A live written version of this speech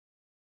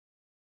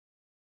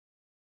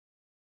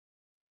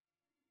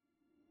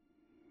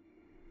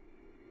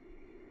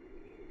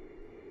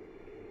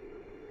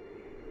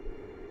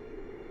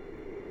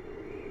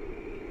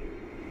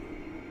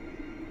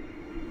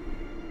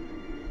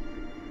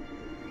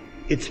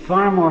It's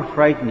far more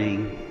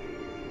frightening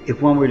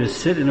if one were to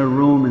sit in a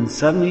room and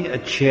suddenly a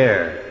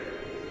chair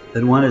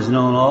that one has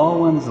known all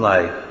one's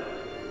life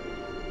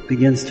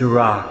begins to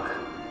rock,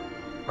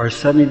 or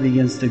suddenly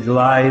begins to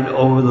glide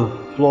over the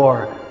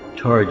floor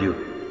toward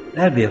you.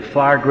 That'd be a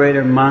far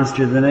greater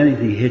monster than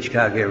anything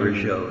Hitchcock ever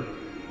showed.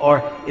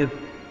 Or if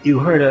you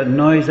heard a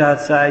noise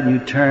outside and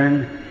you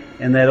turned,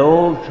 and that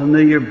old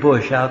familiar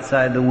bush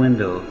outside the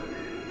window,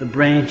 the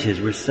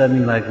branches were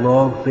suddenly like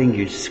long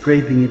fingers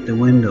scraping at the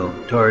window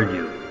toward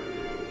you.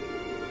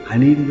 I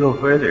needn't go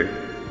further.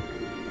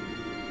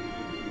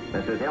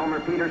 This is Elmer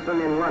Peterson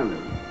in London.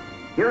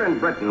 Here in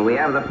Britain, we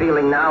have the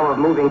feeling now of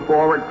moving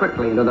forward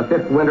quickly into the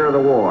fifth winter of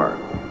the war.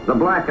 The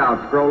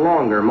blackouts grow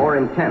longer, more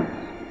intense.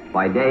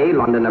 By day,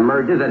 London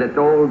emerges at its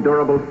old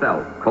durable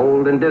self,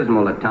 cold and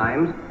dismal at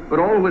times, but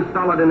always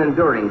solid and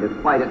enduring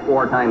despite its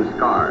wartime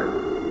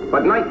scars.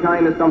 But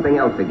nighttime is something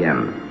else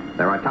again.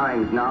 There are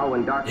times now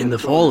when darkness... In the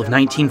fall of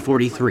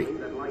 1943,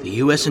 the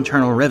U.S.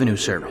 Internal Revenue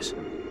Service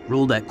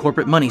ruled that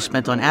corporate money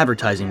spent on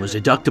advertising was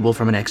deductible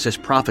from an excess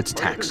profits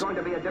tax.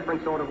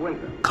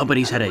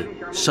 Companies had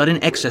a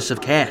sudden excess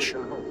of cash.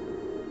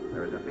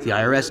 The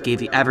IRS gave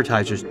the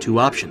advertisers two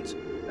options: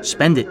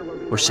 spend it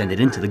or send it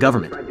into the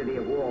government.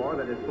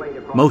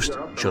 Most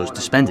chose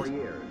to spend it.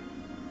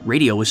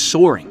 Radio was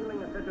soaring.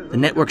 The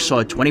network saw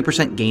a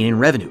 20% gain in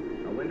revenue,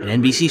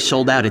 and NBC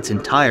sold out its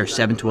entire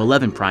 7 to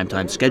 11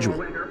 primetime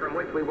schedule.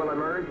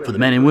 For the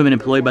men and women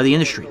employed by the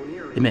industry,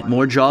 it meant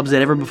more jobs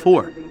than ever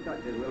before,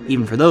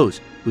 even for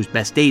those whose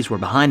best days were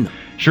behind them.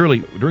 Shirley,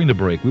 during the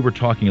break, we were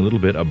talking a little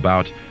bit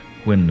about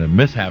when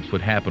mishaps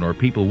would happen or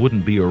people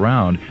wouldn't be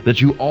around, that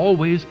you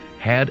always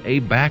had a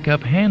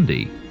backup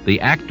handy. The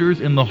actors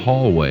in the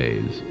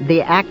hallways.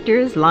 The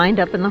actors lined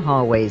up in the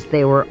hallways.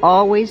 They were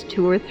always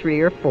 2 or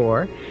 3 or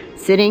 4,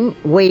 sitting,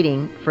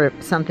 waiting for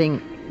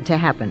something to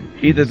happen.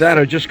 Either that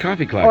or just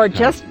coffee class Or time.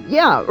 just,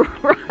 yeah,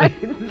 right,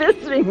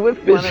 visiting with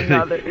one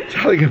another.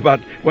 Telling about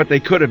what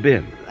they could have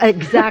been.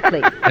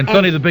 Exactly. And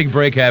suddenly the big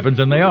break happens,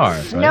 and they are.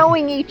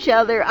 Knowing each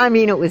other. I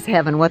mean, it was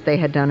heaven, what they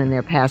had done in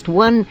their past.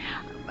 One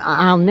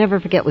I'll never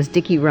forget was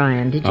Dickie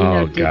Ryan. Did you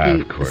know Dickie?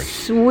 God, of course.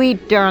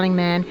 Sweet, darling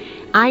man.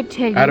 I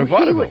tell you, out of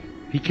vaudeville.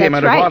 He came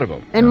out of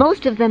vaudeville. And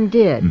most of them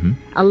did. Mm-hmm.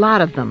 A lot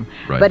of them.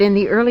 Right. But in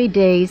the early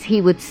days, he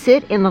would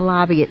sit in the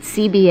lobby at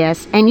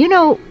CBS. And, you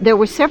know, there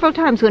were several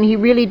times when he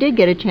really did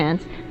get a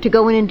chance to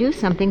go in and do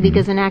something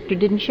because an actor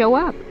didn't show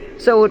up.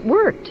 So it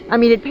worked. I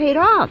mean, it paid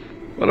off.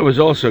 Well, it was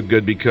also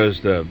good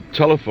because the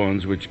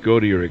telephones which go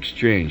to your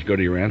exchange, go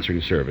to your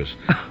answering service,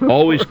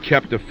 always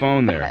kept a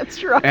phone there.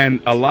 That's right.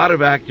 And a lot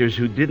of actors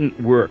who didn't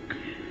work,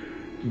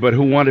 but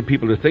who wanted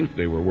people to think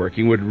they were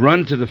working, would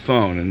run to the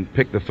phone and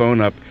pick the phone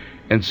up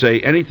and say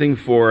anything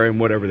for and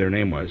whatever their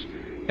name was.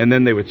 And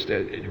then they would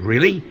say,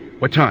 really?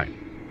 What time?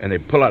 And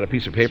they'd pull out a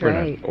piece of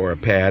paper or a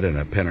pad and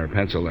a pen or a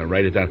pencil and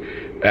write it down.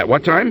 At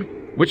what time?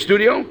 Which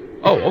studio?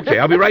 Oh, okay,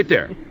 I'll be right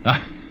there.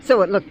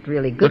 So it looked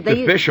really good. Looked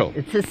official.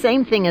 It's the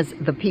same thing as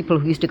the people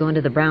who used to go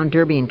into the Brown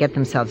Derby and get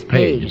themselves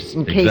paged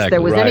in case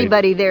there was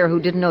anybody there who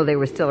didn't know they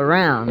were still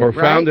around. Or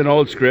found an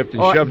old script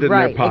and shoved it in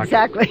their pocket.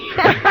 Exactly.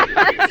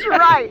 That's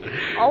right.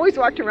 Always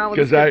walked around with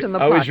a script in the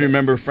pocket. Because I always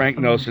remember Frank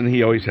Nelson,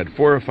 he always had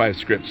 4 or 5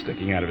 scripts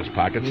sticking out of his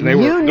pockets. And they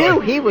you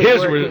knew he was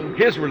working.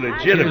 His were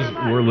legitimate. His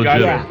were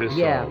legitimate.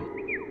 Yeah.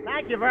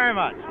 Thank you very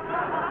much.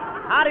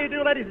 How do you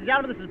do, ladies and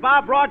gentlemen? This is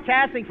Bob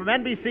broadcasting from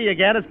NBC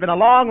again. It's been a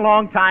long,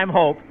 long time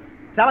hope.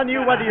 Telling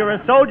you whether you're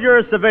a soldier or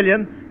a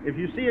civilian, if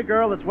you see a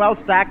girl that's well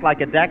stacked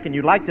like a deck and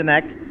you like the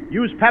neck,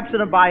 use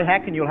Pepsin and buy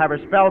heck and you'll have her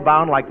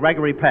spellbound like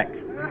Gregory Peck.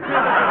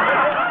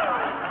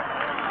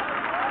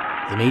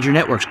 The major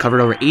networks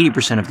covered over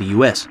 80% of the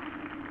U.S.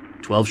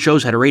 12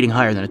 shows had a rating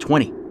higher than a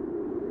 20.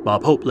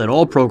 Bob Hope led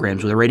all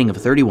programs with a rating of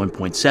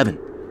 31.7.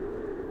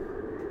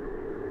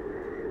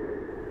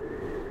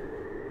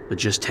 But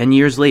just 10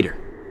 years later,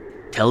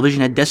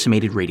 television had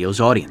decimated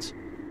radio's audience.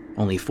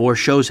 Only 4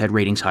 shows had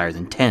ratings higher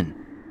than 10.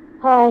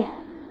 Hi.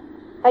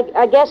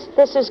 I guess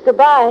this is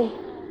goodbye.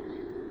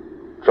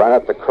 Try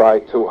not to cry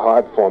too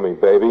hard for me,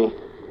 baby.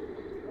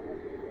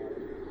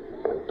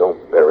 And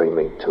don't bury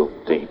me too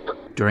deep.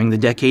 During the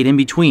decade in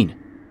between,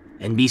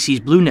 NBC's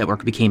Blue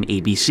Network became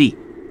ABC,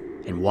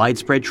 and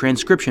widespread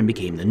transcription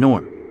became the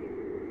norm.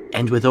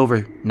 And with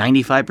over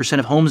 95%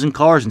 of homes and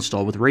cars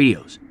installed with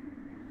radios,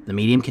 the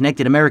medium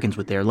connected Americans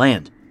with their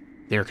land,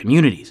 their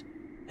communities,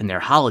 and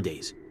their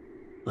holidays,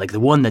 like the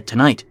one that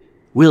tonight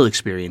we'll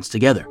experience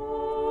together.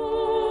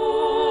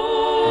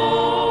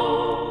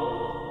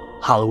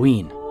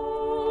 Halloween.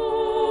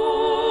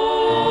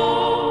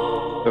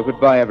 So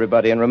goodbye,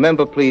 everybody, and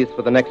remember, please,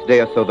 for the next day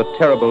or so, the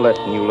terrible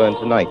lesson you learned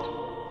tonight.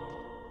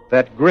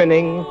 That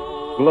grinning,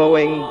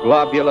 glowing,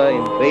 globular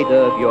invader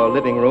of your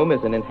living room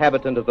is an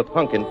inhabitant of the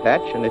pumpkin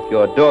patch, and if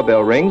your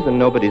doorbell rings and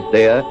nobody's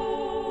there,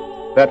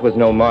 that was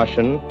no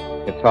Martian,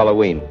 it's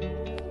Halloween.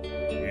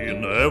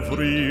 In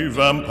every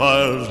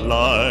vampire's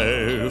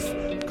life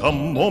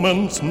come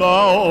moments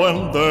now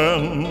and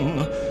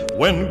then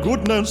when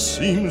goodness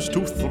seems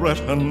to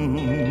threaten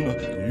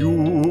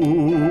you.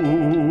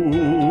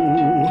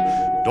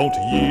 Don't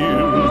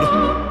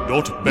yield,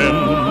 don't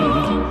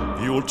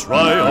bend, you'll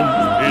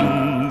triumph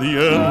in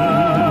the end.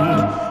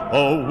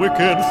 A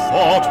wicked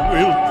thought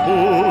will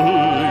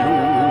pull you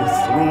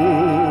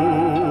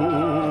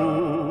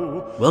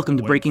through. Welcome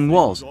to Breaking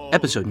Walls,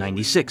 episode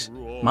 96.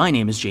 My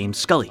name is James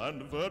Scully.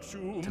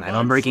 Tonight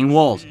on Breaking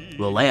Walls,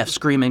 we'll laugh,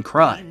 scream, and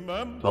cry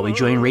while we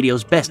join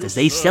radio's best as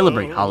they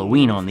celebrate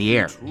Halloween on the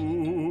air.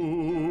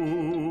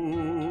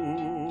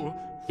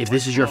 If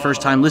this is your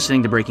first time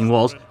listening to Breaking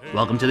Walls,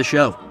 welcome to the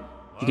show.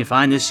 You can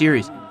find this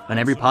series on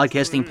every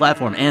podcasting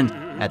platform and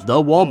at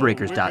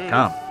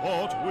thewallbreakers.com.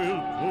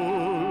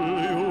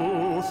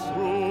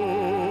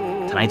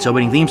 Tonight's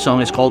opening theme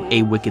song is called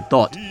A Wicked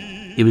Thought.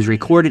 It was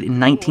recorded in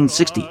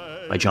 1960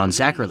 by John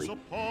Zackerly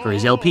for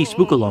his LP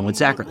Spook-Along with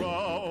Zackerly.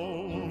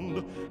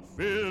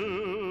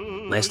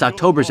 Last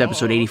October's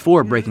episode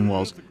 84 of Breaking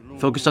Walls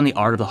focused on the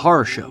art of the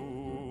horror show.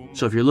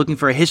 So if you're looking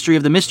for a history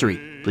of the mystery,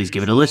 please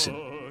give it a listen.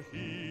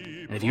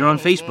 And if you're on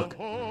Facebook,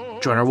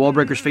 join our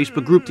Wallbreakers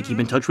Facebook group to keep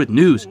in touch with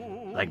news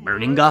like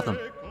Burning Gotham,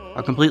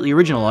 our completely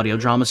original audio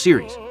drama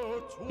series.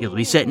 It'll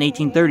be set in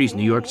 1830s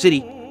New York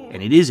City,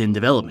 and it is in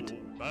development.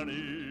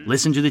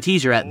 Listen to the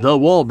teaser at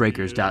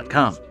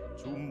thewallbreakers.com.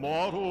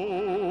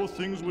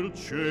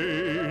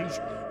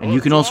 And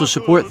you can also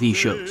support these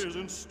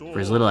shows for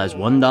as little as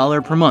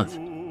 $1 per month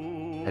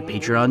at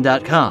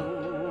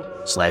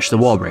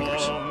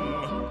patreon.com/thewallbreakers.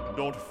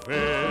 Don't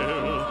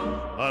fail,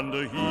 and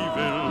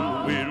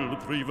evil will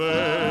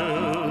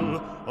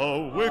prevail.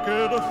 A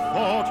wicked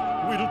thought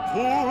will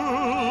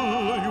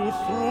pull you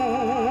through.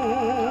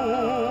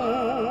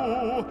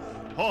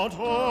 Haunt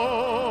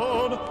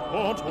on,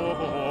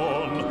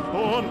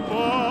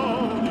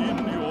 bound in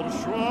your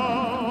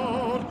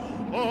shroud.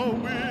 A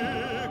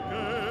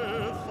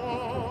wicked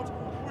thought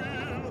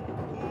will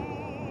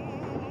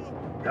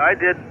pull. I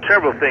did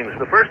several things.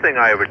 The first thing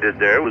I ever did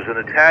there was an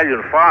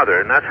Italian father,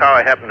 and that's how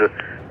I happened to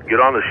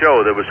get on the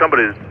show. There was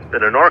somebody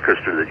in an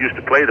orchestra that used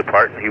to play the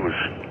part, and he was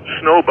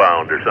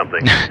snowbound or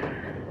something up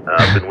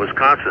in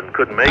Wisconsin,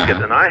 couldn't make it.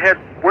 And I had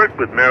worked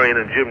with Marion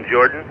and Jim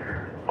Jordan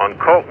on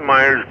Colton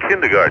Meyer's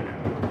Kindergarten,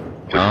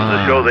 which was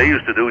a show they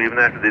used to do even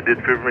after they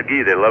did Fibber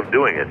McGee. They loved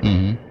doing it.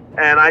 Mm-hmm.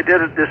 And I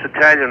did this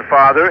Italian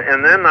father,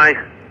 and then I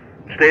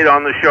stayed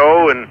on the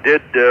show and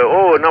did,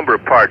 a number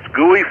of parts.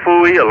 Gooey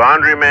Fooey, a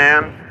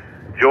laundryman,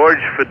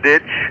 George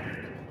Faditch,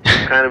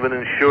 kind of an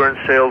insurance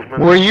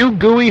salesman. Were you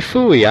Gooey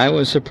Fooey? I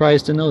was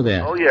surprised to know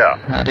that. Oh, yeah.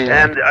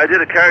 And I did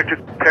a character,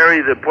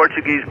 Perry, the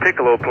Portuguese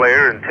piccolo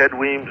player in Ted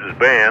Weems'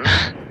 band.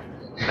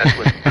 That's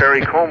when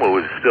Perry Como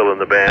was still in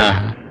the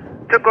band.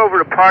 Took over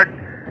the part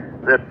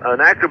that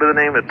an actor by the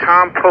name of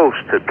Tom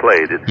Post had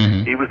played.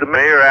 He was the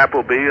Mayor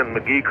Appleby, and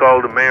McGee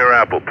called him Mayor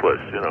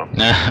Applepuss, you know.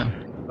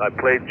 I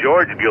played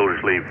George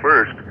Gildersleeve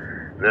first,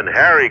 then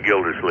Harry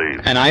Gildersleeve.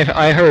 And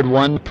I heard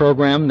one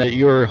program that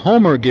you were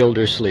Homer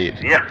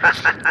Gildersleeve. Yeah.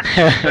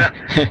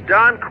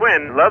 Don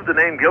Quinn loved the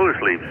name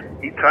Gildersleeve.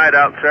 He tried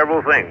out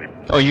several things.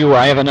 Oh,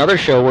 I have another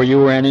show where you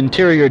were an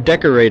interior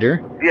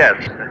decorator. Yes.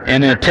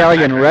 An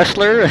Italian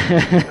wrestler.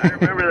 I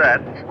remember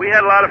that. We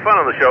had a lot of fun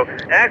on the show.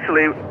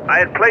 Actually, I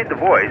had played the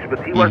voice,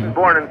 but he wasn't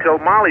born until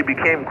Molly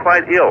became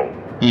quite ill.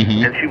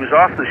 And she was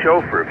off the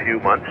show for a few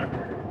months.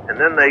 And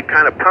then they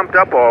kind of pumped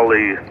up all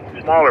the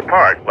smaller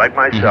parts, like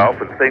myself,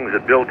 and things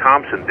that Bill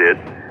Thompson did.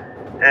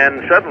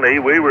 And suddenly,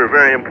 we were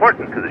very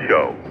important to the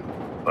show.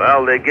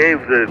 Well, they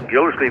gave the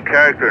Gildersleeve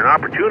character an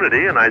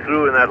opportunity, and I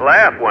threw in that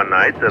laugh one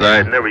night that I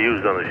had never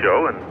used on the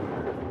show, and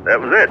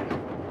that was it.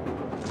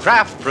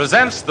 Kraft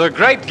presents The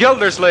Great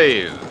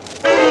Gildersleeve.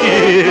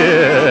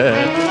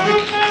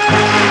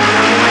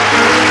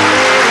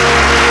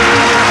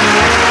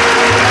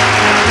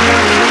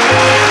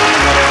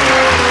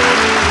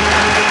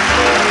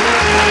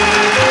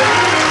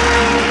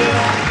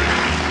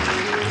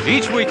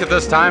 Each week at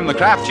this time, the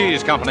Kraft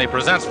Cheese Company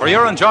presents for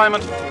your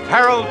enjoyment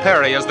Harold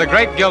Perry as the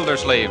Great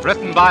Gildersleeve,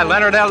 written by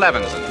Leonard L.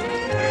 Levinson.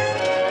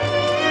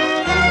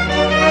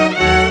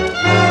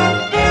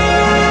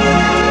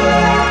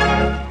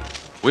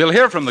 We'll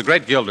hear from the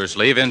Great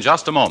Gildersleeve in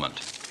just a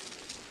moment.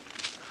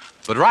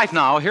 But right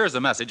now, here's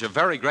a message of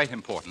very great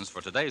importance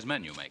for today's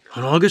menu maker.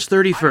 On August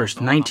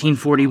 31st,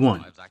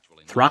 1941,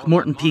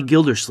 Throckmorton P.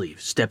 Gildersleeve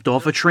stepped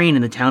off a train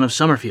in the town of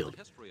Summerfield,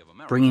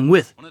 bringing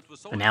with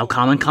a now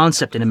common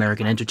concept in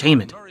American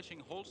entertainment,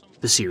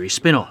 the series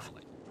spin-off.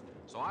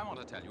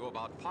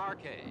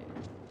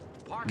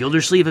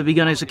 Gildersleeve had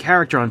begun as a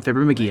character on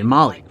Fibber McGee and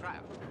Molly.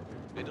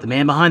 The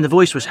man behind the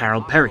voice was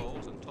Harold Perry.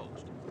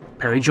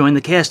 Perry joined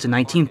the cast in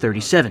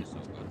 1937,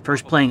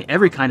 first playing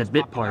every kind of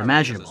bit part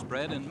imaginable.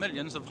 Spread in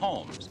millions of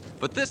homes,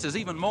 but this is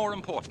even more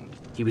important.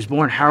 He was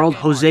born Harold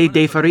José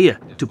de Faria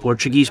to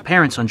Portuguese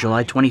parents on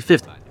July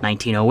 25,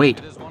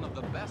 1908.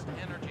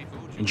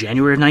 In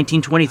January of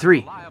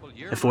 1923,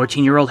 a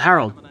 14-year-old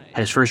Harold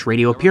had his first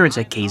radio appearance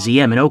at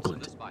KZM in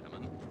Oakland.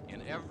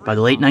 By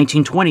the late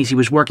 1920s, he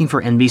was working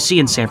for NBC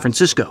in San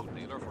Francisco.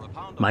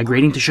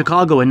 Migrating to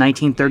Chicago in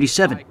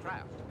 1937,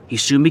 he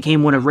soon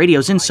became one of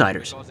radio's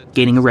insiders,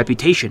 gaining a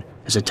reputation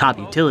as a top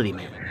utility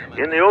man.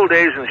 in the old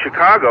days in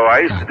Chicago, I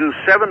used to do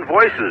 7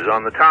 voices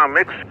on the Tom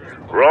Mix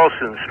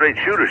Ralston Straight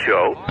Shooter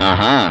show,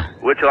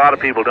 which a lot of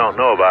people don't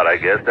know about, I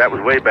guess. That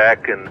was way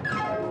back in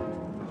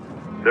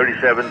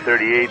 37,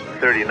 38, and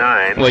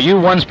 39. Well, you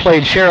once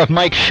played Sheriff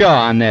Mike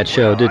Shaw on that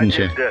show, didn't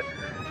you?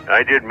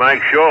 I did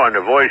Mike Shaw in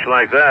a voice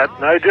like that.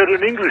 And I did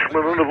an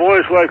Englishman in a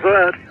voice like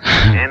that.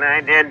 And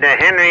I did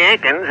Henry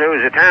Akins, who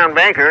was a town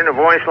banker, in a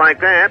voice like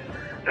that.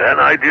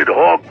 And I did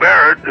Hawk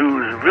Barrett, who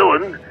was a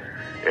villain.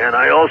 And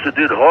I also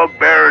did Hawk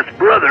Barrett's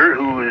brother,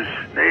 who was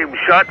named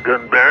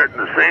Shotgun Barrett, in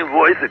the same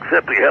voice,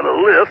 except he had a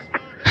lisp.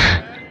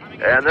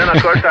 And then,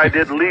 of course, I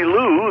did Lee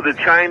Lou, the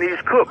Chinese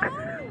cook.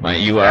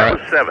 That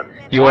was 7.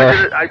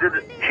 I did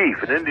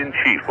Chief, an Indian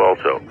chief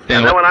also.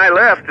 And then when I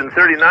left in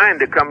 39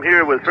 to come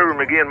here with Fibber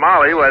McGee and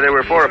Molly, why, there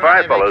were 4 or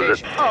 5 fellows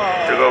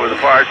that took over the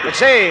parts. But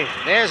say,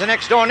 there's a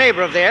next-door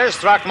neighbor of theirs,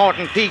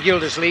 Throckmorton P.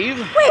 Gildersleeve.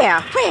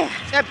 Where?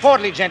 That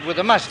portly gent with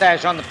the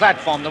mustache on the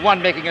platform, the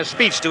one making a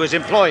speech to his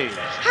employees.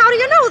 How do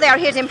you know they're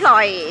his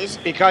employees?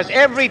 Because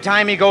every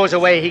time he goes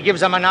away, he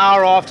gives them an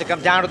hour off to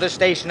come down to the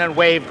station and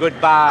wave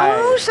goodbye.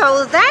 Oh,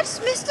 so that's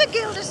Mr.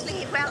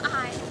 Gildersleeve. Well,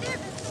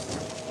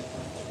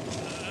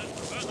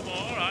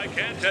 I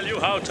can't tell you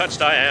how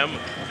touched I am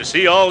to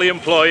see all the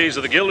employees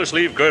of the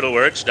Gildersleeve Girdle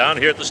Works down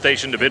here at the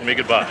station to bid me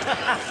goodbye.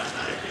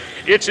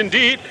 It's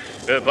indeed...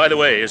 by the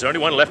way, is there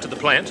anyone left at the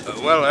plant?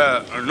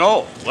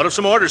 No. What if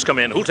some orders come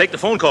in? Who'll take the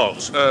phone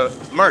calls?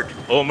 Mert.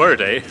 Oh, Mert,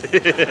 eh?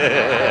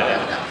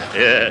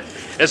 Yeah.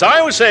 As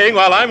I was saying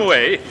while I'm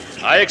away,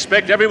 I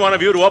expect every one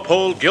of you to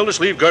uphold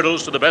Gildersleeve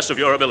Girdles to the best of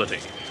your ability.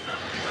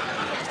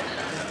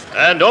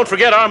 And don't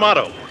forget our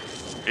motto.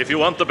 If you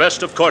want the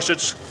best of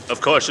corsets, of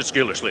course it's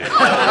Gildersleeve.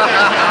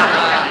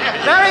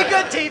 Very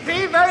good,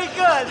 TP, very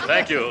good.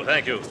 Thank you.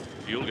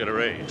 You'll get a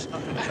raise.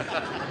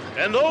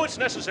 And though it's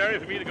necessary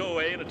for me to go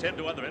away and attend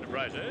to other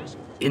enterprises...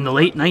 In the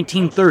late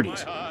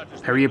 1930s,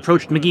 Perry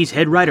approached McGee's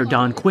head writer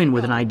Don Quinn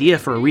with an idea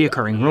for a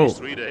reoccurring role.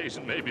 3 days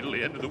and maybe till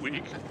the end of the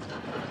week.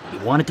 He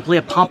wanted to play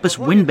a pompous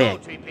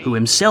windbag who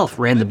himself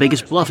ran the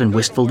biggest bluff in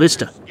Wistful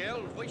Vista.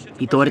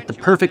 He thought it the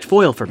perfect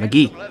foil for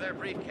McGee.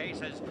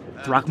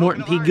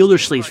 Throckmorton P.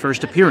 Gildersleeve's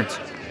first appearance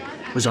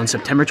was on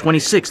September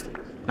 26th,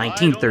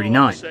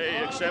 1939.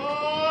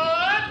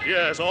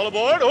 Yes, all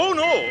aboard? Oh,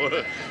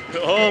 no.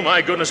 Oh,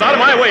 my goodness. Out of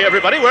my way,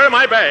 everybody. Where are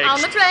my bags?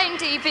 On the train,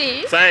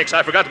 TP. Thanks.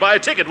 I forgot to buy a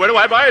ticket. Where do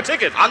I buy a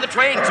ticket? On the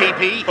train,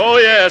 TP. Oh,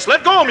 yes.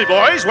 Let go of me,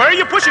 boys. Where are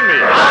you pushing me?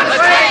 On the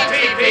train,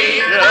 TP.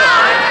 Yeah.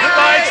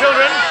 Goodbye,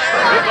 children.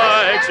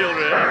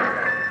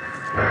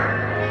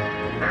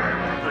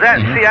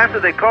 See, after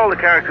they called the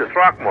character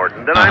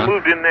Throckmorton, then I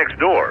moved in next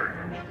door.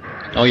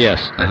 Oh,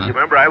 yes. You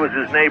remember, I was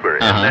his neighbor,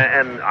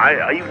 and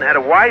I even had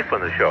a wife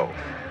on the show,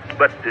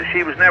 but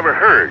she was never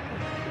heard.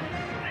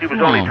 She was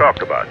only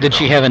talked about. Did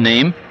she have a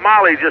name?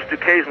 Molly just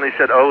occasionally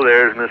said, "Oh,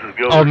 there's Mrs.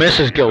 Gildersleeve." Oh,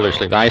 Mrs.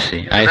 Gildersleeve. I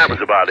see. That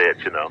was about it,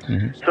 you know.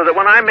 So that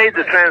when I made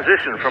the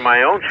transition from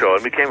my own show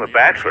and became a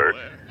bachelor,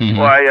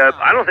 why,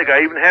 I don't think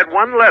I even had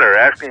one letter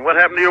asking what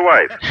happened to your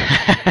wife.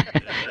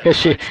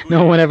 Because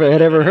no one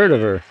had ever heard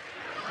of her.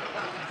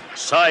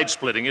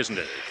 Side-splitting, isn't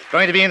it?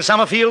 Going to be in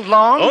Summerfield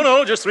long? Oh,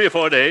 no, just 3 or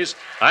 4 days.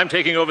 I'm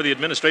taking over the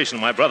administration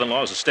of my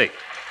brother-in-law's estate.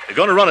 They're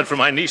going to run it for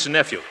my niece and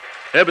nephew.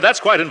 But that's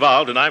quite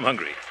involved, and I'm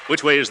hungry.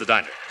 Which way is the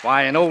diner?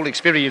 Why, an old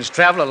experienced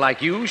traveler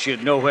like you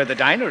should know where the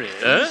diner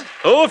is.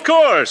 Oh, of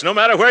course. No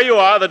matter where you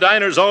are, the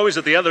diner's always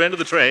at the other end of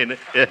the train.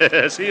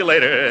 See you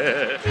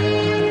later.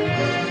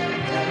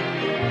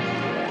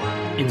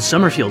 In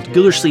Summerfield,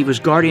 Gildersleeve was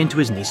guardian to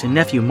his niece and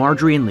nephew,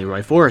 Marjorie and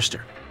Leroy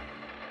Forrester.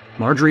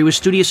 Marjorie was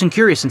studious and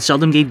curious and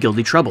seldom gave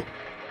Gildy trouble.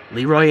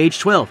 Leroy, age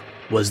 12,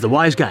 was the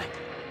wise guy.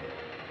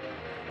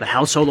 The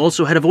household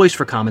also had a voice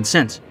for common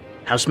sense.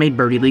 Housemaid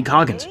Bertie Lee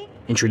Coggins,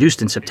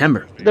 introduced in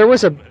September. There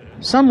was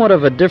somewhat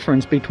of a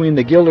difference between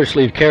the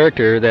Gildersleeve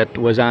character that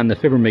was on the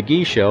Fibber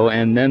McGee show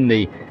and then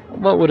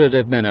what would it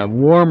have been, a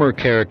warmer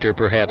character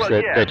perhaps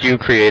that you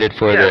created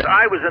for Yes,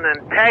 I was an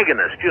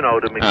antagonist,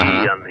 to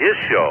McGee on his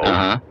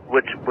show,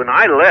 which when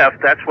I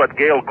left, that's what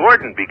Gail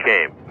Gordon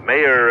became.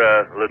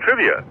 Mayor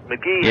Latrivia.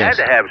 McGee had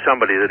to have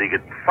somebody that he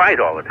could fight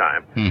all the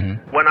time.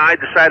 When I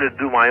decided to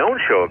do my own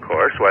show, of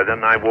course, why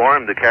then I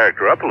warmed the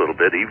character up a little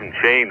bit, even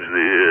changed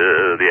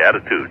the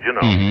attitude,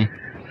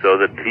 so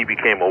that he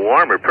became a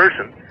warmer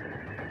person.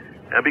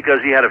 And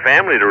because he had a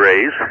family to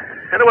raise,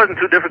 and it wasn't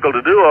too difficult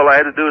to do. All I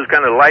had to do was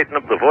kind of lighten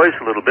up the voice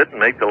a little bit and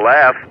make the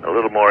laugh a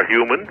little more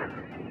human.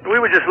 We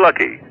were just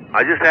lucky.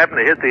 I just happened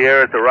to hit the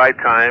air at the right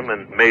time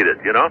and made it,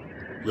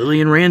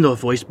 Lillian Randolph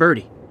voiced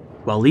Bertie,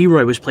 while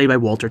Leroy was played by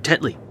Walter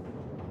Tetley.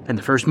 And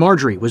the first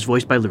Marjorie was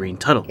voiced by Lorene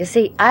Tuttle. You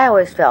see, I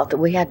always felt that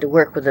we had to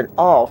work with an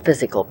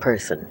all-physical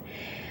person.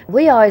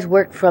 We always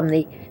worked from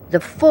the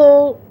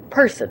full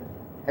person.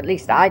 At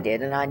least I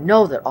did, and I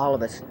know that all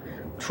of us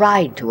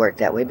tried to work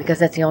that way because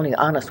that's the only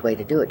honest way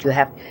to do it. You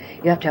have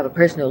to have a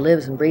person who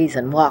lives and breathes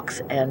and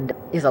walks and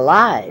is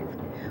alive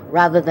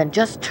rather than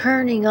just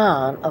turning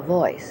on a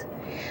voice.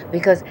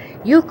 Because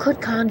you could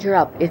conjure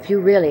up, if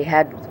you really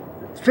had,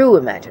 through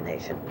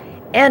imagination,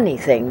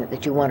 anything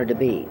that you wanted to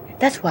be.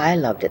 That's why I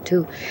loved it,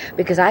 too,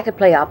 because I could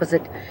play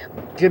opposite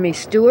Jimmy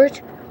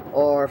Stewart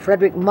or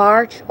Frederick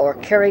March or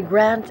Cary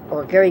Grant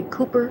or Gary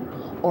Cooper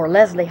or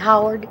Leslie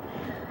Howard.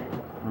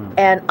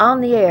 And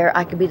on the air,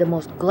 I could be the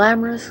most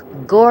glamorous,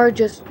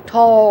 gorgeous,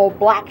 tall,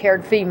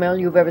 black-haired female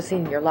you've ever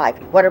seen in your life.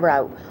 Whatever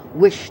I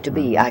wished to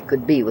be, I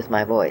could be with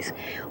my voice.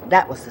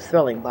 That was the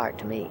thrilling part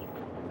to me.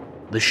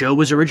 The show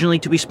was originally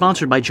to be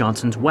sponsored by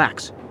Johnson's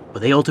Wax,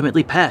 but they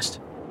ultimately passed.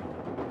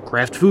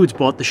 Kraft Foods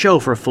bought the show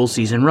for a full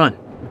season run.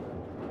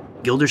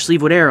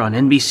 Gildersleeve would air on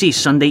NBC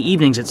Sunday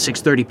evenings at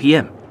 6:30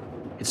 p.m.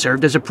 It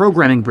served as a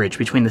programming bridge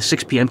between the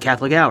 6 p.m.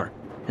 Catholic Hour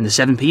and the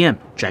 7 p.m.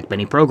 Jack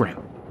Benny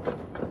program.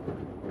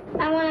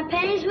 I want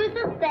pennies with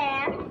a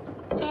that,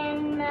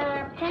 and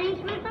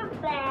pennies with a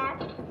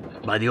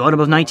that. By the autumn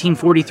of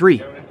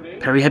 1943,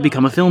 Perry had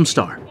become a film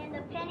star.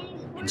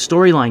 In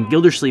storyline,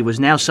 Gildersleeve was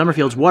now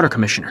Summerfield's water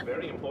commissioner.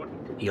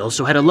 He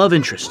also had a love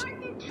interest,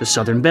 the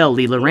Southern Belle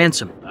Leela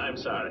Ransom,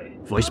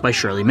 voiced by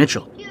Shirley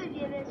Mitchell.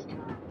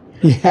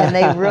 Yeah. And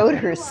they wrote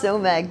her so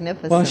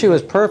magnificent. Well, she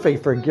was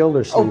perfect for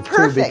Gildersleeve,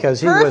 too, because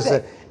he was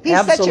an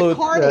absolute,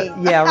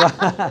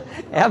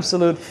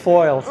 absolute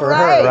foil for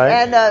her, right?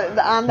 And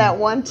on that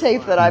one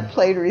tape that I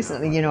played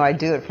recently, I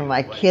do it for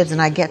my kids,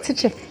 and I get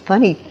such a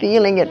funny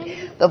feeling.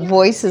 The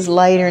voice is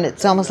lighter, and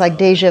it's almost like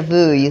deja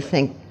vu. You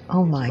think,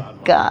 oh my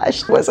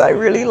gosh, was I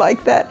really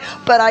like that?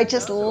 But I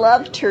just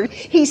loved her.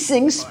 He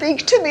sings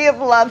Speak to Me of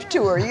Love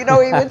to her. He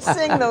would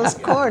sing those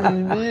chords.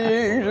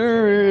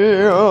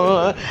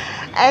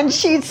 And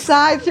she'd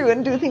sigh through it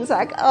and do things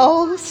like,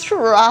 oh,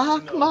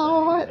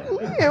 Throckmorton.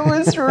 It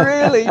was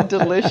really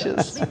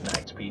delicious.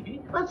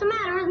 What's the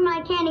matter? Isn't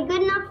my candy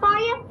good enough for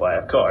you? Why,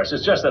 of course.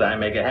 It's just that I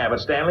make a habit,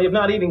 Stanley, of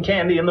not eating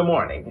candy in the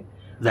morning.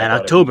 That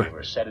October,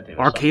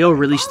 RKO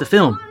released the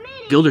film,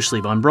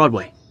 Gildersleeve on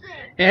Broadway.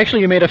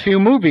 Actually, you made a few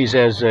movies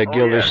as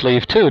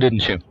Gildersleeve, too,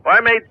 didn't you? Well,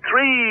 I made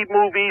 3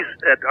 movies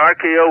at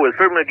RKO with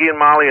Fibber McGee and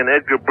Molly and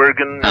Edgar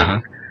Bergen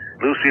and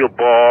Lucille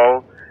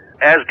Ball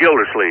as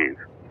Gildersleeve.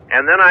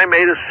 And then I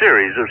made a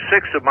series of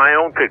 6 of my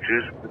own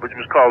pictures, which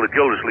was called the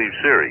Gildersleeve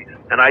series.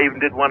 And I even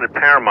did one at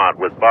Paramount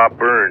with Bob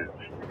Burns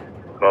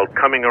called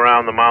Coming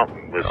Around the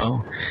Mountain with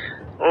a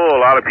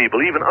lot of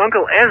people. Even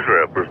Uncle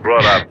Ezra was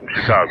brought out from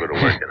Chicago to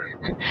work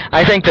in it.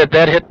 I think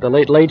that hit the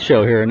Late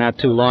Show here not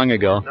too long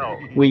ago. No.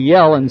 We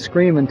yell and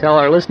scream and tell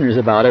our listeners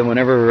about it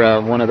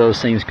whenever one of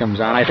those things comes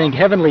on. I think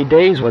Heavenly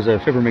Days was a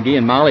Fibber McGee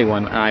and Molly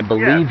one. I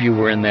believe you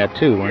were in that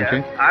too, weren't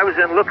you? I was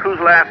in Look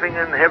Who's Laughing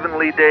and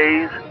Heavenly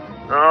Days.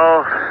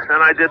 Oh,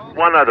 then I did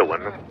one other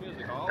one.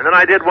 And then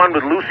I did one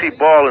with Lucy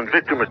Ball and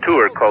Victor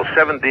Mature called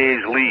 7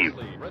 Days Leave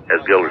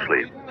as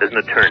Gildersleeve, as an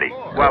attorney,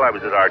 while I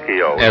was at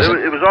RKO.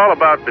 It was all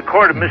about the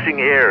Court of Missing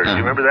Heirs. Do you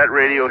remember that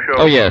radio show?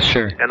 Oh, yes,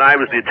 sure. And I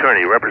was the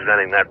attorney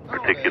representing that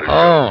particular show.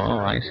 Oh,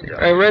 I see.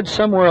 I read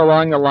somewhere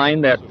along the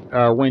line that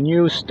when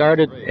you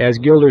started as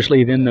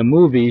Gildersleeve in the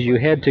movies, you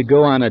had to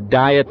go on a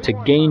diet to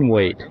gain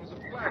weight.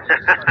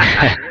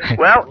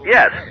 Well,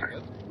 yes.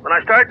 When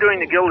I started doing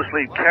the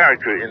Gildersleeve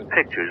character in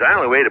pictures, I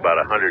only weighed about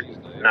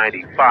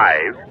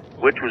 195,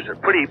 which was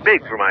pretty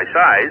big for my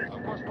size,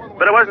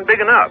 but it wasn't big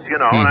enough,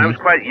 and I was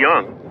quite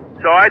young.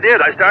 So I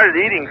started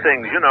eating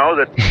things,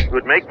 that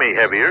would make me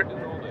heavier.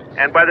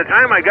 And by the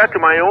time I got to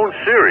my own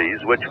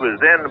series, which was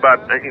then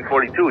about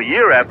 1942, a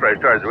year after I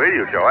started the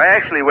radio show, I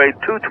actually weighed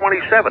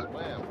 227.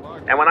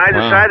 And when I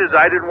decided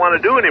I didn't want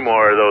to do any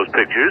more of those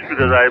pictures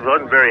because I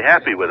wasn't very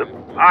happy with them,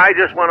 I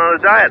just went on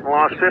a diet and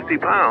lost 50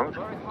 pounds.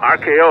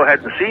 RKO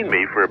hadn't seen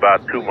me for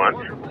about 2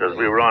 months because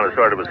we were on a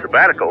sort of a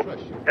sabbatical.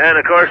 And,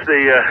 of course,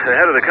 the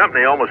head of the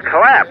company almost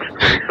collapsed when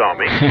he saw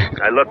me.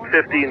 I looked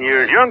 15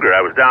 years younger. I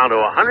was down to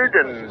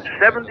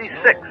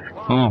 176.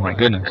 Oh, my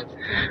goodness.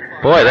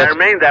 Boy, I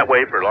remained that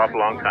way for an awful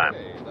long time.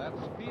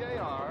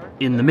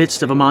 In the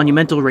midst of a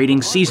monumental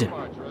ratings season,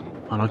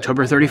 on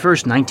October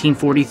 31st,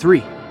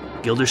 1943,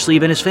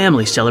 Gildersleeve and his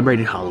family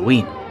celebrated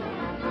Halloween.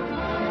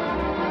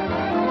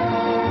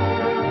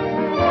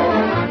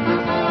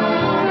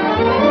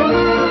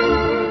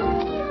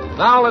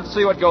 Now let's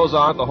see what goes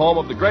on at the home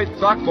of the great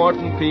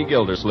Throckmorton P.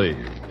 Gildersleeve.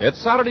 It's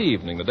Saturday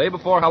evening, the day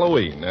before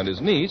Halloween, and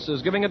his niece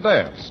is giving a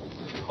dance.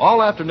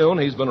 All afternoon,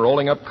 he's been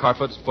rolling up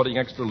carpets, putting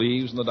extra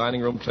leaves on the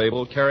dining room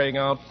table, carrying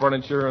out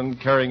furniture, and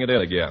carrying it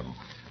in again.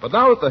 But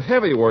now that the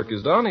heavy work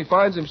is done, he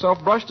finds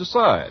himself brushed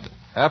aside.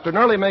 After an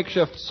early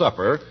makeshift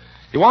supper,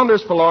 he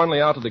wanders forlornly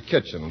out to the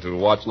kitchen to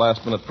watch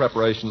last-minute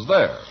preparations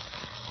there.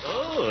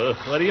 Oh,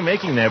 what are you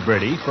making there,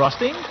 Bertie?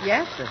 Frosting?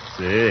 Yes, sir.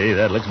 Say,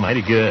 that looks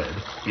mighty good.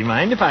 Do you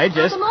mind if I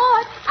just...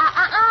 Lord.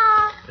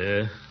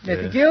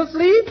 Mr.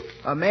 Gildersleeve,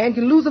 a man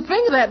can lose a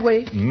finger that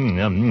way.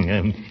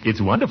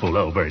 It's wonderful,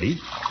 though, Bertie.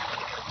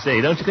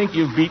 Say, don't you think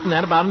you've beaten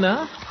that about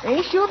enough?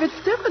 Ain't sure if it's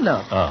stiff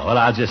enough. Oh, well,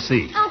 I'll just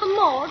see. Uncle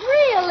Mort,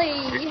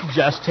 really?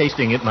 Just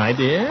tasting it, my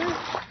dear.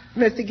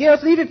 Mr.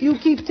 Gildersleeve, if you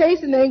keep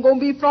tasting, there ain't going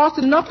to be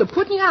frosting enough to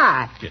put in your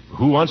eye.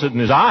 Who wants it in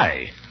his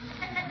eye?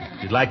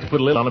 You'd like to put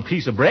a little on a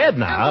piece of bread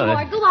now. Uncle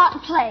Mort, go out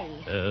and play.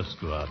 Let's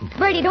go out and play.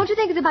 Bertie, don't you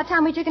think it's about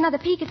time we took another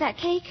peek at that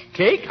cake?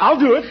 Cake? I'll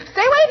do it.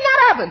 Stay away from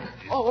that oven.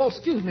 Oh,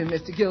 excuse me,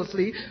 Mr.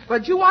 Gillsleeve,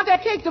 but you want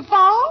that cake to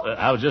fall?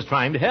 I was just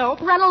trying to help.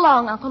 Run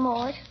along, Uncle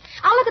Mort.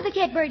 I'll look at the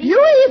cake, Bertie. You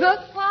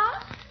either.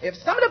 What? If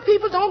some of the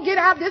people don't get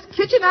out of this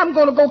kitchen, I'm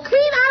going to go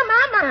clean out of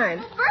my mind.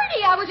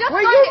 Bertie, I was just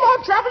Well, trying you to...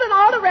 more trouble than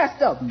all the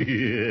rest of them.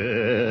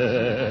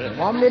 Yeah.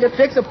 Want me to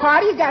fix a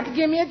party? You got to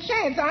give me a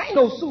chance. I ain't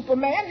no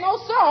Superman. No,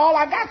 sir. All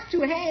I got's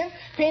 2 hands.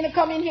 Paying to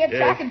come in here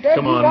tracking dirt.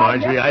 Come on,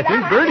 Marjorie. I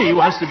think Bertie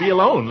wants to be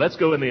alone. Let's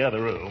go in the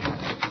other room.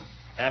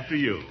 After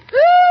you.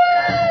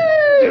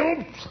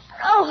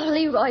 Oh,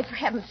 Leroy, for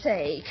heaven's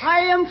sake. I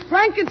am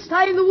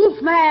Frankenstein the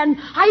Wolfman.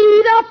 I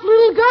eat up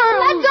little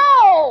girls. Let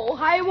go!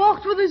 I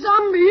walked with a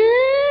zombie.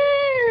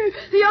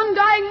 The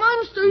undying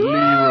monster.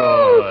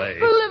 Leroy.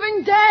 The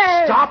living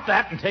dead. Stop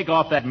that and take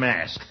off that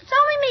mask. It's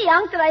only me,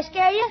 Unc. Did I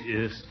scare you?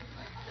 Yes.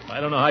 I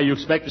don't know how you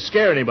expect to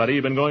scare anybody.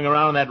 You've been going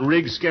around in that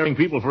rig scaring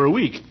people for a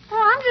week. Oh,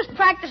 I'm just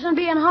practicing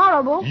being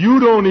horrible. You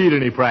don't need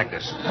any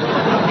practice.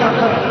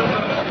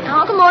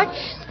 Now, Uncle Mort,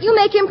 you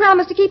make him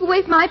promise to keep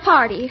away from my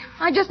party.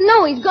 I just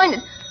know he's going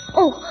to...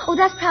 Oh,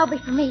 that's probably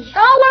for me.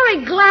 Don't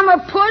worry,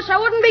 Glamour Puss. I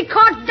wouldn't be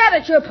caught dead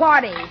at your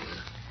party.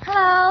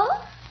 Hello?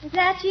 Is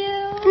that you?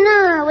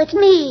 No, it's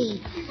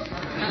me.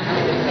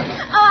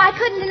 Oh, I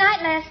couldn't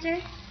tonight,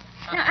 Lester.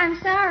 No, I'm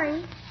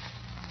sorry.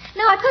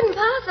 No, I couldn't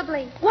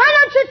possibly. Why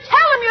don't you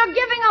tell him you're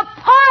giving a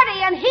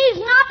party and he's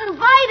not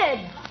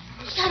invited?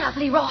 Shut up,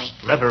 Leroy.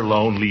 Let her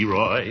alone,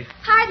 Leroy.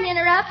 Pardon the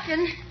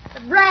interruption. The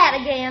brat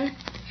again.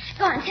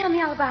 Go on, tell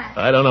me all about it.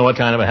 I don't know what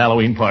kind of a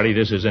Halloween party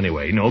this is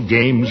anyway. No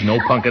games, no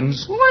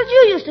pumpkins. What did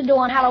you used to do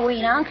on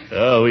Halloween, Unc?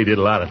 Oh, we did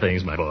a lot of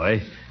things, my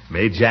boy.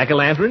 Made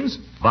jack-o'-lanterns,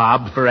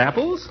 bobbed for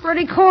apples.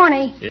 Pretty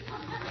corny.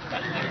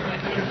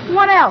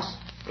 What else?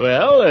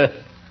 Well,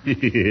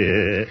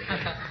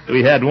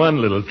 we had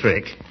one little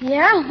trick.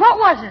 Yeah? What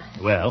was it?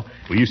 Well,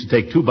 we used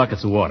to take 2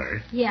 buckets of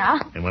water, Yeah?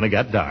 and when it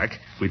got dark,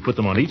 we'd put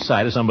them on each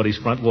side of somebody's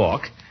front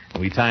walk,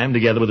 and we'd tie them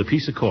together with a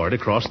piece of cord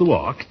across the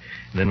walk,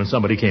 and then when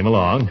somebody came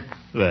along,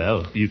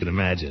 well, you can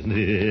imagine.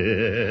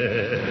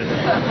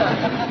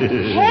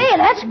 Hey,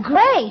 that's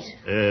great.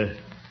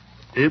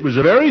 It was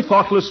a very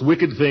thoughtless,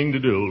 wicked thing to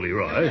do,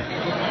 Leroy.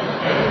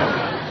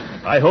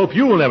 I hope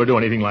you will never do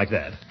anything like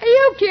that. Are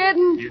you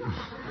kidding?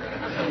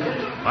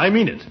 I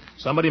mean it.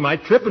 Somebody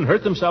might trip and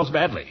hurt themselves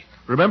badly.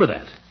 Remember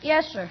that.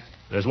 Yes, sir.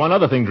 There's one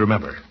other thing to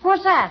remember.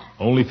 What's that?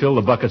 Only fill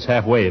the buckets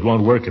halfway. It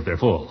won't work if they're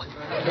full. Oh,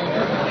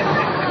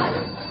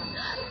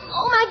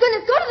 my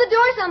goodness. Go to the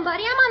door,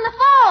 somebody. I'm on the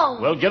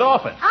phone. Well, get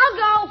off it. I'll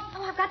go.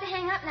 Oh, I've got to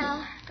hang up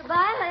now.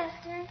 Goodbye,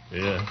 Lester.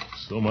 Yeah,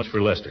 so much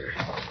for Lester.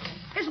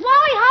 It's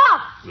Wally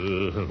Hoff.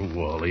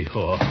 Wally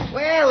Hoff.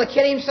 Well, the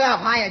kid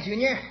himself. Hiya,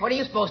 Junior. What are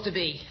you supposed to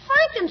be?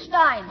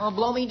 Frankenstein. Oh,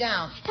 blow me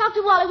down. Talk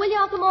to Wally, will you,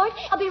 Uncle Mort?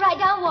 I'll be right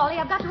down, Wally.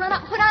 I've got to run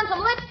up and put on some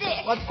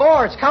lipstick. What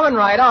for? It's coming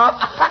right off.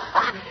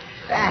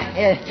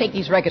 Take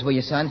these records with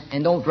you, son,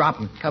 and don't drop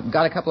them.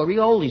 Got a couple of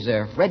real oldies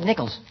there. Red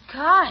nickels.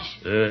 Gosh.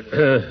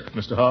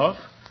 Mr. Hoff,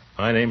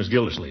 my name is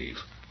Gildersleeve.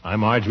 I'm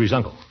Marjorie's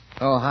uncle.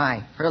 Oh,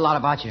 hi. Heard a lot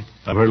about you.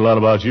 I've heard a lot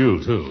about you,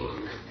 too.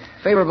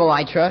 Favorable,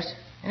 I trust.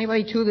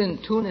 Anybody tune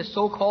this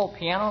so-called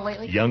piano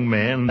lately? Young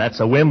man, that's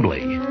a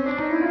Wembley. Oh,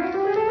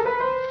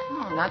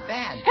 not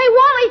bad. Hey,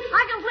 Wally,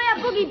 I can play a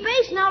boogie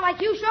bass now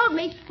like you showed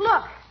me.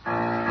 Look.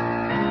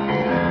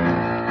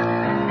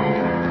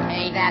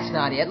 Hey, that's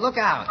not it. Look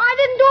out. I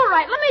didn't do it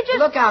right. Let me just...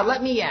 Look out.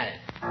 Let me at it.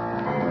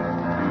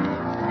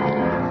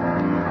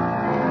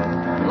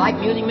 Like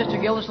music, Mr.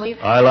 Gildersleeve?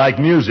 I like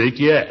music,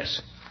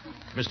 yes.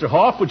 Mr.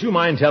 Hoff, would you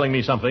mind telling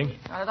me something?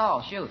 Not at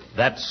all. Shoot.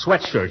 That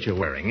sweatshirt you're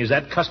wearing, is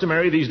that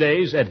customary these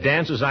days? At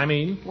dances, I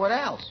mean? What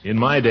else? In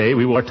my day,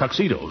 we wore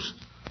tuxedos.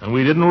 And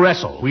we didn't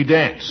wrestle. We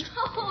danced.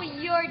 Oh,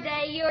 your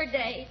day, your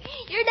day.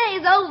 Your day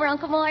is over,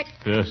 Uncle Mort.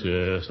 Yes,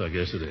 I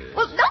guess it is.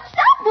 Well, don't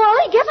stop,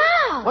 Wally. Give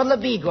out. What'll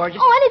it be,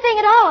 gorgeous? Oh, anything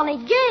at all, only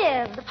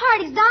give. The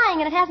party's dying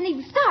and it hasn't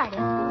even started.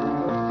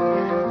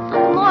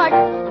 Uncle Mort,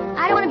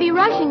 I don't want to be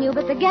rushing you,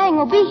 but the gang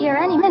will be here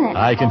any minute.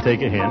 I can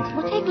take a hint.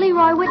 Well, take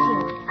Leroy with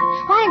you.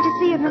 Why don't you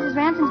see if Mrs.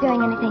 Ransom's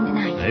doing anything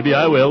tonight? Maybe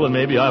I will, and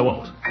maybe I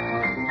won't.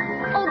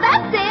 Oh,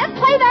 that's it.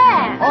 Play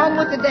that. On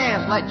with the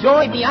dance. Let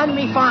joy be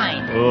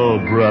unrefined. Oh,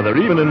 brother,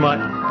 even in my...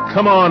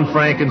 Come on,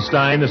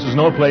 Frankenstein. This is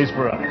no place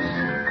for us.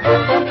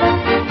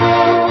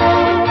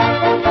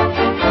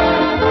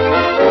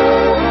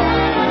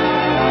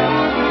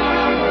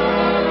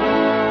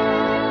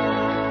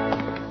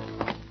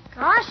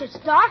 Gosh, it's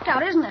dark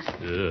out, isn't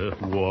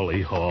it?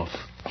 Wally Hoff.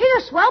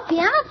 He's a swell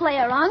piano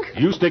player, Unc.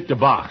 You stick to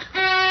Bach.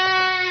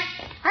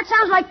 That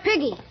sounds like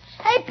Piggy.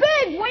 Hey,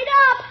 Pig, wait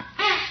up!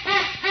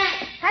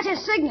 That's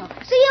his signal.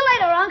 See you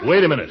later, Unc.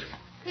 Wait a minute.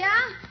 Yeah?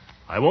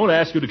 I won't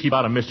ask you to keep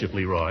out of mischief,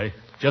 Leroy.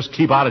 Just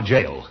keep out of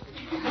jail.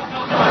 Okay.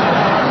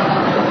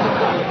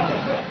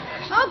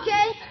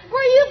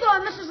 Where are you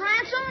going, Mrs.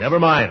 Ransom? Never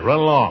mind. Run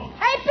along.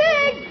 Hey,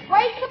 Pig,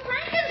 wait for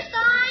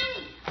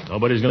Frankenstein.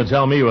 Nobody's going to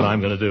tell me what I'm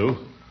going to do.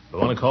 If I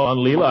want to call on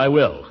Leela, I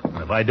will.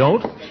 And if I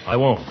don't, I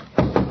won't.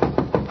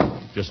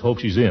 Just hope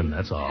she's in,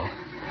 that's all.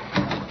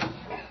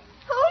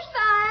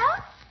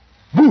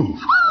 Move.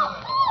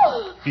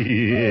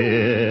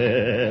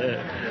 Yeah.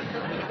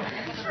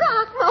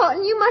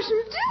 Throckmorton, you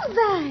mustn't do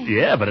that.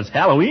 Yeah, but it's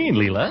Halloween,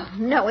 Leela.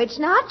 No, it's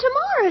not.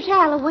 Tomorrow's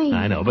Halloween.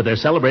 I know, but they're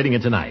celebrating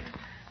it tonight.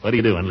 What are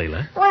you doing,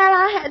 Leela? Well,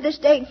 I had this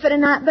date for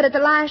tonight, but at the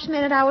last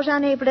minute I was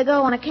unable to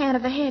go on account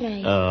of a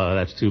headache. Oh,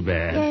 that's too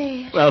bad.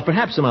 Yes. Well,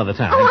 perhaps some other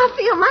time. Oh, I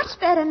feel much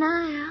better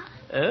now.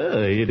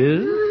 Oh, you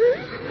do?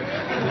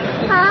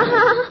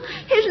 Uh-huh.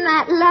 Isn't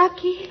that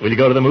lucky? Will you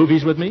go to the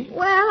movies with me?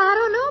 Well, I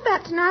don't know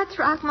about tonight,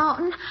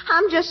 Throckmorton.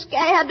 I'm just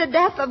scared to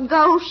death of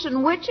ghosts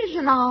and witches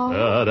and all.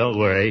 Oh, don't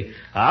worry.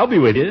 I'll be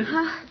with you.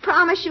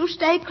 Promise you'll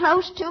stay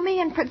close to me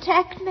and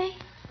protect me?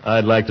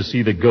 I'd like to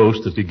see the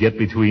ghost that could get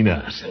between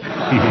us.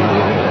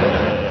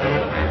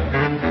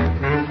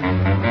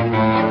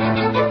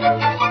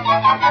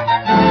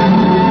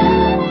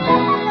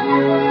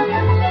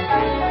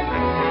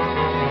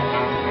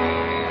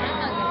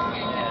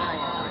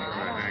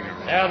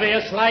 There'll be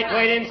a slight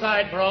wait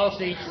inside for all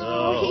seats.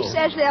 Oh, he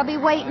says they'll be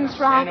waiting,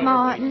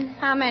 Throckmorton.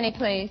 How many,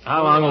 please?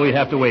 How long will we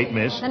have to wait,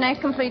 miss? The next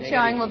complete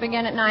showing will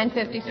begin at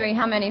 9:53.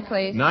 How many,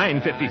 please?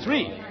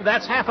 9:53.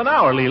 That's half an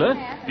hour, Leela.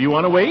 Do you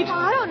want to wait? Oh,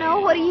 I don't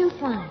know. What do you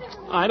think?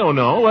 I don't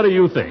know. What do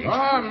you think?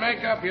 Oh,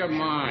 make up your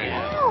mind.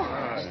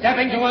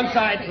 Stepping to one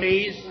side,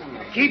 please.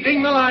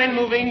 Keeping the line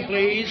moving,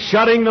 please.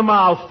 Shutting the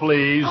mouth,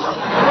 please.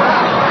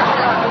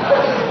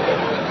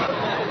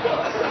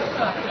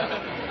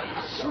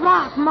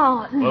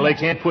 Throckmorton. Well, they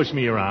can't push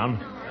me around.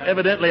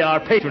 Evidently, our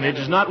patronage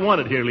is not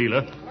wanted here,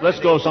 Leela. Let's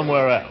go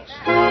somewhere else.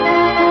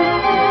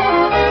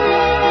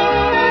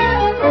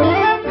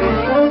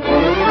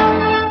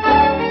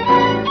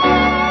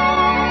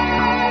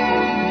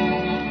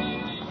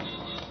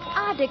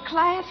 I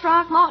declare,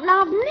 Throckmorton,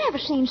 I've never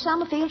seen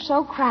Summerfield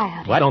so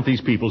crowded. Why don't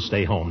these people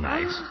stay home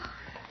nights?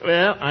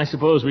 Well, I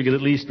suppose we could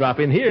at least drop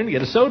in here and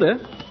get a soda.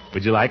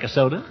 Would you like a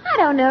soda? I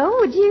don't know.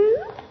 Would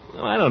you?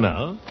 Oh, I don't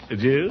know.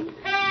 Would you?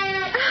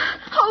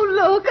 Oh,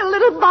 look, a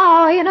little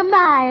boy in a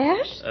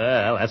mask.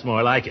 Well, that's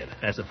more like it.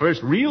 That's the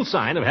first real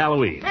sign of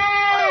Halloween.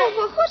 Oh,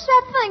 well, what's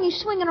that thing he's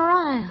swinging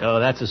around? Oh,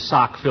 that's a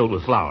sock filled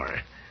with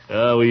flour.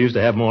 Oh, we used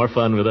to have more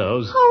fun with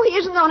those. Oh, he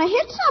isn't going to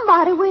hit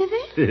somebody with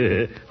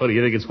it. What do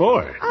you think it's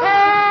for?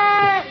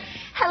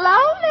 Hello,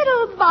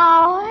 little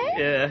boy.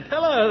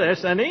 Hello there,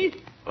 Sonny.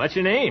 What's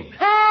your name?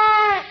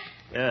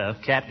 Oh,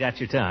 cat got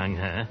your tongue,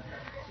 huh?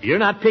 You're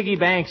not Piggy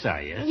Banks,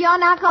 are you? You're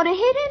not going to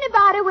hit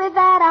anybody with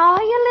that,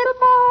 are you, little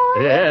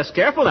boy? Yes,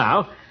 careful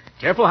now.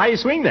 Careful how you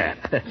swing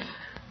that.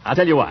 I'll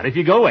tell you what, if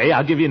you go away,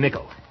 I'll give you a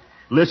nickel.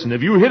 Listen,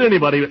 if you hit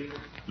anybody...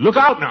 Look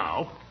out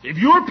now. If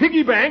you're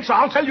Piggy Banks,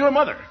 I'll tell your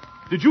mother.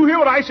 Did you hear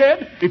what I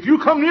said? If you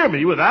come near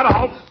me with that,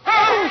 I'll...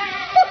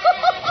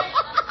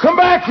 Come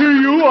back here,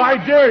 you. I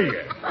dare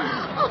you.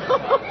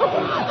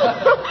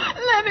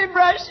 Let me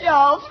brush you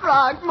off,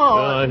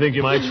 Throckmorton. I think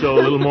you might show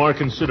a little more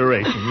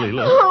consideration,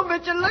 Leela. Oh,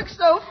 but you look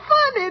so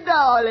funny,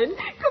 darling.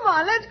 Come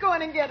on, let's go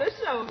in and get a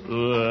soda.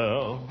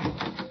 Well...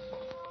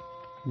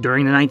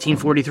 During the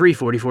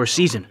 1943-44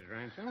 season,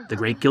 the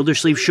Great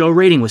Gildersleeve show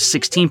rating was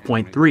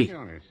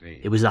 16.3.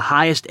 It was the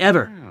highest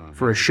ever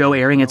for a show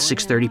airing at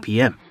 6:30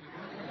 p.m.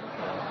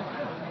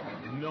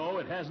 No,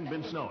 it hasn't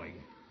been snowing.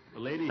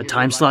 A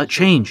time slot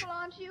change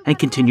and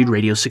continued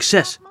radio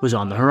success was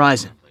on the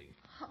horizon.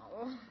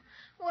 Oh,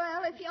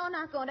 well, if you're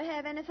not going to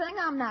have anything,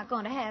 I'm not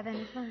going to have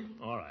anything.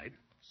 All right.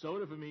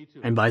 Soda for me, too.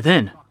 And by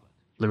then,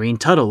 Lorene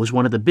Tuttle was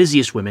one of the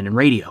busiest women in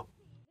radio.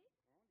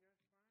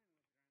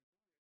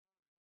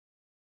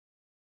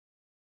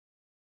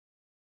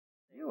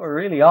 You were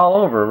really all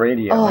over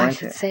radio, Oh, I weren't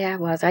should you? say I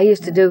was. I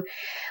used to do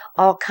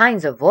all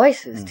kinds of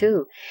voices,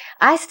 too.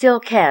 I still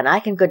can.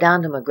 I can go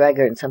down to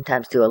McGregor and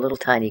sometimes do a little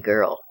tiny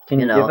girl. Could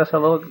you know. give us a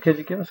little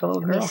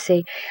girl? Let me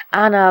see.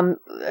 On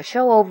a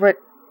show over at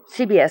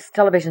CBS,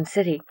 Television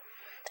City,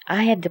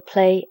 I had to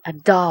play a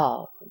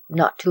doll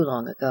not too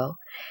long ago.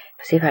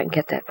 See if I can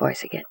get that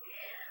voice again.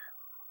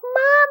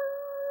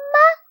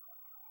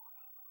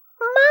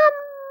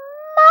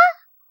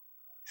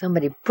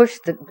 Somebody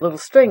pushed the little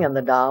string on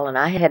the doll, and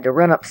I had to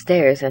run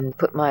upstairs and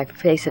put my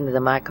face into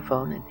the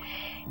microphone and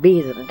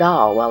be the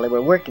doll while they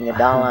were working the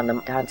doll on the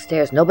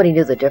downstairs. Nobody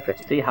knew the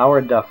difference. See,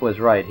 Howard Duff was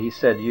right. He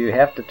said you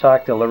have to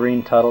talk to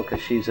Lorene Tuttle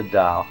because she's a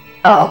doll.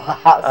 Oh,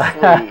 how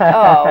sweet.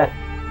 Oh.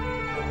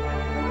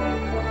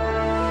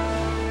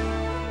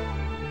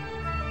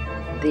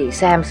 The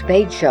Sam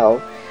Spade show,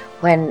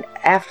 when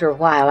after a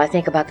while, I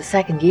think about the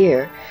second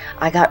year,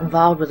 I got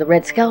involved with the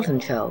Red Skelton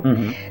show.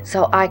 Mm-hmm.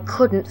 So I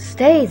couldn't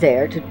stay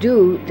there to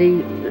do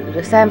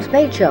the Sam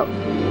Spade show.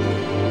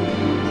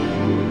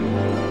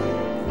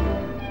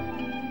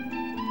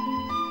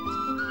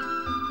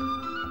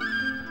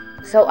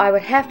 So I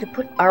would have to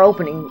put our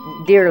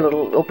dear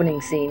little opening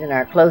scene and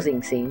our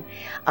closing scene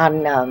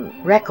on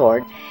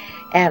record,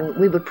 and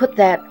we would put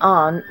that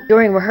on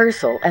during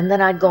rehearsal, and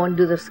then I'd go and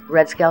do the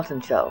Red Skelton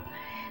show.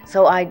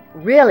 So I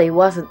really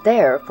wasn't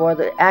there for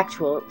the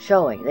actual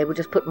showing. They would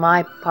just put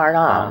my part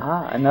on.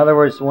 Uh-huh. In other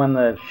words, when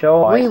the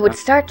show... We would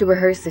start to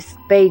rehearse the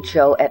Spade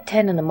show at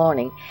 10 in the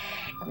morning.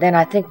 Then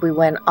I think we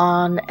went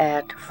on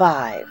at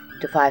 5.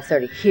 to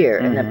 5:30 here,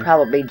 and then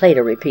probably played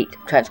a repeat,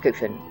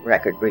 transcription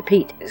record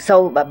repeat.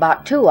 So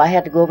about 2, I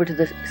had to go over to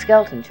the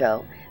skeleton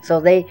show. So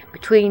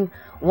between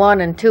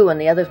 1 and 2, and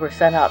the others were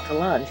sent out to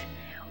lunch,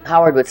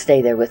 Howard would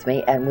stay there with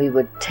me, and we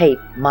would tape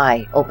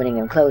my opening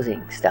and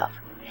closing stuff.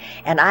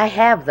 And I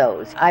have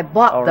those. I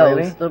bought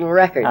those little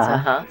records,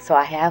 so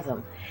I have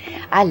them.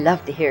 I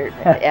love to hear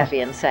Effie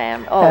and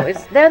Sam.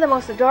 They're the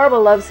most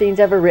adorable love scenes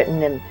ever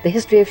written in the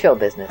history of show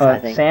business, I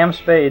think. Sam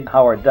Spade,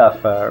 Howard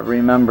Duff,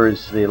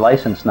 remembers the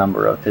license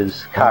number of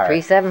his car.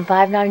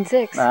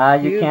 37596.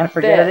 You can't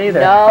forget it either.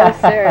 No,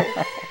 sir.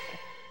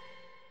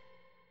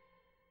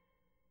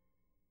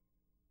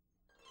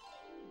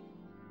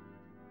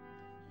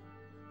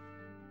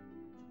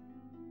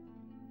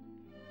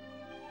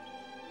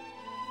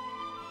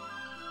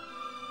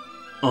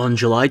 On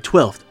July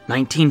 12th,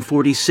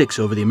 1946,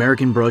 over the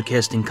American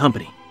Broadcasting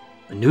Company,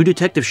 a new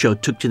detective show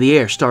took to the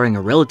air starring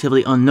a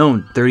relatively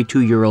unknown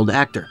 32-year-old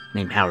actor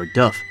named Howard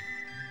Duff.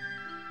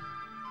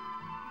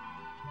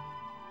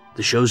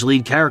 The show's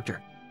lead character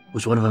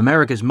was one of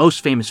America's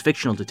most famous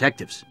fictional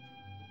detectives.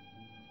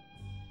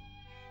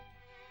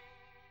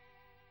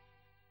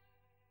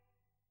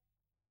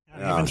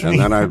 Yeah, and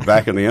then I'm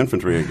back in the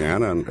infantry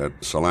again at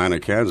Salina,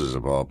 Kansas,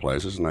 of all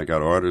places, and I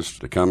got orders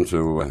to come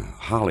to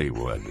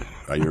Hollywood.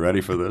 Are you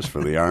ready for this?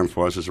 For the Armed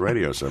Forces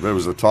Radio Service. It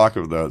was the talk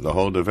of the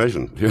whole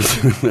division.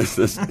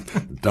 This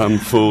dumb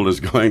fool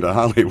is going to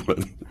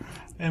Hollywood.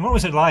 And what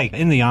was it like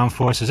in the Armed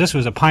Forces? This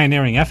was a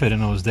pioneering effort in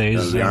those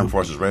days. The Armed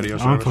Forces Radio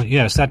Service?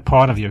 Yes, that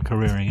part of your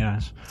career,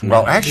 yes.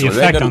 Well, actually,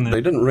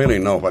 they didn't really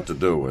know what to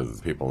do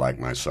with people like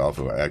myself,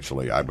 who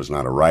actually, I was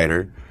not a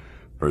writer,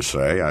 per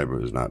se. I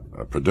was not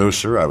a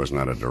producer. I was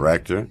not a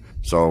director.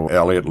 So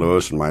Elliot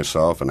Lewis and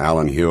myself and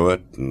Alan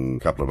Hewitt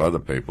and a couple of other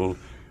people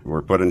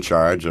were put in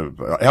charge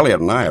of... Elliot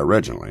and I,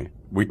 originally,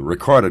 we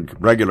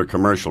recorded regular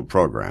commercial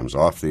programs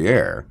off the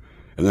air,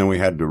 and then we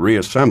had to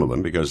reassemble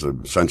them because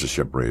of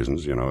censorship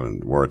reasons, in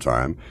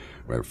wartime,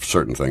 where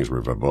certain things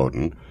were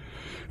verboten.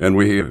 And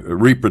we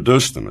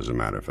reproduced them, as a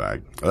matter of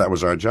fact. That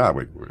was our job.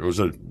 It was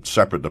a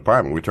separate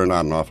department. We turned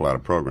out an awful lot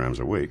of programs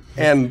a week.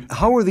 And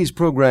how were these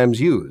programs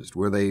used?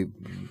 Were they...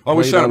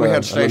 we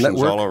had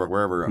stations all over,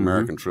 wherever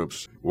American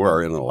troops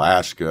were, in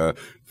Alaska,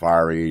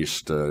 Far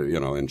East,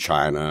 in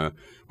China,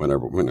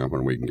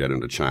 when we can get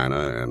into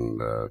China,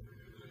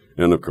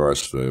 and of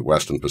course, the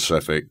Western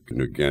Pacific,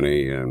 New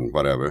Guinea, and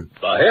whatever.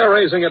 The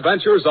hair-raising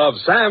adventures of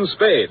Sam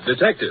Spade,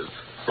 Detective,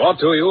 brought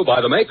to you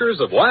by the makers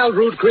of Wild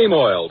Root Cream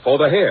Oil for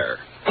the hair.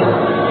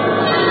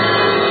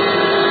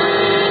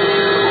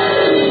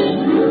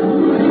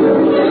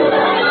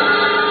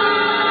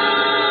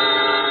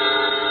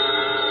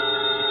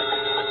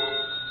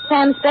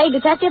 Sam Spade,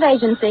 Detective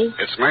Agency.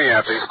 It's me,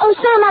 Effie. Oh,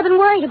 Sam, I've been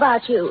worried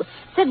about you.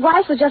 Sid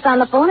Weiss was just on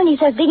the phone, and he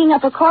says digging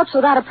up a corpse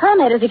without a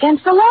permit is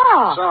against the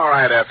law. It's all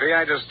right, Effie.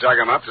 I just dug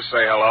him up to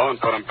say hello and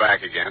put him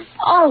back again.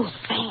 Oh,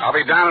 thanks. I'll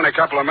be down in a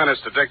couple of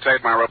minutes to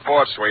dictate my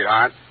report,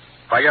 sweetheart.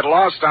 If I get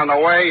lost on the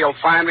way, you'll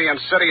find me in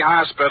City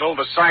Hospital,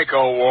 the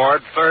Psycho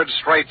Ward, third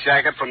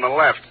straitjacket from the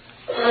left.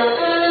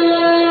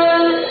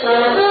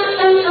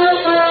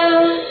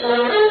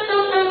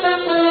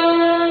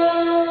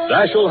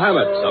 Dashiell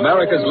Hammett,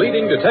 America's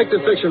leading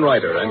detective fiction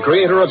writer and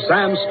creator of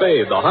Sam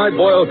Spade, the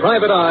hard-boiled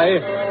private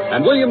eye,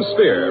 and William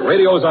Spear,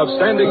 radio's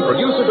outstanding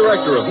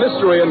producer-director of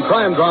mystery and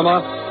crime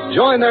drama,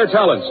 join their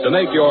talents to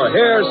make your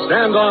hair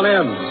stand on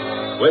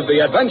end with the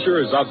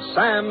adventures of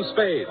Sam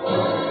Spade.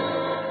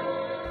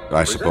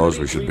 I suppose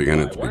we should begin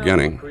at the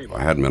beginning.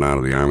 I hadn't been out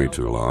of the Army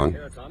too long.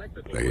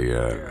 They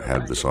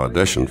had this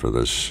audition for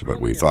this, what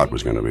we thought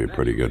was going to be a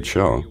pretty good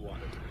show.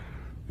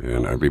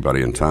 And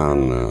everybody in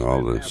town,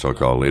 all the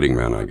so-called leading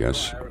men, I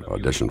guess,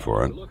 auditioned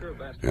for it.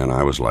 And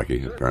I was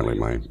lucky. Apparently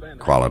my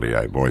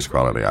voice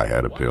quality I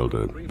had appealed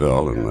to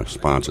Bill and the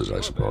sponsors,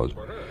 I suppose.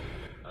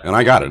 And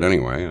I got it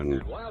anyway,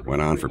 and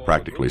went on for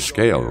practically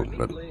scale,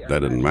 but that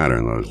didn't matter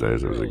in those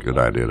days. It was a good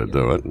idea to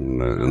do it, and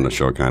then the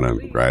show kind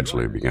of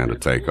gradually began to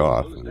take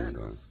off.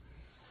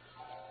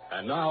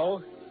 And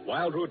now,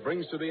 Wild Root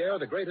brings to the air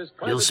the greatest...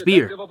 Bill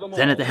Spear,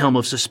 then at the helm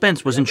of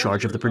Suspense, was in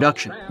charge of the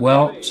production.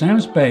 Well,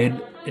 Sam Spade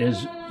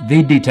is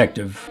the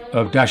detective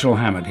of Dashiell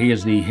Hammett. He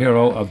is the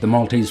hero of The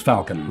Maltese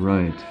Falcon.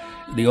 Right.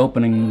 The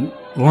opening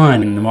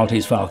line in The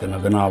Maltese Falcon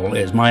of the novel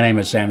is, "My name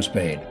is Sam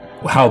Spade."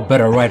 How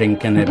better writing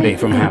can it be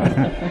from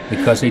Hammett?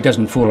 Because he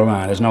doesn't fool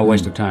around. There's no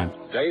waste of time.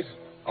 Date,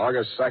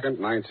 August 2nd,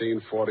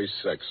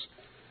 1946.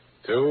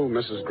 To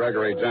Mrs.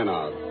 Gregory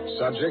Denov.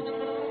 Subject,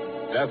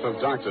 death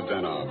of Dr.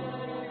 Denov.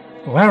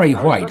 Larry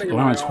White,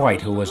 Lawrence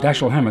White, who was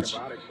Dashiell Hammett's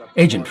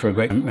agent for a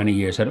great many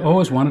years, had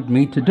always wanted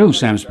me to do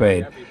Sam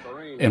Spade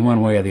in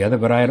one way or the other,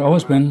 but I had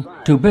always been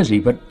too busy.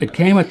 But it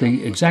came at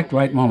the exact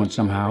right moment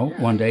somehow.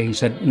 One day he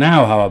said,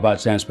 "Now how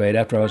about Sam Spade?"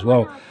 after I was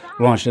well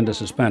launched into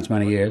Suspense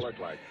many years.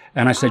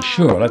 And I said,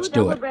 "Sure, let's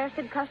do it."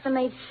 Double-breasted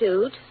custom-made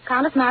suit,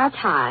 Countess Mara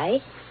tie,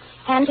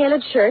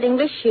 hand-tailored shirt,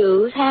 English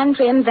shoes,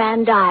 hand-trimmed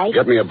Van Dyke.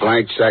 Get me a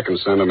blank check and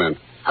send them in.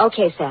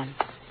 Okay, Sam.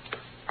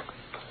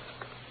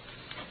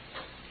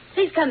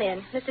 Please come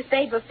in. Mr.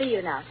 Spade will see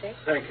you now, sir.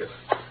 Thank you.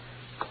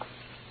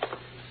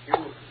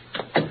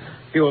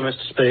 You are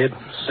Mr. Spade,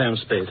 Sam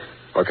Spade.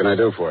 What can I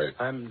do for you?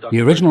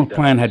 The original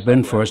plan had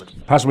been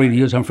first possibly to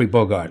use Humphrey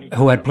Bogart,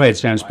 who had played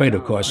Sam Spade,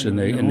 of course, in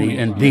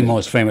the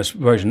most famous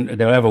version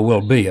there ever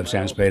will be of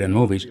Sam Spade in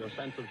movies.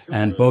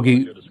 And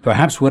Bogey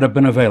perhaps would have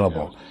been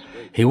available.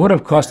 He would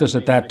have cost us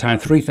at that time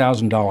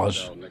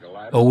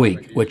 $3,000 a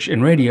week, which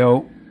in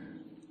radio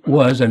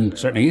was, and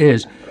certainly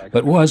is,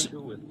 but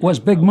was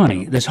big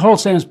money. This whole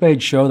Sam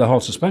Spade show, the whole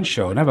suspense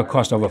show, never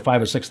cost over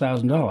 $5,000 or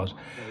 $6,000.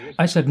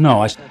 I said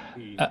no.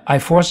 I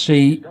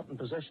foresee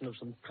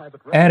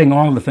adding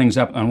all the things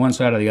up on one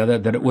side or the other,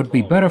 that it would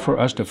be better for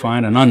us to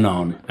find an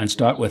unknown and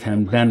start with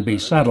him, then be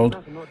settled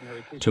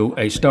to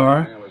a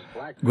star,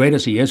 great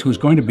as he is, who's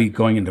going to be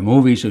going into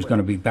movies, who's going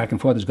to be back and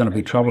forth, there's going to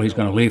be trouble, he's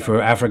going to leave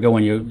for Africa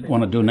when you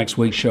want to do next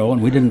week's show,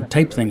 and we didn't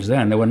tape things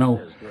then. There were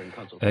no,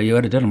 you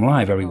had to do them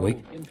live every week.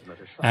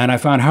 And I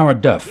found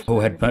Howard Duff, who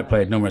had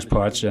played numerous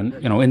parts in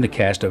the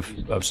cast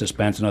of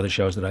Suspense and other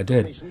shows that I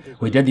did.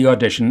 We did the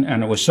audition,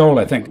 and it was sold,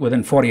 I think,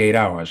 within 48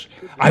 hours.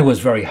 I was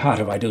very hot,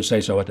 if I do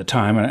say so, at the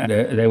time, and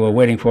they were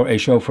waiting for a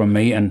show from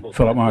me, and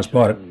Philip Morris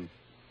bought it.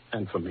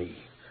 And for me.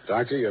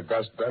 Doctor, your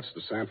best bet's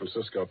the San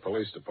Francisco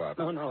Police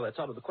Department. No, that's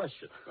out of the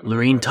question.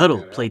 Lorene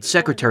Tuttle played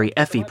Secretary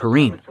Effie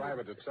Perrine.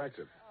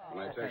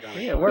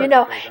 You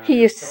know,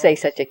 he used to say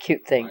such a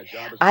cute thing.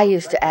 I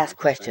used to ask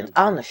questions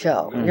on the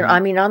show,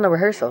 on the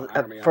rehearsal,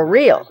 for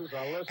real.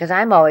 Because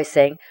I'm always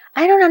saying,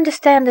 I don't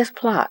understand this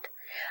plot.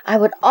 I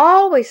would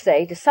always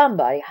say to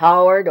somebody,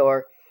 Howard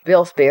or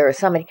Bill Spear or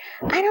somebody,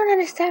 I don't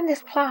understand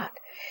this plot.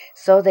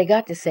 So they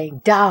got to saying,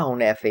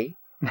 down, Effie.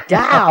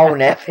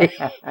 Down, Effie.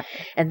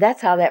 And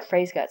that's how that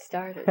phrase got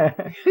started.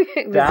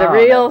 It was a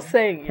real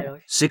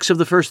thing, 6 of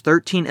the first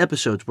 13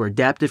 episodes were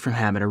adapted from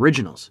Hammett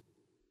originals.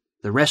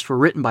 The rest were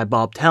written by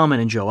Bob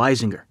Tallman and Joe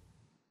Eisinger.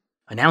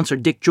 Announcer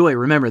Dick Joy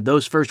remembered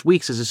those first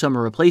weeks as a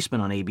summer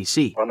replacement on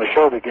ABC. When the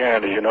show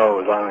began, as you know,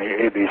 it was on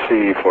the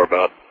ABC for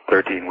about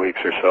 13 weeks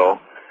or so,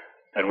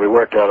 and we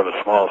worked out of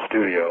a small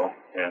studio,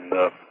 and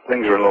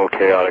things were a little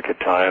chaotic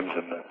at times,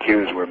 and the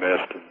cues were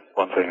missed, and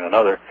one thing and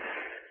another.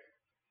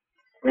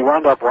 We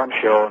wound up one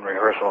show in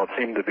rehearsal. It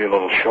seemed to be a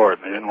little short,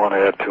 and they didn't want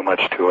to add too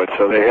much to it,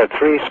 so they had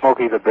 3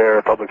 Smokey the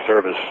Bear public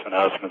service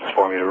announcements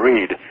for me to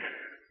read.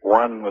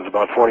 One was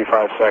about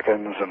 45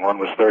 seconds, and one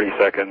was 30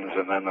 seconds,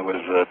 and then there was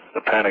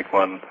the panic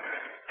one,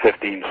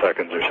 15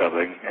 seconds or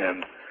something.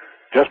 And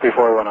just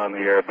before I went on the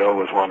air, Bill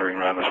was wandering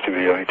around the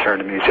studio, and he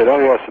turned to me and he said, oh,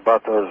 yes,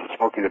 about those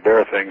Smokey the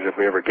Bear things, if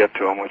we ever get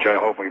to them, which I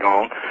hope we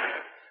don't.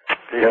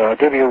 Yeah, I'll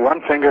give you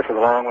 1 finger for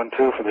the long one,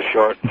 2 for the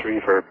short,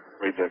 3 for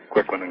read the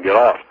quick one and get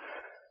off.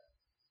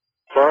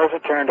 So as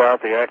it turned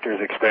out, the actors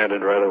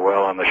expanded rather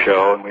well on the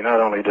show, and we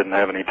not only didn't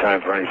have any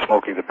time for any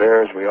Smokey the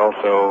Bears, we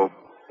also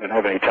didn't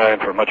have any time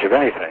for much of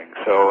anything.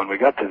 So when we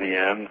got to the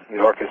end, the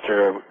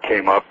orchestra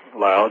came up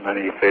loud, and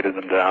then he faded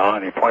them down,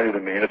 and he pointed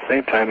at me, and at the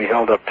same time he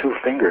held up 2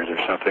 fingers or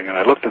something, and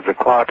I looked at the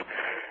clock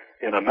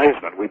in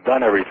amazement. We'd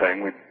done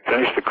everything. We'd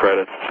finished the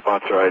credits,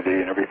 sponsor ID,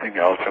 and everything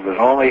else. There was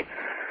only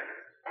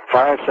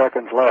 5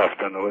 seconds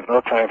left, and there was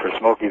no time for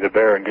Smokey the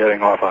Bear and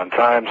getting off on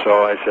time,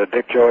 so I said,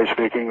 Dick Joy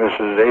speaking, this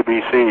is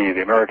ABC,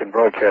 the American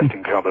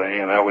Broadcasting Company,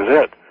 and that was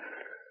it.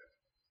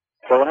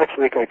 So the next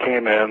week I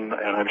came in,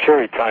 and I'm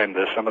sure he timed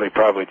this. Somebody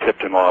probably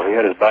tipped him off. He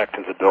had his back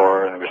to the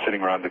door, and we were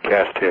sitting around the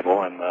cast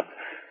table, and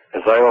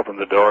as I opened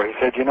the door, he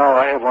said,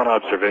 I have one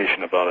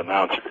observation about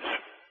announcers.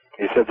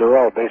 He said, they're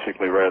all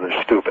basically rather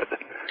stupid.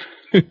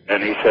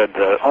 And he said,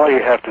 all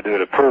you have to do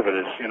to prove it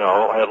is,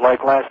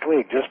 like last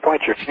week, just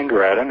point your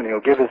finger at him, and he'll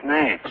give his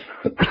name.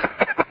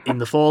 In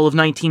the fall of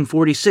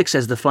 1946,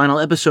 as the final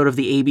episode of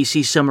the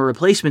ABC Summer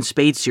Replacement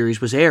Spade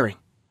series was airing,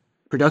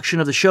 production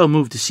of the show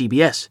moved to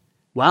CBS.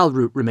 Wild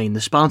Root remained the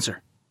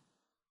sponsor.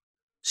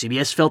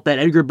 CBS felt that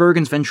Edgar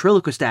Bergen's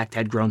ventriloquist act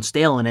had grown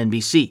stale on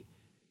NBC.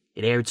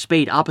 It aired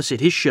Spade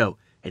opposite his show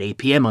at 8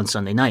 p.m. on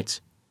Sunday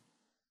nights.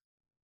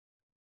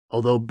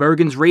 Although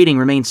Bergen's rating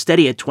remained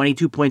steady at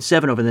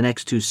 22.7 over the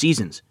next 2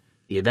 seasons,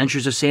 The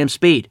Adventures of Sam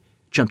Spade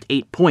jumped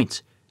 8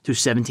 points to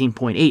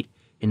 17.8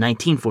 in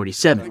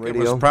 1947. It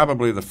was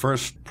probably the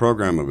first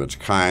program of its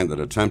kind that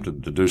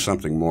attempted to do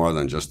something more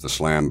than just the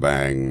slam,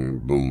 bang,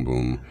 boom,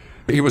 boom.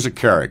 He was a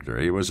character.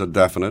 He was a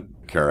definite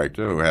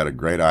character who had a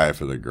great eye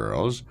for the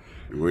girls.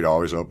 We'd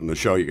always open the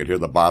show. You could hear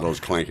the bottles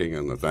clinking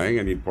and the thing,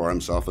 and he'd pour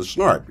himself a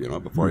snort,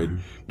 before he'd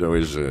do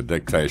his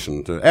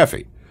dictation to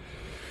Effie.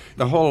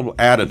 The whole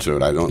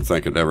attitude, I don't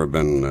think, had ever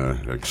been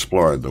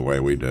explored the way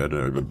we did,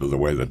 the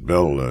way that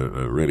Bill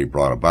really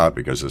brought about,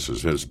 because this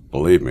is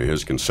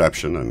his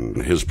conception,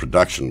 and his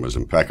production was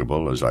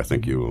impeccable, as I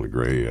think you will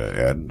agree,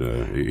 Ed.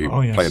 He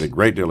paid a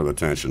great deal of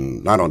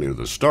attention, not only to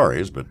the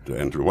stories, but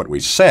and to what we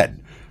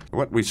said.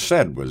 What we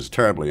said was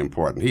terribly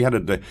important. He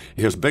had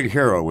his big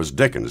hero was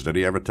Dickens. Did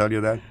he ever tell you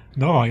that?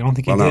 No, I don't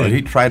think he did. No,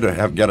 he tried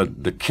to get a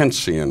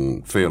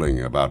Dickensian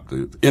feeling about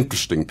the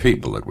interesting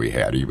people that we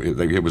had. He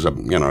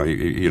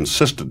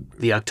insisted.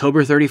 The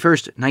October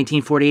 31st,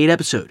 1948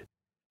 episode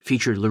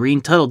featured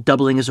Lorene Tuttle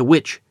doubling as a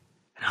witch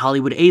and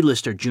Hollywood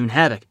A-lister June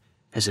Havoc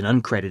as an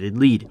uncredited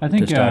lead. I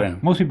think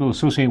most people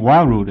associate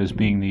Wild Root as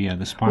being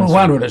the sponsor. Well,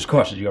 Wild Root, of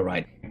course, you're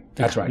right.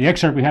 That's right. The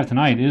excerpt we have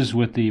tonight is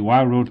with the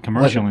Wild Road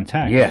commercial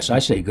intact. Yes, I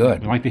say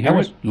good. You like to hear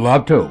it?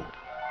 Love to.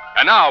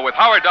 And now, with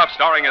Howard Duff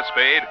starring as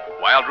Spade,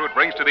 Wild Root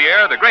brings to the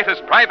air the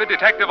greatest private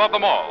detective of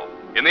them all,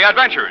 in the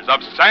adventures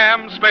of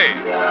Sam Spade.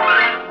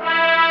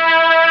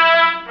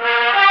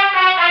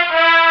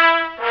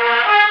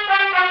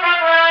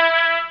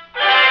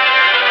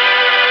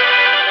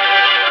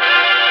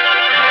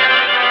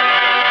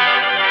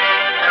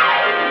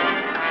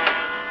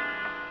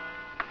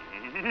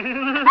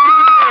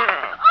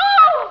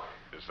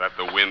 Is that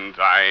the wind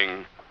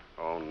dying?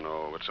 Oh,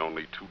 no, it's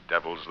only two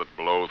devils that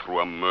blow through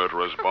a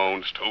murderer's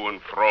bones to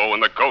and fro in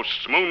the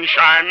ghost's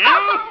moonshine.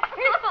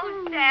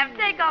 Oh, Sam,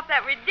 take off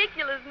that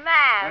ridiculous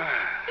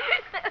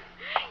mask.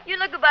 You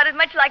look about as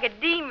much like a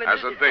demon.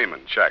 As a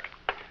demon, check.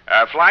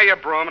 Fly your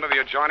broom into the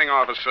adjoining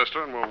office,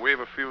 sister, and we'll weave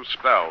a few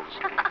spells.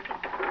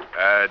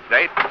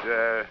 Date,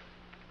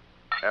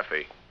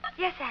 Effie.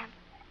 Yes, Sam.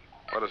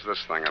 What is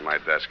this thing on my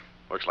desk?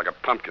 Looks like a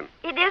pumpkin.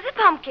 It is a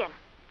pumpkin.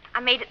 I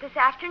made it this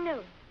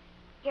afternoon.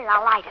 Here,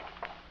 I'll light it.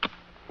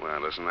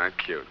 Well, isn't that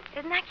cute?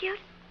 Isn't that cute?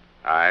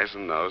 Eyes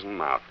and nose and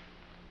mouth.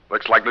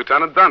 Looks like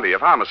Lieutenant Dundee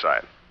of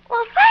Homicide.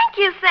 Well, thank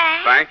you,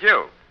 Sam. Thank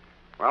you.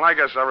 Well, I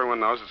guess everyone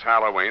knows it's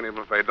Halloween, even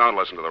if they don't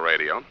listen to the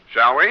radio.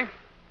 Shall we?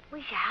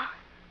 We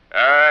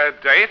shall.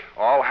 Date,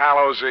 All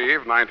Hallows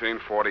Eve,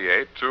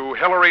 1948, to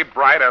Hillary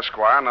Bright,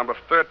 Esquire, number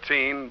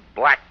 13,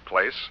 Black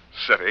Place,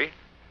 City.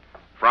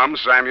 From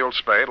Samuel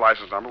Spade,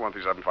 license number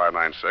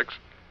 137596.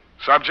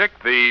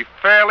 Subject, the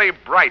Fairly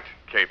Bright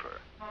Caper.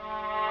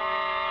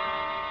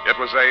 It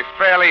was a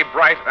fairly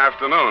bright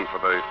afternoon for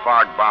the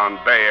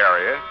fog-bound Bay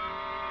Area.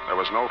 There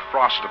was no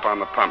frost upon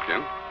the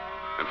pumpkin.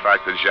 In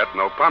fact, as yet,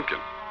 no pumpkin.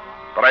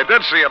 But I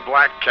did see a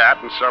black cat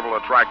and several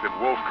attractive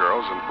wolf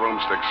girls in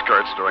broomstick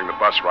skirts during the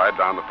bus ride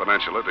down the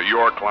peninsula to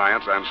your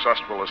client's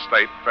ancestral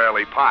estate,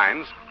 Fairley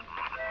Pines.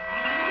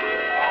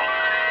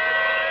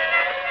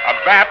 A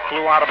bat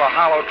flew out of a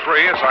hollow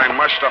tree as I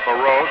mushed up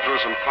a road through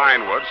some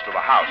pine woods to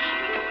the house.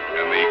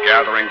 In the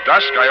gathering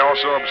dusk, I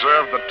also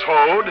observed the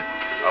toad,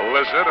 a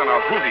lizard, and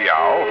a hooty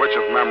owl, which,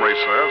 if memory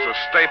serves, are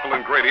staple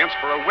ingredients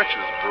for a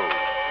witch's brew.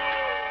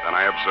 Then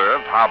I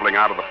observed, hobbling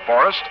out of the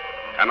forest,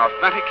 an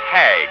authentic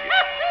hag.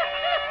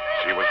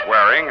 She was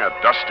wearing a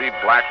dusty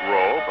black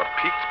robe, a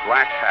peaked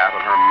black hat,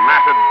 and her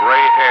matted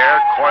gray hair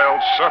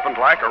coiled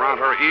serpent-like around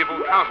her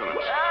evil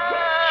countenance.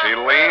 She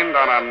leaned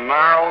on a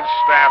gnarled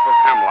staff of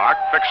hemlock,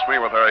 fixed me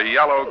with her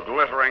yellow,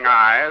 glittering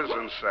eyes,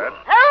 and said,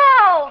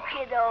 Hello,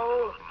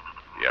 kiddo.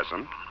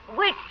 Yes'm.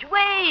 Which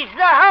way's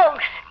the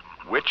house?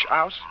 Which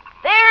house?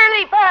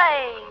 Fairly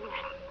Pines.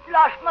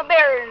 Lost my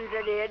bearings,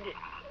 I did.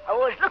 I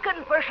was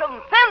looking for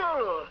some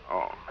fennel.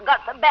 Oh. I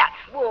got the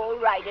bat's wool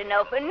right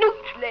enough and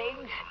newt's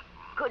legs.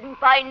 Couldn't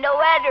find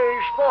no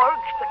adder's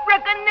forks, but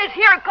reckon this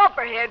here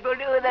copperhead will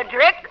do the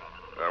trick.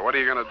 What are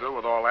you going to do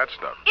with all that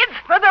stuff? It's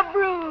for the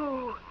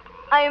brew.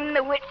 I'm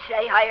the witch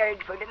I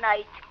hired for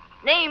tonight.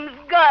 Name's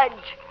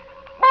Gudge.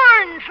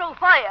 Born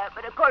Sophia,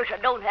 but of course I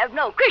don't have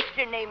no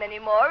Christian name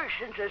anymore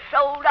since I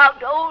sold out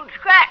to Old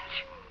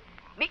Scratch.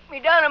 Beat me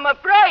down on my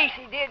price,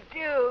 he did,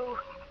 too.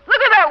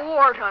 Look at that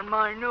wart on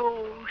my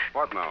nose.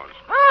 What nose?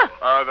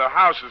 Huh? The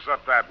house is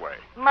up that way.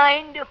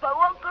 Mind if I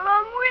walk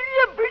along with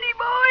you, pretty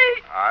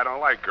boy? I don't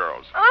like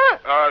girls.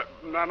 Huh?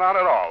 No, not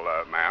at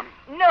all, ma'am.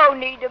 No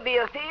need to be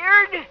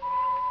afeared.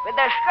 With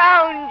the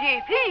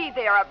scroungy fee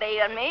they're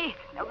paying me,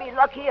 they'll be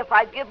lucky if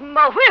I give them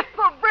a whiff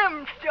of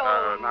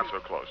brimstone. Not so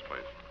close,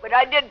 please. But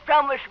I did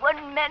promise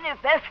one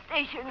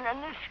manifestation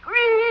and the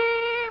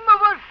scream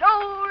of a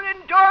soul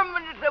in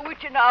torment at the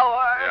witching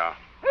hour. Yeah.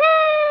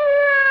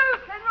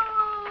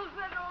 Fennel,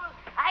 fennel,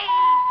 aye,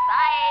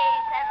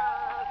 fennel.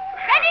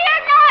 Ready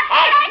or not,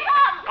 here I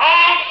come.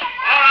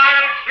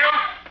 I'll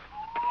shoot.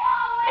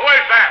 Who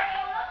is that?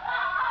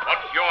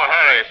 What's your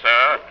hurry,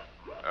 sir?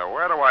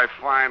 Where do I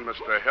find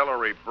Mr.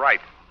 Hillary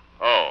Bright?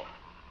 Oh,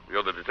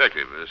 you're the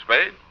detective,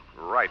 Spade?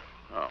 Right.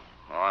 Oh,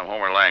 well, I'm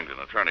Homer Langdon,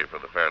 attorney for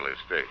the Fairley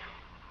estate.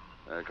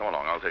 Come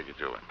along, I'll take you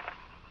to him.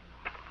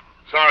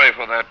 Sorry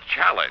for that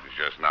challenge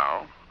just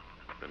now.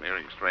 Been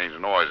hearing strange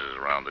noises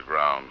around the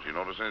grounds. You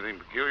notice anything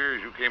peculiar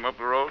as you came up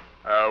the road?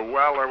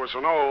 Well, there was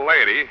an old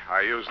lady.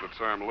 I use the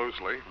term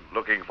loosely.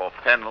 Looking for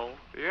fennel?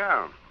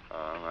 Yeah.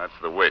 That's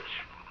the witch.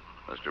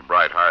 Mr.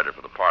 Bright hired her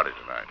for the party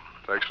tonight.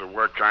 Takes her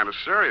work kind of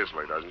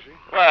seriously, doesn't she?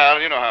 Well,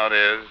 you know how it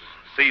is.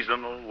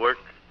 Seasonal work.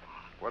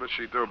 What does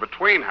she do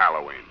between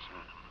Halloweens?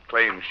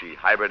 Claims she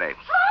hibernates.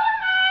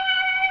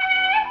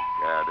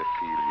 God,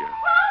 Ophelia.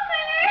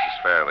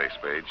 Mrs. Fairley,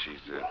 Spade.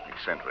 She's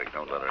eccentric.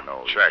 Don't let her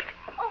know. Check.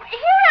 Oh, here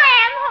I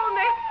am,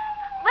 Homer.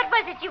 What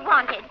was it you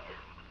wanted?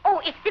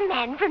 Oh, it's the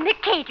man from the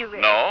caterer.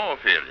 No,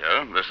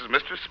 Ophelia. This is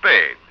Mr.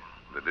 Spade,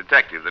 the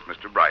detective that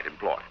Mr. Bright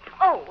employed.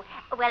 Oh,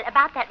 well,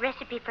 about that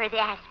recipe for the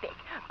aspic.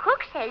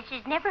 Cook says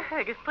she's never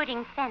heard of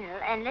putting fennel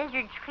and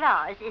lizard's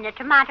claws in a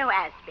tomato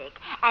aspic.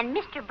 And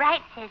Mr.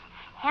 Bright says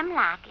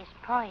hemlock is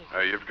poison.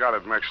 You've got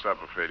it mixed up,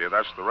 Ophelia.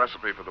 That's the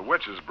recipe for the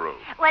witch's brew.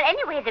 Well,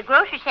 anyway, the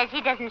grocer says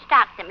he doesn't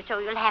stock them, so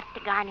you'll have to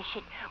garnish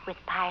it with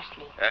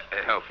parsley.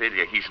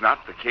 Ophelia, he's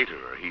not the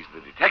caterer. He's the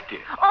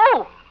detective.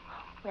 Oh,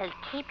 Well,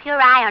 keep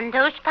your eye on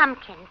those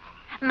pumpkins.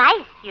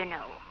 Mice, you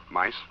know.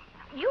 Mice?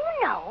 You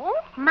know,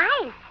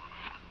 mice.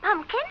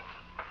 Pumpkins?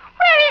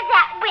 Where is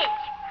that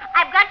witch?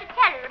 I've got to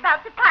tell her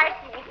about the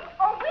parsnip.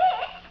 Oh,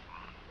 witch!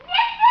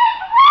 Mrs.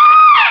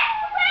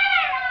 Witch!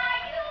 Where are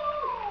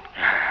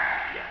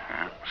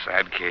you?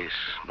 Sad case,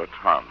 but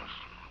harmless.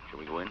 Shall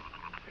we go in?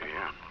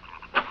 Yeah.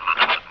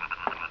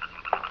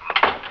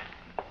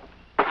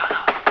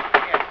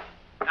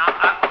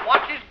 Now,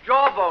 watch his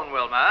jawbone,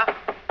 Wilma.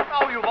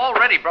 Oh, you've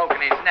already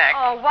broken his neck.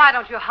 Oh, why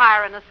don't you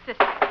hire an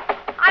assistant?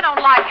 I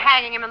don't like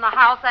hanging him in the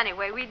house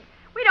anyway. We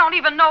don't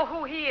even know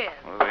who he is.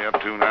 What are they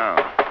up to now?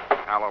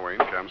 Halloween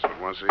comes but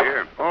once a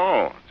year.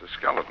 Oh, it's a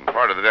skeleton,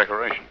 part of the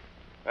decoration.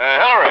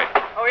 Hillary,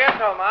 Oh, yes,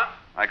 Homer.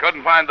 I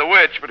couldn't find the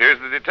witch, but here's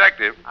the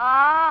detective.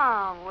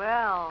 Ah,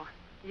 well,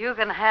 you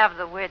can have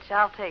the witch.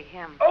 I'll take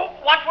him. Oh,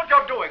 watch what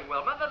you're doing,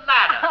 Wilma. The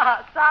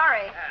ladder.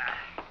 Sorry.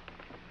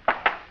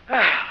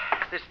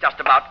 This just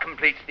about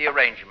completes the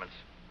arrangements.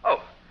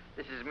 Oh,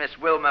 this is Miss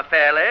Wilma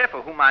Fairley,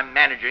 for whom I'm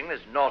managing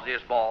this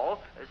nauseous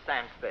ball.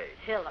 Sam Spade.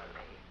 Hillary.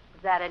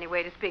 Is that any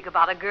way to speak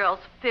about a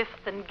girl's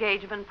 5th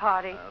engagement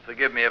party?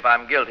 Forgive me if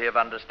I'm guilty of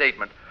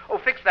understatement. Oh,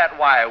 fix that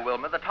wire,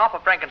 Wilma. The top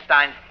of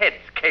Frankenstein's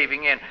head's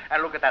caving in.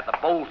 And look at that. The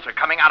bolts are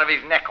coming out of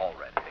his neck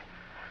already.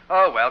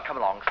 Oh, well, come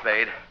along,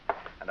 Spade.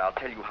 And I'll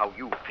tell you how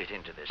you fit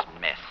into this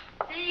mess.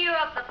 See you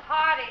at the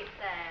party,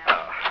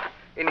 Sam.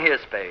 In here,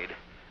 Spade.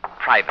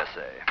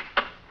 Privacy.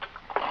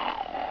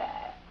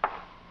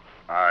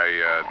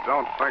 I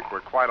don't think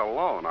we're quite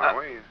alone, are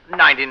we?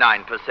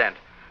 99%.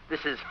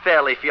 This is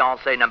Fairly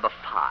Fiancé number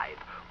 5.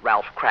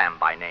 Ralph Cram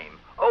by name.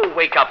 Oh,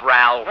 wake up,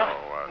 Ralph.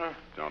 Oh,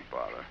 don't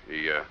bother.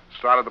 He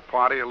started the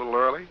party a little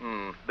early?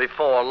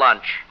 Before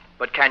lunch.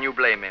 But can you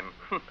blame him?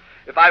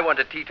 If I weren't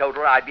a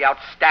teetotaler, I'd be out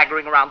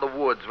staggering around the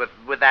woods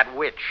with that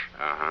witch.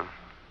 Uh-huh.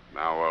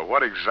 Now,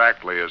 what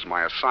exactly is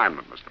my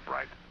assignment, Mr.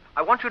 Bright?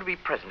 I want you to be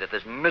present at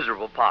this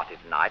miserable party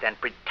tonight and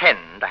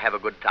pretend to have a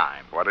good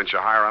time. Why didn't you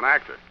hire an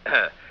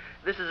actor?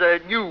 This is a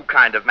new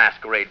kind of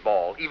masquerade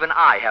ball. Even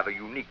I have a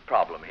unique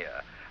problem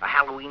here. A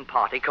Halloween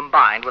party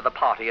combined with a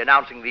party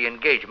announcing the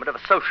engagement of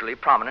a socially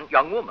prominent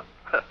young woman.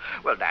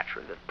 Well,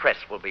 naturally, the press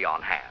will be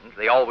on hand.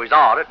 They always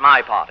are at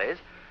my parties.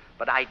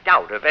 But I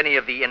doubt if any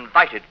of the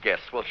invited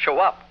guests will show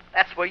up.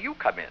 That's where you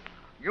come in.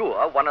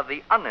 You're one of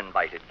the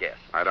uninvited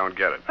guests. I don't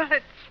get it. Well,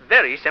 it's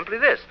very simply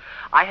this.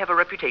 I have a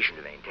reputation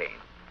to maintain.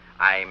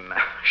 I'm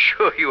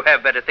sure you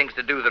have better things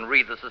to do than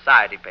read the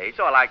society page,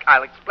 so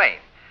I'll explain.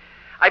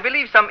 I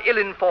believe some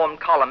ill-informed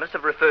columnists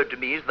have referred to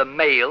me as the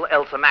male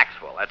Elsa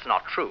Maxwell. That's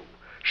not true.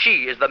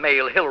 She is the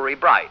male Hillary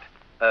Bright.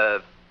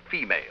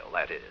 Female,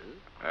 that is.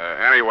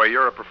 Anyway,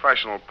 you're a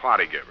professional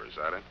party giver, is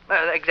that it?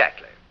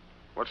 Exactly.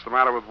 What's the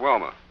matter with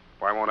Wilma?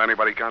 Why won't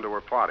anybody come to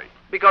her party?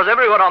 Because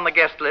everyone on the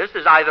guest list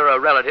is either a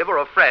relative or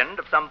a friend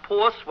of some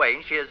poor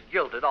swain she has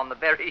jilted on the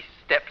very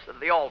steps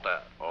of the altar.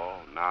 Oh,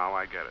 now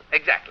I get it.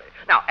 Exactly.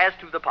 Now, as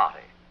to the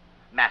party.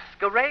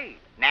 Masquerade.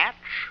 Natch.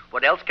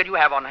 What else can you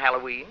have on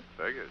Halloween?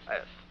 Figures.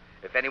 Yes.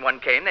 If anyone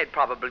came, they'd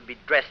probably be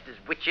dressed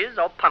as witches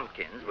or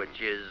pumpkins,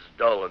 which is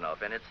dull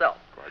enough in itself.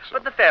 Quite so.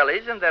 But the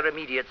Fairleys and their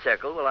immediate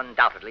circle will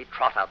undoubtedly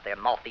trot out their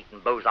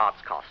moth-eaten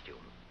Beaux-Arts costumes.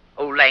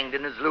 Old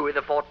Langdon is Louis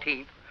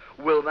XIV.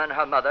 Wilma and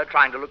her mother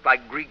trying to look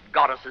like Greek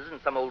goddesses in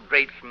some old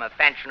drapes from a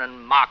Fanchon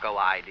and Marco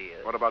idea.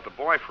 What about the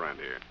boyfriend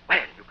here? Well,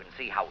 you can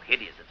see how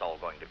hideous it's all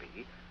going to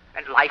be.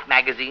 And Life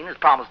magazine has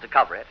promised to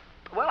cover it.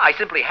 Well, I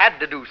simply had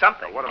to do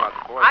something. What about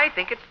the boyfriend? I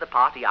think it's the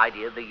party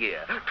idea of the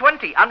year.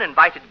 20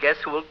 uninvited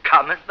guests who will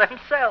come as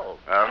themselves.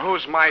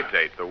 Who's my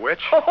date, the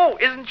witch? Oh,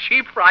 isn't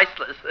she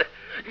priceless?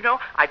 You know,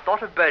 I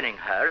thought of burning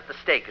her at the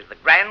stake as the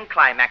grand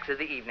climax of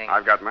the evening.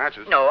 I've got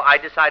matches. No, I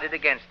decided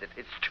against it.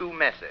 It's too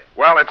messy.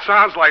 Well, it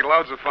sounds like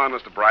loads of fun,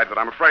 Mr. Bright, but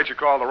I'm afraid you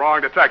called the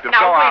wrong detective.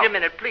 Now, so wait a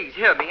minute, please.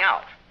 Hear me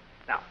out.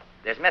 Now,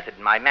 there's method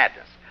in my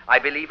madness. I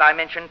believe I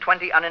mentioned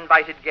 20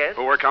 uninvited guests.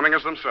 Who were coming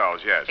as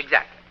themselves, yes.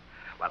 Exactly.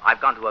 Well,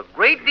 I've gone to a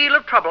great deal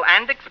of trouble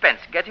and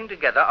expense getting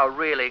together a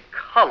really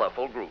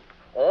colorful group.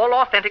 All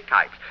authentic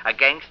types. A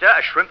gangster,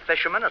 a shrimp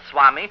fisherman, a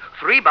swami,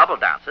 3 bubble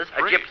dancers,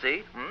 a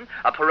gypsy,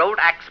 a paroled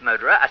axe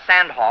murderer, a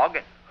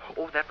sandhog.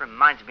 Oh, that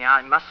reminds me,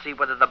 I must see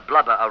whether the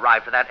blubber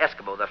arrived for that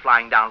Eskimo they're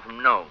flying down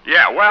from Nome.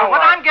 Yeah, well...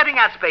 What I'm getting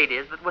at, Spade,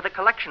 is that with a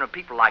collection of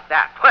people like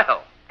that,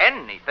 well,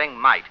 anything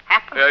might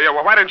happen.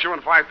 Well, why didn't you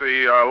invite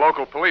the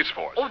local police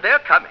force? Oh, they're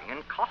coming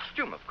in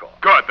costume, of course.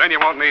 Good, then you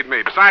won't need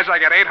me. Besides, I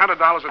get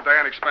 $800 a day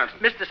in expenses.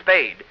 Mr.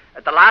 Spade,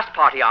 at the last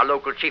party our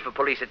local chief of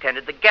police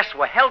attended, the guests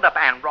were held up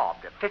and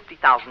robbed of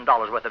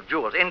 $50,000 worth of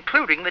jewels,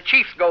 including the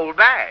chief's gold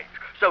badge.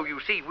 So, you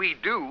see, we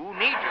do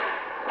need you.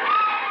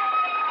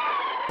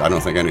 I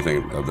don't think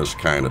anything of this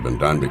kind had been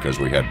done because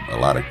we had a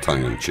lot of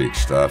tongue-in-cheek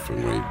stuff,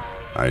 and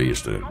I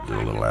used to do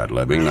a little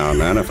ad-libbing now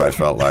and then if I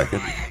felt like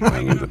it.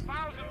 And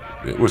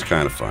it was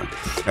kind of fun.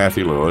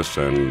 Kathy Lewis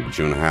and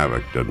June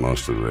Havoc did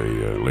most of the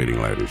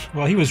leading ladies.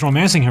 Well, he was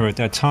romancing her at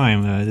that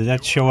time. Did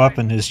that show up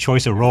in his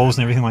choice of roles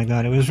and everything like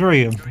that? It was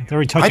very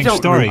touching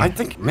story. I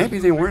think maybe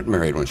they weren't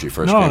married when she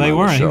first came No, on they the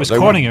weren't. show. He was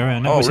courting her,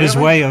 and it was his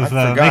way of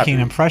I'd making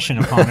an impression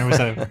upon her. He was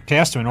a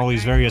caster in all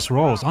these various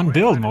roles,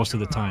 unbilled most of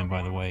the time,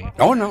 by the way.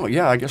 Oh, no,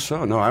 yeah, I guess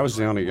so. No, I was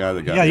the only guy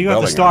that got you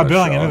got the star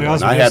billing. And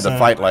else I had to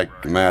fight like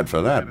mad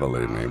for that,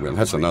 believe me. Well,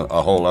 that's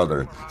a whole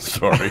other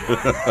story.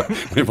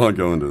 We won't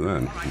go into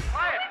that.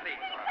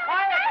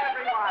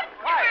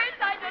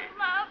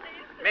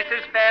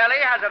 Mrs. Fairley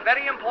has a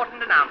very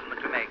important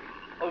announcement to make.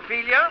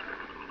 Ophelia?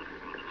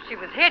 She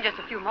was here just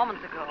a few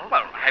moments ago.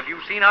 Well, have you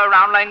seen her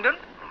around Langdon?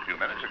 A few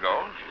minutes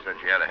ago, she said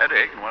she had a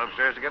headache and went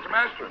upstairs to get some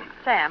aspirin.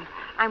 Sam,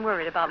 I'm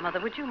worried about Mother.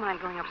 Would you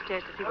mind going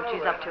upstairs to see what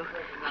she's up to?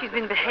 She's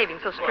been behaving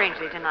so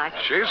strangely tonight.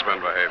 She's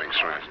been behaving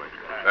strangely.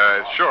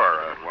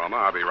 Sure, Wilma,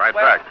 I'll be right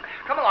Well, back.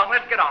 come along,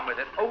 let's get on with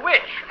it. A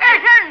witch.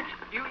 Isn't.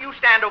 You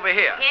stand over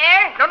here.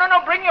 Here?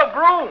 No, bring your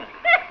broom.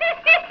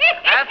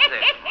 That's it.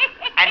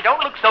 And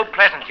don't look so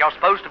pleasant. You're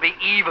supposed to be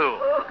evil.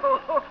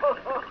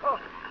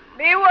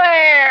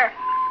 Beware.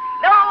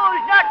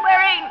 Those not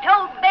wearing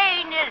toad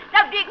bane is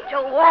subject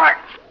to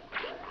warts.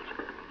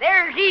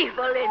 There's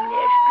evil in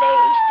this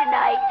place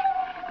tonight.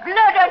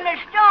 Blood on the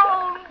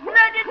stone,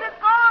 blood in the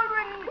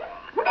cauldron.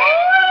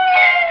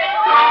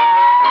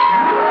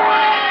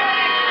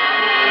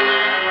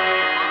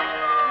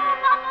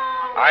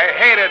 I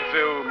hated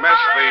to miss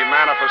the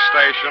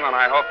manifestation, and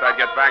I hoped I'd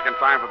get back in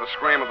time for the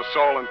scream of the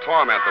soul in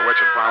torment the witch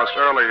had promised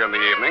earlier in the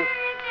evening.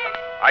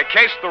 I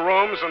cased the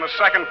rooms on the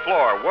second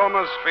floor.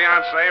 Wilma's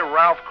fiancé,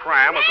 Ralph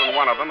Cram, was in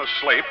one of them,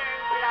 asleep.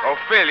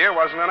 Ophelia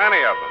wasn't in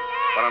any of them.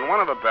 But in one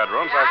of the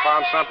bedrooms, I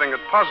found something that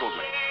puzzled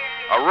me.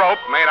 A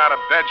rope made out of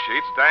bed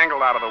sheets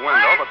dangled out of the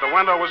window, but the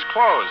window was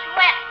closed.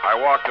 I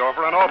walked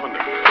over and opened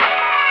it.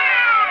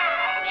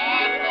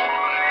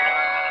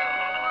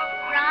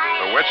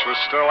 The witch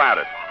was still at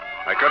it.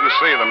 I couldn't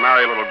see the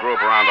merry little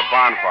group around the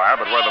bonfire,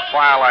 but where the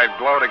firelight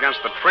glowed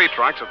against the tree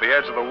trunks at the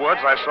edge of the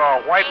woods, I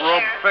saw a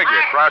white-robed figure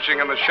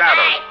crouching in the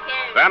shadows.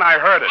 Then I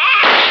heard it.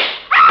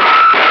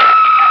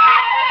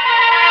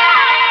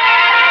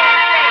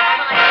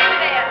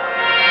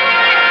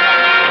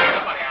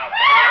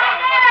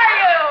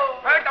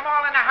 Hurt them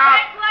all in the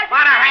house.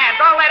 Want a hand.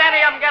 Don't let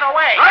any of them get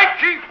away. Right,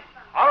 Chief.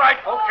 All right,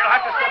 folks, you'll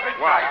have to step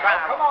inside. Now,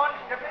 come on,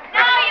 step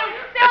inside.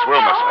 It's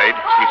Wilma, Spade.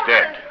 She's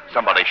dead.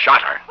 Somebody shot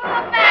her.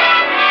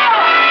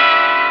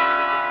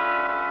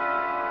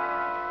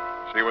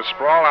 She was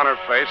sprawled on her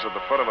face at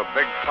the foot of a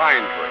big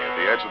pine tree at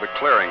the edge of the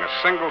clearing. A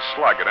single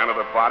slug had entered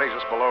her body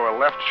just below her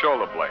left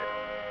shoulder blade.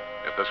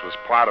 If this was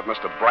part of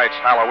Mr. Bright's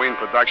Halloween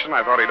production,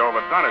 I thought he'd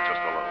overdone it just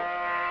a little,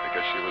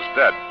 because she was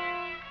dead.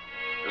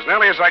 As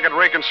nearly as I could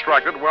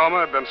reconstruct it,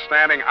 Wilma had been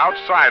standing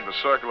outside the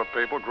circle of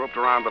people grouped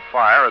around the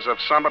fire, as if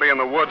somebody in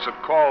the woods had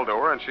called to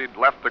her and she'd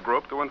left the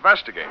group to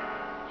investigate.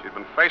 She'd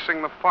been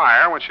facing the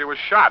fire when she was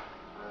shot.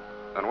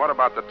 And what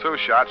about the two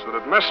shots that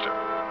had missed her?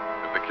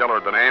 If the killer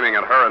had been aiming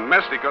at her and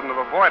missed, he couldn't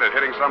have avoided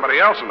hitting somebody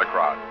else in the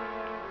crowd.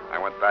 I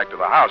went back to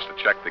the house to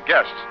check the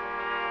guests.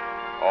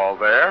 All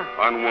there,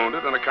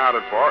 unwounded and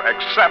accounted for,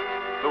 except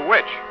the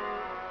witch.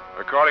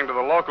 According to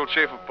the local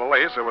chief of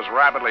police, who was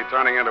rapidly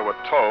turning into a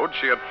toad,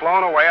 she had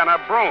flown away on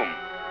her broom.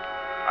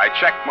 I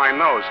checked my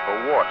nose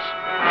for warts.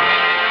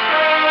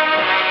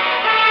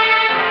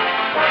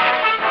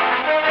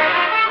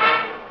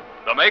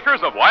 The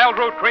makers of Wild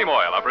Root Cream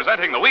Oil are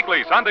presenting the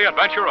weekly Sunday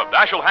adventure of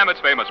Dashiell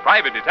Hammett's famous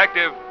private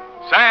detective,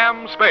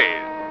 Sam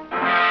Spade.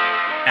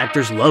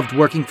 Actors loved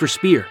working for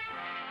Spear,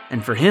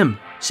 and for him,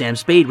 Sam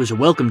Spade was a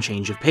welcome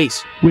change of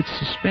pace. With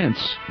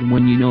suspense,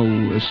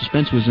 when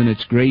suspense was in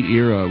its great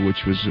era,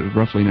 which was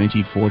roughly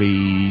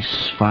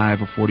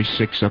 1945 or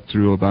 46 up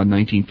through about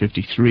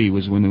 1953,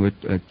 was when they were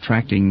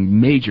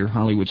attracting major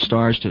Hollywood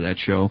stars to that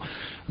show.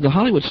 The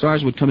Hollywood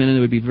stars would come in and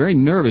they would be very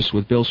nervous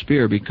with Bill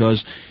Spear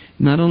because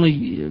not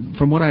only,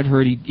 from what I've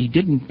heard, he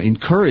didn't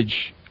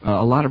encourage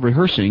a lot of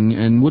rehearsing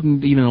and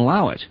wouldn't even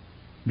allow it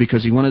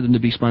because he wanted them to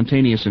be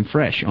spontaneous and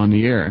fresh on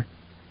the air.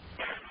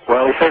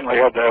 Well, he certainly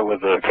had that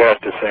with the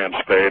cast of Sam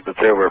Spade, but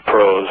they were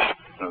pros,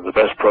 the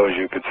best pros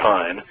you could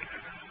find.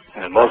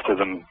 And most of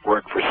them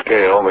worked for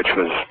scale, which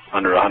was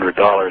under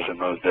 $100 in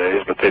those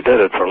days, but they did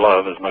it for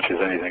love as much as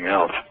anything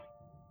else.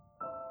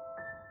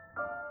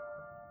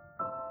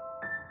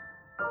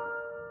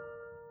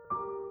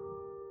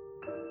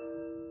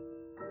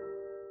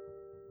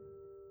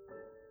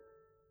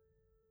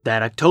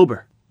 That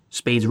October,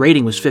 Spade's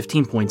rating was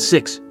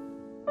 15.6.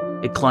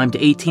 It climbed to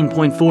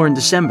 18.4 in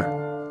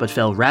December, but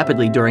fell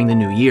rapidly during the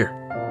new year.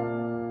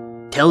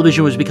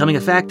 Television was becoming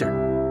a factor,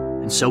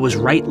 and so was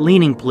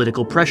right-leaning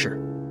political pressure.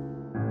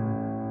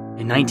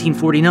 In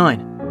 1949,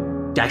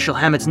 Dashiell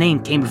Hammett's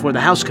name came before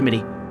the House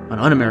Committee on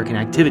Un-American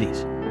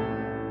Activities.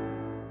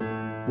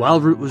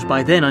 Wild Root was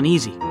by then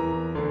uneasy.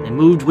 They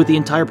moved with the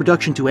entire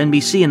production to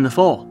NBC in the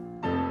fall,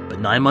 but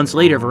 9 months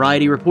later,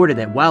 Variety reported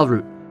that Wild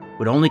Root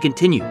would only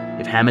continue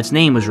if Hammett's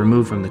name was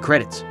removed from the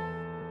credits.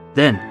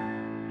 Then,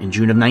 in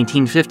June of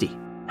 1950,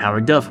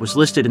 Howard Duff was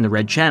listed in the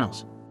red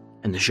channels,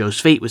 and the show's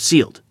fate was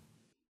sealed.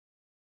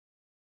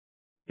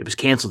 It was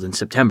canceled in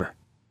September.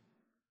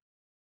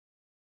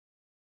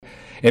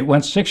 It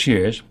went 6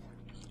 years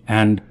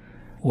and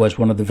was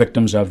one of the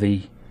victims of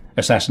the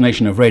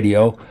assassination of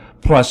radio,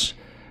 plus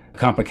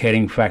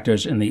complicating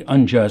factors in the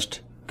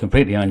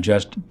completely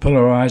unjust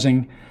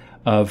polarizing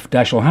of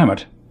Dashiell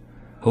Hammett,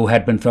 who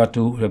had been thought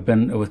to have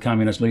been with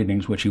communist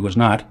leanings, which he was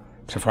not,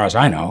 so far as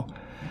I know.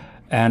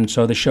 And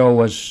so the show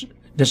was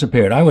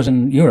disappeared. I was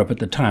in Europe at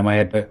the time.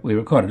 We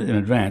recorded it in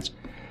advance,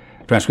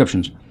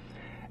 transcriptions.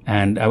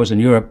 And I was in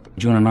Europe.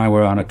 June and I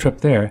were on a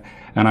trip there,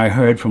 and I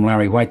heard from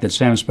Larry White that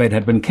Sam Spade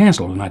had been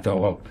canceled. And I thought,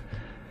 well,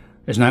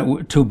 isn't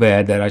that too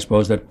bad that I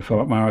suppose that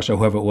Philip Morris or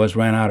whoever it was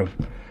ran out of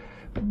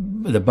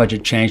the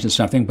budget, changed or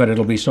something, but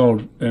it'll be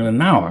sold in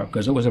an hour,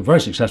 because it was a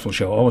very successful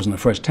show, always in the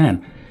first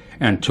 10.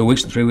 And 2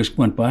 weeks, 3 weeks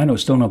went by, and there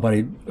was still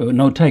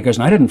no takers.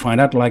 And I didn't find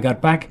out till I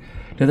got back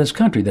to this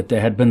country that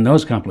there had been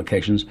those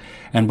complications.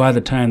 And by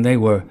the time they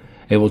were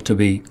able to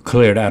be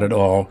cleared out at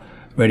all,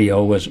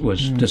 radio was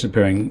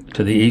disappearing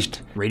to the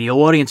east. Radio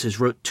audiences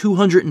wrote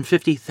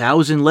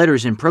 250,000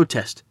 letters in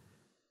protest.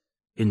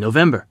 In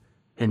November,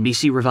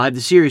 NBC revived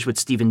the series with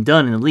Stephen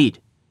Dunn in the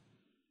lead.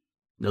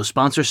 No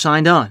sponsors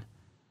signed on,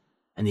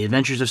 and The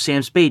Adventures of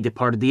Sam Spade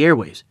departed the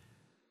airwaves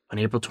on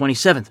April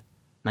 27th,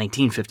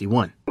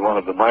 1951. One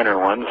of the minor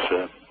ones,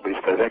 at least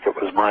I think it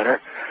was minor,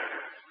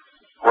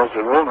 was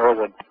the rumor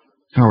that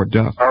Howard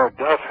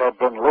Duff had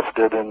been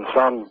listed in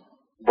some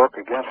book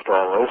against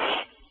all this.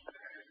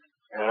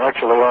 And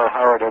actually all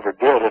Howard ever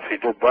did, if he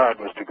did that,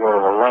 was to go to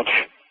a lunch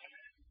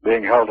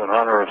being held in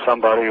honor of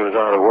somebody who was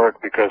out of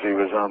work because he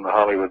was on the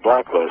Hollywood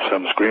blacklist,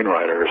 some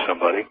screenwriter or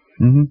somebody.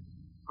 Mm-hmm.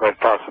 Quite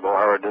possible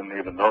Howard didn't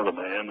even know the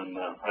man, and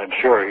I'm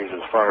sure he's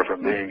as far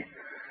from being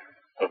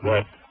of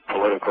that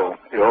political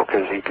ilk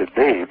as he could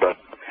be.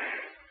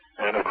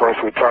 And of course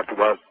we talked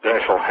about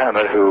Dashiell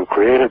Hammett, who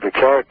created the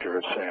character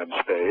of Sam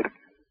Spade,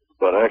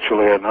 but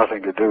actually had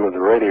nothing to do with the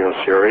radio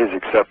series,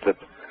 except that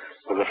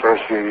for the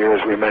first few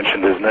years we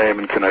mentioned his name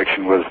in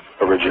connection with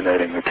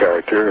originating the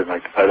character, and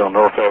I don't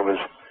know if that was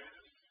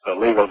a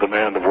legal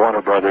demand of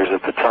Warner Brothers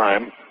at the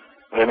time.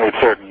 They made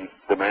certain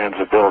demands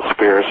of Bill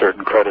Spear,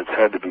 certain credits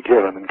had to be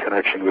given in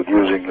connection with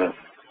using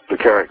the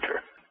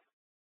character.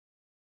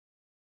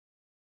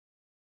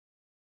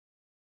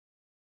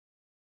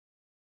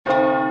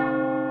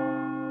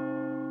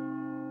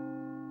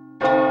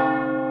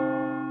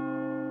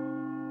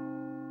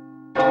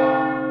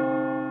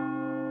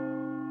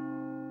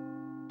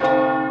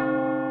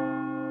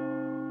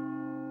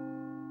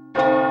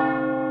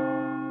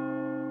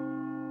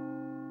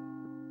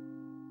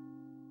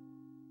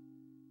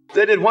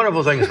 They did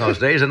wonderful things in those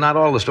days, and not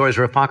all the stories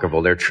are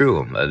apocryphal. They're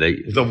true.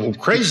 The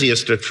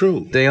craziest are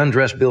true. They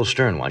undressed Bill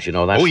Stern once. You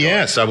know that? Oh,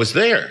 yes, I was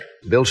there.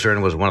 Bill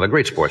Stern was one of the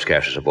great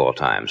sportscasters of all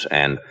times,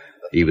 and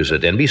he was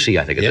at NBC,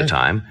 I think, at the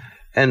time,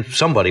 and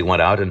somebody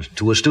went out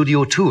to a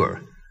studio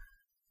tour,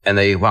 and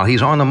while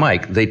he's on the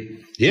mic, they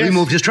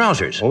removed his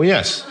trousers. Oh,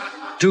 yes.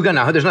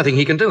 Now, there's nothing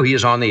he can do. He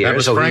is on the air. That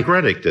was Frank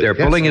Reddick. They're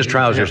pulling his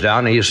trousers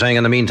down, and he's saying,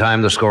 in the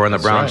meantime, the score on the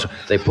Browns.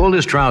 Right. They pulled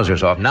his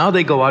trousers off. Now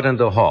they go out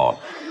into the hall.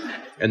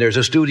 And there's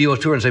a studio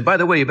tour and say, by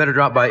the way, you better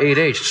drop by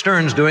 8H.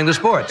 Stern's doing the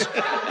sports.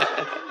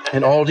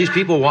 And all these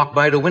people walk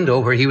by the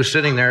window where he was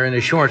sitting there in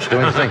his shorts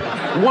doing the thing.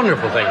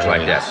 Wonderful things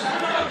like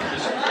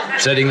that.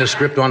 Setting the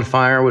script on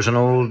fire was an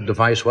old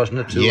device, wasn't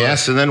it?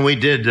 Yes, and then we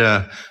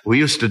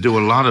used to do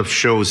a lot of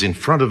shows in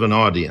front of an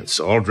audience,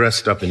 all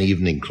dressed up in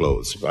evening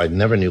clothes. I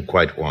never knew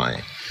quite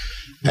why.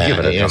 Give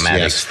it a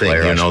dramatic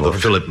thing, the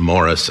Philip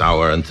Morris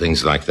hour and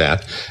things like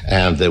that.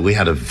 And we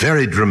had a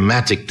very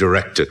dramatic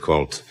director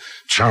called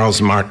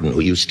Charles Martin, who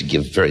used to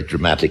give very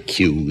dramatic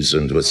cues,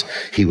 and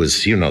he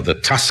was the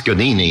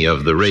Toscanini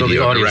of the radio directors.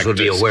 So the audience would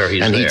be aware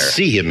he's and there. He'd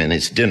see him in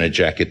his dinner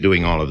jacket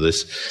doing all of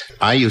this.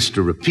 I used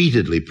to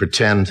repeatedly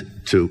pretend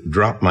to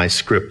drop my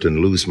script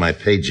and lose my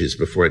pages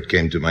before it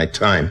came to my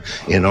time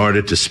in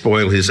order to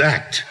spoil his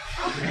act.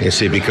 You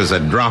see, because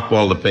I'd drop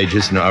all the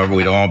pages, and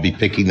we'd all be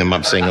picking them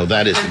up, saying, oh,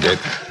 that isn't it,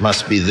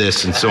 must be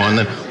this, and so on.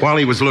 Then while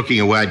he was looking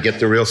away, I'd get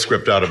the real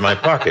script out of my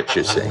pocket,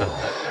 you see.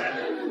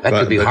 That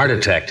could be heart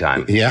attack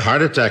time. Yeah,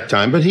 heart attack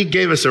time. But he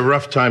gave us a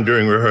rough time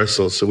during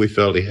rehearsals, so we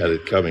felt he had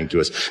it coming to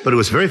us. But it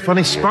was very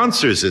funny.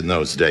 Sponsors in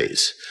those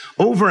days.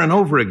 Over and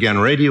over again,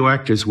 radio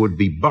actors would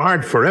be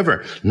barred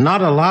forever,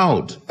 not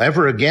allowed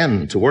ever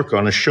again to work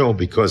on a show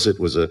because it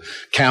was a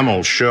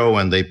Camel show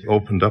and they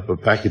opened up a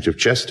package of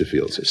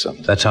Chesterfields or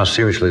something. That's how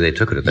seriously they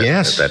took it at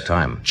that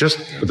time. Just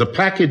the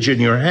package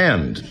in your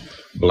hand,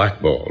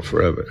 blackballed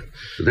forever.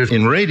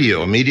 In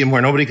radio, a medium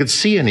where nobody could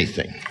see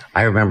anything.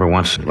 I remember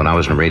once when I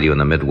was in radio in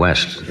the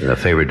Midwest, the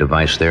favorite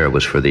device there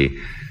was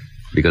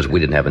because we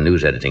didn't have a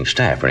news editing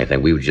staff or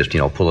anything, we would just,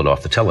 pull it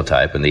off the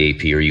teletype, and the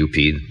AP or UP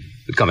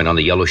would come in on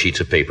the yellow sheets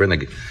of paper, and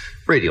the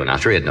radio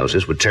announcer, Ed knows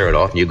this, would tear it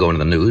off, and you go into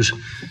the news,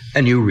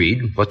 and you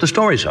read what the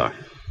stories are.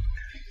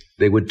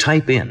 They would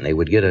type in, they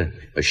would get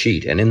a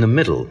sheet, and in the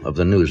middle of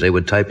the news, they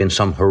would type in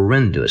some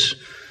horrendous,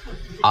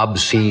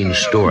 obscene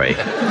story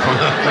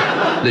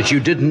that you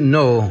didn't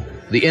know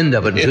the end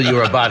of it until you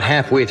were about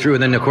halfway through,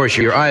 and then, of course,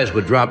 your eyes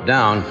would drop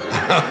down.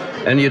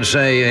 And you'd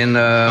say, in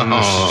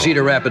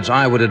Cedar Rapids,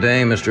 Iowa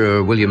today,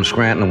 Mr. William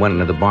Scranton went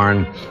into the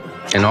barn,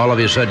 and all of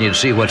a sudden you'd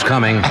see what's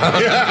coming.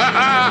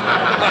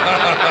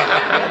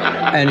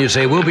 And you'd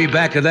say, we'll be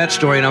back to that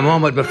story in a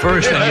moment, but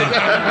first...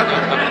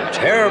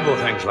 Terrible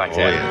things like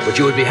that. Yes. But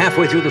you would be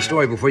halfway through the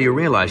story before you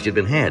realized you'd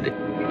been had.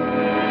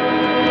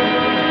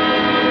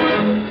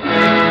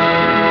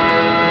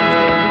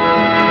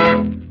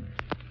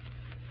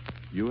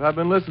 You have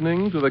been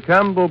listening to the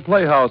Campbell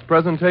Playhouse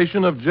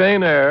presentation of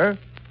Jane Eyre,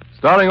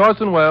 starring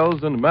Orson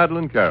Welles and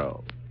Madeline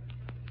Carroll.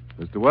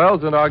 Mr.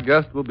 Welles and our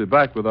guest will be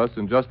back with us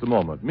in just a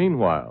moment.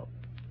 Meanwhile,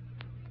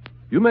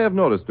 you may have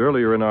noticed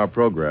earlier in our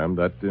program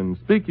that in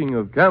speaking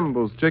of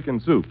Campbell's chicken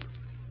soup,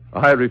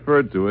 I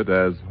referred to it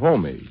as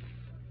homey.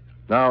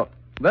 Now,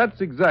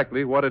 that's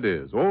exactly what it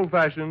is,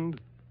 old-fashioned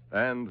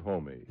and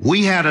homey.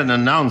 We had an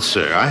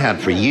announcer. I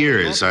had for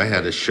years, I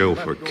had a show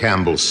for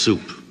Campbell's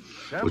Soup,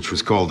 which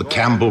was called the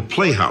Campbell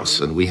Playhouse,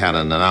 and we had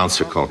an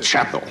announcer called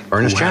Chappell.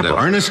 Ernest Chappell.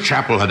 Ernest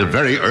Chappell had a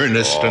very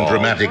earnest and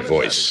dramatic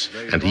voice,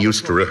 and he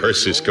used to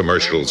rehearse his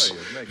commercials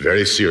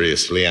very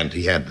seriously, and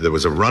there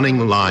was a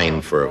running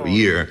line for a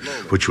year,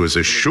 which was,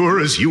 as sure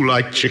as you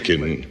like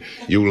chicken,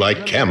 you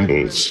like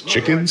Campbell's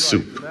chicken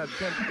soup.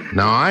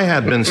 Now, I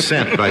had been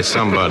sent by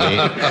somebody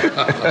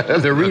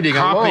They're reading a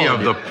copy along.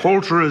 of the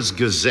Poulterer's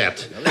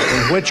Gazette,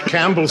 in which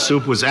Campbell's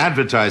Soup was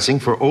advertising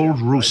for old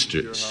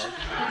roosters.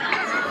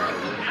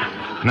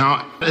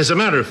 Now, as a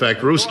matter of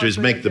fact, roosters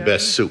make the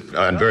best soup,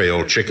 and very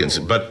old chickens,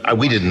 but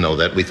we didn't know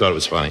that. We thought it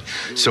was funny.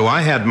 So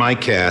I had my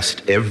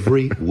cast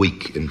every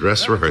week in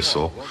dress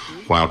rehearsal,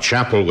 while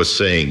Chappell was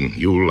saying,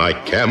 you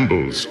like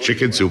Campbell's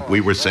chicken soup, we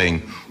were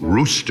saying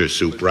rooster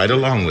soup right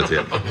along with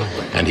him.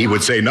 And he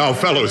would say, now,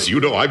 fellows, you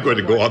know I'm going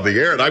to go on the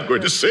air and I'm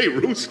going to say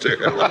rooster.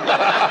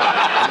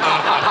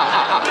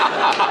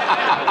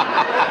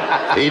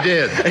 He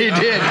did. He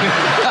did.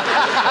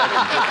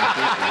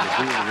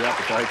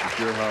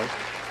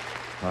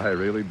 I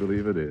really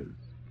believe it is.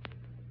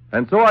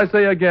 And so I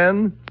say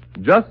again,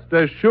 just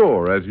as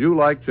sure as you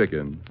like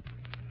chicken,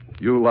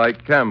 you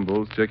like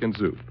Campbell's chicken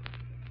soup.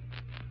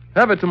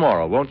 Have it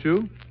tomorrow, won't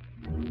you?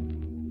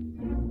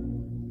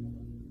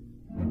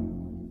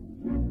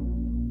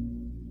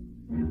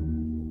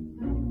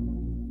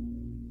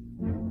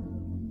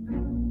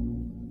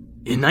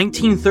 In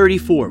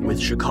 1934, with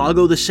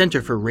Chicago the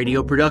Center for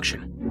Radio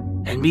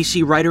Production,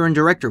 NBC writer and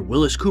director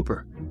Willis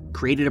Cooper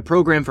created a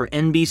program for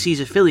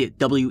NBC's affiliate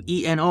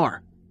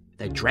WENR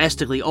that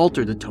drastically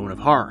altered the tone of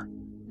horror.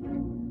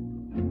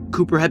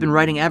 Cooper had been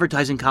writing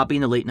advertising copy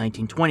in the late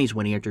 1920s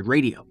when he entered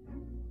radio.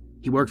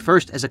 He worked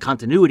first as a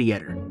continuity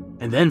editor,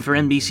 and then for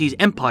NBC's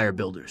Empire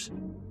Builders.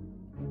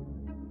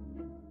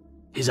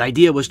 His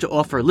idea was to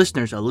offer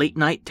listeners a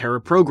late-night terror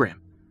program,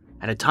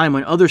 at a time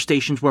when other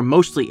stations were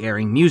mostly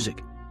airing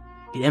music.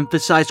 It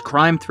emphasized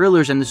crime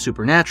thrillers and the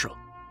supernatural.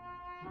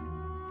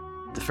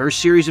 The first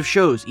series of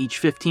shows, each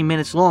 15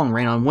 minutes long,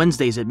 ran on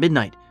Wednesdays at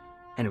midnight,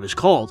 and it was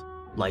called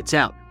Lights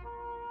Out.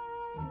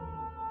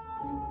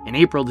 In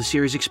April, the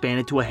series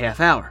expanded to a half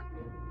hour.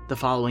 The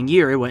following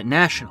year, it went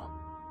national.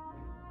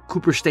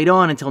 Cooper stayed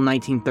on until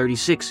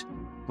 1936,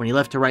 when he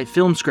left to write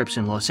film scripts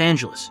in Los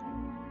Angeles.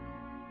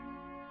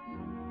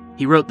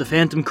 He wrote The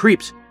Phantom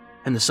Creeps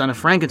and The Son of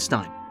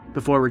Frankenstein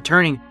before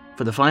returning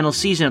for the final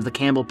season of the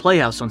Campbell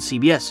Playhouse on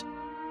CBS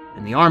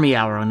and the Army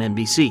Hour on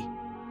NBC.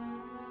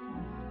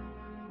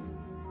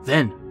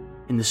 Then,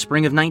 in the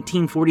spring of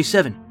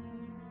 1947,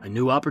 a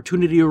new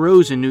opportunity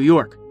arose in New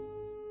York.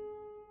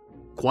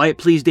 Quiet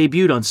Please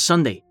debuted on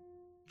Sunday,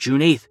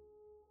 June 8th,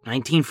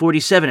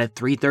 1947 at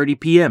 3:30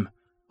 p.m.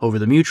 over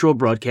the Mutual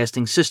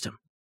Broadcasting System.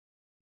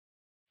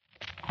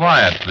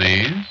 Quiet,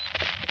 please.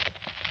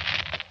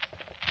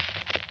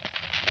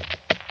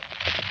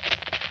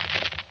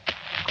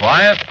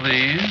 Quiet,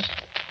 please.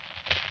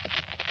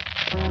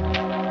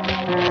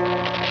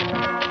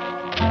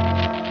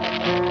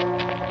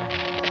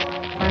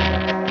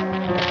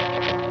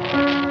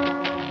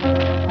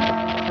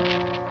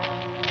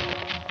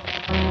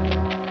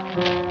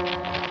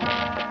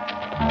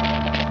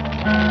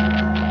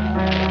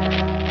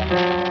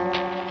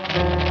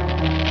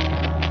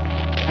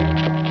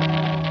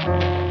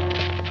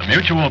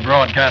 Mutual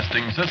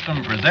Broadcasting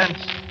System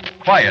presents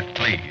Quiet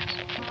Please,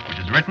 which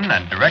is written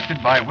and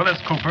directed by Willis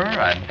Cooper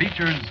and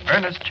features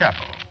Ernest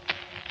Chappell.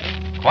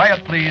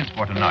 Quiet Please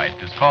for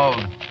tonight is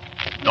called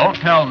Don't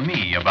Tell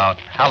Me About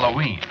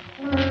Halloween.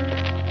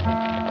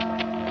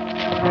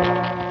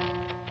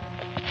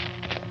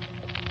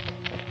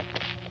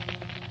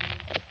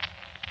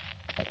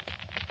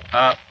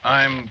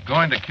 I'm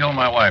going to kill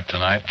my wife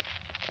tonight,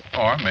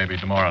 or maybe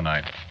tomorrow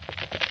night.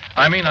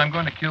 I mean, I'm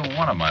going to kill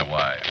one of my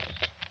wives.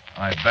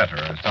 I'd better,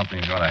 or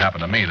something's going to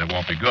happen to me that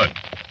won't be good.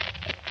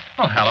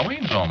 Well,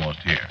 Halloween's almost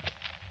here.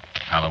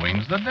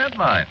 Halloween's the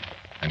deadline,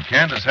 and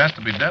Candace has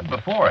to be dead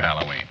before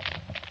Halloween.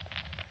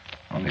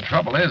 Only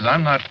trouble is,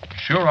 I'm not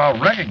sure I'll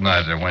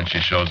recognize her when she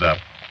shows up.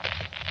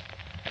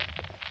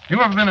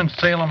 You ever been in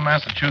Salem,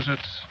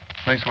 Massachusetts?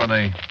 Place where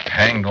they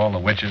hanged all the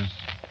witches?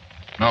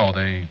 No,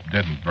 they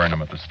didn't burn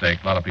him at the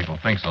stake. A lot of people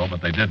think so,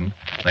 but they didn't.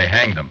 They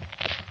hanged him.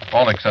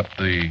 All except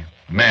the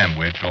man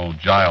witch, old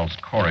Giles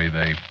Corey.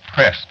 They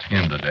pressed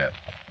him to death.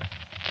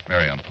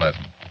 Very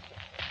unpleasant.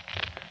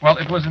 Well,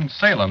 it was in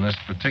Salem this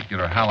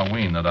particular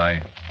Halloween that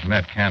I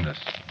met Candace.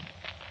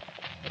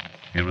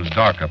 It was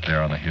dark up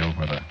there on the hill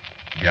where the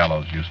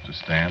gallows used to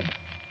stand.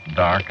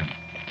 Dark and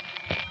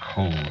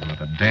cold with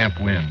a damp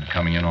wind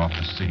coming in off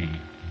the sea.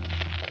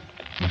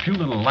 And a few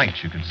little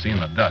lights you could see in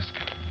the dusk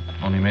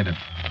only made it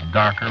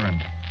darker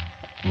and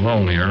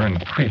lonelier and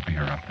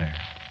creepier up there.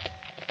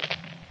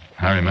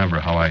 I remember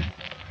how I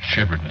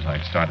shivered as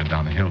I started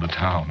down the hill to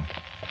town.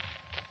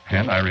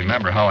 And I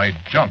remember how I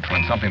jumped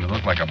when something that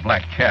looked like a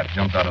black cat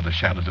jumped out of the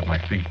shadows at my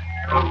feet.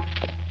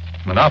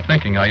 Without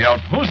thinking, I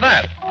yelled, "Who's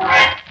that?"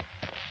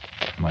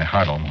 My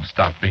heart almost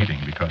stopped beating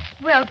because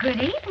Well, good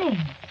evening.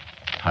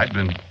 I'd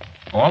been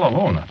all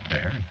alone up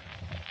there.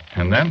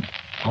 And then,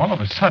 all of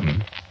a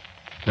sudden,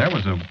 there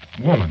was a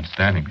woman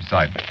standing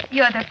beside me.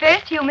 You're the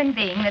first human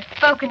being that's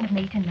spoken to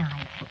me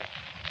tonight.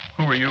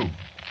 Who are you?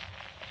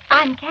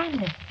 I'm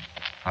Candace.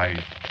 I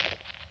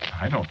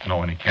don't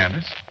know any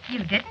Candace.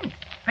 You didn't,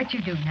 but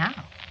you do now.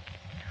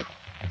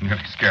 You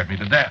nearly scared me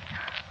to death.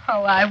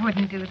 Oh, I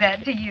wouldn't do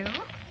that to you.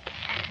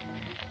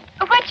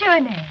 What's your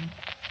name?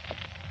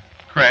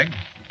 Craig?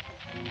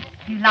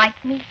 You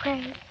like me,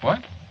 Craig?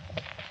 What?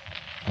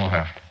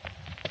 Well,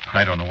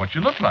 I don't know what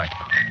you look like.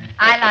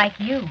 I like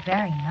you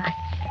very much.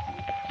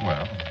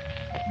 Well,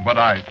 but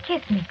I...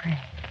 Kiss me, Craig.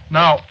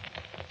 Now...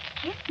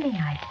 Kiss me,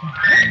 I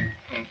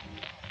say.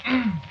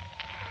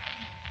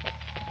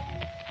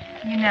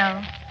 You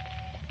know,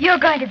 you're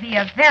going to be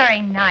a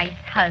very nice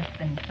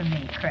husband for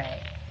me,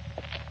 Craig.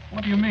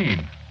 What do you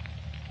mean?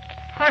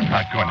 I'm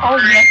not going to... Oh,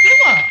 yes, you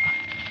are.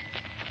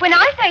 When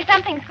I say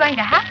something's going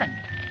to happen,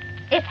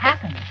 it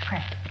happens,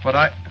 Craig. But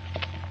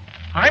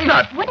I'm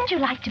not... Wouldn't you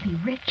like to be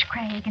rich,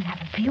 Craig, and have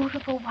a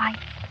beautiful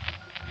wife?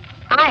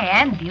 I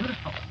am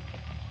beautiful.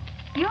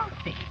 You'll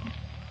see.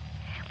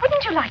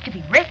 Wouldn't you like to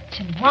be rich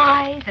and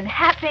wise and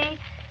happy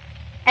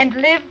and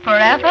live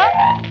forever?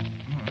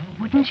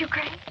 Wouldn't you,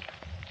 Craig?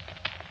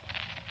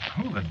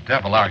 Who the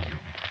devil are you?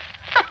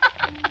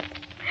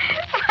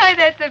 Why,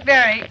 that's a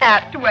very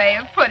apt way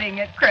of putting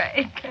it,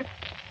 Craig.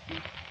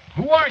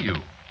 Who are you?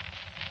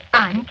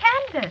 I'm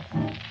Candace.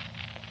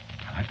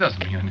 That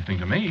doesn't mean anything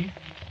to me.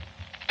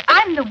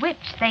 I'm the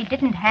witch they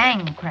didn't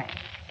hang, Craig.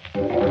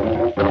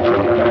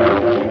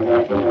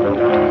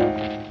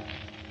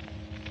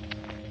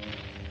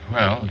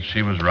 Well,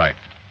 she was right.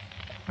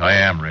 I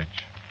am rich.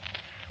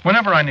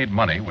 Whenever I need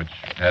money, which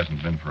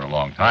hasn't been for a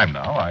long time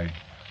now, I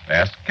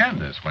ask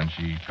Candace when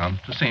she comes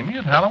to see me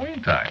at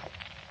Halloween time.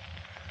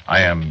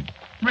 I am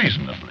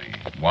reasonably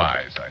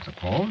wise, I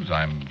suppose.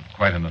 I'm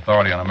quite an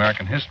authority on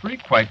American history,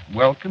 quite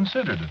well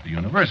considered at the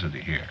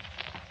university here.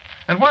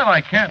 And while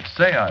I can't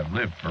say I've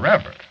lived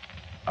forever,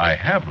 I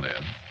have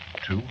lived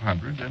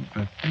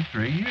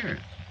 253 years.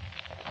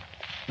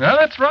 Now,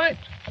 that's right.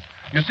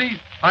 You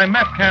see, I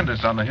met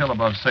Candace on the hill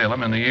above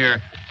Salem in the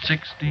year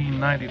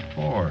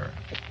 1694,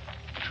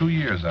 2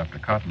 years after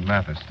Cotton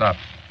Mather stopped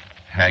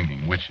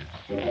hanging witches.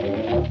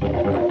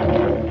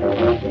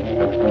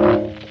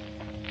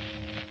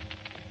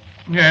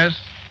 Yes,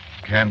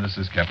 Candace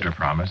has kept her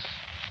promise.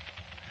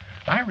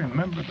 I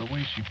remember the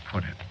way she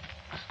put it,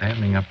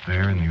 standing up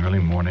there in the early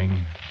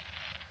morning,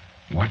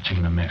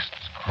 watching the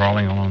mists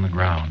crawling along the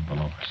ground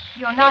below us.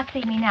 You'll not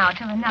see me now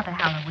till another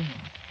Halloween.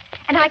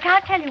 And I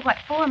can't tell you what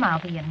form I'll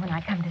be in when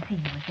I come to see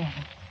you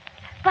again.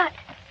 But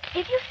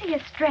if you see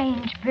a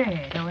strange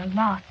bird or a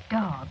lost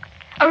dog,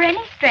 or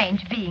any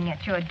strange being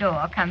at your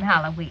door come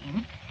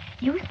Halloween,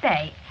 you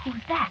say,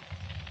 "Who's that?"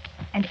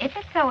 And if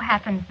it so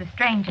happens the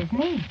stranger's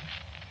me,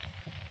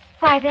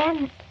 why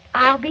then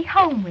I'll be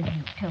home with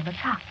you till the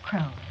cock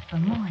crows for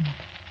morning.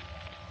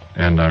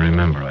 And I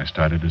remember I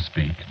started to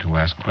speak, to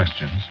ask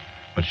questions,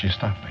 but she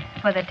stopped me.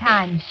 For the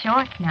time's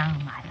short now,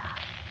 my love.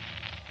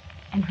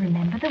 And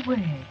remember the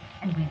words,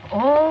 and we've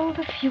all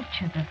the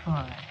future before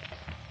us.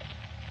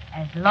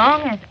 As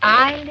long as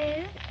I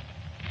live,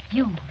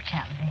 you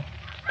shall live.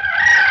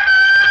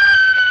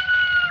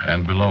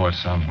 And below us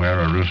somewhere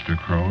a rooster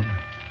crowed,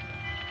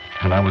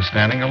 and I was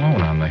standing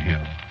alone on the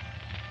hill.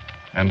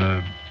 And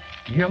a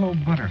yellow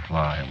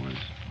butterfly was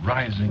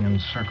rising in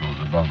circles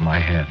above my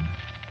head.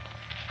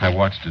 I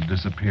watched it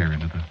disappear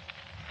into the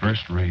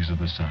first rays of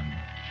the sun.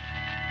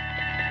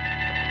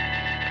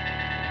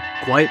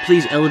 Quiet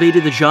Please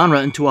elevated the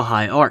genre into a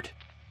high art.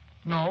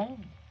 No,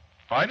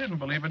 I didn't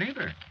believe it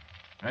either.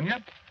 And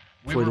yet...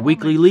 For the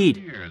weekly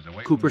lead,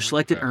 Cooper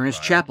selected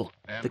Ernest Chappell,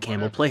 the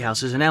Campbell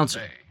Playhouse's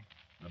announcer.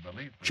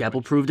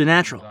 Chappell proved a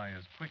natural.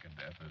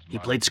 He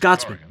played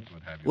Scotsmen,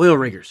 oil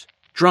riggers,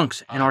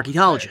 drunks, and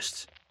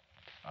archaeologists.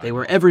 They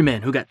were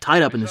everymen who got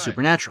tied up in the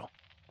supernatural.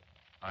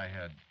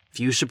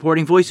 Few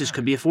supporting voices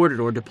could be afforded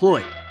or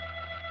deployed.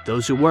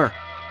 Those who were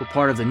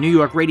part of the New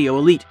York radio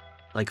elite,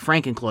 like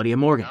Frank and Claudia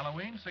Morgan.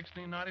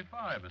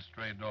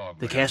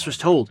 The cast was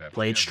told,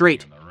 play it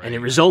straight, and it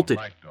resulted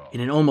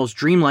in an almost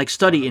dreamlike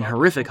study in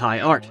horrific high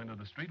art.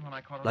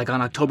 Like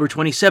on October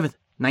 27,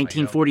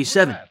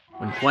 1947,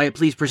 when Quiet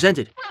Please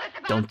presented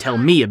Don't Tell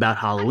Me About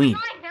Halloween.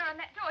 Lying there on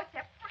that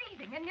doorstep,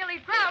 freezing and nearly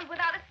drowned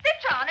without a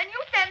stitch on, and you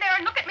stand there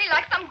and look at me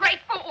like some great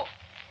fool.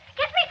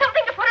 Get me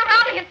something to put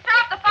around me and stir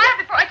up the fire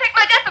before I take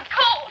my death of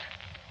cold.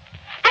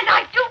 And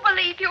I do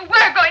believe you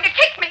were going to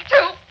kick me,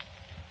 too.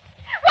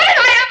 What did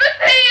I ever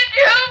see in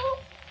you?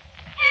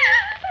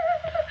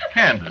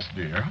 Candace,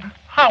 dear,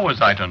 how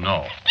was I to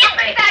know? Give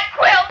me that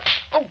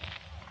quilt!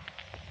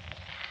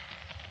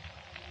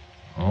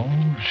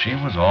 Oh, she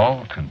was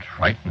all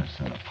contriteness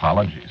and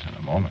apologies in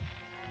a moment.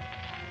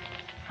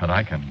 But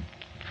I can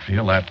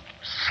feel that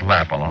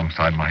slap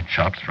alongside my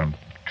chops from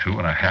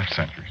 2.5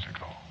 centuries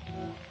ago.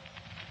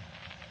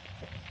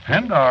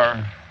 And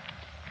our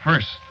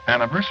first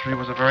anniversary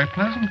was a very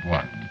pleasant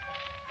one.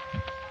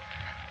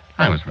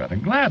 I was rather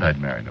glad I'd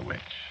married a witch.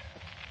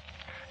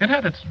 It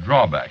had its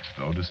drawbacks,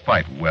 though.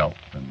 Despite wealth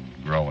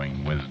and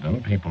growing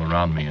wisdom, people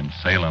around me in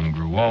Salem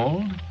grew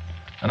old,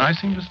 and I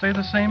seemed to stay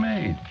the same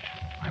age.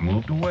 I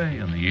moved away,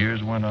 and the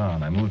years went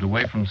on. I moved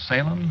away from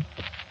Salem,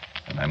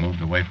 and I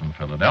moved away from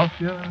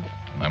Philadelphia,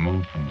 and I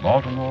moved from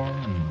Baltimore,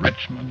 and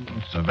Richmond,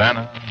 and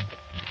Savannah,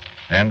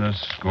 and a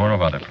score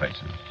of other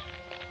places.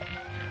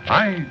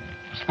 I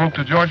spoke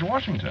to George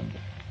Washington,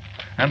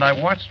 and I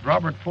watched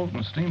Robert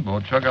Fulton's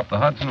steamboat chug up the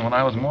Hudson when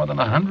I was more than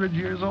 100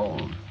 years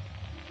old,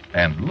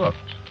 and looked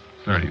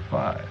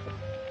 35.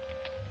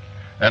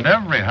 And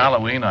every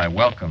Halloween I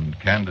welcomed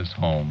Candace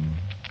home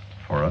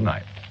for a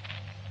night.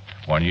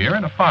 One year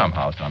in a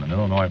farmhouse on an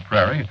Illinois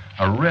prairie,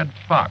 a red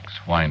fox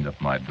whined up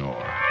my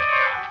door.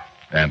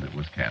 And it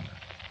was Candace.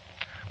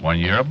 One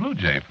year a blue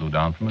jay flew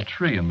down from a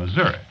tree in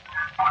Missouri.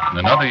 And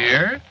another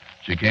year,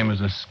 she came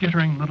as a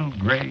skittering little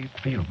gray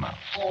field mouse.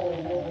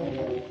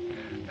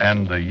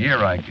 And the year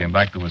I came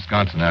back to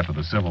Wisconsin after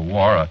the Civil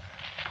War, a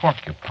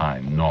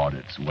porcupine gnawed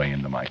its way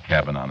into my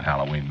cabin on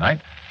Halloween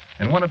night,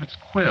 and one of its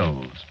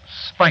quills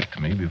spiked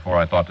me before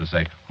I thought to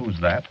say, "Who's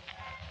that?"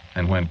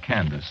 And when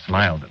Candace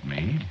smiled at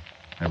me,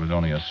 there was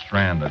only a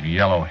strand of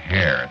yellow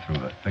hair through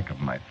the thick of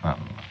my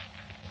thumb.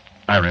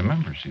 I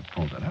remember she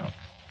pulled it out,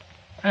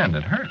 and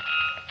it hurt.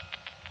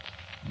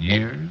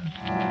 Years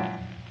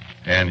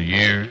and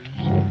years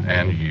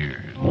and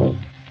years.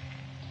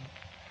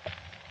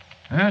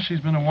 She's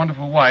been a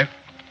wonderful wife,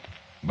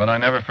 but I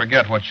never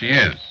forget what she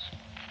is.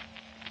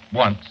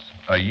 Once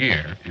a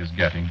year is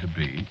getting to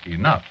be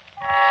enough.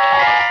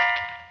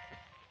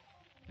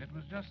 It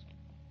was just...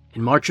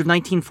 In March of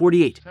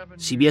 1948,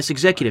 CBS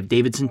executive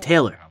Davidson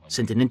Taylor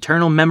sent an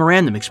internal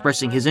memorandum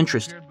expressing his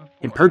interest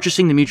in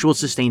purchasing the Mutual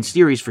Sustained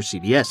series for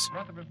CBS.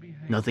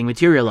 Nothing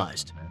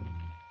materialized.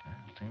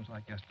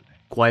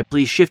 Quiet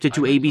Please shifted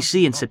to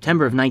ABC in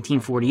September of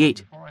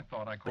 1948,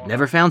 but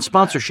never found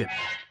sponsorship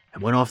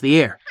and went off the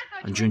air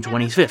on June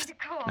 25th,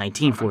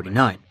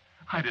 1949.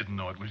 I didn't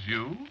know it was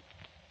you.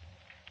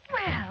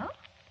 Well,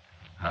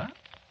 Huh?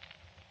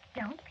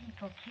 don't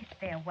people kiss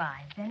their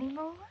wives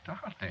anymore?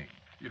 Darling,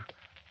 you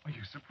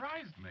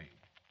surprised me.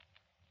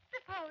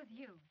 Suppose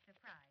you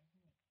surprise me.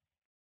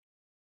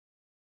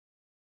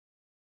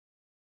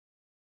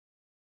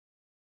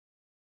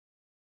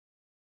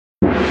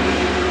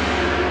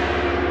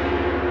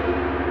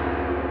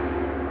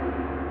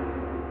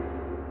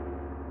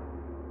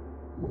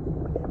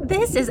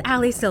 This is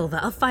Ali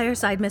Silva of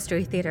Fireside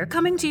Mystery Theater,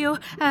 coming to you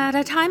at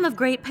a time of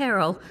great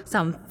peril.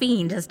 Some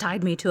fiend has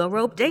tied me to a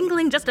rope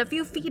dangling just a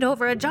few feet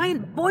over a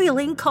giant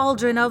boiling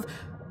cauldron of...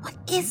 What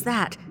is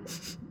that?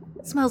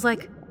 It smells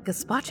like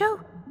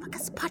gazpacho? But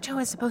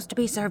gazpacho is supposed to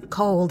be served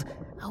cold.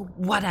 Oh,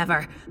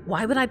 whatever.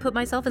 Why would I put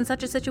myself in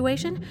such a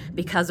situation?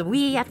 Because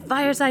we at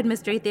Fireside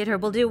Mystery Theater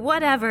will do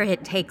whatever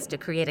it takes to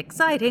create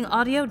exciting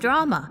audio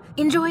drama.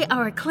 Enjoy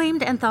our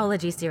acclaimed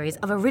anthology series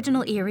of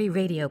original eerie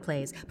radio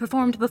plays,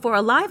 performed before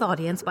a live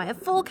audience by a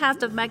full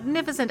cast of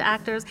magnificent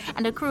actors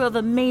and a crew of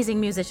amazing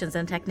musicians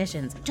and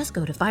technicians. Just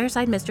go to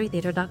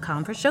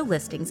firesidemysterytheater.com for show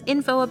listings,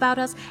 info about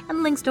us,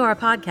 and links to our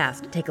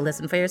podcast. Take a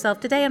listen for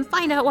yourself today and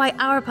find out why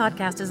our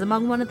podcast is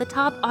among one of the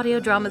top audio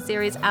drama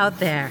series out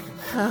there.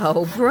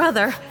 Oh,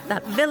 brother.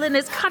 That villain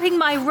is cutting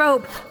my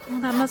rope.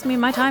 Well, that must mean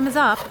my time is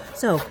up.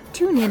 So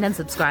tune in and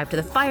subscribe to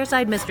the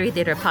Fireside Mystery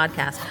Theater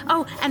podcast.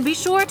 Oh, and be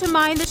sure to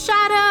mind the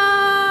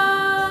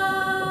shadow.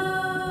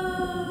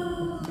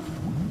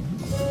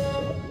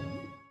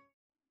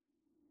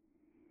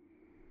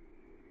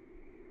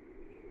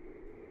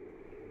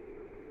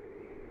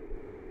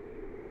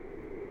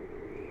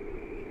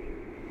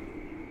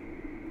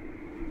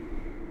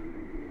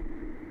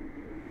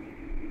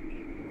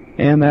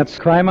 And that's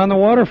Crime on the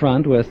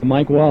Waterfront with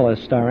Mike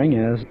Wallace starring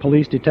as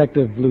Police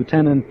Detective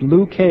Lieutenant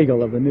Lou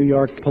Cagle of the New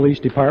York Police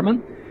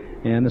Department.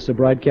 And this is a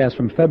broadcast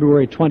from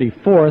February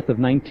 24th of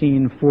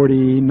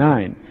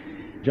 1949.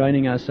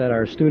 Joining us at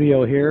our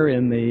studio here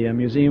in the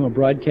Museum of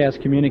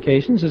Broadcast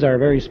Communications is our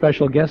very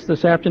special guest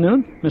this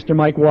afternoon, Mr.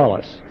 Mike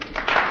Wallace.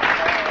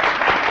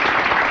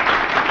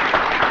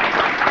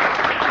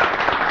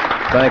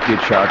 Thank you,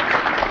 Chuck.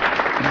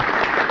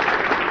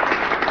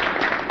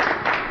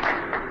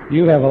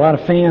 You have a lot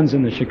of fans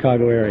in the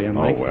Chicago area,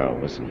 Mike. Oh, well,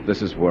 listen,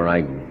 this is where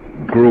I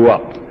grew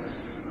up.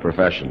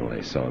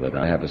 professionally, so that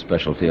I have a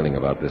special feeling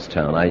about this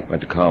town. I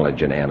went to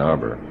college in Ann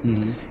Arbor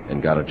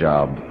and got a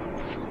job.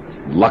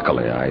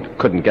 Luckily, I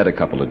couldn't get a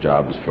couple of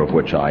jobs for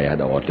which I had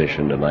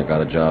auditioned, and I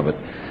got a job at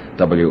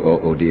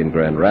WOOD in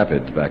Grand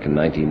Rapids back in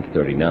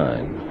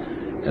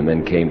 1939, and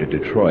then came to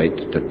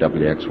Detroit, took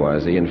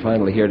WXYZ, and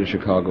finally here to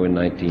Chicago in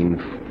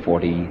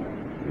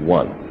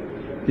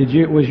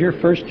 1941. Was your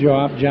first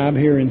job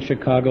here in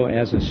Chicago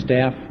as a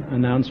staff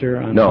announcer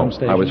on some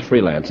station? No, I was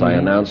freelance. I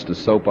announced a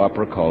soap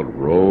opera called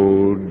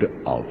Road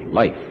of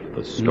Life,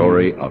 the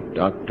story of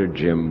Dr.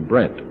 Jim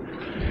Brent.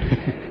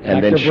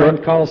 And Dr.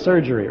 Brent Calls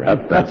Surgery,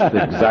 right? That's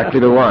exactly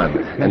the one.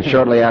 And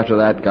shortly after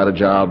that, got a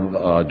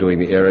job doing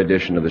the air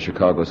edition of the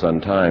Chicago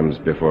Sun-Times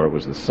before it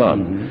was the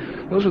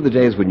Sun. Those were the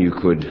days when you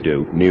could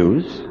do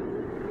news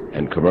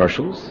and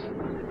commercials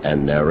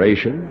and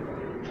narration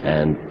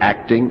and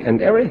acting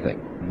and everything.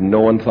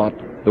 No one thought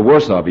the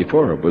worse of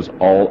before. It was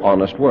all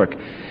honest work.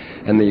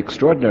 And the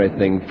extraordinary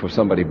thing for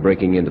somebody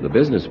breaking into the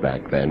business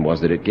back then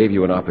was that it gave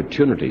you an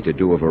opportunity to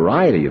do a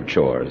variety of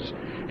chores,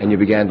 and you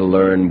began to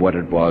learn what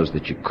it was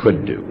that you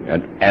could do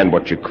and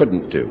what you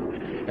couldn't do.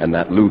 And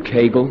that Lou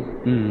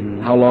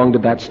Cagle, how long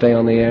did that stay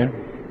on the air?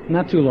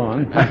 Not too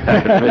long.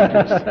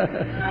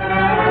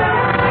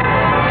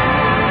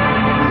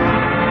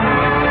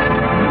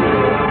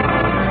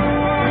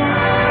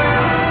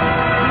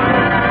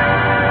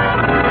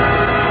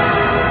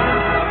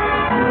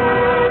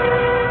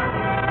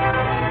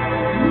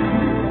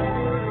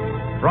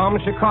 From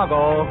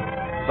Chicago,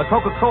 the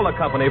Coca-Cola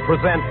Company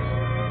presents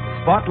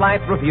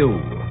Spotlight Review,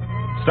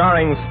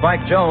 starring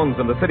Spike Jones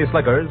and the City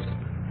Slickers,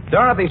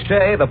 Dorothy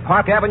Shea, the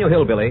Park Avenue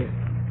Hillbilly,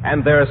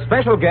 and their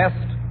special guest,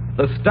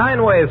 the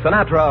Steinway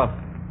Sinatra,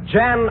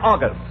 Jan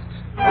August.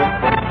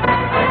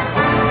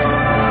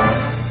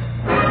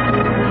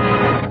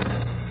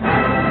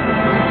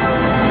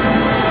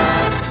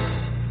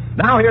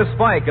 Now here's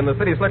Spike and the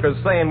City Slickers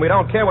saying we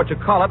don't care what you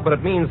call it, but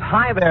it means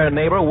hi there,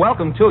 neighbor,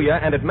 welcome to you,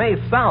 and it may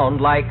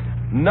sound like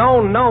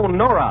no, no,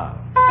 Nora.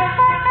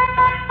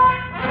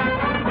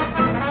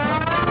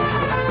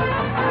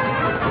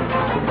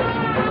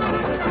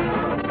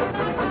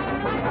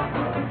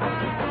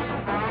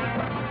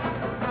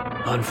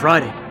 On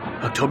Friday,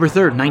 October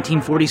 3rd,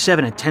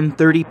 1947 at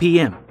 10:30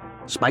 p.m.,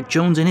 Spike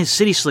Jones and his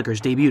City Slickers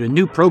debuted a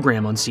new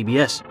program on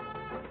CBS.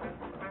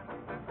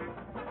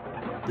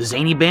 The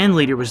zany band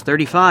leader was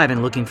 35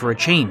 and looking for a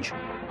change.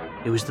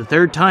 It was the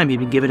third time he'd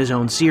been given his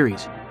own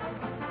series.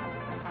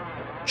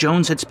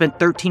 Jones had spent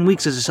 13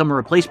 weeks as a summer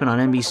replacement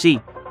on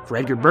NBC for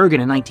Edgar Bergen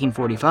in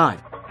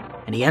 1945,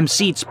 and he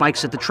emceed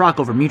Spikes at the Truck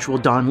over Mutual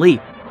Don Lee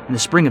in the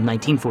spring of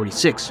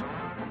 1946.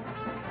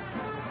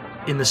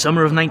 In the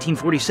summer of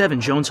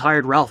 1947, Jones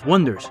hired Ralph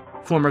Wonders,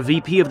 former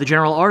VP of the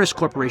General Artists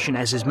Corporation,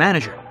 as his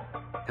manager,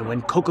 and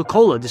when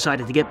Coca-Cola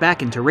decided to get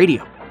back into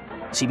radio,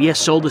 CBS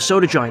sold the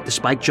soda giant the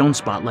Spike Jones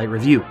Spotlight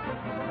Review.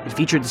 It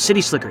featured the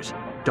City Slickers,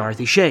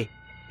 Dorothy Shea,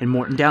 and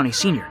Morton Downey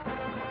Sr.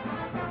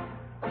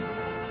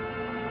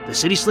 The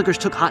City Slickers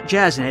took hot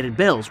jazz and added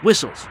bells,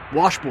 whistles,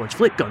 washboards,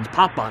 flip guns,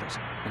 pop bottles,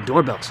 and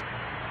doorbells.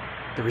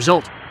 The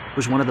result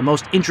was one of the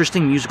most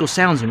interesting musical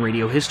sounds in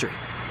radio history.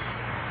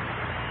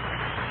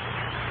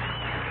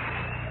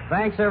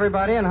 Thanks,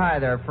 everybody, and hi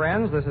there,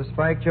 friends. This is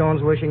Spike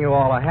Jones wishing you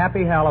all a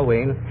happy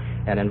Halloween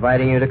and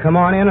inviting you to come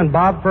on in and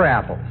bob for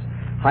apples.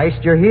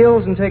 Heist your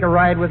heels and take a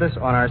ride with us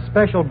on our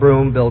special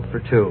broom built for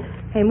two.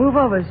 Hey, move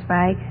over,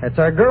 Spike. That's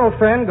our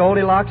girlfriend,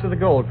 Goldilocks of the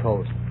Gold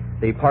Coast,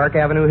 the Park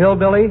Avenue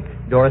Hillbilly,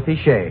 Dorothy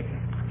Shea.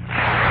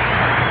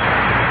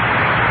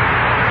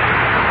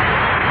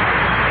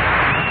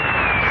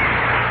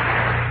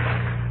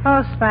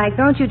 Oh, Spike,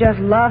 don't you just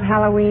love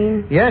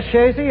Halloween? Yes,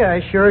 Shazy,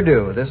 I sure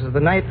do. This is the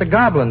night the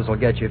goblins will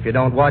get you if you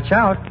don't watch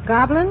out.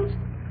 Goblins?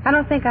 I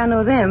don't think I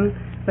know them.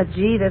 But,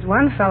 gee, there's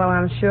one fellow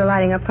I'm sure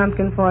lighting a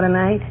pumpkin for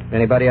tonight.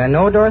 Anybody I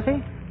know,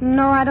 Dorothy?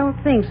 No, I don't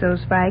think so,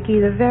 Spike.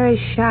 He's a very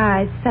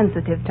shy,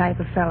 sensitive type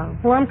of fellow.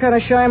 Well, I'm kind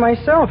of shy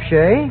myself,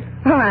 Shay.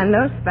 Oh, I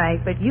know,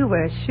 Spike, but you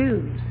wear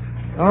shoes.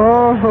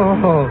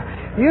 Oh,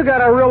 you got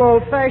a real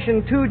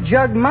old-fashioned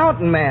two-jug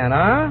mountain man,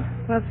 huh?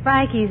 Well,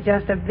 Spike, he's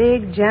just a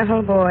big,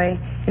 gentle boy.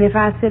 And if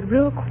I sit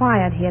real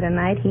quiet here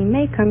tonight, he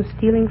may come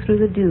stealing through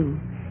the dew.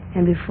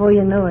 And before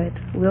you know it,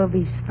 we'll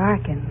be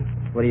sparking.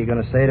 What are you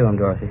going to say to him,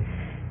 Dorothy?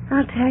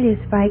 I'll tell you,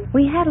 Spike,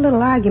 we had a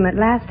little argument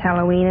last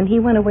Halloween, and he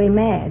went away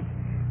mad.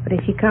 But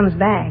if he comes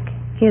back,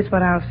 here's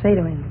what I'll say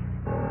to him.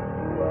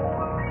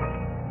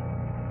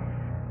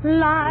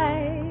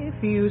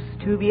 Life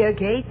used to be a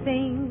gay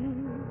thing,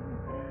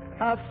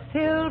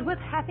 filled with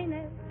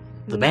happiness.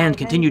 The band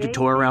continued to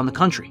tour around the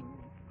country.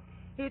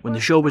 When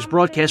the show was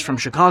broadcast from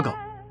Chicago,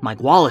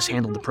 Mike Wallace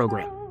handled the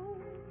program.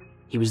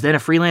 He was then a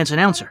freelance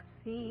announcer,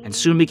 and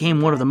soon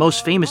became one of the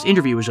most famous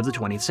interviewers of the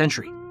 20th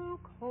century.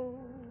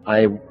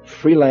 I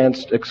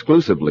freelanced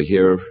exclusively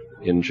here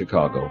in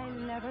Chicago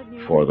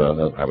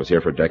I was here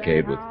for a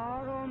decade with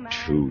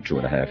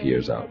 2.5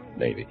 years out,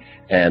 Navy.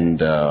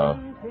 And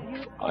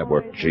I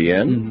worked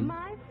GN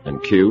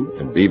and Q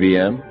and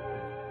BBM,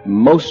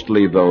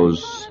 mostly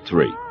those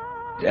three.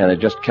 And it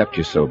just kept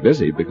you so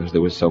busy because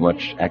there was so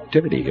much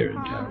activity here in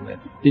town then.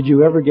 Did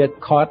you ever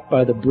get caught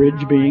by the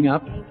bridge being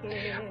up?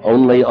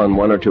 Only on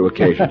one or two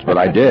occasions, but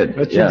I did.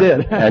 But you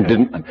did. And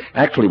didn't.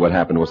 Actually, what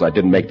happened was I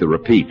didn't make the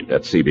repeat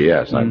at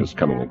CBS. I was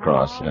coming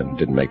across and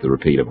didn't make the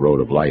repeat of Road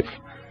of Life.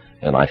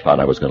 And I thought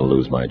I was going to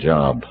lose my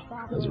job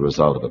as a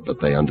result of it,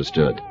 but they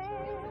understood.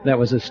 That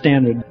was a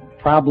standard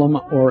problem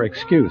or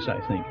excuse, I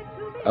think.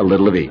 A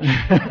little of each.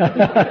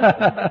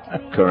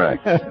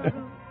 Correct.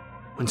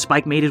 When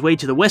Spike made his way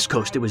to the West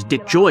Coast, it was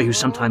Dick Joy who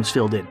sometimes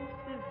filled in.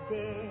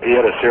 He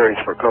had a series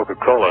for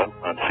Coca-Cola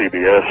on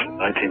CBS in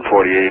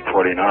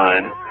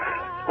 1948-49,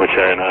 which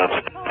I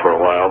announced for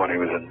a while when he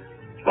was in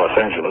Los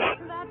Angeles.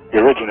 He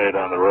originated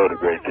on the road a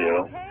great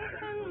deal.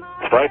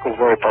 Spike was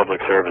very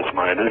public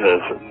service-minded,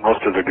 as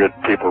most of the good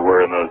people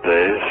were in those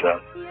days.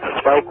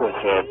 Spike was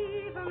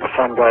a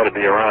fun guy to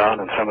be around,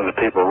 and some of the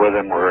people with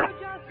him were,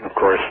 of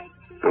course,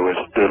 there was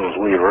Doodles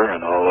Weaver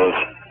and all those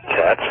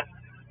cats.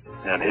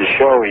 And his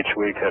show each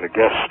week had a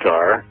guest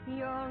star.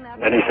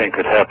 Anything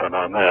could happen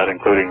on that,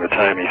 including the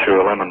time he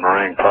threw a lemon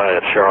meringue pie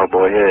at Charles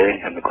Boyer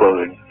in the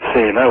closing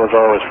scene. That was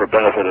always for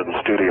benefit of the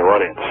studio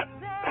audience.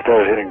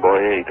 Instead of hitting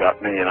Boyer, he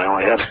got me, and I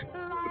only had...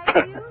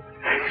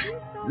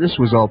 This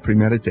was all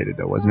premeditated,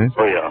 though, wasn't it?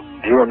 Oh, yeah.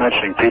 You were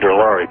mentioning Peter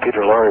Lorre.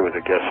 Peter Lorre was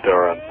a guest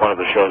star on one of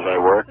the shows I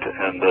worked,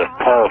 and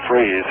Paul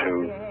Frees,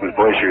 whose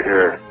voice you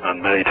hear on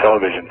many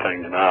television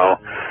things now,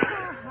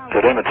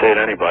 could imitate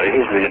anybody.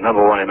 He's the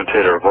number one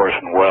imitator of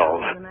Orson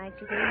Welles.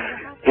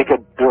 He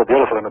could do a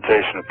beautiful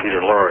imitation of Peter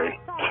Lorre.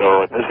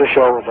 So as the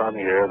show was on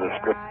the air, the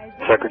script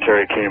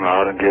secretary came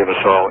out and gave us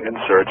all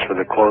inserts for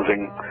the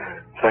closing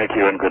thank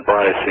you and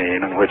goodbye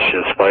scene, in which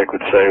Spike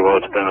would say, well,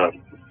 it's been a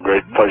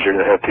great pleasure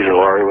to have Peter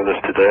Lorre with us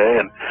today.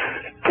 And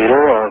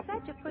Peter,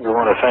 we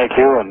want to thank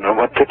you. And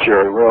what picture?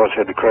 We always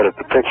had to credit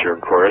the picture,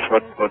 of course.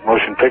 What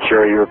motion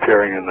picture are you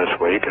appearing in this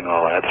week and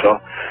all that? So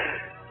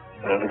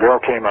the girl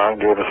came out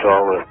and gave us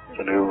all the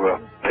new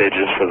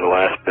pages for the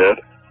last bit.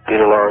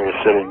 Peter Lorre was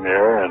sitting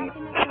there, and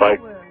Spike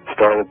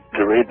started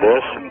to read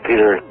this, and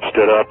Peter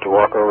stood up to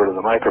walk over to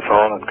the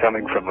microphone, and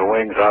coming from the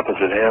wings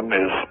opposite him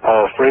is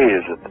Paul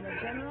Frees,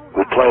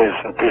 who plays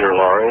Peter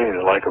Lorre,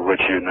 the like of which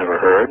you'd never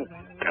heard.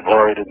 And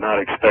Lorre did not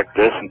expect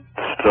this, and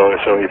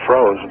so he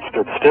froze and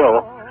stood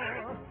still.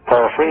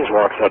 Paul Frees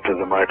walks up to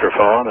the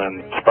microphone,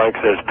 and Spike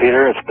says,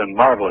 Peter, it's been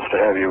marvelous to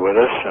have you with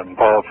us. And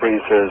Paul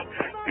Frees says,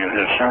 it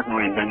has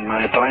certainly been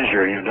my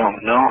pleasure. You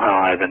don't know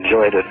how I've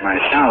enjoyed it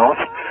myself.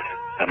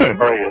 And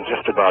Lorre is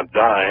just about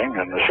dying,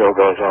 and the show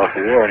goes off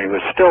the air, and he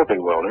was still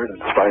bewildered.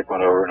 And Spike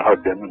went over and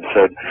hugged him and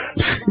said,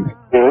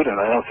 dude, and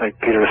I don't think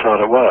Peter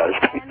thought it was.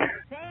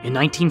 In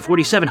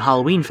 1947,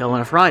 Halloween fell on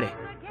a Friday,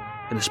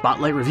 and the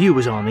Spotlight Review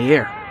was on the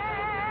air.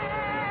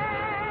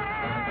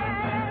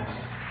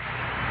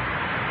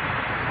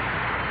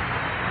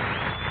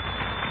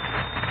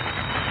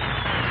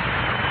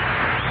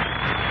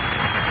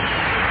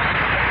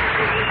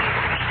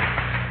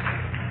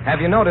 Have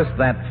you noticed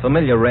that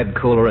familiar red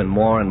cooler in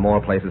more and more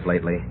places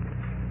lately?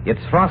 Its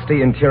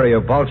frosty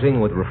interior bulging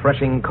with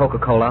refreshing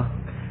Coca-Cola.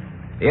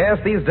 Yes,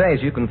 these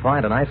days you can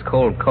find an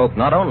ice-cold Coke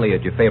not only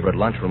at your favorite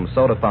lunchroom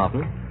soda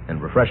fountain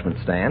and refreshment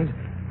stand,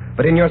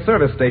 but in your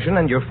service station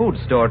and your food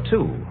store,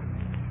 too.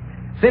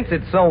 Since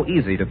it's so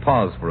easy to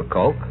pause for a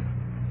Coke,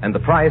 and the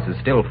price is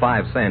still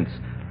 5 cents,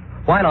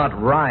 why not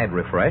ride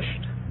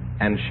refreshed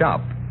and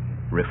shop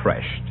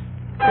refreshed?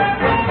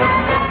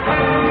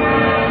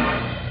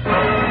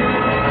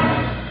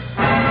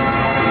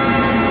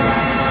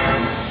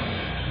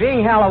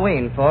 Being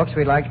Halloween, folks,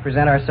 we'd like to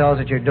present ourselves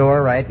at your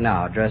door right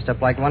now, dressed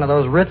up like one of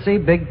those ritzy,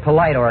 big,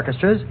 polite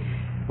orchestras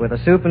with a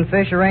soup and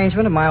fish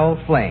arrangement of My Old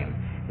Flame.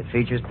 It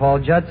features Paul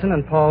Judson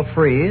and Paul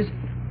Frees.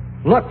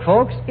 Look,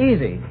 folks,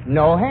 easy.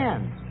 No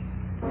hands.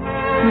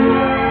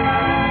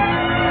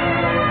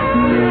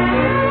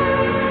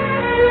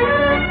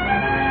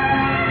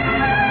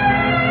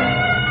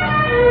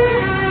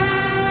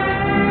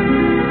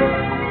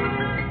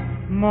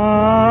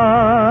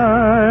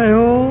 My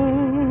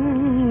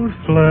old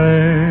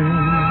flame,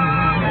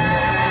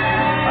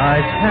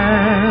 I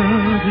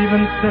can't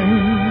even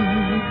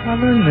think of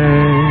her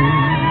name,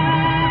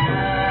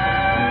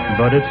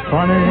 but it's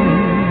funny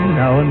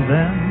now and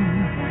then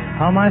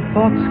how my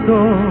thoughts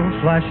go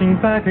flashing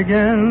back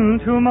again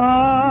to my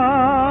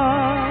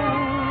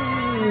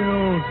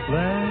old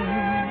flame.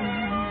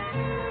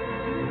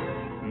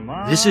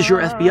 This Is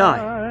Your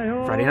FBI.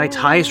 Friday night's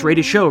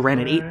highest-rated show ran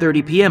at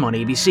 8:30 p.m. on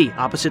ABC,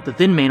 opposite The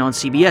Thin Man on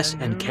CBS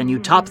and Can You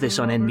Top This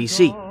on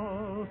NBC.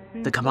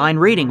 The combined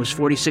rating was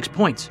 46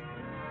 points.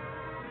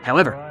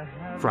 However,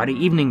 Friday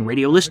evening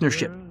radio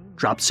listenership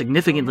dropped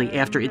significantly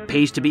after It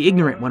Pays to Be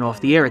Ignorant went off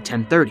the air at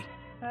 10:30.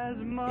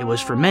 It was,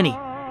 for many,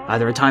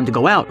 either a time to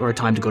go out or a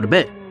time to go to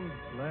bed.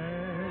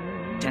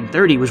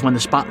 10:30 was when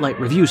the Spotlight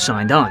Review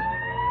signed on.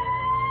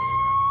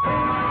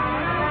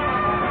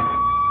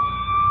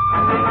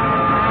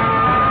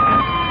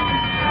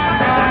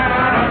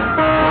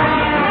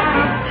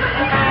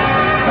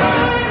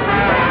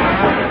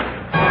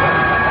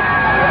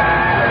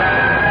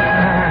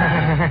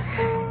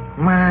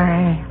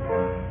 My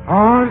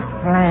old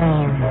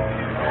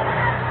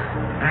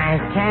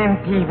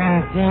can't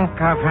even think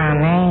of her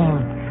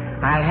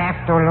name. I'll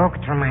have to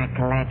look through my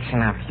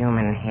collection of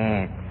human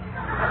heads.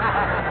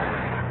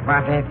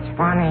 But it's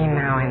funny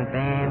now and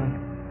then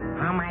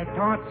how my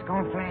thoughts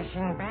go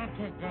flashing back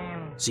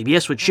again.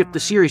 CBS would shift the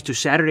series to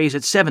Saturdays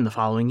at 7 the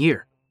following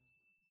year.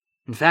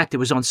 In fact, it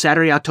was on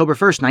Saturday, October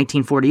 1st,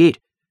 1948,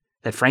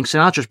 that Frank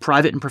Sinatra's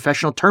private and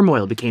professional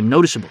turmoil became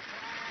noticeable,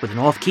 with an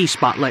off-key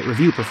spotlight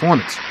review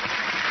performance.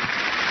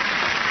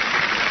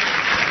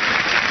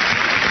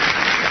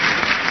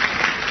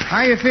 How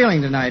are you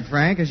feeling tonight,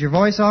 Frank? Is your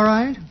voice all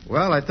right?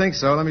 Well, I think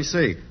so. Let me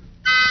see.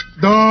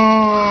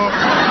 I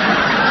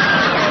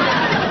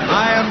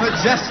am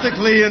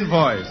majestically in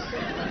voice.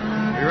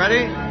 You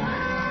ready?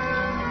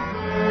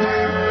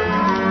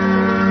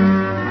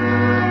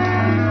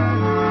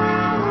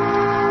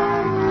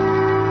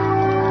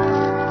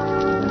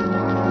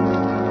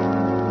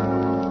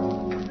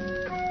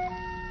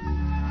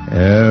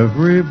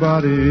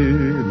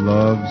 Everybody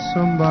loves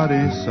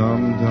somebody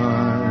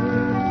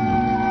sometime.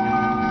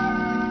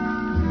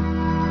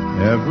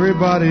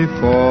 Everybody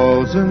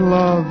falls in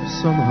love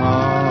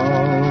somehow.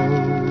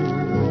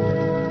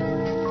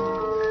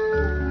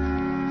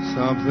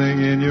 Something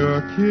in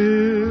your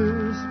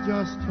kiss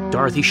just told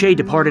Dorothy Shay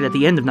departed at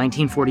the end of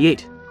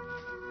 1948.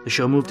 The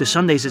show moved to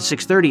Sundays at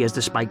 6:30 as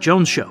The Spike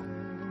Jones Show.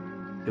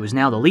 It was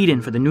now the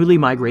lead-in for the newly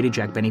migrated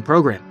Jack Benny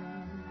program.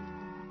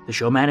 The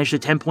show managed a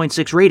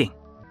 10.6 rating,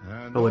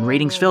 but when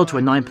ratings fell to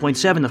a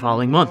 9.7 the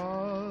following month,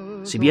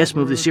 CBS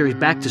moved the series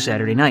back to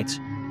Saturday nights.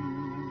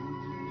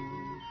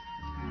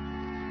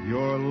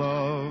 your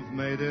love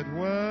made it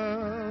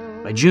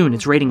well. By June,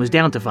 its rating was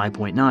down to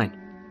 5.9.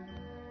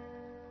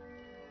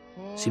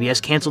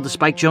 CBS canceled The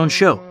Spike Jones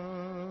Show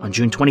on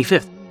June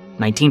 25th,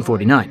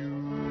 1949.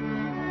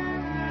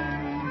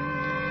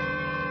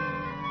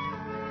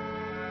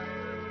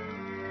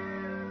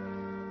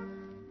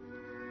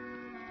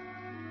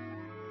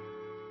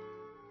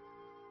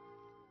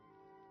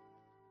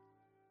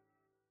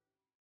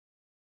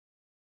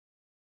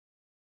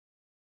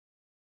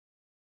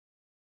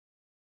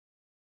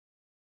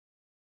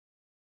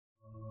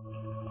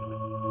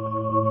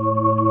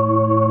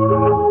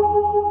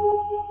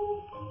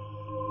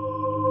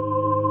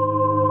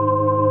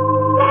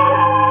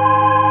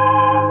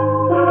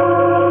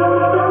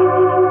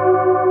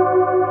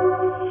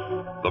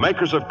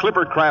 Makers of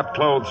Clippercraft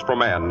clothes for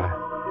men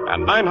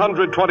and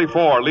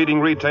 924 leading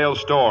retail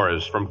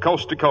stores from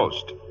coast to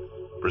coast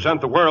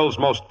present the world's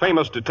most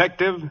famous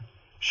detective,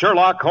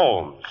 Sherlock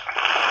Holmes.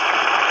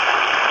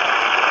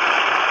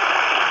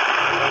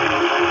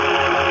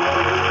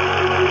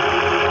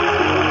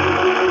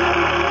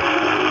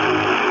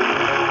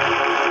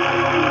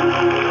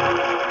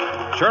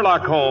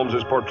 Sherlock Holmes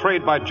is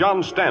portrayed by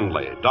John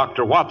Stanley,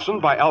 Dr.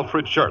 Watson by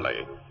Alfred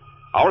Shirley.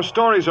 Our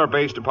stories are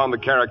based upon the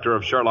character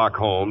of Sherlock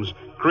Holmes,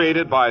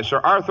 created by Sir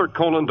Arthur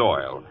Conan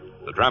Doyle.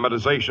 The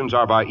dramatizations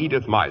are by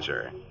Edith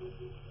Meiser.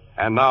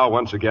 And now,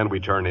 once again,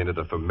 we turn into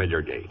the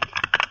familiar gate.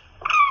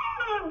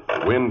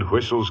 The wind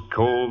whistles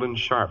cold and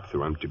sharp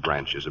through empty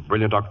branches. A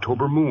brilliant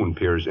October moon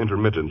peers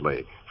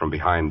intermittently from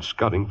behind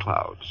scudding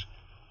clouds.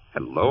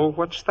 Hello,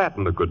 what's that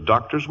in the good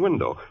doctor's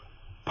window?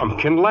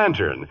 Pumpkin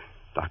lantern.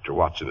 Dr.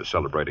 Watson is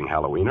celebrating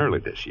Halloween early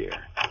this year.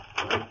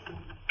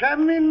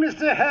 Come in,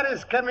 Mr.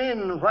 Harris, come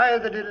in. Why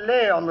the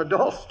delay on the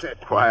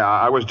doorstep? Why,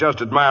 I was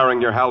just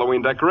admiring your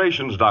Halloween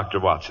decorations,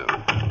 Dr. Watson.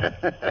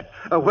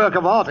 A work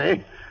of art, eh?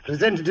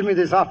 Presented to me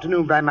this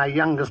afternoon by my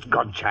youngest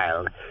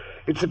godchild.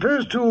 It's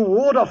supposed to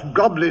ward off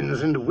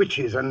goblins and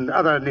witches and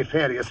other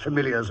nefarious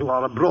familiars who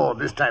are abroad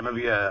this time of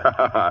year.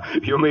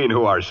 You mean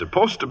who are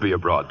supposed to be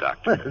abroad,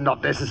 Doctor? Well,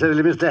 not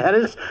necessarily, Mr.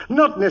 Harris.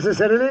 Not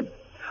necessarily.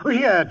 Oh,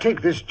 here,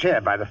 take this chair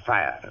by the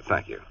fire.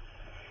 Thank you.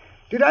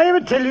 Did I ever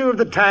tell you of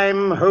the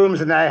time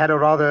Holmes and I had a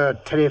rather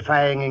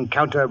terrifying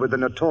encounter with the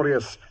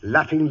notorious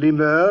Laughing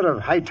Lemur of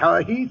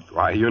Hightower Heath?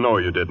 Why, you know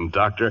you didn't,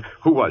 Doctor.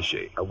 Who was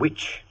she? A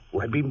witch who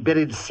had been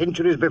buried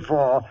centuries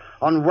before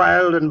on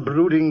wild and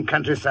brooding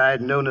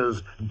countryside known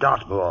as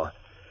Dartmoor.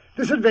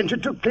 This adventure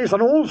took place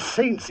on All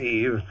Saints'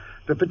 Eve,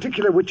 the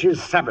particular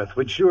witch's Sabbath,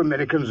 which you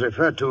Americans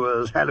refer to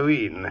as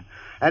Halloween.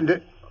 And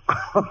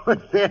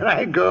there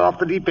I go off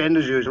the deep end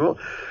as usual.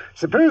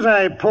 Suppose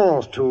I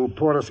pause to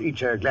pour us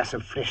each a glass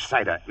of fresh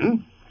cider,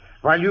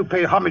 while you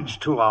pay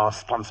homage to our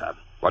sponsor.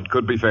 What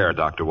could be fair,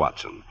 Dr.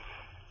 Watson?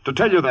 To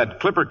tell you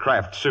that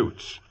Clippercraft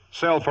suits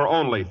sell for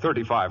only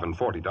 $35 and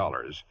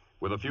 $40,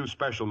 with a few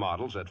special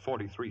models at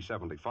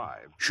 $43.75.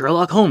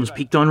 Sherlock Holmes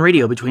peaked on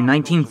radio between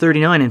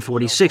 1939 and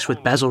 46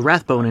 with Basil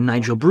Rathbone and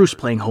Nigel Bruce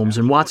playing Holmes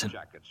and Watson.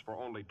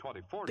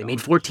 They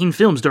made 14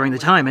 films during the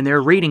time, and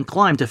their rating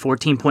climbed to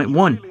 14.1 in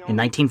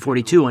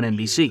 1942 on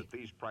NBC.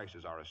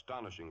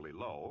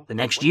 The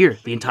next year,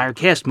 the entire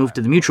cast moved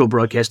to the Mutual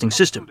Broadcasting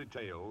System.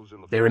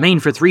 They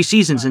remained for 3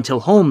 seasons until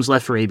Holmes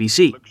left for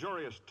ABC.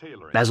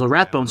 Basil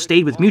Rathbone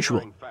stayed with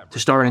Mutual to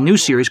star in a new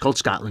series called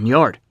Scotland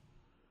Yard.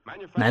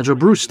 Nigel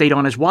Bruce stayed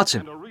on as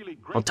Watson,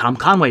 while Tom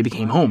Conway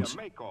became Holmes.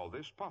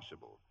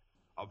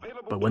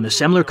 But when the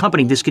Semler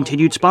Company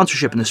discontinued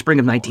sponsorship in the spring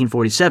of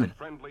 1947,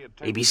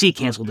 ABC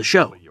canceled the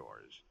show.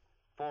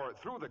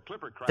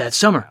 That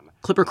summer,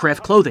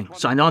 Clippercraft Clothing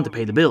signed on to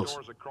pay the bills.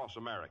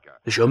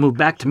 The show moved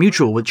back to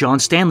Mutual with John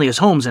Stanley as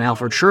Holmes and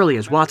Alfred Shirley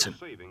as Watson.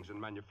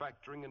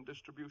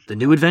 The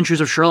New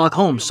Adventures of Sherlock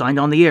Holmes signed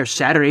on the air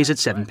Saturdays at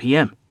 7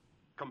 p.m.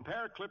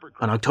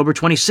 On October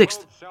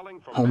 26th,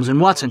 Holmes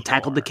and Watson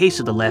tackled the case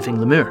of the Laughing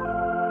Lemur.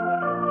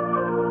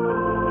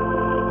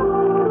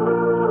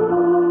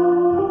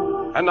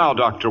 And now,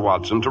 Dr.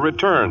 Watson, to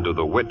return to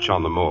the witch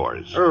on the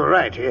moors. Oh,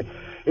 right.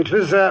 It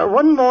was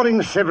one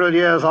morning several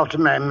years after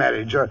my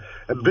marriage, a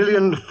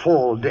brilliant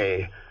fall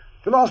day.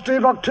 The last day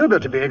of October,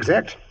 to be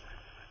exact.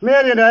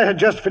 Mary and I had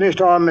just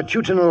finished our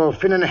matutinal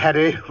Finn and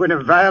Harry when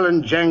a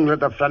violent jangle at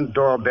the front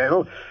door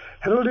bell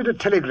heralded a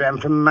telegram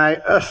from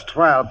my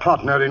erstwhile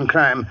partner in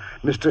crime,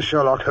 Mr.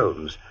 Sherlock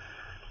Holmes.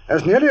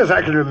 As nearly as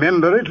I can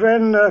remember, it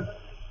ran,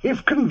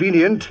 if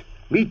convenient,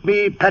 meet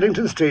me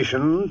Paddington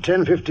Station,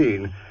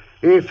 10:15.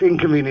 If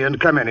inconvenient,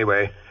 come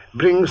anyway.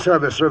 Bring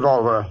service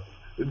revolver.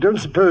 Don't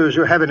suppose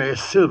you have any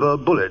silver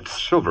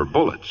bullets. Silver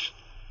bullets?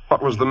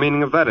 What was the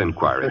meaning of that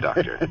inquiry,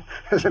 Doctor?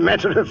 As a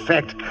matter of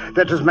fact,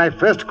 that was my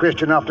first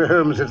question after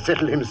Holmes had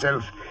settled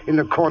himself in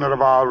the corner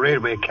of our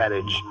railway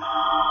carriage.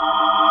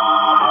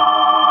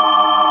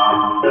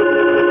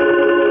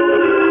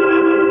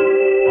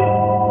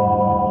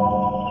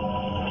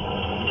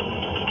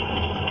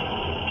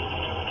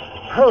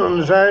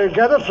 Holmes, I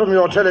gather from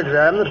your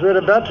telegram that we're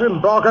about to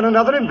embark on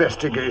another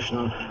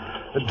investigation.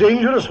 A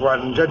dangerous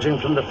one, judging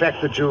from the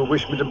fact that you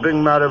wish me to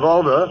bring my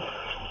revolver.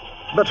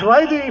 But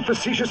why the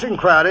facetious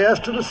inquiry as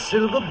to the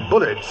silver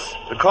bullets?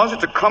 Because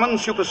it's a common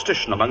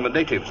superstition among the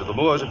natives of the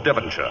moors of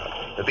Devonshire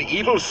that the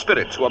evil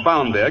spirits who are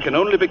bound there can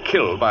only be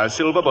killed by a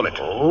silver bullet.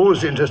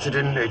 Who's interested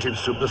in native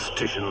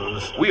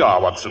superstitions? We are,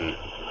 Watson.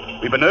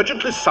 We've been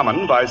urgently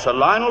summoned by Sir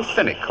Lionel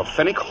Fenwick of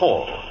Fenwick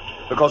Hall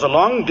because a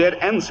long-dead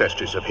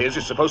ancestress of his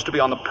is supposed to be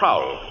on the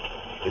prowl.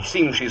 It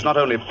seems she's not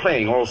only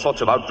playing all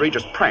sorts of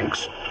outrageous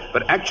pranks,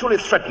 but actually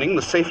threatening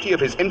the safety of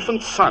his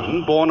infant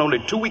son, born only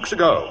 2 weeks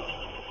ago.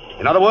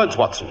 In other words,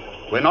 Watson,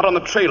 we're not on the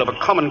trail of a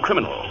common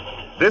criminal.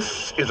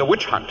 This is a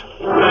witch hunt.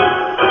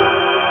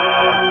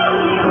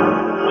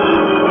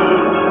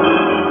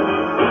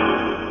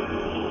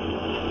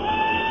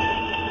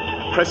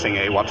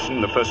 Pressing,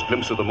 Watson, the first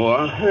glimpse of the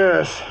moor?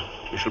 Yes.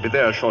 We shall be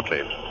there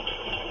shortly.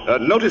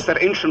 Notice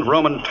that ancient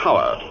Roman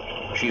tower.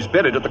 She's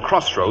buried at the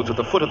crossroads at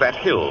the foot of that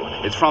hill.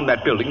 It's from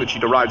that building that she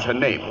derives her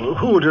name.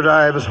 Who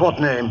derives what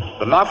name?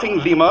 The Laughing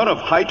Lemur of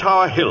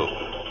Hightower Hill.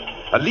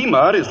 A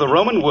lemur is the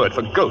Roman word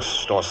for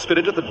ghost or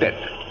spirit of the dead.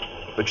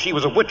 But she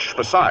was a witch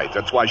besides.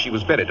 That's why she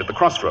was buried at the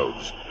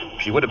crossroads.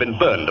 She would have been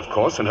burned, of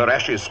course, and her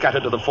ashes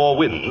scattered to the four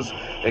winds,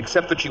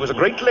 except that she was a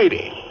great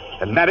lady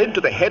and married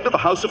to the head of the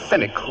house of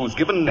Fenwick, whose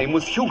given name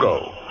was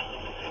Hugo.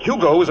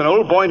 Hugo was an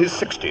old boy in his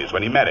 60s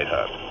when he married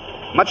her.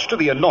 Much to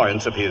the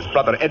annoyance of his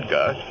brother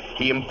Edgar,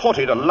 he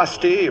imported a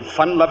lusty,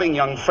 fun-loving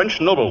young French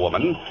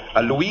noblewoman,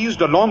 a Louise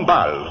de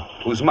Lamballe,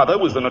 whose mother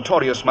was the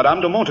notorious Madame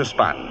de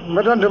Montespan.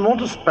 Madame de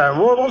Montespan?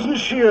 Wasn't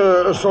she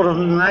a sort of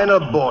minor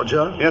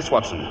Borgia? Yes,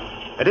 Watson.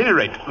 At any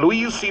rate,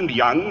 Louise seemed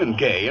young and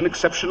gay and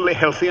exceptionally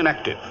healthy and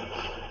active.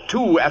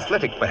 Too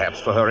athletic,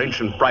 perhaps, for her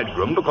ancient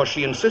bridegroom, because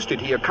she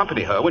insisted he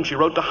accompany her when she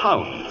rode to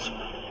hounds.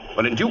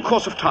 Well, in due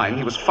course of time,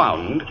 he was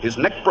found, his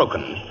neck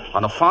broken,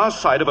 on the far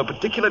side of a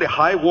particularly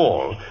high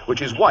wall, which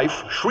his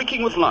wife,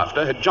 shrieking with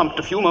laughter, had jumped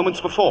a few moments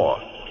before.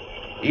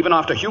 Even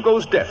after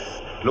Hugo's death,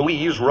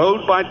 Louise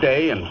rode by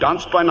day and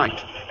danced by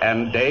night,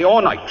 and day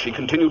or night she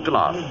continued to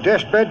laugh.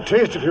 Dashed bad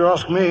taste, if you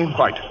ask me.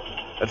 Quite.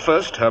 At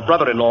first, her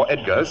brother-in-law,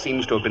 Edgar,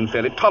 seems to have been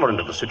fairly tolerant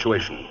of the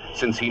situation,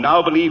 since he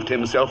now believed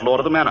himself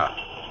lord of the manor.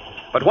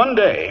 But one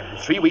day,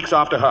 3 weeks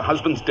after her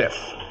husband's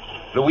death,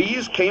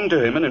 Louise came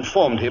to him and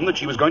informed him that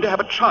she was going to have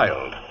a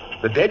child.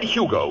 The dead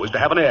Hugo was to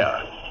have an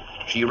heir.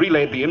 She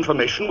relayed the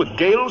information with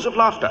gales of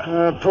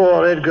laughter.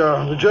 Poor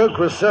Edgar. The joke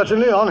was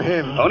certainly on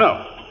him. Oh,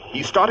 no.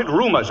 He started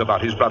rumors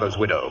about his brother's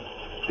widow.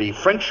 The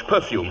French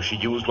perfumes she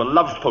used were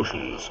love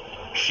potions.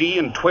 She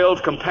and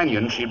 12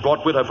 companions she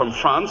brought with her from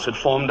France had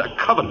formed a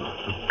coven.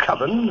 A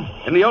coven?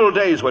 In the old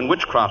days when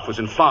witchcraft was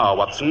in flower,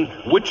 Watson,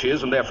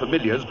 witches and their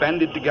familiars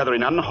banded together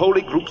in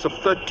unholy groups of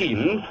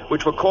 13,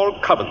 which were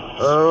called covens.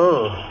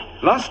 Oh.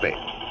 Lastly,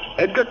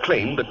 Edgar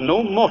claimed that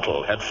no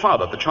mortal had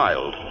fathered the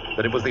child,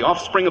 that it was the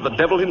offspring of the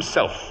devil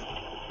himself.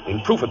 In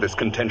proof of this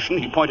contention,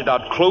 he pointed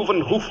out cloven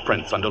hoof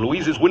prints under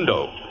Louise's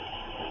window.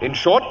 In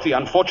short, the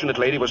unfortunate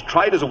lady was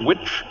tried as a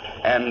witch,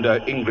 and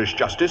English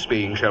justice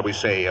being, shall we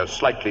say,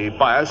 slightly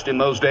biased in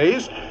those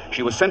days,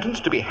 she was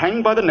sentenced to be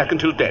hanged by the neck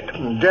until dead.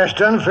 Dashed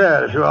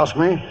unfair, if you ask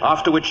me.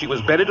 After which she was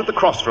buried at the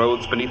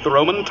crossroads beneath the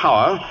Roman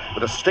tower,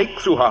 with a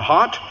stake through her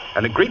heart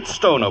and a great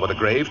stone over the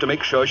grave to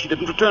make sure she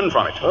didn't return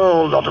from it.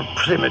 Oh, lot of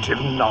primitive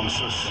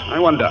nonsense. I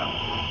wonder.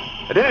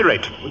 At any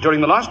rate,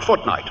 during the last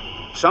fortnight,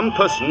 some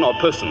person or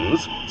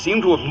persons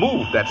seem to have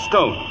moved that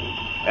stone,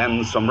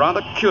 and some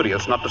rather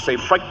curious, not to say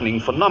frightening,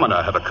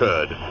 phenomena have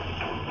occurred.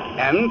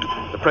 And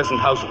the present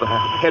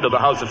head of the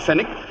house of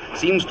Fenwick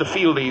seems to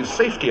feel the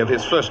safety of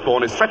his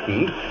firstborn is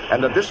threatened,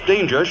 and that this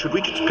danger should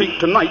reach its peak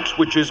tonight,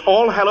 which is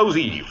All Hallows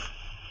Eve.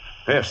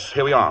 Yes,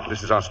 here we are.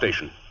 This is our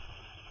station.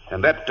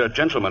 And that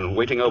gentleman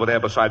waiting over there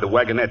beside the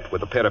wagonette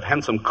with a pair of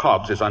handsome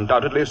cobs is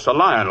undoubtedly Sir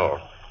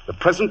Lionel, the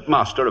present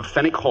master of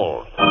Fenwick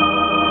Hall.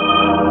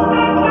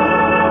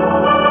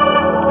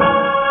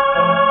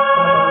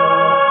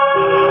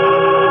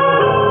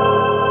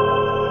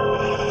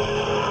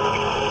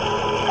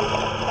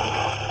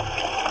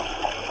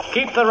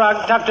 Keep the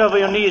rug tucked over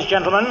your knees,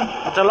 gentlemen.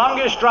 It's a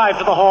longish drive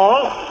to the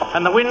hall,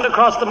 and the wind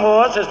across the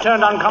moors has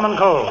turned uncommon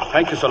cold.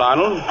 Thank you, Sir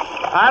Lionel.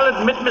 I'll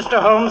admit,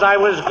 Mr. Holmes, I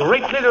was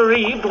greatly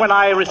relieved when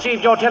I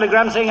received your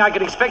telegram saying I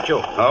could expect you.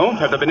 Oh?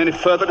 Have there been any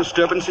further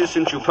disturbances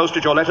since you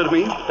posted your letter to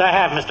me? There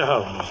have, Mr.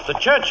 Holmes. The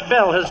church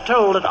bell has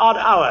tolled at odd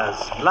hours,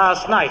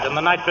 last night and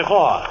the night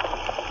before.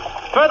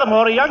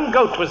 Furthermore, a young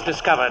goat was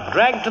discovered,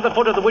 dragged to the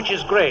foot of the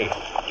witch's grave,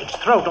 its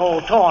throat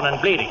all torn and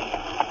bleeding.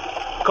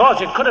 Of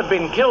course, it could have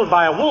been killed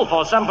by a wolf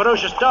or some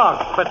ferocious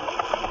dog, but...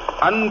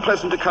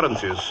 Unpleasant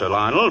occurrences, Sir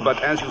Lionel,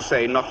 but as you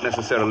say, not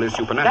necessarily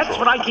supernatural. That's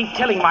what I keep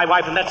telling my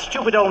wife and that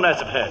stupid old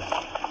nurse of hers.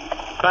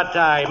 But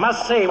I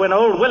must say, when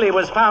old Willie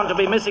was found to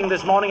be missing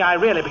this morning, I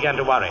really began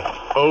to worry.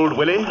 Old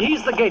Willie?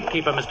 He's the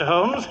gatekeeper, Mr.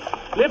 Holmes.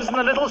 Lives in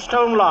the little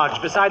stone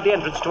lodge beside the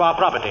entrance to our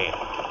property.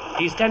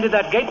 He's tended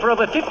that gate for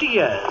over 50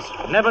 years.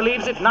 Never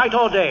leaves it night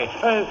or day,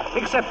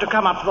 except to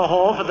come up to the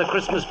hall for the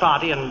Christmas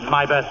party and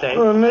my birthday.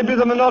 Well, maybe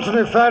the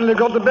monotony finally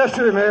got the best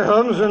of him,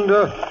 Holmes, and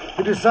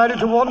he decided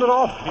to wander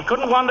off. He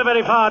couldn't wander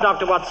very far,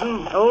 Dr.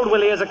 Watson. Old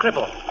Willie is a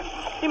cripple.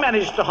 He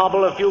managed to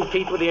hobble a few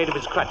feet with the aid of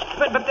his crutch.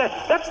 But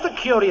that's the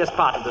curious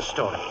part of the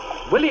story.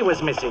 Willie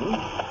was missing,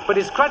 but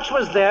his crutch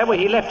was there where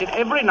he left it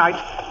every night,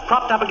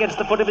 propped up against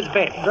the foot of his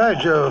bed. By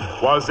Jove.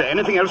 Was there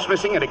anything else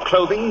missing? Any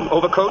clothing,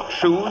 overcoat,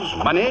 shoes,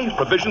 money,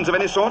 provisions of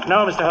any sort?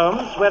 No, Mr.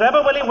 Holmes.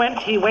 Wherever Willie went,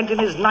 he went in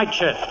his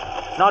nightshirt.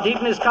 Not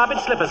even his carpet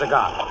slippers are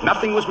gone.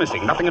 Nothing was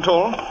missing, nothing at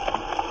all?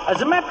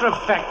 As a matter of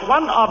fact,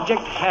 one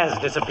object has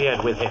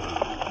disappeared with him.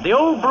 The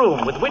old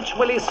broom with which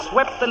Willie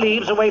swept the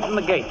leaves away from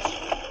the gates.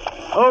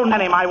 Old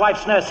Nanny, my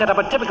wife's nurse, set up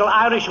a typical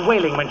Irish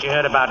wailing when she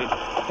heard about it.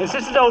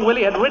 Insisted old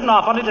Willie had ridden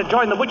off on it to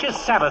join the witch's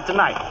Sabbath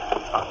tonight.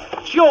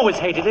 She always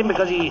hated him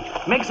because he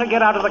makes her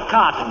get out of the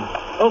cart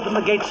and open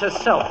the gates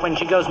herself when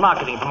she goes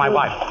marketing for my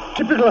wife.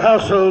 Typical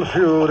household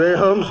feud,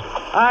 Holmes?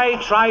 I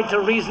tried to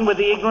reason with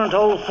the ignorant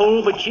old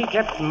fool, but she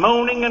kept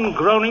moaning and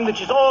groaning that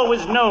she's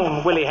always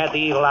known Willie had the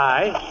evil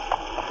eye.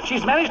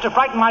 She's managed to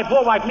frighten my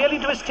poor wife nearly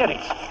to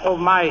hysterics. Oh,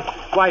 my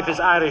wife is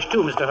Irish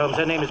too, Mr. Holmes.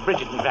 Her name is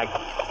Bridget, in fact.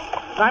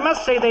 I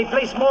must say they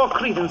place more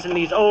credence in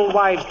these old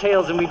wives'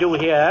 tales than we do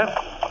here.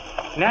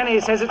 Nanny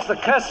says it's the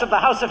curse of the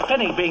House of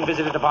Fenwick being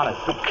visited upon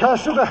us. The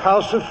curse of the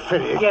House of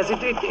Fenwick? Yes,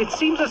 it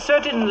seems a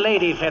certain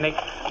Lady Fenwick,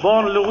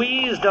 born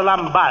Louise de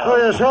Lamballe. Oh,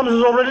 yes, Holmes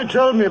has already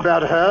told me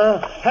about her.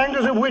 Hanged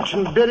as a witch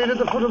and buried at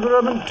the foot of the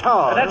Roman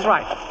Tower. That's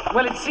right.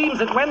 Well, it seems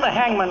that when the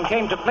hangman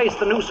came to place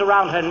the noose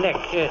around her neck,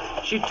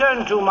 she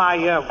turned to my,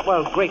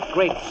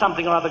 great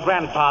something or other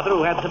grandfather,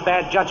 who had the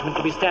bad judgment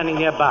to be standing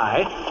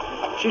nearby.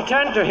 She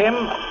turned to him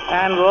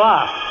and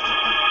laughed.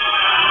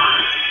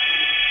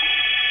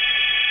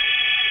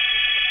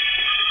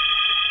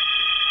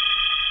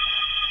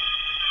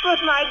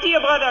 But my dear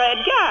brother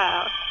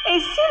Edgar, a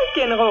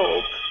silken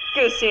rope.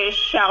 Que c'est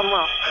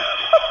charmant.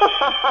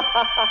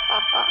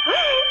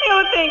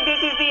 You think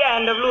this is the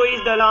end of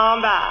Louise de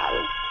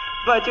Lamballe,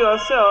 but you're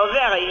so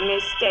very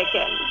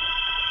mistaken.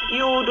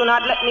 You do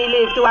not let me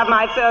live to have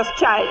my first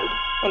child,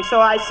 and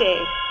so I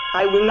say,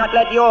 I will not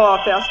let your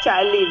first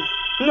child live.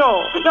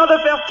 No, not the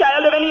first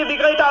child of any of the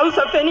great house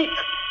of Fenwick.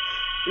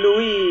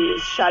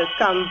 Louise shall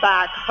come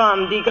back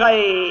from the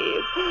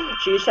grave.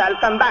 She shall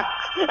come back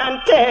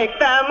and take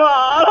them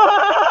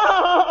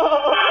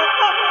all.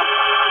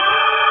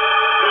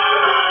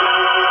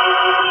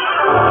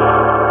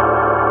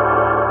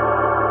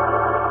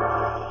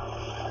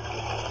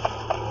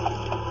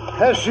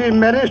 Has she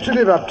managed to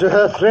live up to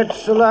her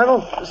threats, Sir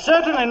Lionel?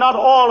 Certainly not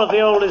all of the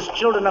oldest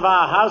children of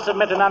our house have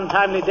met an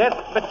untimely death,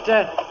 but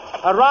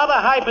a rather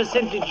high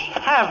percentage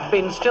have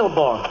been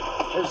stillborn.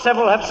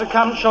 Several have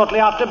succumbed shortly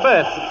after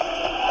birth.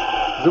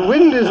 The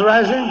wind is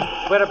rising.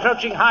 We're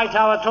approaching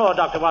Hightower Tor,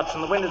 Dr.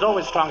 Watson. The wind is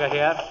always stronger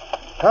here.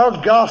 How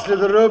ghastly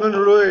the Roman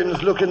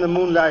ruins look in the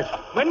moonlight.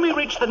 When we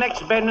reach the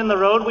next bend in the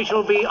road, we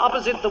shall be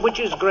opposite the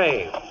witch's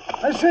grave.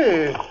 I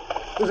see.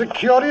 There's a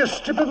curious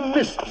strip of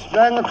mist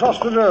lying across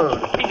the road.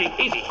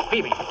 Easy,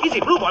 Phoebe. Easy,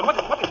 Blue Boy.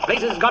 What in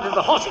blazes has got into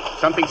the horses?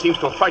 Something seems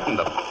to have frightened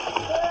them.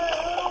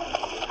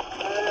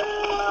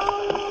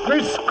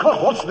 Great Scott,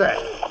 what's that?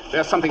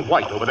 There's something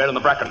white over there in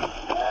the bracken.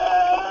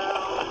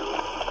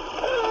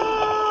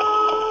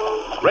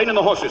 Rein in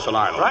the horses, Sir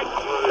Lionel. Right.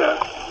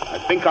 I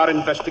think our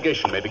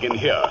investigation may begin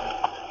here.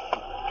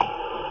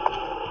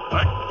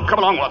 Come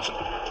along, Watson.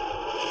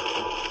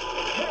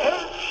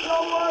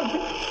 Someone,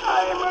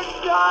 I'm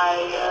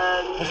a-dying.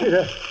 I see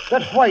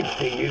that white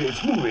thing,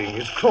 it's moving.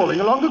 It's crawling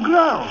along the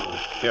ground.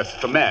 Yes,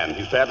 it's a man.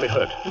 He's badly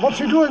hurt. What's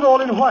he doing all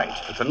in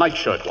white? It's a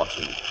nightshirt,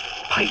 Watson.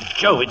 By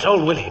Jove, it's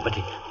old Willie, but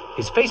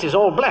his face is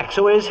all black,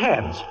 so are his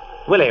hands.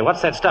 Willie,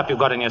 what's that stuff you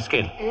got in your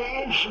skin?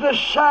 It's the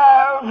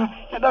salve,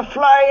 the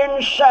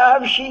flying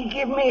salve she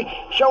give me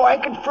so I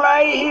could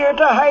fly here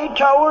to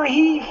Hightower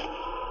Heath.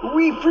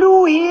 We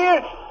flew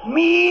here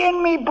Me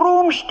and me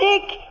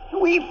broomstick,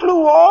 we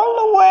flew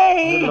all the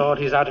way. Good Lord,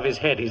 he's out of his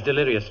head. He's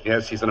delirious.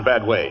 Yes, he's in a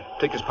bad way.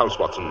 Take his pulse,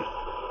 Watson.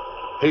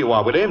 Here you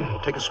are, Willie.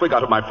 Take a swig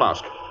out of my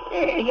flask.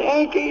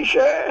 Thank you,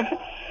 sir.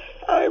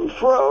 I'm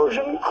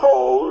frozen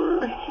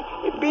cold.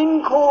 It's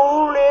been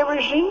cold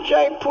ever since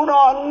I put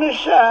on the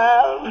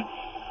salve.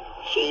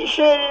 She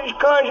said it's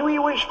 'cause we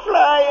was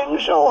flying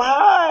so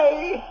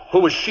high. Who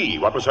was she?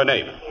 What was her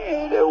name?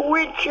 The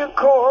witch, of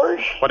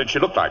course. What did she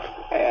look like?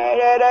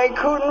 That I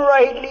couldn't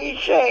rightly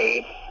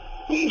say.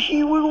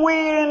 She was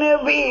wearing a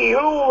veil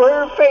over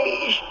her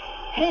face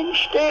and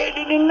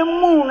standing in the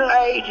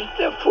moonlight at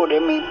the foot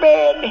of me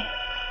bed.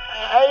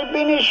 I'd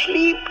been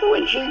asleep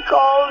when she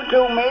called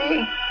to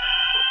me.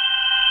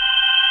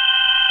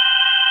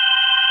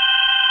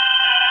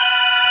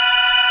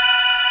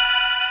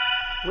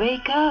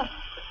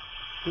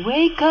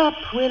 Wake up,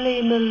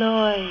 Willie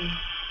Malloy.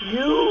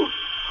 You?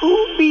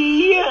 Who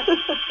be?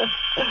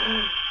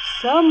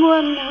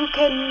 Someone who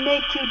can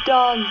make you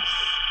dance.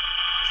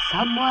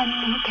 Someone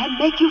who can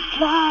make you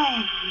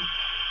fly.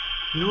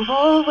 You've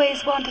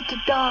always wanted to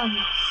dance,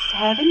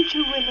 haven't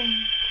you, Willie?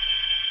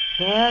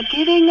 They're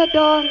giving a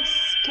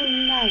dance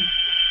tonight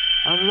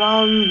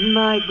around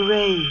my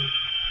grave.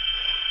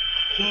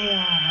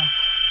 Here,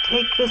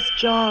 take this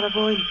jar of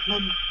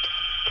ointment.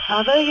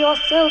 Cover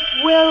yourself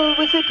well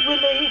with it,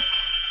 Willie.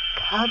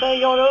 Cover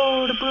your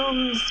old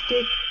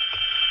broomstick.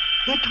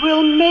 It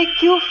will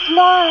make you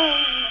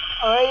fly.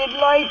 I'd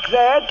like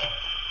that.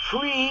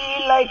 Free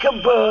like a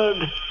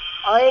bird.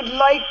 I'd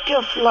like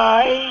to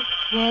fly.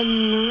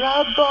 Then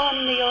rub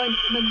on the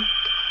ointment.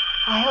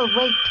 I'll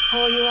wait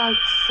for you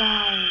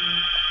outside.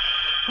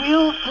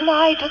 We'll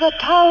fly to the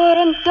tower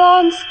and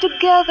dance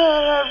together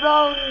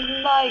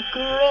around my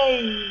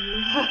grave.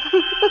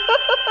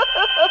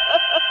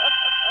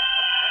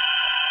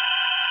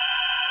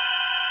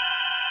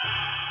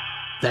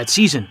 That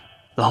season,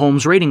 the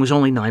Holmes rating was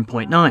only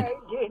 9.9. I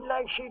did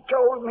like she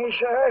told me,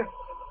 sir.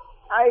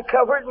 I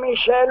covered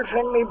myself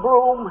in me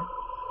broom,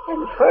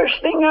 and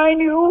first thing I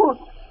knew,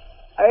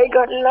 I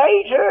got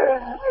lighter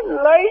and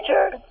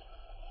lighter.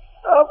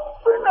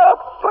 Up and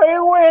up I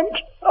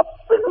went, up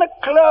in the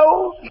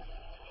clouds.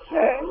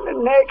 And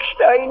the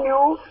next I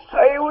knew,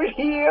 I was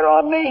here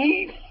on the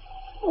heath,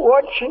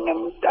 watching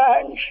them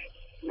dance,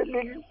 the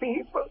little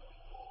people.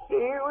 They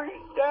was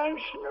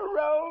dancing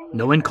around.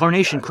 No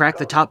incarnation cracked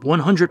the top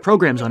 100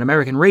 programs on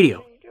American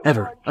radio,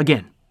 ever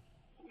again.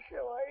 So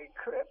I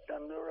crept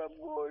under a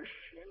bush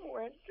and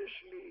went to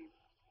sleep.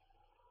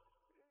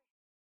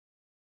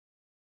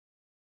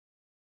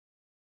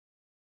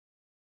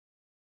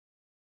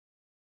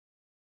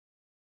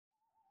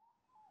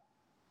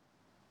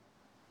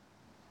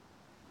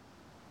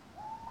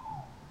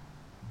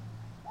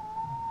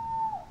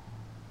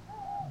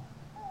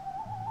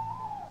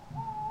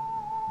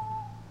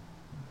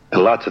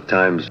 Lots of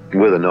times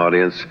with an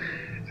audience,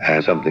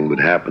 something would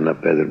happen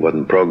up there that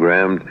wasn't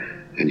programmed,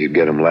 and you'd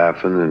get them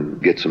laughing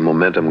and get some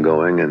momentum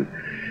going, and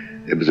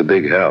it was a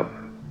big help.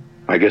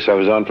 I guess I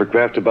was on for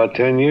Kraft about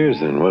 10 years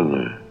then, wasn't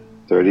I?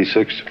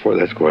 36,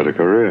 that's quite a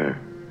career.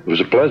 It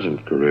was a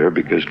pleasant career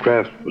because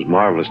Kraft was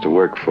marvelous to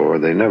work for.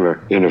 They never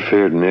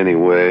interfered in any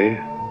way.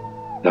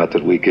 Not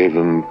that we gave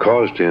them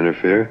cause to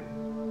interfere.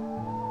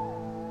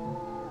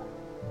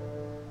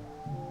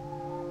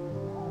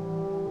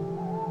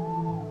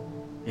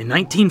 In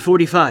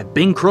 1945,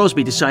 Bing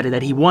Crosby decided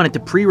that he wanted to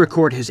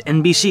pre-record his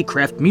NBC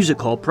Kraft Music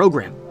Hall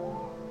program.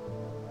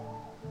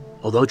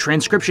 Although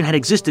transcription had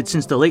existed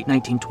since the late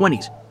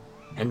 1920s,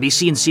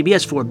 NBC and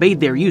CBS forbade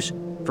their use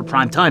for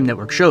primetime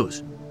network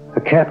shows.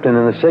 A captain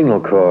in the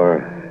Signal Corps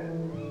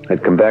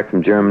had come back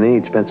from Germany.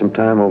 He'd spent some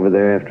time over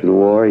there after the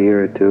war, a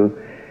year or two,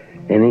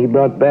 and he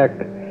brought back,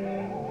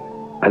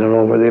 I don't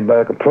know whether he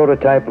brought a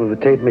prototype of a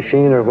tape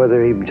machine or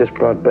whether he just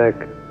brought back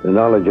the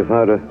knowledge of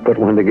how to put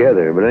one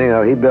together. But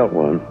anyhow, he built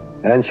one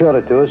and showed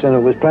it to us, and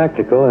it was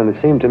practical, and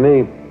it seemed to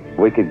me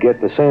we could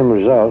get the same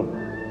result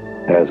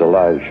as a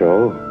live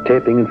show,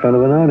 taping in front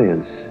of an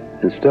audience,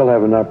 and still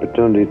have an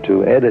opportunity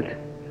to edit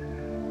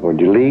or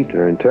delete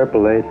or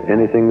interpolate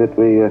anything that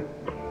we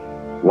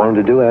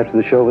wanted to do after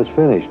the show was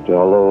finished,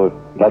 although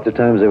lots of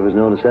times there was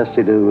no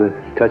necessity to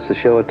touch the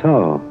show at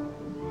all.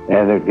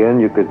 And again,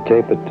 you could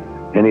tape it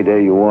any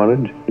day you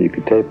wanted. You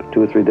could tape it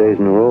 2 or 3 days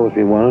in a row if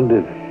you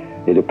wanted.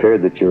 If it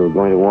appeared that you were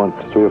going to want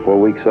 3 or 4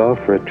 weeks off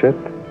for a trip,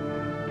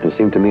 it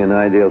seemed to me an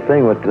ideal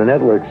thing. But the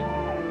networks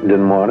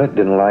didn't want it,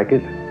 didn't like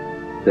it.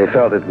 They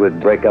felt it would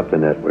break up the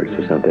networks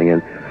or something,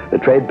 and the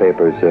trade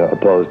papers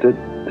opposed it,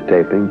 the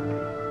taping.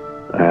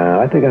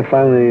 I think I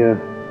finally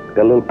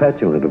got a little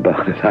petulant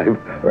about it,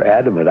 or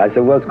adamant. I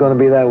said, well, it's going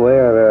to be that way,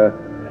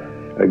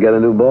 or get a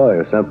new boy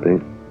or something.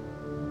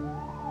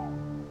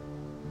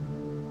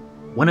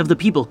 One of the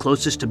people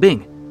closest to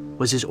Bing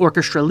was his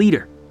orchestra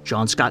leader,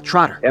 John Scott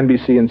Trotter.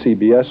 NBC and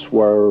CBS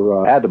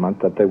were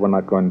adamant that they were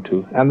not going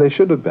to, and they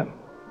should have been,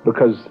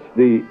 because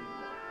the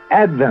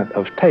advent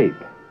of tape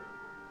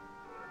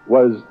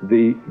was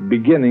the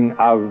beginning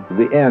of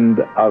the end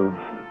of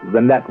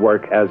the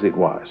network as it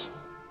was.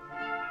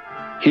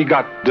 He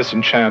got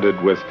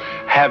disenchanted with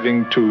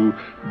having to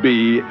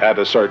be at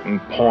a certain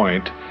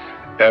point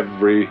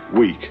every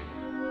week.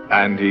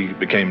 And he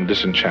became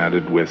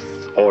disenchanted with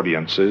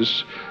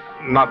audiences,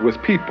 not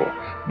with people,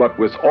 but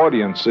with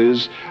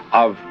audiences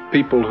of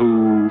people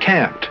who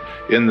camped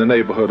in the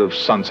neighborhood of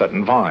Sunset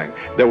and Vine.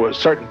 There were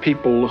certain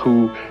people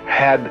who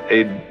had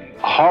a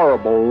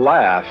horrible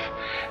laugh.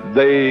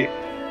 They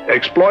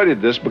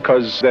exploited this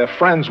because their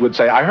friends would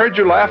say, I heard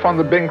you laugh on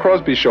the Bing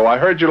Crosby show. I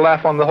heard you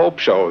laugh on the Hope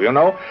show, you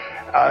know?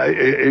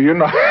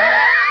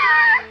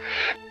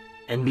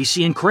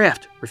 NBC and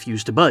Kraft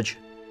refused to budge.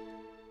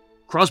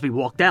 Crosby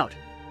walked out.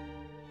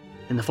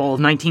 In the fall of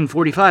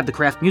 1945, the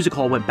Kraft Music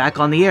Hall went back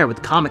on the air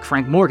with comic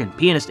Frank Morgan,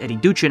 pianist Eddie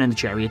Duchin, and the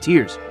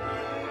Charioteers.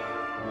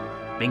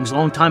 Bing's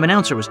longtime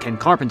announcer was Ken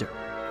Carpenter.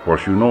 Of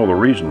course, you know the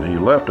reason he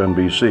left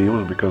NBC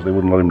was because they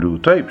wouldn't let him do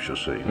the tapes, you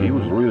see. He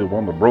was really the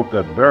one that broke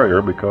that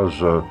barrier because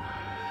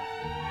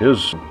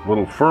his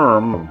little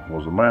firm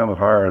was the man that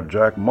hired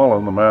Jack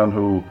Mullen, the man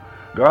who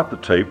got the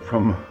tape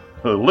from,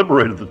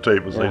 liberated the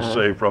tape, as they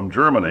say, from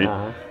Germany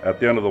at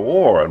the end of the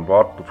war and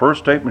brought the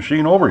first tape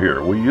machine over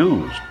here we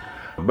used.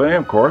 Bing,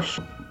 of course,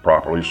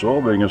 properly so,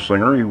 being a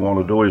singer, he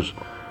wanted to do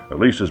at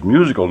least his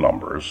musical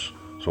numbers,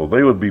 so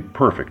they would be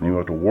perfect, and you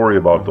had to worry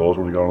about those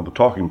when you got on the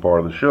talking part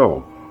of the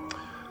show.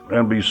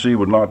 NBC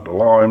would not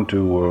allow him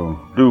to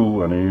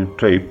do any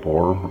tape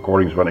or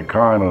recordings of any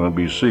kind on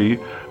NBC,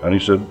 and he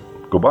said,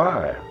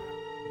 goodbye.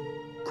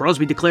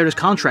 Crosby declared his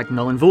contract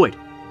null and void.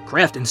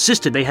 Kraft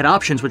insisted they had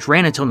options which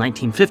ran until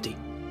 1950.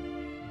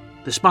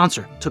 The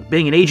sponsor took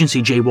Bing and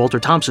agency J. Walter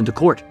Thompson to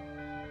court.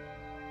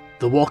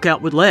 The walkout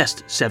would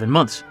last 7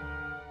 months.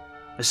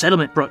 A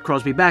settlement brought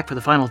Crosby back for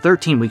the final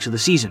 13 weeks of the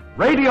season.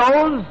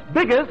 Radio's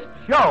biggest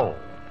show.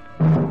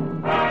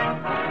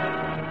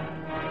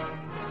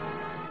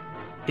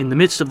 In the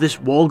midst of this,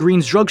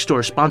 Walgreens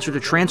drugstore sponsored a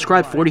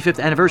transcribed 45th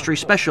anniversary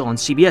special on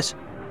CBS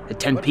at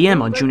 10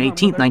 p.m. on June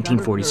 18,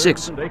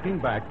 1946.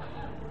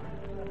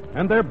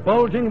 And their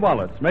bulging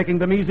wallets making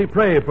them easy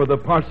prey for the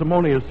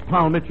parsimonious,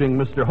 palm-itching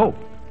Mr. Hope.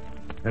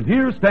 And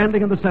here,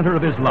 standing in the center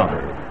of his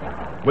lobby,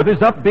 with his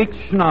upbeat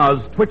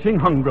schnoz twitching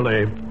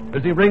hungrily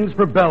as he rings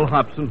for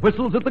bellhops and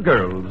whistles at the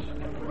girls,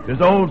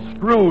 is old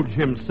Scrooge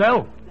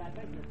himself,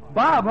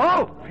 Bob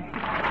Hope.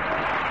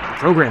 The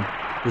program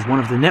was one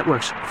of the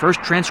network's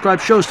first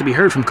transcribed shows to be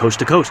heard from coast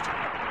to coast.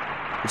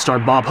 It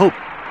starred Bob Hope,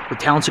 with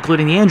talents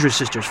including the Andrews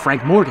Sisters,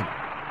 Frank Morgan,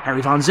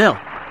 Harry Von Zell,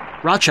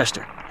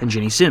 Rochester, and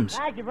Ginny Sims.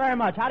 Thank you very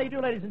much. How do you do,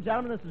 ladies and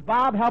gentlemen? This is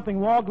Bob helping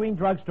Walgreens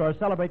Drugstore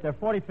celebrate their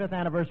 45th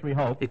anniversary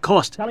Hope. It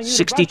cost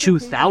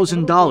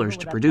 $62,000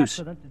 to produce.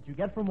 That you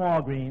get from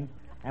Walgreens,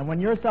 and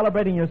when you're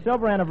celebrating your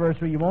silver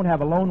anniversary, you won't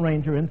have a Lone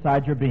Ranger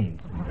inside your beans.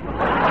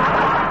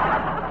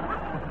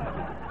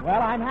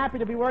 Well, I'm happy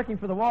to be working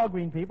for the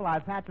Walgreens people. I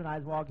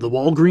patronize Walgreens. The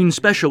Walgreens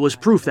special was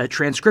proof that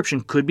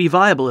transcription could be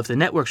viable if the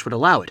networks would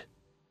allow it.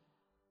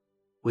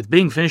 With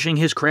Bing finishing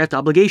his Kraft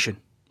obligation,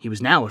 he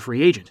was now a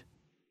free agent.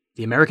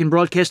 The American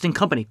Broadcasting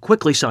Company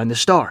quickly signed the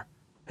Star,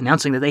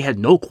 announcing that they had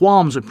no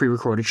qualms with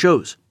pre-recorded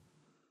shows.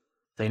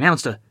 They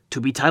announced a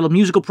to-be-titled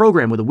musical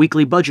program with a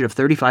weekly budget of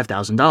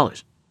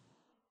 $35,000.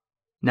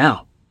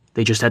 Now,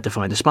 they just had to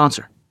find a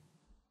sponsor.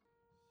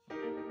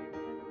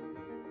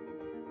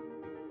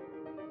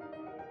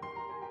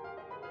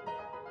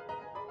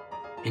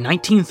 In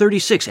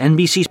 1936,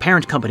 NBC's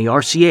parent company,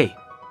 RCA,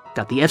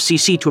 got the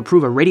FCC to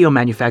approve a radio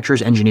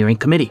manufacturer's engineering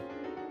committee.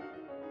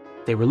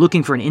 They were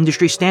looking for an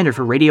industry standard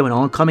for radio and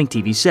oncoming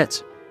TV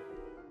sets.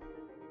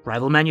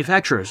 Rival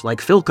manufacturers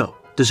like Philco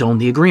disowned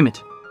the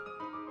agreement.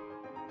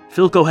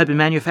 Philco had been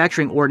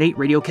manufacturing ornate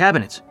radio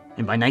cabinets,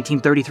 and by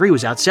 1933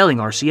 was outselling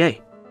RCA.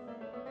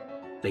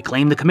 They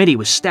claimed the committee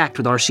was stacked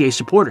with RCA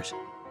supporters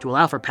to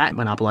allow for patent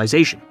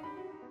monopolization.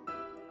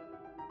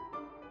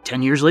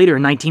 10 years later,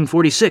 in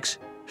 1946,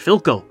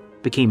 Philco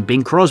became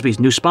Bing Crosby's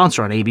new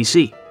sponsor on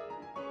ABC.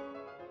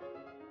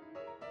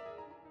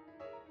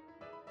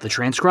 The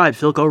transcribed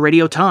Philco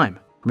Radio Time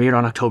premiered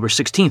on October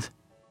 16th.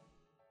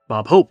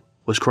 Bob Hope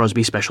was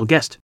Crosby's special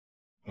guest.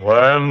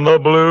 When the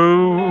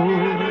blue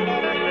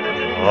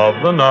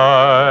of the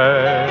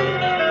night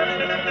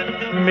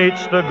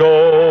meets the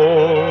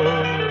gold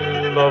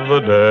of the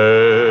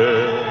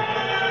day,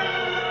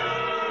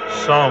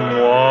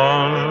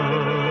 someone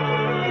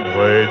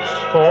waits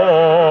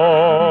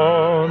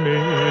for me.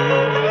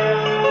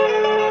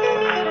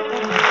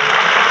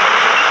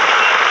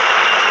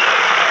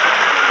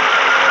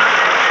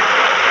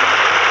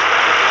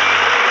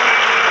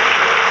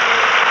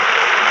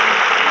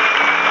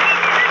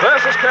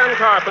 This is Ken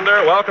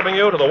Carpenter welcoming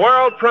you to the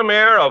world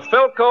premiere of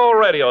Philco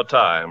Radio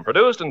Time,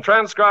 produced and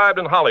transcribed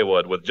in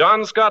Hollywood with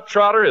John Scott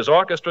Trotter, his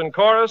orchestra and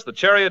chorus, the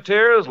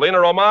Charioteers, Lena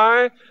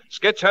Romay,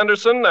 Skitch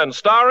Henderson, and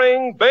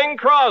starring Bing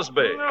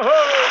Crosby.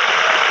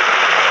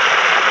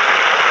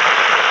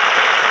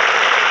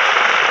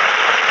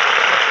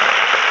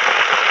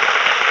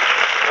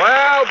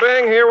 Well,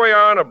 Bing, here we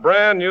are on a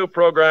brand new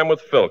program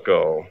with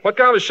Philco. What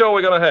kind of show are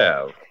we going to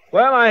have?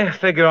 Well, I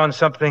figure on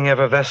something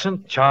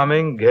effervescent,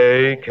 charming,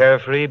 gay,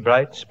 carefree,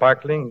 bright,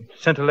 sparkling,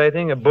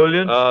 scintillating,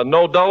 ebullient.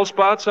 No dull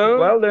spots, sir?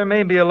 Well, there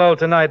may be a lull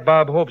tonight.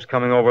 Bob Hope's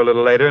coming over a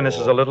little later, and this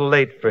is a little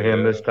late for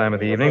him this time of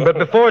the evening. But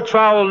before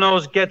Trowel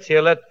Nose gets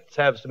here, let's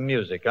have some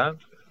music, huh?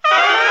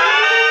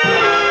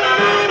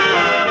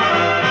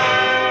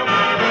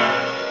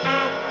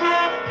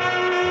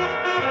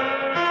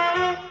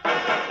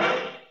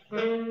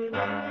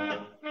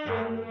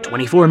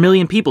 "24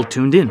 million people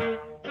tuned in,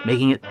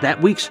 making it that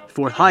week's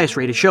fourth highest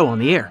rated show on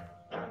the air.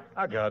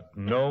 I got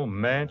no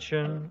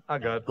mansion.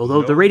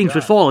 Although the ratings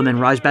would fall and then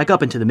rise back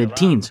up into the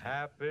mid-teens.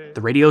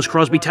 The radio's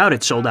Crosby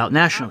touted sold out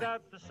nationally.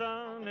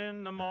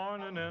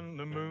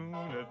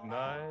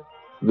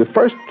 The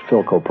first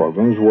Philco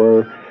programs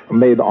were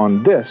made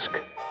on disc,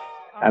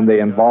 and they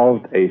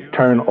involved a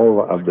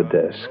turnover of the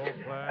disc,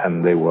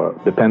 and they were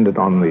dependent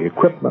on the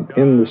equipment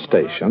in the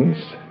stations.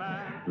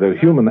 The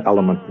human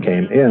element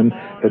came in.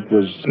 It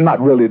was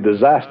not really a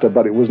disaster,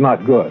 but it was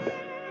not good.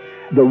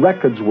 The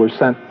records were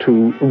sent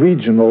to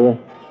regional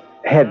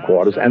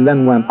headquarters and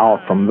then went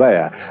out from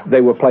there.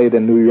 They were played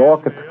in New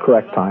York at the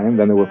correct time,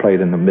 then they were played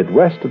in the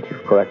Midwest at the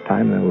correct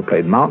time, then they were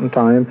played Mountain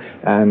Time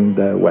and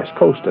West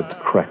Coast at the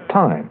correct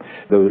time.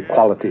 The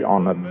quality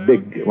on a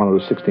big, one of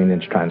those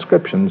 16-inch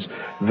transcriptions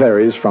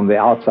varies from the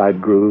outside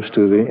grooves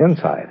to the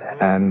inside.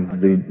 And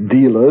the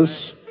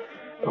dealers,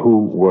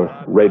 who were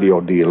radio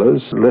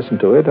dealers,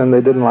 listened to it, and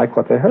they didn't like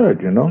what they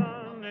heard, you know.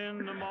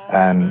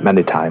 And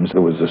many times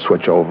there was a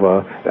switch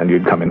over, and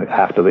you'd come in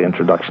after the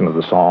introduction of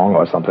the song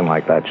or something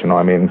like that, you know.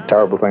 I mean,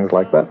 terrible things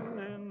like that.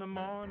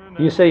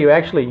 You say you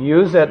actually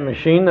used that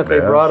machine that they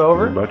brought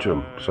over? I bet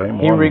you. Same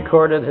He one.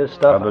 recorded his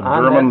stuff Had the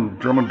on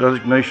German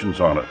designations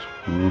on it.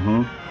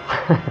 Mm-hmm.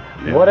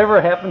 Yeah.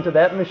 Whatever happened to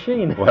that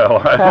machine? Well,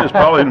 it's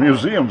probably in a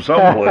museum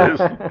someplace.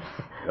 An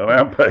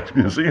Ampex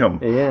museum.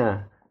 Yeah.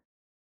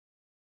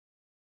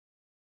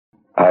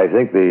 I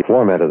think the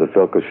format of the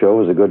Philco show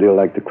was a good deal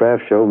like the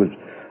Kraft show, but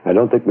I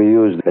don't think we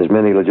used as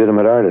many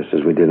legitimate artists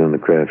as we did on the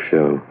Kraft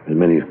show. As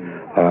many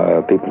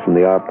people from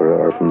the opera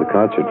or from the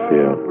concert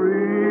field.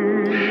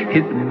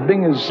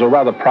 Bing is a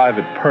rather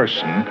private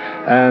person,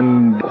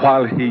 and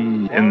while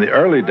in the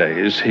early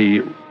days,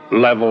 he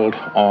leveled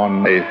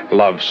on a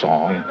love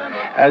song,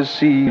 as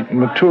he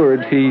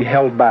matured, he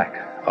held back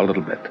a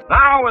little bit.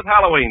 Now, with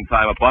Halloween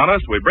time upon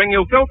us, we bring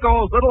you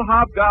Philco's little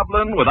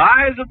hobgoblin with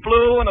eyes of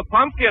blue and a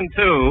pumpkin,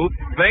 too,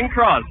 Bing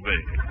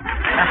Crosby.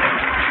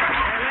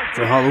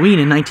 For Halloween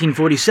in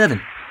 1947,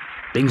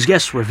 Bing's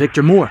guests were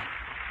Victor Moore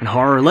and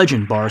horror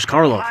legend Boris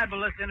Karloff.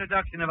 Libelous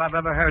introduction if I've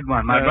ever heard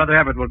one. My brother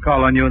Everett will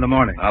call on you in the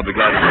morning. I'll be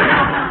glad to hear it.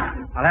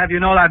 I'll have you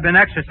know I've been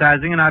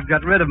exercising and I've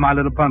got rid of my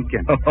little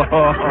pumpkin. No,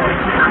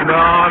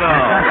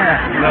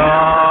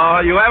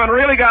 you haven't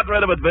really gotten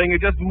rid of it, Bing. You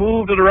just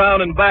moved it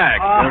around and back.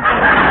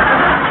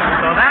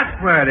 So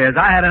that's where it is.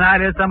 I had an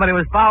idea somebody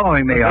was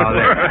following me all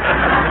day.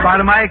 Part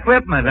of my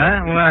equipment,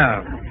 huh?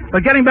 Well,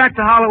 but getting back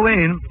to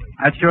Halloween,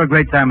 that's sure a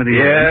great time of the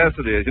year. Yes,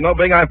 it is. You know,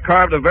 Bing, I've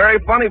carved a very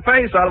funny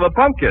face out of a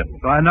pumpkin.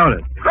 So I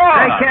noticed.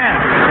 Hey,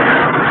 Ken,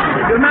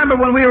 you remember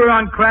when we were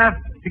on Kraft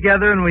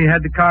together and we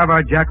had to carve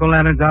our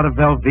jack-o'-lanterns out of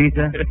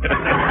Velveeta?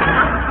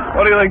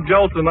 What do you think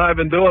Jolts and I have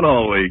been doing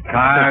all week?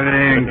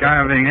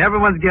 Carving.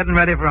 Everyone's getting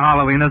ready for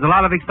Halloween. There's a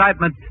lot of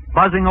excitement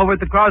buzzing over at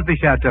the Crosby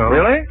Chateau.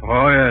 Really?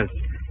 Oh, yes.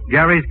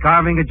 Gary's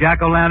carving a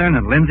jack-o'-lantern,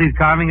 and Lindsay's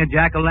carving a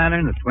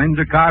jack-o'-lantern. The twins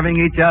are carving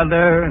each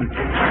other. And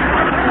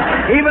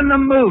even the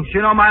moose.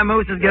 You know, my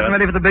moose is getting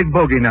ready for the big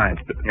bogey night.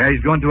 Yeah,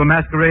 he's going to a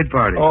masquerade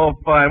party. Oh,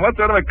 fine. What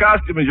sort of a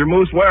costume is your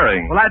moose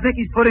wearing? Well, I think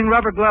he's putting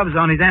rubber gloves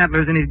on his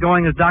antlers, and he's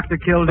going as Dr.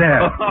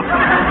 Kildare.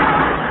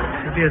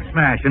 It'll be a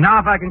smash. And now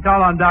if I can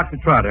call on Dr.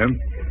 Trotter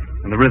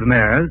and the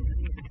Rhythmaires.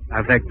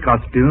 I've had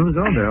costumes.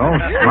 Oh, they're all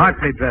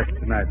smartly dressed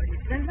tonight.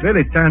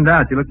 Really turned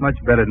out you look much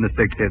better than the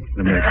six hits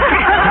than me.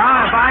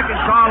 Now, if I can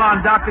call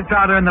on Dr.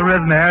 Trotter and the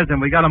Rhythmaires,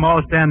 and we got them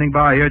all standing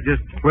by here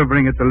just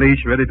quivering at the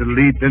leash, ready to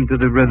leap into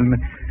the rhythm.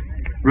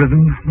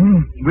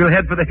 We'll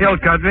head for the hill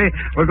country.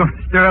 We're going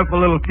to stir up a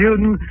little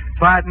feuding,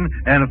 fighting,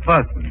 and a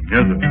fussing.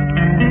 Yes, sir.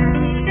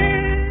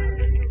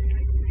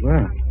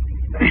 Well.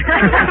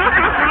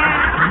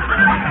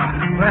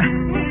 Well,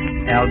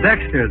 Al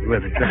Dexter's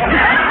with us.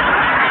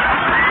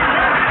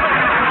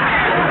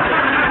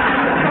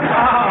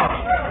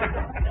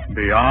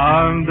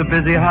 Beyond the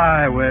busy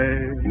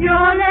highway,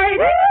 Your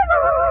lady,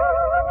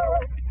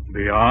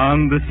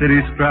 beyond the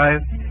city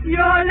strife,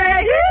 your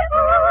lady.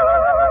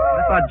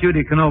 I thought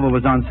Judy Canova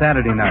was on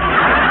Saturday night.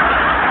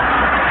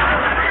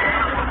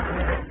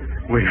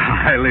 We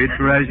highly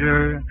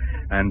treasure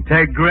and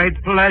take great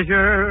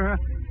pleasure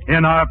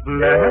in our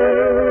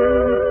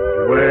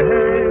pleasant way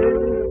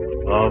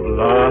of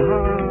life.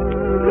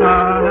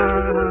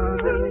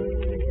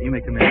 You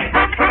make a minute.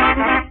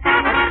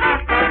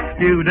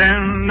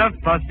 Feuding, a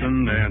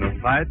fussing, and a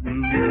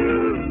fighting.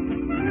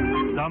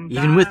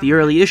 Even with the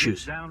early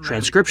issues,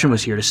 transcription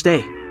was here to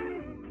stay.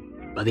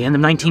 By the end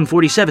of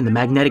 1947, the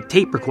magnetic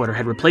tape recorder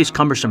had replaced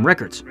cumbersome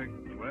records.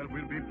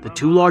 The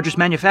two largest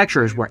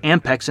manufacturers were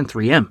Ampex and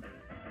 3M.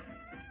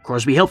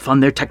 Crosby helped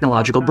fund their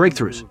technological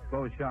breakthroughs.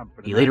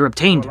 He later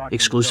obtained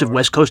exclusive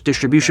West Coast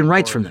distribution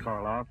rights from them.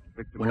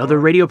 When other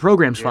radio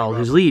programs followed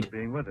his lead,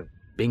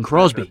 Bing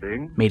Crosby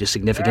made a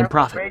significant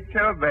profit. Great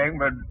show, Bing,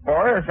 but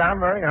Boris, I'm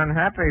very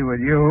unhappy with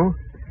you.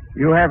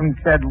 You haven't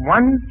said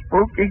one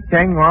spooky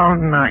thing all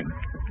night.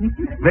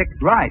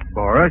 Vic's right,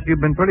 Boris.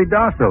 You've been pretty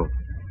docile.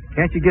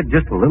 Can't you get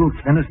just a little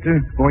sinister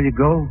before you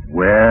go?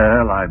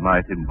 Well, I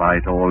might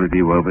invite all of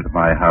you over to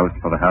my house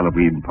for the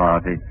Halloween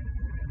party.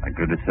 I'm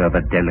going to serve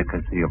a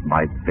delicacy of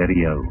my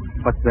very own.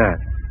 What's that?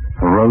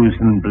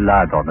 Frozen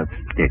blood on a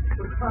stick.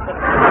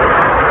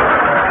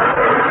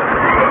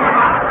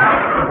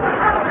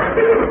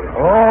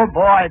 Oh,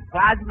 boy,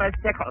 plasma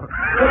sickle.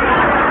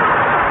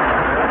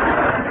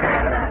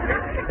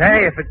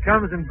 Hey, if it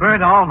comes in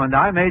burnt almond,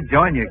 I may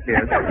join you,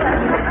 kid.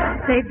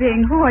 Say,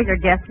 Bing, who are your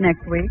guests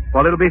next week?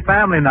 Well, it'll be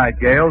family night,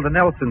 Gail. The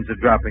Nelsons are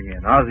dropping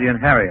in, Ozzie and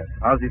Harriet.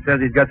 Ozzie says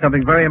he's got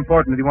something very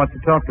important that he wants to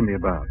talk to me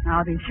about.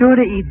 I'll be sure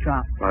to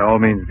eavesdrop. By all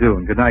means do.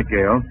 And good night,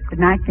 Gail. Good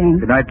night, Bing.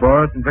 Good night,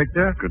 Boris and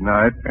Victor. Good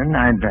night. Good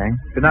night, Bing.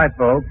 Good night,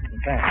 folks.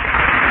 Okay.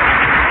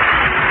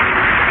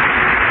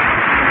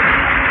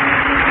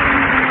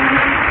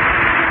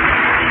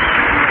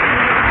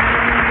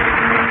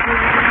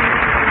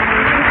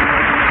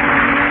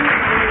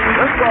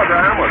 This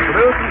program was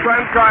produced and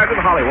transcribed in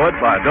Hollywood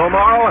by Bill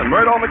Morrow and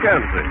Murdo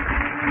McKenzie.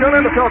 Tune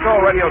in to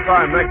Philco Radio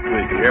Time next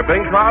week and hear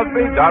Bing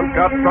Crosby, Don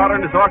Scott Trotter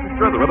and his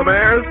orchestra, the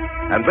Rhythmaires,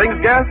 and Bing's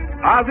guests,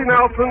 Ozzie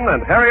Nelson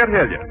and Harriet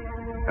Hilliard.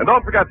 And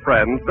don't forget,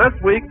 friends, this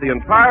week the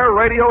entire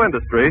radio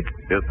industry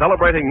is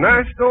celebrating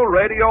National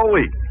Radio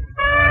Week.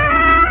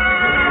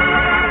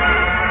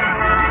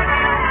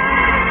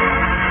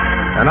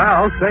 And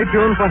now, stay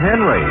tuned for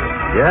Henry.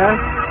 Yes,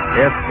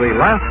 it's the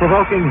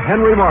laugh-provoking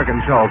Henry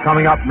Morgan Show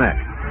coming up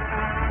next.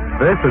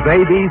 This is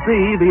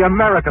ABC, the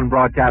American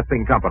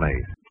Broadcasting Company.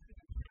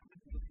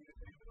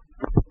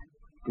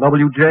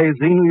 WJZ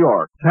New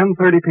York,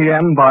 10:30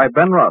 p.m. by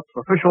Ben Russ,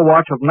 official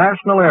watch of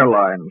National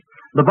Airlines.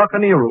 The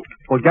Buccaneers.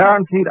 For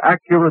guaranteed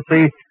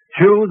accuracy,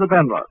 choose a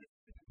Ben Russ.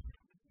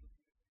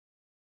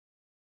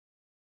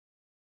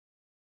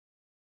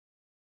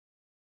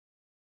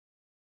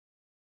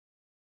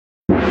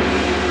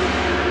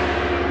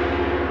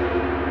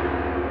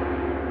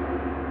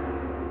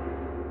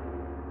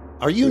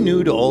 Are you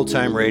new to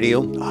old-time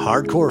radio? A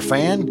hardcore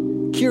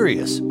fan?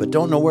 Curious, but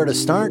don't know where to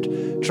start?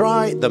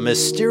 Try the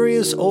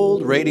Mysterious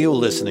Old Radio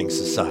Listening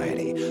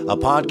Society, a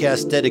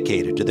podcast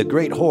dedicated to the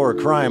great horror,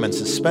 crime, and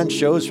suspense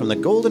shows from the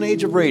golden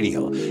age of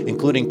radio,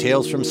 including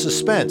tales from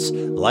Suspense,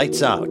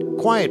 Lights Out,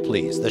 Quiet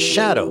Please, The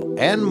Shadow,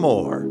 and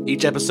more.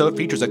 Each episode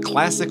features a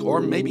classic or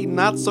maybe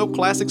not so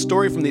classic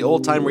story from the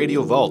old-time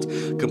radio vault,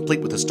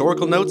 complete with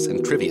historical notes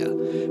and trivia.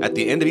 At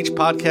the end of each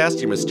podcast,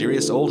 your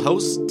mysterious old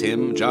hosts,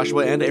 Tim,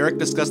 Joshua, and Eric,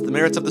 discuss the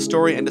merits of the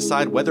story and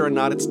decide whether or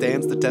not it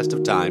stands the test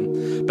of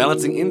time,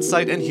 balancing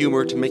insight and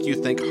humor to make you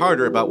think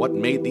harder about what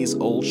made these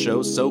old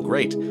shows so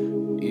great,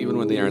 even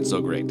when they aren't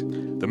so great.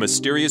 The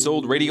Mysterious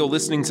Old Radio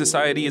Listening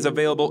Society is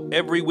available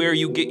everywhere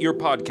you get your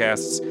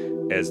podcasts,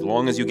 as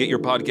long as you get your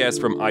podcasts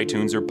from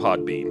iTunes or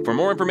Podbean. For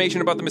more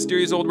information about the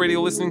Mysterious Old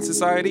Radio Listening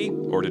Society,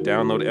 or to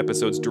download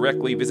episodes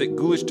directly, visit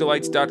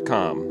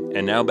ghoulishdelights.com.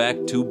 And now back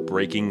to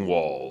Breaking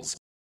Walls.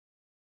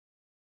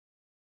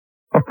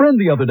 A friend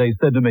the other day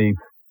said to me,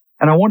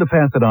 and I want to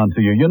pass it on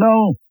to you, you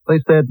know, they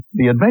said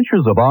The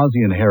Adventures of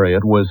Ozzie and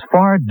Harriet was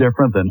far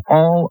different than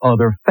all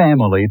other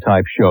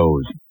family-type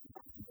shows.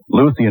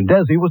 Lucy and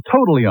Desi was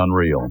totally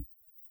unreal.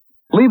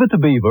 Leave It to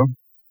Beaver,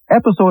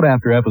 episode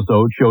after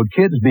episode, showed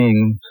kids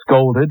being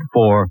scolded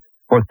for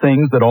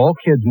things that all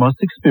kids must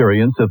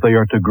experience if they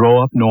are to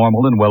grow up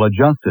normal and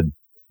well-adjusted.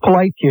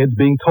 Polite kids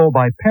being told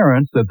by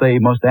parents that they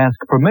must ask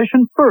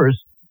permission first,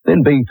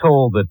 then being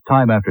told that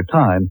time after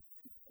time,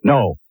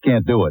 no,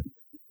 can't do it.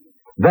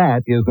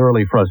 That is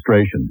early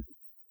frustration.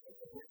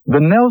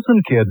 The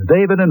Nelson kids,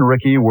 David and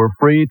Ricky, were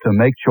free to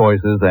make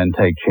choices and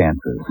take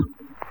chances.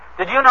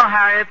 Did you know,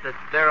 Harriet, that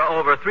there are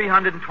over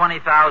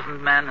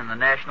 320,000 men in the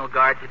National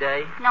Guard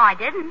today? No, I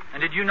didn't.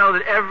 And did you know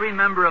that every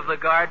member of the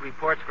Guard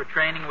reports for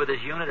training with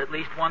his unit at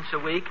least once a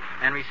week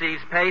and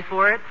receives pay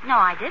for it? No,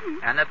 I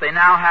didn't. And that they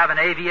now have an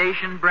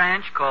aviation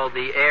branch called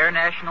the Air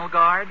National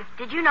Guard?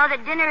 Did you know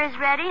that dinner is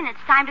ready and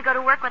it's time to go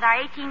to work with our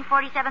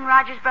 1847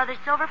 Rogers Brothers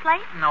silver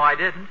plate? No, I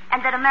didn't.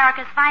 And that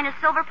America's finest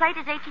silver plate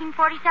is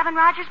 1847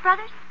 Rogers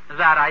Brothers?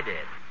 That I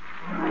did.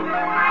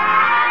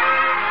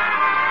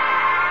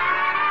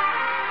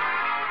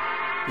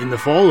 In the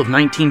fall of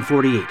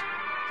 1948,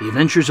 The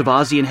Adventures of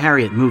Ozzie and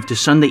Harriet moved to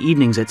Sunday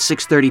evenings at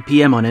 6:30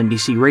 p.m. on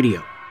NBC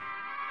Radio.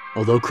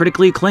 Although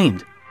critically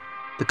acclaimed,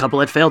 the couple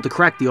had failed to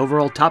crack the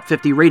overall top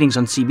 50 ratings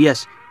on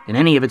CBS in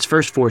any of its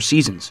first 4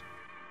 seasons.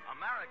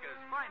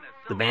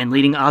 The band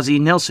leading Ozzie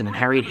Nelson and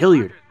Harriet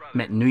Hilliard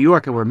met in New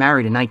York and were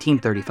married in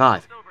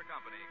 1935.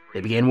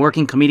 They began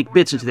working comedic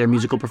bits into their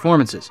musical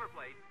performances,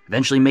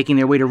 eventually making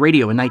their way to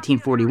radio in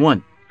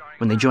 1941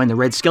 when they joined the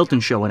Red Skelton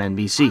Show on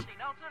NBC.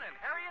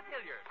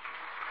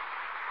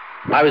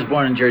 I was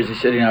born in Jersey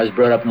City, and I was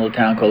brought up in a little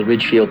town called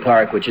Ridgefield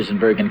Park, which is in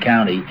Bergen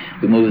County.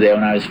 We moved there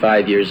when I was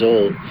 5 years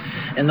old.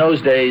 In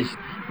those days,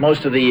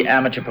 Most of the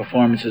amateur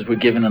performances were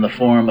given in the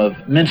form of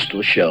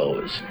minstrel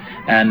shows.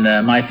 And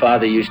my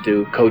father used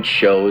to coach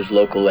shows,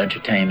 local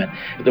entertainment.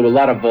 There were a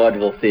lot of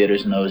vaudeville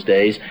theaters in those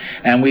days,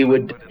 and we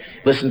would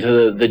listen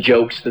to the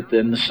jokes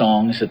and the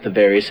songs that the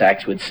various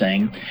acts would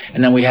sing.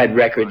 And then we had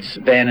records,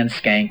 Van and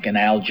Skank and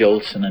Al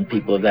Jolson and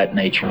people of that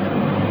nature.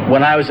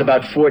 When I was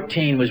about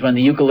 14 was when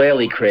the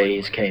ukulele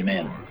craze came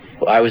in.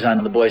 I was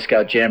on the Boy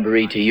Scout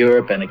Jamboree to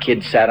Europe, and a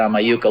kid sat on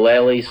my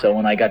ukulele, so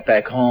when I got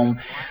back home,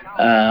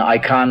 I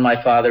conned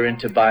my father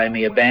into buying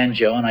me a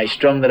banjo, and I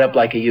strummed it up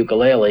like a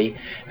ukulele,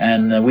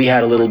 and we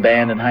had a little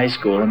band in high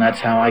school, and that's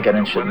how I got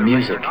interested in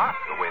music. Not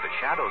the way the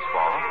shadows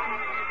fall.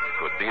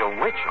 Could be a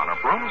witch on a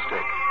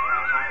broomstick.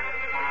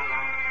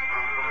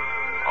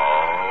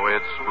 Oh,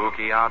 it's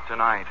spooky out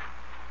tonight.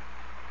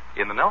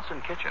 In the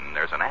Nelson kitchen,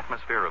 there's an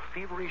atmosphere of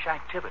feverish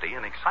activity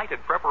and excited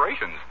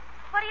preparations.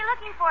 What are you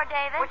looking for,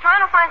 David? We're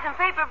trying to find some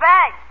paper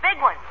bags, big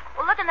ones.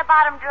 Well, look in the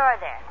bottom drawer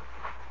there.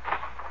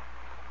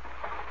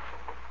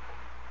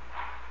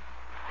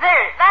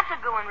 There, that's a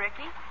good one,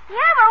 Ricky.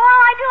 Yeah, but what do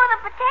I do with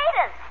the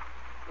potatoes?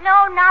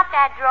 No, not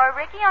that drawer,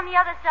 Ricky, on the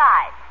other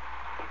side.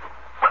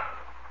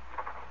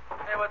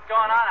 Hey, what's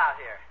going on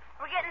out here?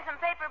 We're getting some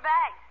paper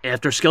bags.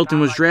 After Skelton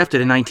was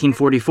drafted in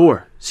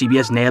 1944,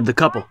 CBS nabbed the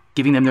couple,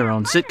 giving them their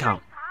own sitcom.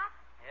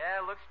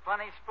 Yeah, looks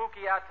plenty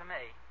spooky out to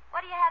me.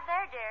 What do you have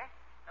there, dear?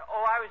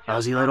 Oh, I was just...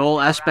 Ozzie led all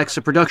aspects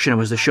of production and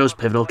was the show's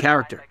pivotal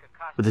character,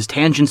 with his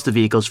tangents to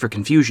vehicles for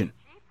confusion.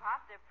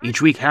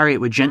 Each week, Harriet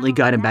would gently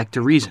guide him back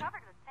to reason.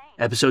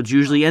 Episodes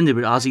usually ended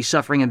with Ozzie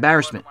suffering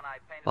embarrassment,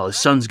 while his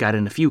sons got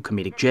in a few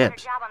comedic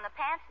jabs. Job on the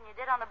pants than you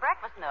did on the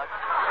breakfast nook.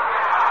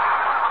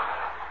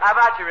 How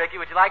about you, Ricky?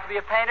 Would you like to be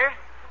a painter?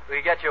 We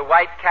could get you a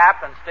white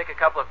cap and stick a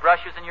couple of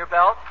brushes in your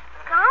belt.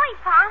 Golly,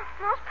 Pa,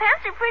 those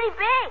pants are pretty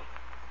big.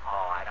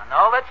 Oh, I don't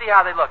know. Let's see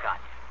how they look on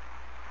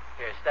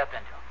you. Here, step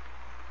into them.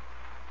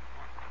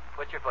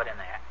 Put your foot in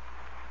there.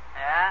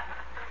 Yeah.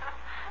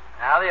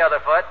 Now the other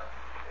foot.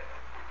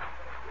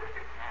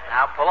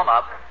 Now pull them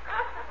up.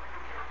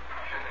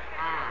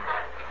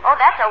 Oh,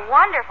 that's a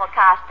wonderful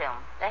costume.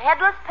 The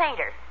Headless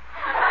Painter.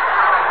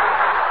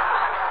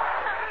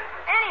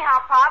 Anyhow,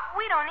 Pop,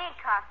 we don't need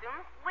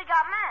costumes. We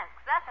got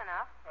masks. That's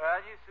enough. Well,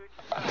 you suit.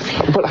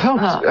 But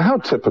how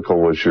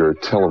typical was your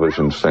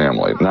television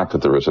family? Not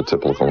that there is a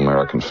typical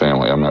American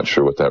family. I'm not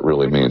sure what that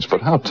really means.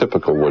 But how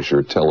typical was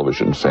your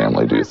television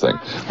family, do you think?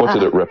 What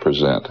did it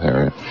represent,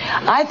 Harriet?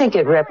 I think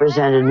it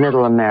represented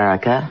middle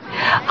America.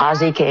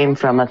 Ozzie came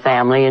from a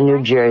family in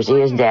New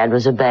Jersey. His dad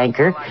was a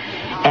banker.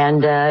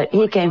 And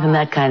he came from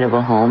that kind of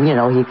a home. You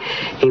know,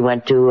 he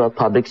went to a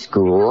public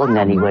school, and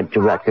then he went to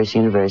Rutgers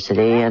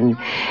University. And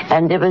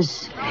it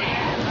was...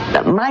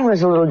 Mine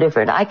was a little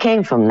different. I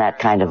came from that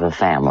kind of a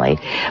family,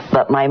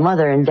 but my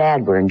mother and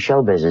dad were in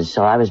show business,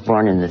 so I was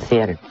born in the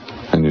theater.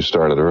 And you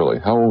started early.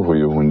 How old were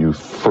you when you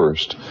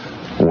first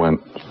went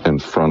in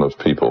front of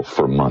people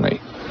for money?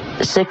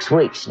 6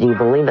 weeks, do you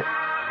believe it?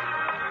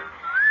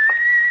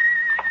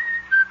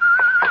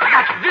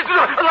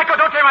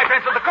 Don't tear my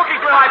pencil. The cookies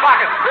were in my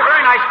pocket. They're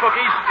very nice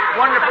cookies.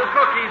 Wonderful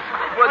cookies.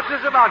 What's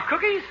this about,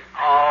 cookies?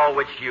 Oh,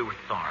 it's you,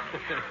 Thorne.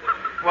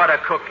 What a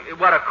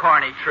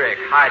corny trick,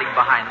 hiding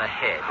behind the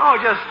head. Oh,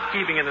 just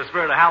keeping in the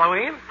spirit of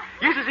Halloween.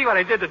 You should see what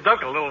I did to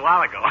Dunk a little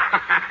while ago.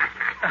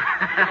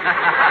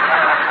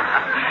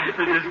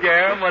 Did you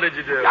scare him? What did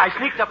you do? I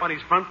sneaked up on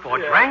his front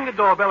porch, rang the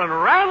doorbell, and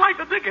ran like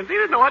the dickens. He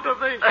didn't know what to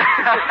think.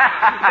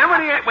 Then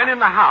when he went in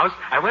the house,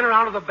 I went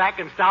around to the back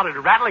and started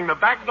rattling the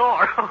back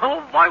door.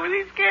 Oh, boy, was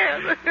he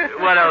scared.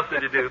 What else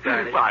did you do,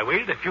 Thorny? Well, I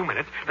waited a few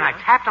minutes, and I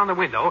tapped on the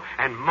window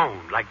and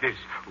moaned like this.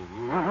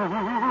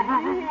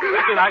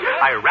 And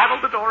I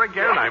rattled the door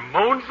again, and I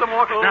moaned some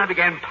more, and I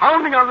began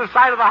pounding on the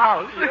side of the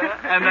house.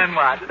 Yeah. And then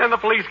what? Then the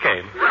police came.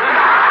 That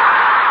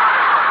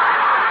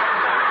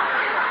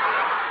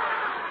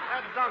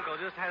Dunkel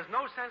just has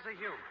no sense of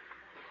humor.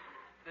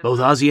 Both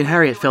Ozzie and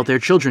Harriet felt their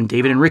children,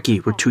 David and Ricky,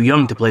 were too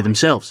young to play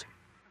themselves.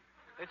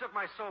 They took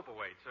my soap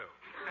away, too.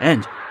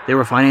 And there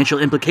were financial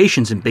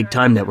implications in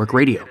big-time network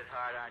radio.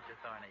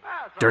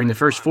 During the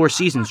first 4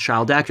 seasons,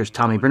 child actors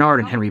Tommy Bernard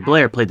and Henry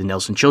Blair played the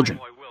Nelson children.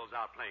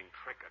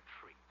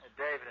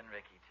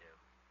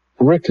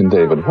 Rick and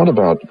David, what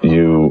about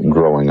you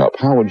growing up?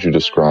 How would you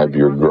describe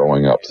your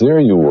growing up? There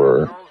you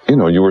were,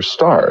 you were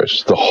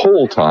stars. The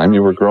whole time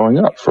you were growing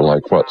up for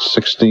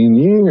 16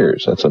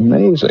 years. That's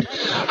amazing.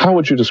 How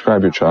would you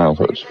describe your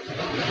childhood?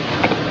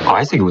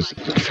 I think it was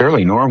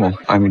fairly normal.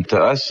 I mean, to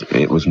us,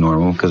 it was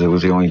normal because it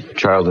was the only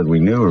childhood we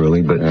knew,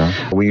 really. But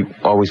we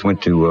always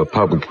went to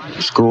public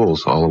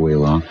schools all the way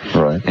along,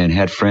 right? And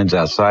had friends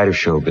outside of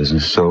show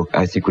business. So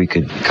I think we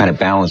could kind of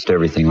balanced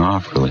everything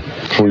off, really.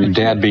 Well,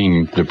 Dad,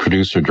 being the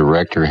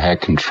producer-director,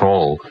 had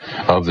control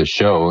of the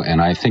show,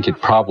 and I think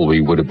it probably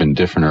would have been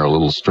different or a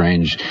little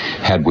strange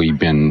had we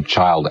been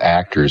child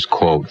actors,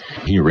 quote.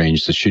 He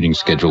arranged the shooting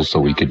schedule so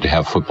we could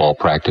have football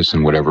practice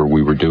and whatever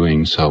we were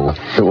doing, so...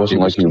 It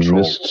wasn't like you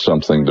missed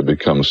something to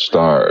become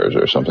stars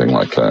or something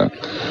like that?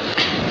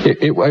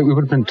 It would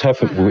have been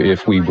tough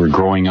if we were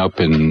growing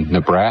up in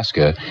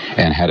Nebraska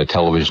and had a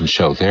television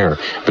show there.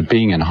 But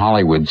being in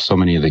Hollywood, so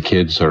many of the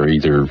kids are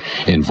either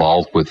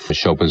involved with the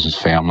show business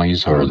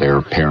families or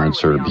their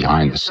parents are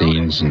behind the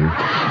scenes, and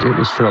it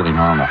was fairly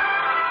normal.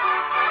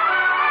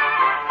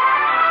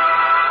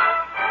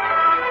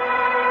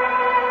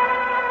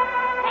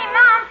 Hey,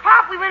 Mom,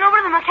 Pop, we went over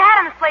to the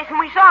McAdams place and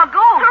we saw a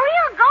ghost. A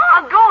real ghost?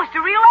 A ghost,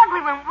 a real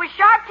ugly one with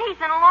sharp teeth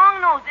and a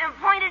long nose and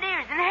pointed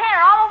ears and hair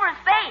all over his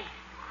face.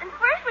 And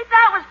first we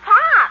thought it was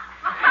Pop.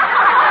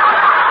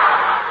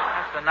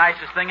 That's the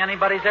nicest thing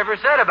anybody's ever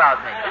said about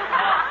me.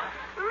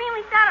 We mean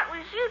we thought it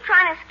was you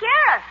trying to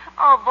scare us.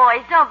 Oh,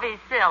 boys, don't be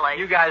silly.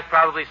 You guys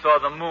probably saw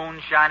the moon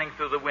shining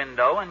through the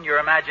window, and your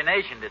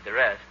imagination did the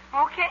rest.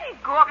 Okay,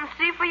 go up and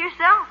see for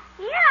yourself.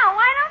 Yeah,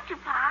 why don't you,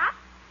 Pop?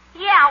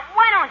 Yeah,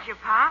 why don't you,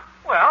 Pop?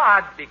 Well,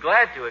 I'd be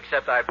glad to,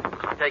 except I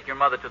take your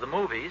mother to the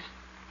movies.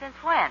 Since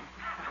when?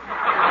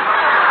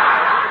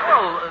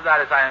 Well,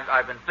 that is,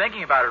 I've been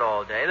thinking about it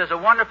all day. There's a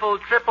wonderful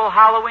triple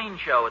Halloween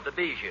show at the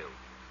Bijou.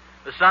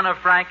 The Son of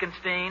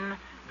Frankenstein,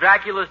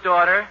 Dracula's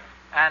Daughter,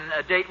 and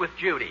A Date with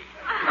Judy.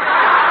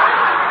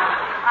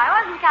 I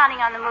wasn't counting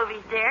on the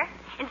movies, dear.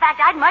 In fact,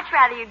 I'd much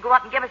rather you'd go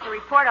up and give us a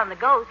report on the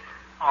ghost.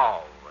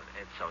 Oh,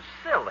 it's so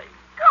silly.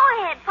 Go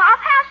ahead, Pop.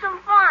 Have some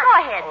fun. Go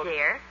ahead,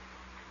 dear.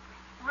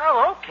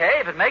 Well,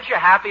 okay. If it makes you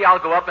happy, I'll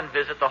go up and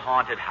visit the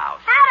haunted house.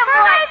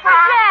 Hooray for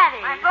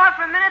Daddy. I thought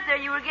for a minute there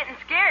you were getting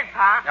scared,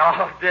 Pop.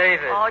 Oh,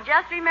 David. Oh,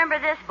 just remember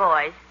this,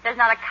 boys. There's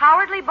not a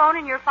cowardly bone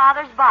in your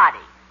father's body.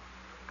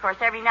 Of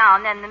course, every now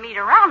and then the meat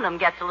around them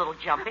gets a little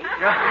jumpy. Meat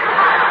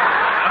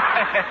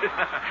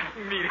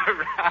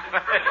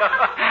around.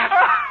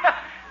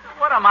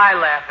 What am I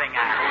laughing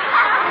at?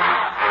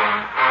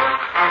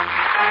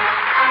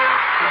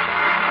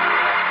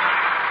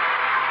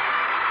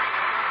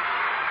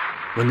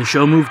 When the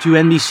show moved to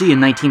NBC in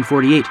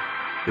 1948,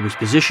 it was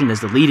positioned as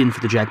the lead-in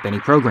for the Jack Benny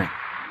program.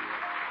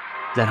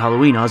 That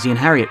Halloween, Ozzie and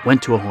Harriet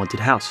went to a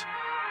haunted house.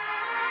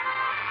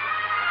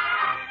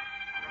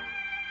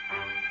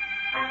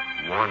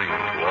 Warning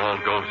to all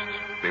ghosts.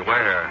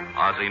 Beware,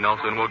 Ozzie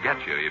Nelson will get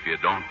you if you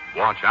don't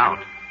watch out.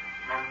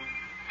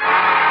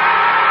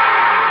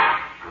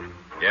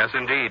 Yes,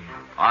 indeed.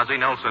 Ozzie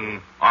Nelson,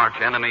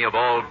 arch enemy of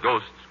all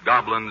ghosts,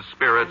 goblins,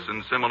 spirits,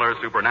 and similar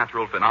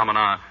supernatural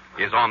phenomena,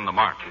 is on the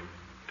march.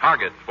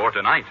 Target for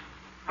tonight.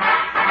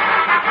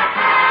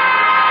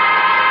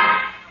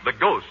 The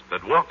ghost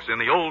that walks in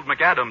the old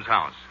McAdams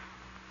house.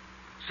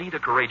 See the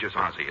courageous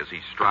Ozzie as he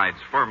strides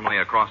firmly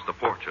across the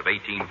porch of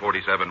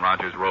 1847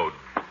 Rogers Road.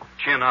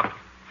 Chin up,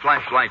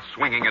 flashlight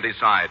swinging at his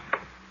side.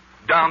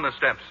 Down the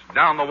steps,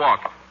 down the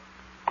walk.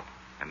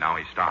 And now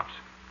he stops.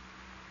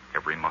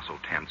 Every muscle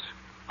tense,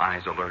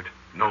 eyes alert,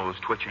 nose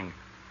twitching.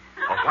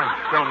 A white,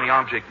 filmy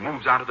object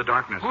moves out of the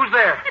darkness. Who's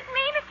there? It's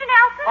me, Mr.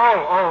 Nelson.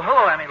 Oh,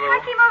 hello, Emmy Lou. I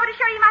came over to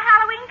show you my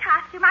Halloween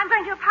costume. I'm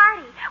going to a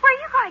party. Where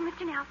are you going,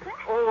 Mr. Nelson?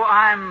 Oh,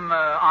 I'm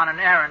on an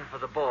errand for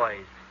the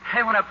boys.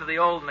 They went up to the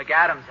old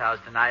McAdams house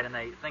tonight, and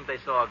they think they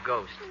saw a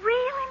ghost.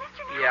 Really,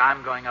 Mr. Nelson? Yeah,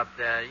 I'm going up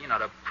there,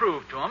 to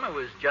prove to them it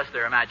was just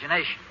their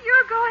imagination.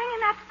 You're going in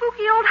that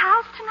spooky old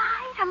house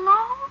tonight,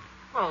 alone?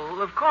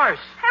 Well, of course.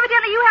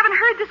 Evidently you haven't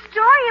heard the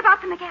story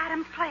about the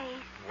McAdams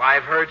place. Well,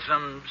 I've heard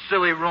some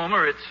silly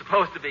rumor it's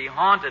supposed to be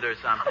haunted or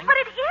something. But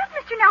it is,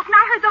 Mr. Nelson.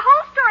 I heard the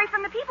whole story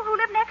from the people who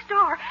live next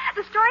door.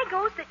 The story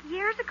goes that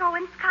years ago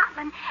in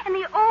Scotland, in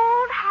the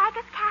old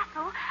Haggis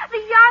Castle,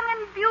 the young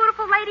and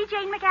beautiful Lady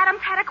Jane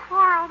McAdams had a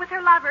quarrel with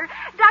her lover,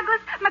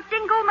 Douglas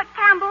McDingle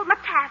McCampbell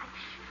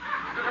McTavish.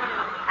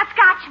 A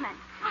Scotchman.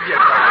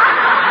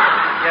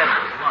 Yes,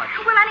 much.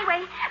 Well,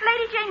 anyway,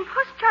 Lady Jane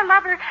pushed her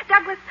lover,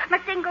 Douglas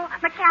McDingle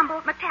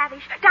McCampbell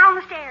McTavish, down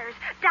the stairs.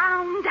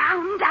 Down,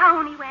 down,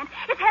 down he went,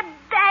 his head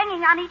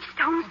banging on each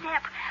stone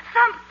step.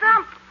 Thump,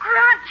 thump,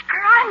 crunch,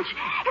 crunch.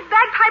 His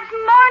bagpipes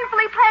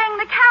mournfully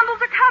playing, the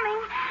Campbells are coming.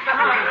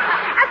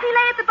 As he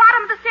lay at the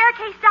bottom of the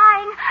staircase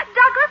dying,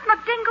 Douglas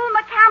McDingle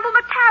McCampbell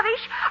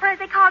McTavish, or as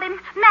they called him,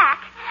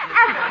 Mac,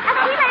 as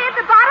he lay at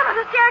the bottom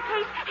of the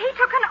staircase, he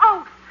took an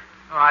oath.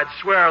 Oh, I'd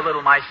swear a little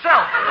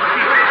myself.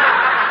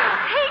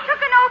 He took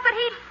an oath that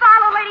he'd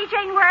follow Lady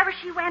Jane wherever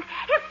she went.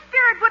 His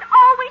spirit would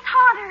always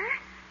haunt her.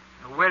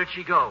 Where did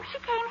she go? She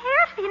came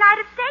here to the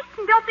United States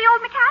and built the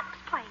old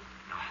McAdams place.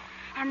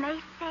 And they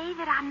say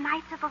that on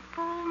nights of a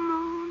full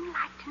moon,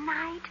 like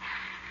tonight,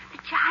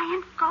 the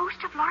giant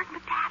ghost of Lord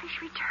McTavish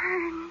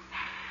returns.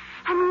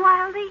 And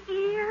while the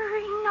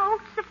eerie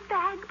notes of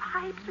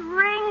bagpipes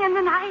ring in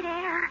the night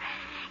air,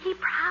 he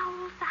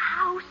prowls the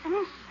house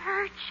in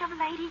search of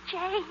Lady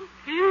Jane.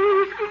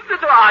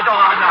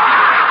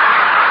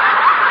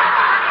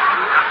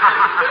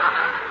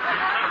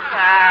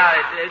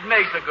 It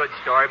makes a good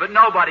story, but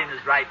nobody in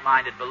his right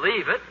mind would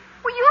believe it.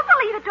 Well, you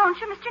believe it, don't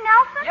you, Mr.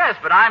 Nelson? Yes,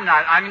 but I'm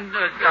not. Of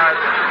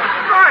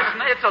course,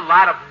 it's a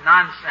lot of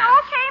nonsense.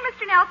 Okay,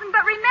 Mr. Nelson,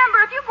 but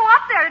remember, if you go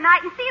up there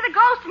tonight and see the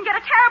ghost and get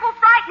a terrible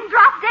fright and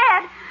drop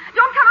dead,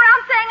 don't come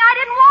around saying I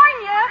didn't warn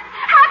you.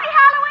 Happy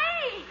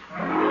Halloween!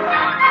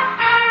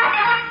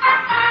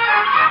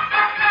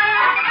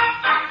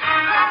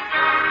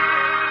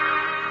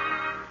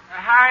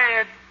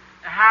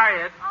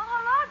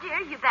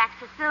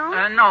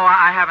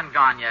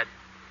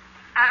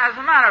 As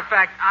a matter of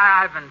fact,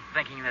 I've been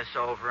thinking this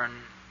over, and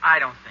I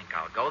don't think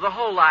I'll go. The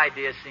whole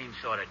idea seems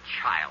sort of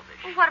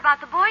childish. Well, what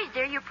about the boys,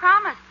 dear? You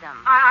promised them.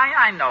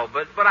 I know,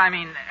 but I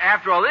mean,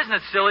 after all, isn't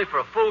it silly for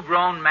a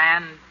full-grown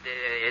man?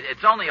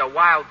 It's only a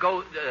wild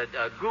goose.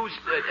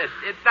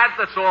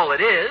 That's all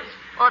it is.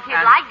 Well, if you'd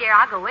like, dear,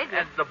 I'll go with you.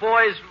 And the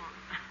boys...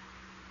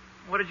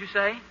 What did you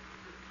say?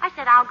 I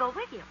said I'll go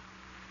with you.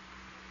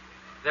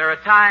 There are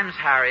times,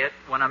 Harriet,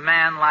 when a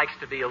man likes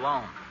to be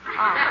alone.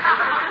 Oh.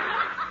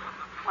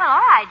 Well, all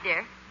right,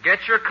 dear.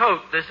 Get your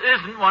coat. This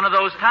isn't one of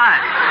those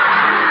times.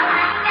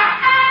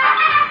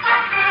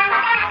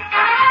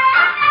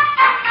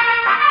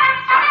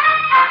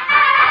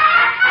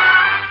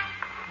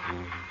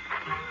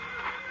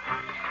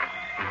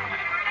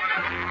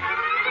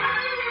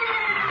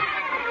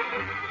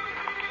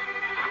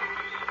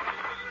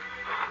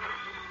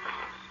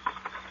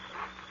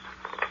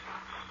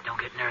 Don't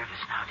get nervous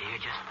now, dear.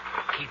 Just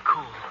keep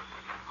cool.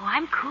 Oh,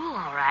 I'm cool,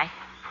 all right.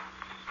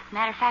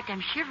 Matter of fact,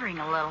 I'm shivering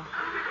a little.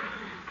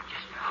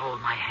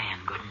 Hold my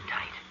hand good and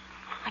tight.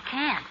 I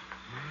can't.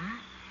 Hmm?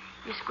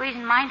 You're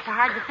squeezing mine so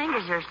hard the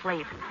fingers are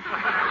asleep.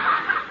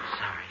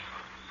 Sorry.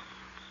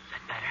 Is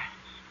that better?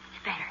 It's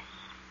better.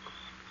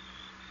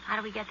 How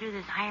do we get through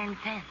this iron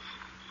fence?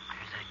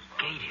 There's a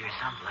gate here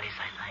someplace,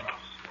 I think.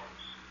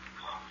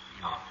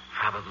 It'll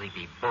probably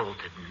be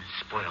bolted and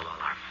spoil all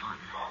our fun.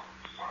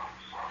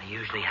 They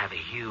usually have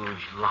a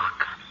huge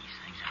lock on these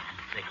things and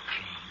thick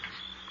chains.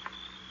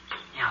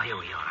 Now, here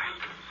we are.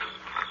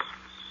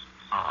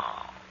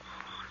 Oh.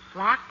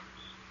 Locked?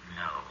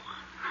 No.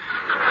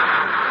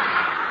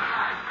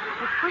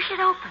 Well, push it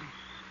open.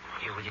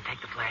 Here, will you take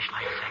the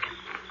flashlight a second?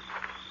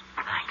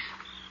 Thanks.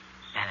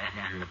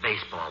 And the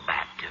baseball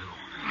bat, too.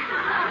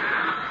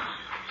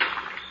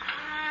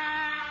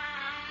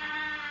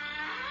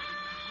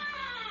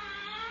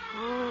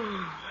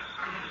 Ooh.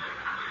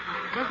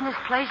 Doesn't this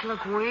place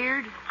look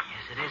weird?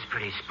 Yes, it is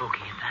pretty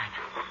spooky at that.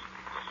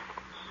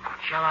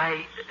 Shall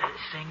I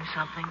sing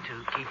something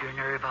to keep your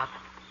nerve up?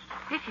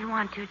 If you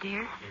want to,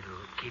 dear.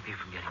 It'll keep you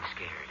from getting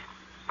scared.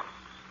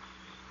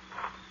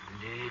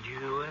 Did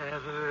you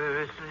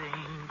ever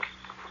think,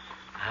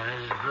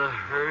 as the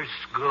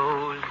hearse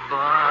goes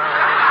by,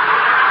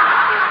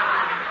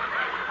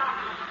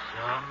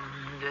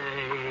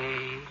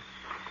 someday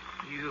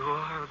you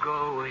are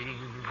going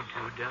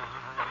to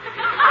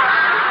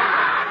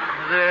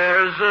die?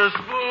 There's a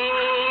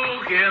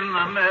spook in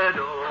the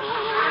meadow.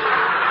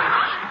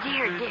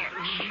 Dear.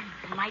 Shh.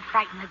 It might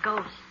frighten the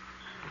ghosts.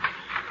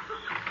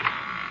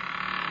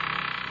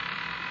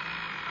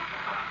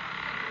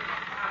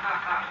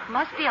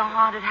 Must be a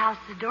haunted house.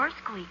 The door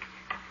squeaks.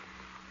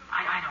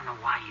 I don't know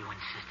why you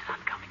insisted on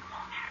coming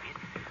along, Harriet.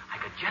 I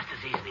could just as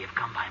easily have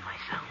come by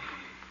myself.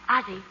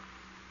 Ozzy,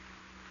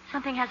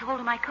 something has hold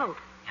of my coat.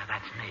 Yeah,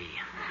 that's me.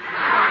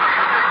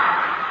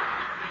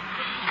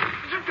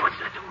 Who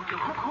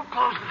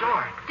closed the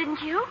door?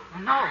 Didn't you?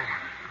 No.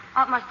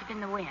 Oh, it must have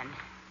been the wind.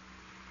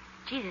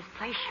 Gee, this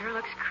place sure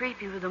looks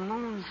creepy with the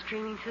moon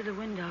streaming through the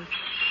windows.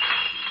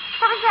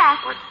 What was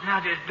that? What? Now,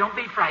 dear, don't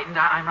be frightened.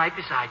 I'm right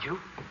beside you.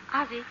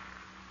 Ozzy,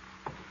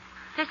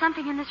 there's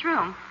something in this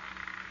room.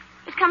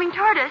 It's coming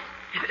toward us.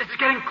 It's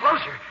getting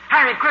closer.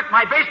 Harriet, quick,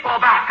 my baseball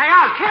bat. Hey,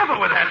 Oz, careful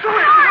with that.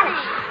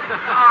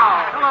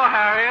 Hello,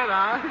 Harriet.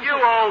 You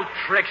old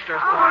trickster,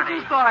 I Thorny.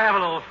 just thought I'd have a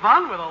little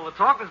fun with all the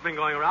talk that's been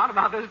going around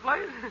about this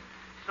place.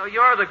 So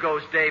you're the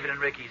ghost David and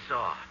Ricky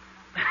saw.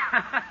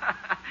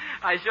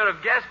 I should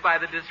have guessed by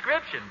the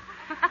description.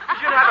 You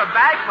should have a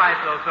bagpipe,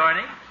 though,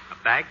 Thorny. A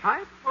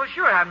bagpipe? Well,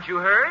 sure, haven't you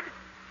heard?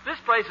 This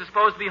place is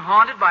supposed to be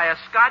haunted by a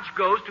Scotch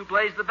ghost who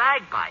plays the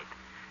bagpipe.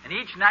 And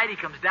each night he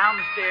comes down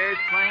the stairs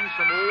playing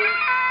some old...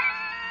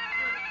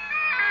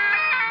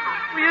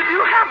 Well, you do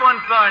have one,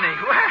 Thorny.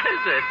 Where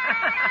is it?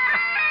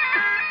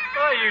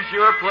 Oh, you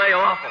sure play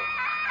awful.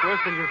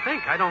 Worse than you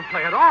think. I don't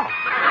play at all.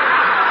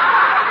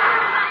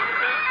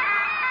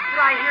 But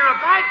I hear a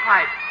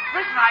bagpipe.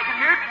 Listen, I can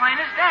hear it plain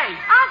as day.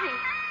 Ozzy,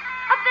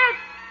 up there,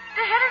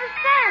 the head of the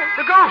stairs.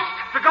 The ghost.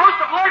 The ghost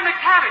of Lord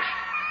McTavish.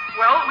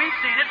 Well, we've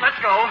seen it. Let's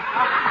go.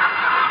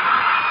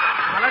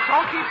 Now, let's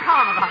all keep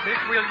calm about this.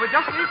 We'll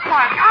just be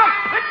quiet. Oz,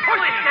 let's push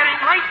it. It's getting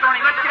late,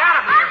 Thorny. Let's get out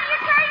of here. Ozzy,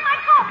 you're carrying my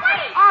coat.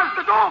 Wait. Oz,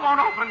 the door won't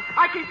open.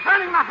 I keep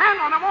turning the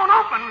handle and it won't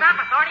open. Stop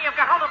it, Thorny. You've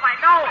got hold of my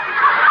nose.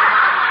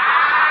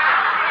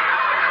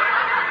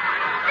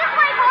 This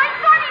way, boys.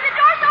 Thorny, the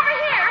door's over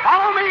here.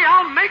 Follow me.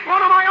 I'll make one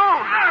of my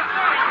own.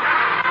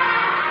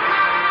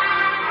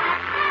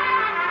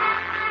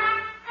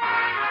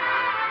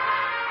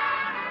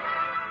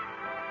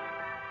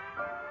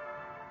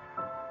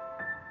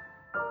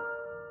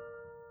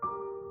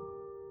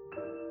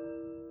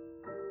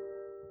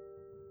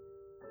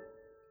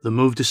 The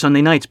move to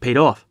Sunday nights paid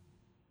off.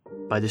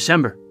 By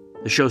December,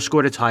 the show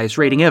scored its highest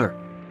rating ever,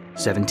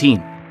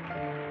 17.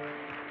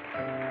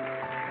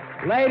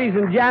 Ladies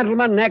and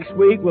gentlemen, next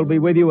week we'll be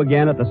with you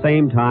again at the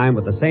same time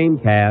with the same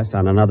cast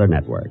on another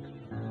network.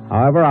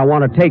 However, I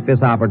want to take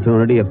this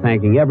opportunity of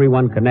thanking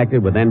everyone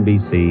connected with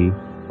NBC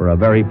for a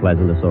very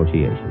pleasant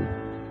association.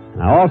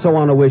 And I also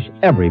want to wish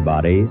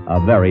everybody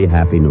a very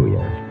happy New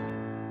Year.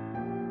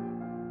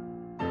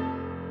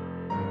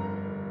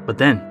 But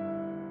then,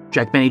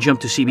 Jack Benny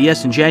jumped to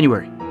CBS in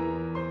January,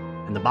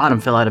 and the bottom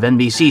fell out of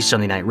NBC's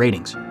Sunday night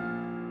ratings.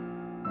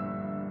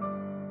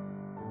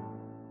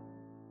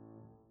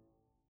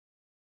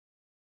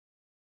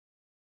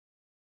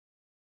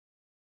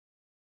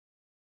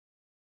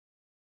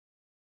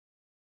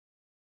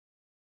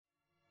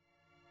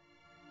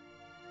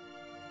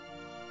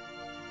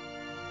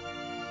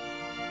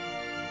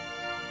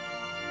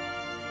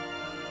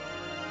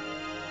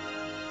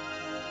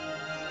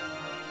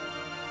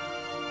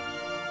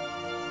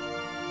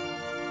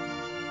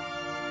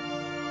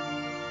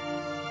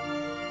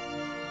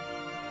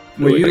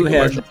 Well, you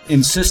had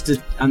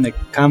insisted on the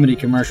comedy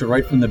commercial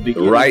right from the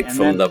beginning. Right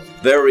from the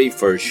very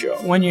first show.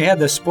 When you had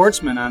the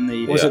sportsmen on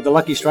the, was it the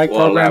Lucky Strike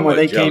program where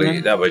they came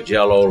in? That was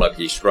Jell-O,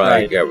 Lucky Strike,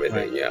 Right,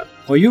 everything, right. yeah.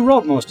 Well, you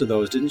wrote most of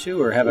those, didn't you?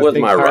 Or have a With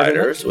big my part in it?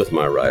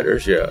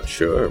 writers, yeah,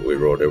 sure. We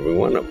wrote every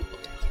one of them.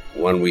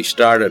 When we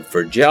started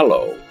for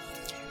Jell-O,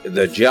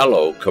 the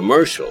Jell-O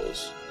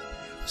commercials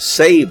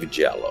saved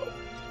Jell-O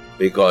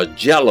because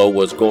Jell-O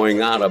was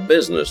going out of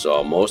business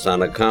almost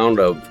on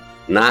account of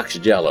Knox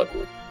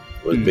Gelatin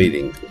was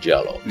beating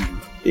Jell-O,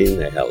 beating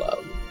the hell out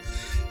of them.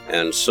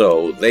 And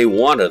so they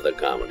wanted the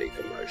comedy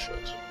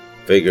commercials,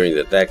 figuring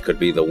that that could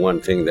be the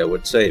one thing that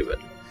would save it.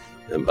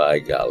 And by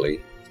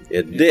golly,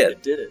 it did.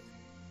 It did it.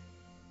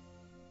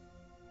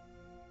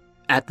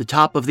 At the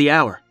top of the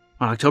hour,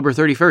 on October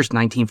 31st,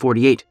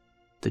 1948,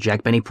 the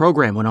Jack Benny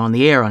program went on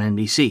the air on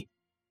NBC.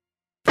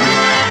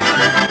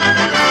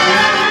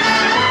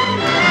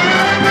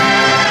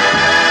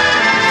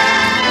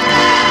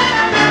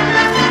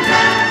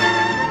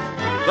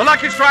 The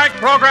Lucky Strike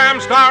program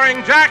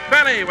starring Jack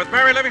Benny with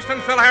Mary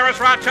Livingston, Phil Harris,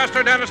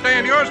 Rochester, Dennis Day,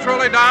 and yours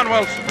truly, Don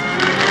Wilson.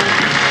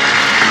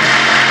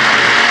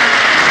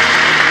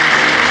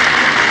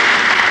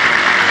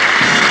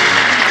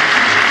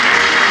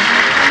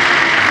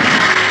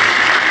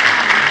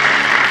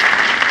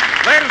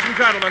 Ladies and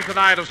gentlemen,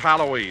 tonight is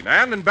Halloween,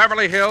 and in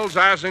Beverly Hills,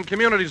 as in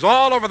communities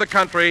all over the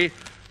country,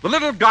 the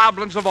little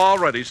goblins have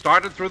already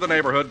started through the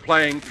neighborhood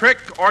playing trick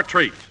or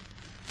treat.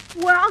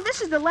 Well,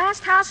 this is the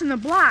last house in the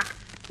block.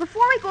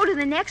 Before we go to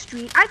the next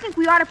street, I think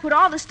we ought to put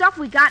all the stuff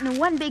we got in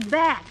one big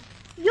bag.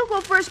 You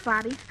go first,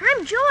 Bobby.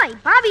 I'm Joy.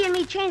 Bobby and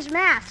me changed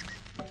masks.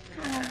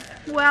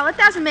 Well, it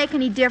doesn't make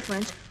any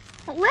difference.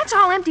 Well, let's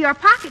all empty our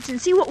pockets and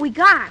see what we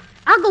got.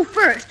 I'll go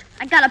first.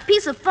 I got a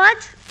piece of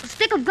fudge, a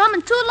stick of gum,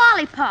 and 2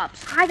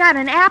 lollipops. I got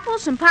an apple,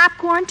 some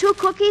popcorn, 2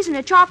 cookies, and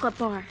a chocolate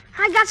bar.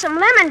 I got some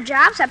lemon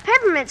drops, a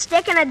peppermint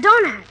stick, and a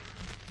donut.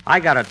 I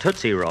got a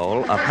Tootsie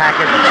Roll, a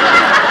packet...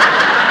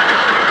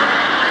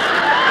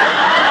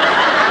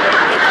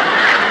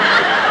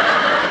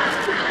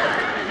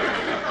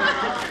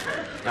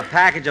 a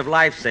package of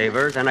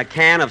Lifesavers, and a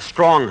can of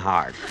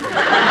Strongheart.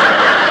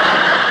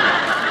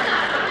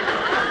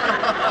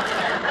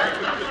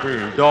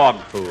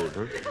 Dog food,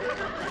 huh?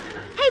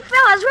 Hey,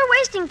 fellas, we're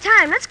wasting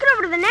time. Let's get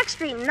over to the next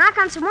street and knock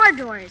on some more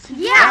doors.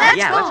 Yeah,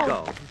 let's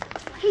go.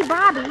 Hey,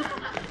 Bobby,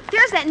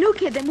 there's that new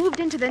kid that moved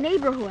into the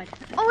neighborhood.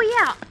 Oh,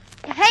 yeah.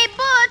 Hey,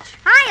 Butch.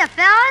 Hiya,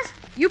 fellas.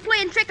 You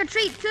playing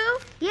trick-or-treat, too?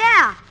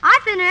 Yeah.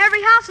 I've been to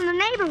every house in the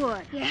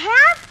neighborhood. You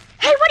have?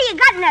 Hey, what do you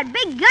got in that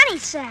big gunny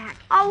sack?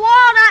 A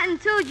walnut and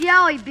 2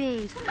 jelly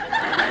beans.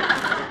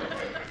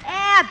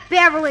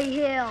 Beverly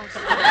Hills.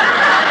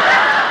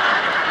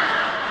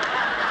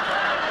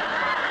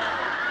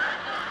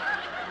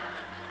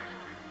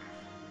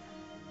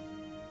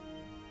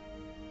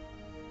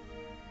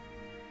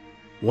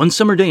 One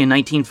summer day in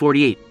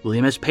 1948,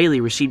 William S. Paley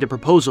received a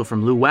proposal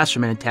from Lou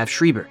Wasserman and Taft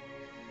Schreiber.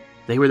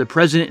 They were the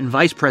president and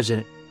vice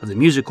president of the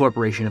Music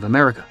Corporation of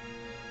America.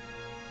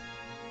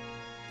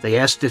 They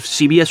asked if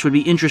CBS would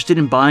be interested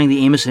in buying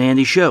the Amos and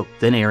Andy show,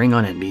 then airing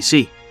on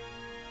NBC.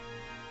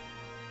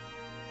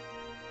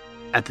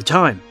 At the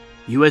time,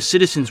 U.S.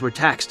 citizens were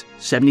taxed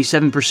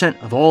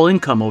 77% of all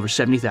income over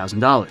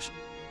 $70,000.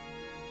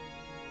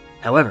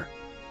 However,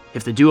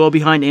 if the duo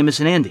behind Amos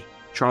and Andy,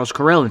 Charles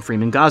Correll and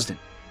Freeman Gosden,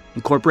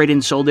 incorporated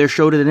and sold their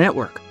show to the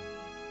network,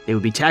 they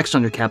would be taxed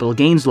under capital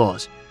gains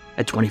laws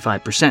at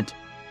 25%.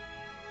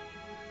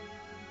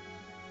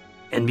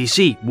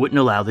 NBC wouldn't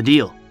allow the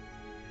deal,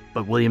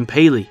 but William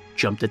Paley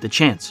jumped at the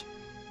chance.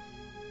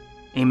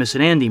 Amos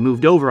and Andy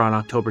moved over on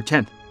October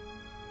 10th.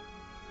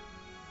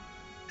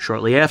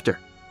 Shortly after,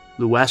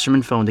 Lou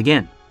Wasserman phoned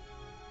again.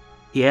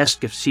 He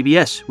asked if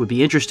CBS would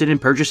be interested in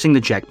purchasing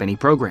the Jack Benny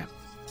program.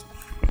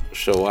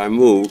 So I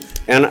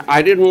moved, and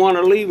I didn't want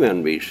to leave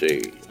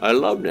NBC. I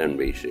loved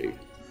NBC.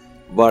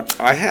 But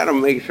I had to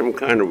make some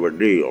kind of a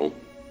deal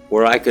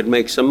where I could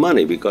make some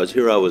money, because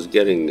here I was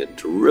getting a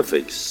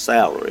terrific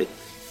salary,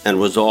 and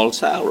was all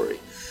salary.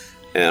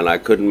 And I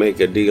couldn't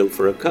make a deal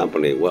for a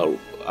company. Well,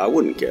 I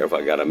wouldn't care if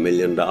I got $1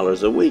 million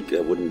a week.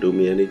 That wouldn't do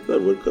me any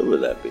good. What good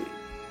would that be?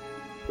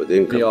 With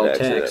income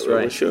tax,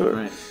 right? Sure.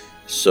 Right.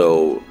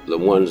 So the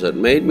ones that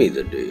made me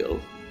the deal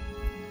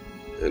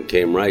and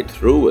came right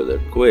through with it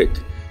quick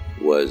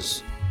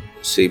was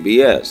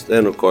CBS.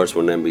 Then, of course,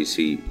 when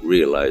NBC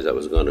realized I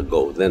was going to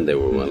go, then they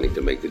were willing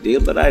to make the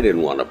deal. But I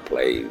didn't want to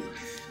play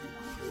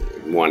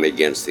one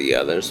against the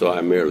other, so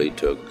I merely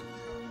took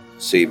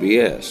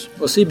CBS.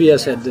 Well,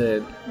 CBS had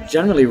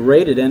generally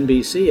rated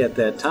NBC at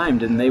that time,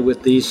 didn't they,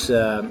 with these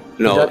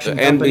production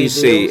company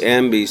deals?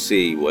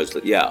 NBC was,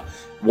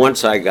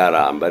 once I got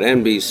on, but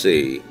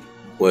NBC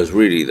was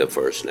really the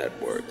first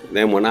network.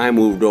 Then when I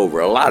moved over,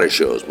 a lot of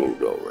shows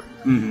moved over.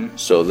 Mm-hmm.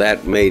 So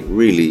that made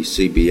really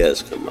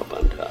CBS come up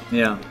on top.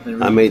 Yeah.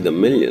 I made the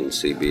millions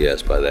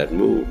CBS by that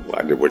move,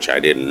 which I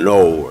didn't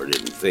know or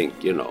didn't think,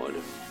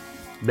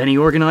 Benny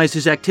organized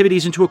his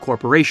activities into a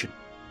corporation.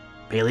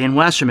 Paley and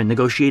Wasserman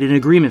negotiated an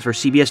agreement for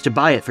CBS to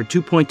buy it for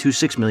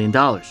 $2.26 million.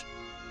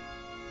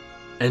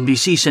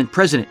 NBC sent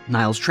President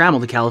Niles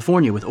Trammell to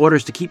California with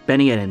orders to keep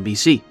Benny at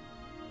NBC.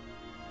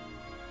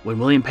 When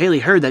William Paley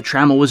heard that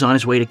Trammell was on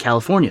his way to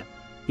California,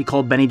 he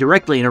called Benny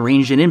directly and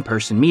arranged an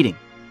in-person meeting.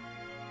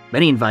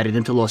 Benny invited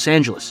him to Los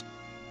Angeles.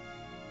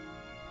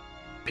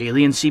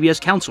 Paley and CBS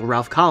counsel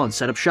Ralph Collins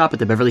set up shop at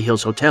the Beverly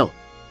Hills Hotel.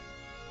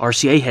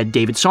 RCA head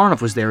David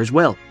Sarnoff was there as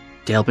well,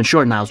 to help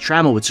ensure Niles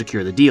Trammell would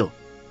secure the deal.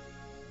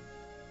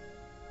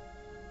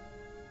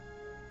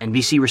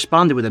 NBC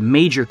responded with a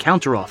major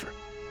counteroffer.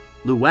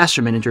 Lou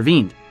Wasserman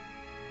intervened.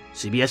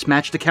 CBS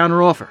matched the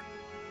counteroffer,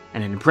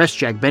 and an impressed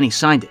Jack Benny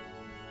signed it.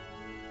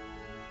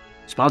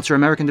 Sponsor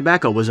American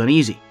Tobacco was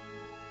uneasy.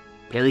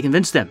 Paley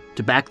convinced them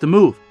to back the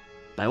move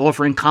by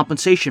offering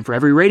compensation for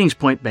every ratings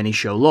point Benny's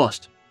show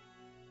lost.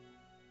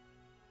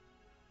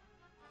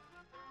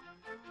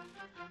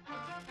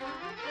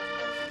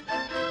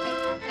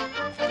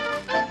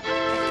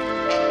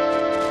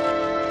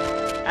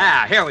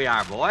 Here we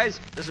are, boys.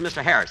 This is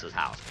Mr. Harris's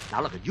house.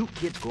 Now, look, you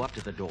kids go up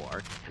to the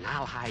door, and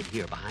I'll hide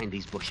here behind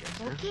these bushes.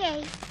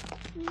 Okay.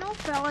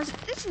 Fellas,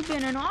 this has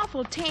been an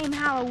awful tame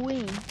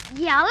Halloween.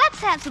 Yeah, let's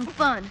have some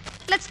fun.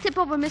 Let's tip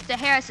over Mr.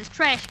 Harris's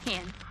trash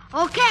can.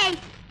 Okay,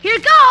 here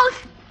goes.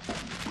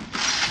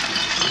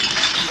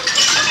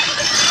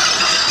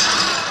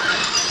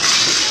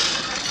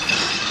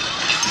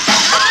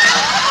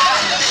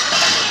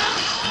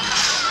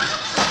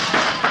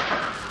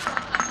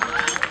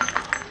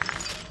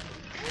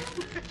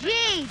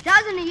 Gee,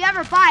 doesn't he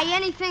ever buy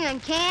anything in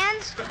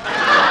cans?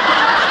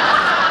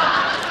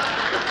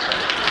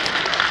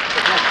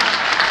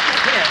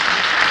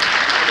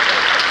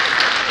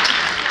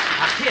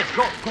 Kids,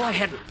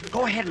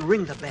 go ahead and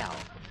ring the bell.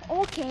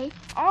 Okay,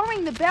 I'll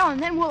ring the bell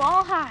and then we'll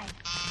all hide.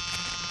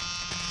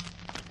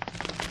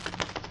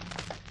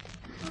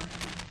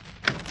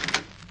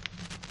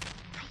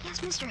 I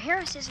guess Mr.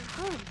 Harris isn't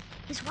home.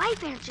 His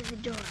wife answered the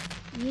door.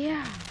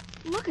 Yeah,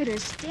 look at her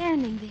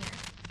standing there.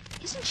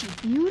 Isn't she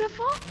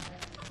beautiful?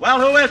 Well,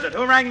 who is it?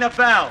 Who rang the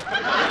bell?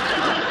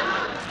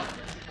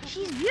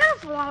 She's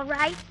beautiful, all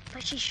right,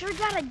 but she sure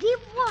got a deep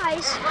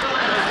voice.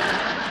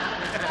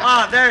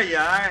 Oh, there you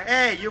are.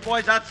 Hey, you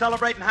boys out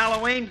celebrating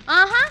Halloween?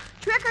 Uh-huh.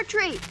 Trick or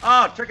treat.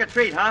 Oh, trick or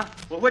treat, huh?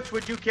 Well, which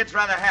would you kids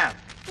rather have?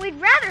 We'd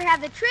rather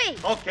have the tree.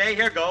 Okay,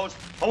 here goes.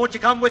 Oh, won't you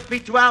come with me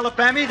to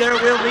Alabama? There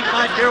we'll meet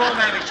my dear old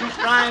mammy. She's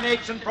frying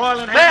eggs and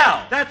broiling ham.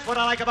 Bill! That's what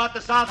I like about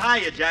the South.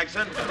 Hiya,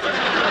 Jackson.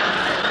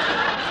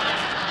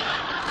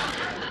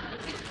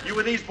 You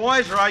with these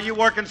boys, or are you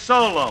working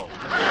solo?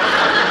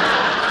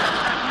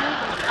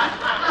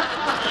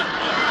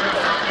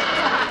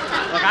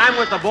 Look, I'm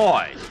with the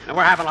boys, and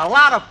we're having a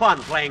lot of fun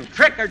playing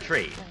trick or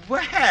treat.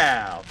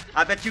 Well,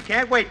 I bet you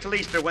can't wait till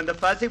Easter when the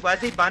fuzzy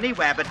wuzzy bunny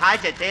rabbit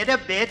hides a bit of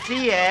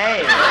bitsy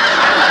egg.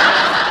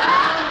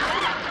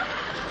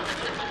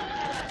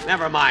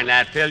 Never mind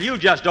that, Phil. You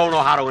just don't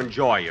know how to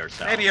enjoy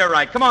yourself. Maybe you're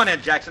right. Come on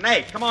in, Jackson.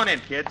 Hey, come on in,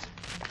 kids.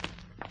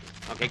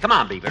 Okay, come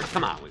on, Beavers.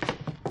 Come on.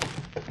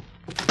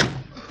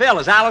 Phil,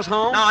 is Alice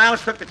home? No,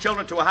 Alice took the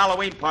children to a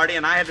Halloween party,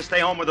 and I had to stay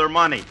home with her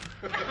money.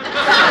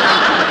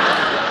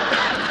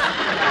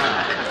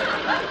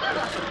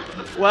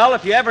 Well,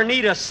 if you ever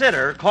need a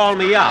sitter, call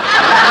me up.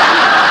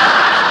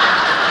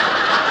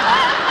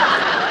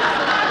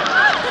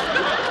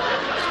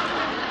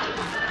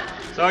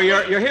 So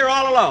you're here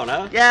all alone,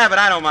 huh? Yeah, but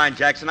I don't mind,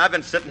 Jackson. I've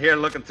been sitting here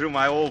looking through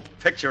my old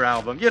picture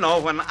album. You know,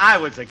 when I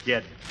was a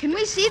kid. Can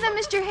we see them,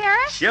 Mr.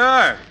 Harris?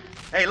 Sure.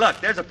 Hey,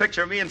 look, there's a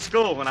picture of me in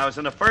school when I was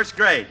in the first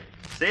grade.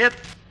 See it?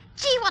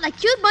 Gee, what a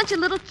cute bunch of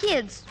little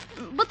kids.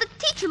 But the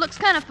teacher looks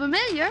kind of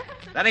familiar.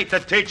 That ain't the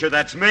teacher,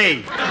 that's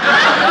me.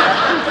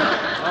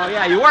 Oh,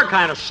 yeah, you were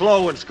kind of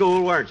slow in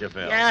school, weren't you,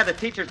 Phil? Yeah, the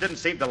teachers didn't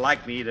seem to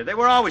like me either. They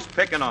were always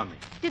picking on me.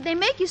 Did they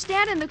make you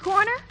stand in the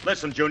corner?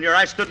 Listen, Junior,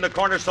 I stood in the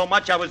corner so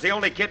much I was the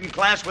only kid in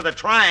class with a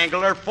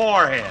triangular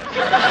forehead.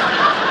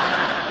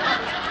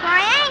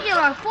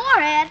 Triangular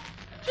forehead?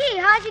 Gee,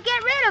 how'd you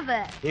get rid of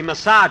it? He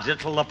massaged it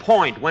till the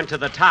point went to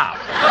the top.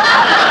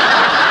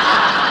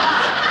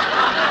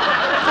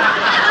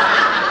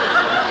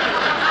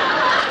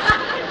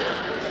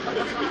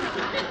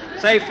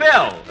 Say,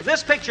 Phil,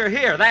 this picture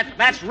here,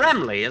 that's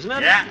Remley, isn't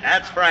it? Yeah,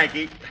 that's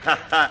Frankie.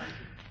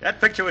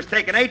 That picture was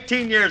taken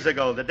 18 years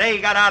ago, the day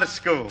he got out of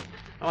school.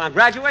 Oh, on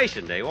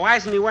graduation day. Why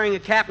isn't he wearing a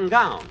cap and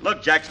gown?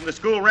 Look, Jackson, the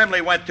school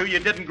Remley went to, you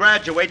didn't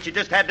graduate. You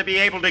just had to be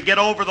able to get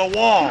over the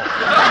wall.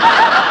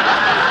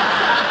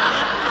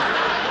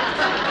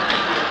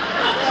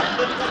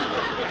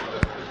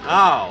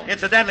 Oh.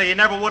 Incidentally, he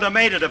never would have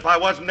made it if I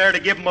wasn't there to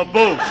give him a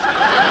boost.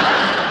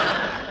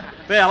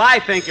 Phil, I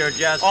think you're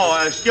just...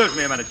 Oh, excuse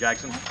me a minute,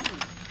 Jackson.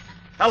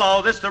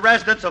 Hello, this is the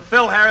residence of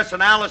Phil Harris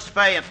and Alice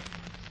Faye.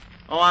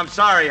 Oh, I'm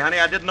sorry, honey.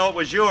 I didn't know it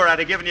was you, or I'd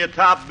have given you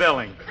top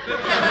billing.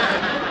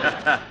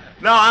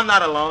 No, I'm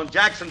not alone.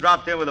 Jackson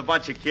dropped in with a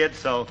bunch of kids,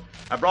 so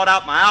I brought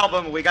out my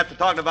album, and we got to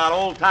talking about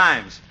old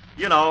times.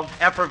 You know,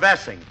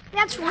 effervescing.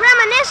 That's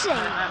reminiscing.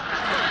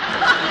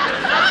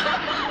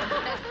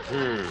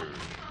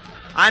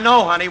 I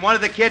know, honey. One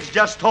of the kids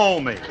just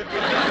told me.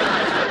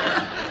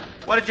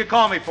 What did you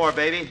call me for,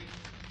 baby?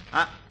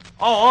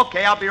 Oh,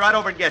 okay. I'll be right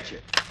over and get you.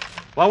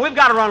 Well, we've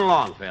got to run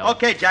along, Phil.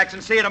 Okay,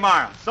 Jackson. See you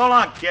tomorrow. So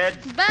long,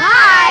 kids.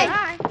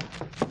 Bye.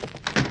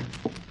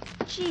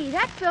 Gee,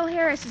 that Phil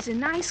Harris is a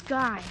nice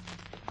guy.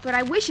 But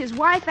I wish his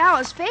wife,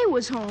 Alice Faye,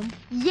 was home.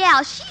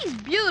 Yeah, she's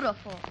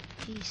beautiful.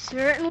 She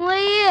certainly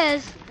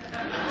is.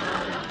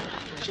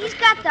 She's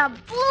got the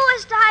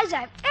bluest eyes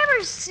I've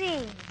ever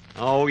seen.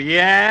 Oh,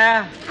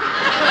 yeah?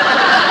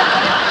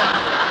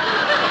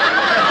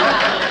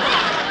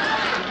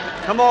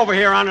 Come over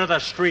here under the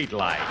street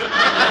light. There.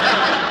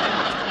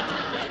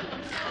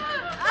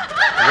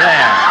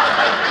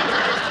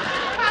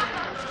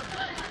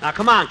 Now,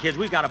 come on, kids.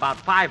 We've got about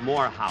 5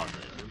 more houses.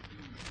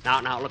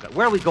 Now, look,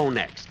 where do we go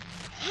next?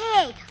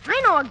 Hey,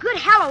 I know a good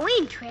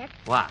Halloween trick.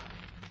 What?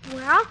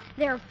 Well,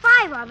 there are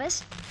 5 of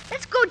us.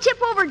 Let's go tip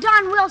over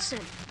Don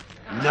Wilson.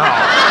 No.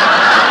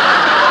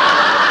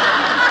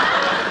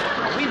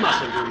 No, we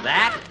mustn't do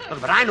that.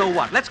 But I know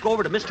what. Let's go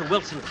over to Mr.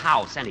 Wilson's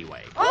house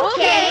anyway.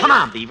 Okay. Come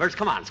on, Beavers.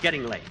 Come on. It's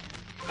getting late.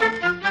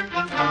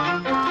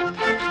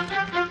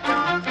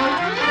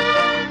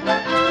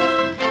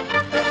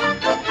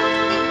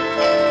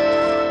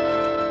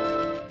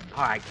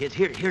 All right, kids.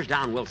 Here's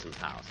Don Wilson's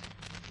house.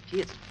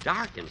 Gee, it's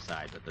dark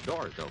inside, but the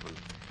door is open.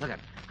 Look,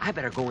 I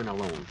better go in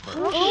alone first.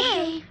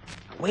 Okay.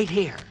 Wait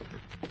here.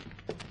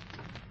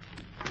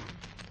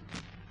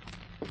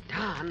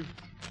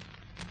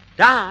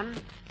 Don.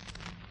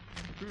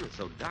 It's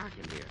so dark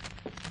in here.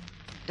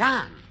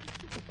 Don,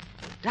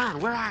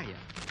 where are you?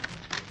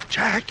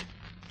 Jack,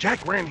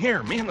 we're in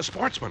here. Me and the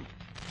sportsman.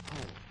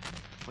 Oh.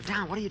 Well,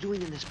 Don, what are you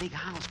doing in this big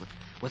house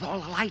with all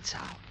the lights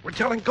out? We're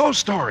telling ghost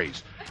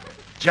stories.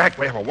 Jack,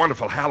 we have a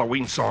wonderful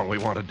Halloween song we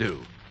want to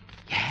do.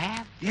 You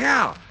have?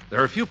 Yeah.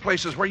 There are a few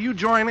places where you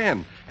join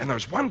in, and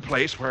there's one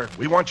place where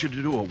we want you to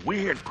do a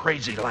weird,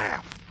 crazy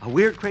laugh. A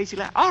weird, crazy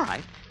laugh? All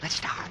right, let's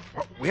start.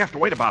 Well, we have to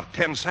wait about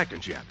 10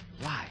 seconds yet.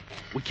 Why?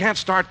 We can't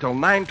start till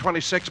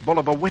 9:26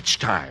 Boulevard Witch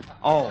time.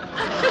 Oh. All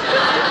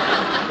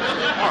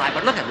right,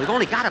 but look, we've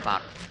only got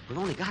about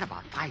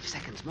 5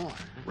 seconds more.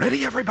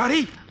 Ready,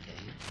 everybody?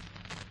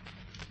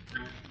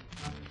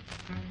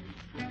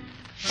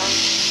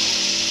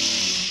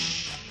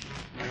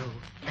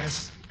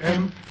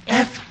 LSMFT.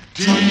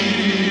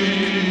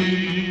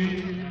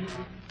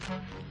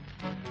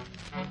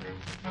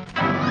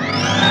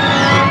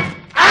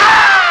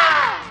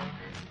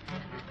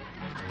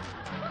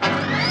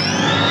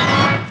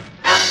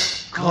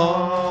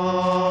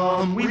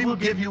 Come, we will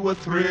give you a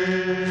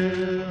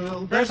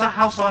thrill. There's a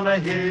house on a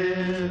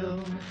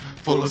hill,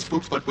 full of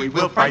spooks, but we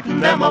will frighten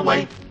them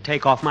away.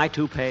 Take off my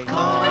toupee.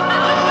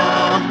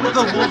 Come, with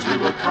the wolves we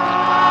will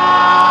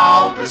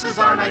prowl. This is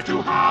our night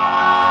to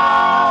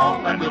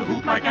howl, and we'll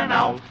hoot like an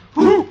owl.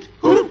 Hoot,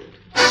 hoot.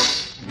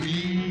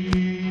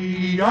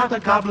 We are the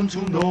goblins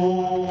who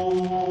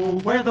know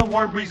where the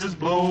warm breezes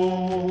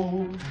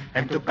blow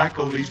and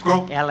tobacco leaves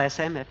grow.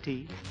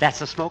 LSMFT, that's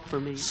the smoke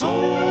for me. So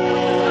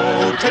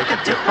take a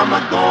tip from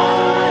a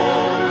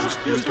ghost.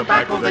 Use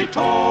tobacco they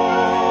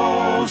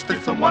toast.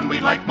 It's the one we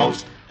like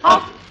most.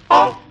 Up,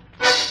 up.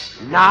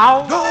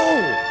 Now? Go!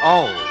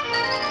 Oh.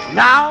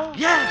 Now?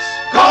 Yes,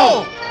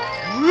 go!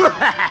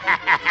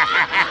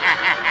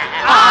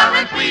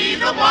 Aren't we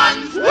the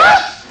ones?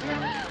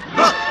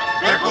 Look,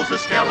 there goes the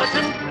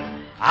skeleton.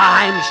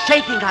 I'm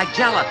shaking like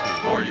gelatin.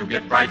 Before you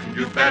get frightened,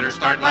 you'd better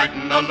start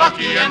lighting the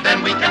lucky, and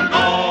then we can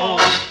go.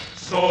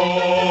 So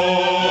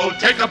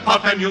take a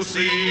puff and you'll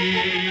see,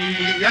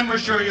 and we're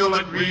sure you'll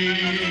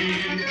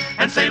agree,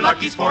 and say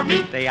lucky's for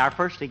me. They are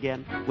first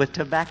again with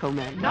Tobacco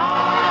Man.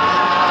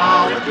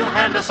 Now, if you'll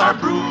hand us our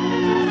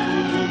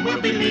broom, we'll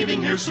be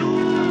leaving here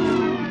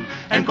soon,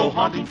 and go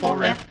haunting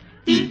for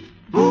F.E.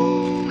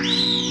 Boom.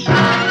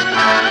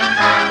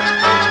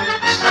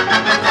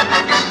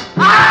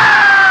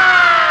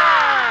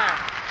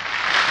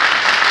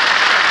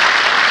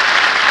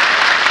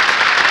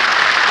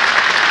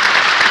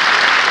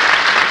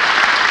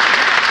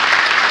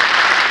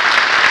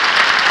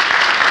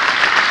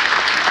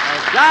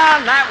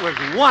 John, that was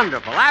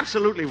wonderful.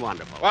 Absolutely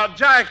wonderful. Well,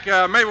 Jack,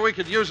 maybe we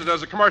could use it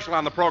as a commercial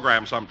on the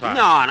program sometime.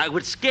 No, it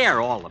would scare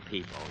all the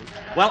people.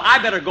 Well, I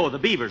better go. The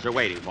beavers are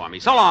waiting for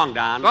me. So long,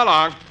 Don. So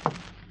long.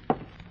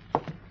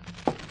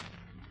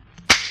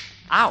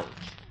 Ouch.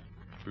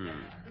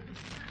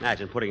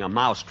 Imagine putting a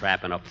mouse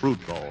trap in a fruit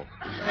bowl.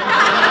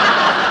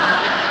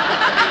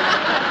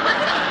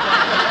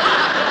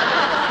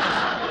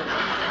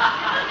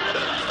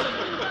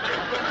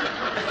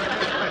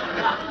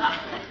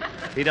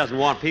 If he doesn't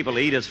want people to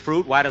eat his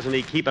fruit, why doesn't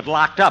he keep it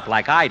locked up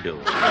like I do?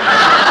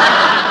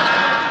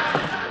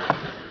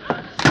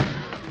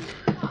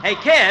 Hey,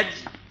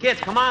 kids,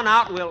 come on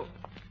out.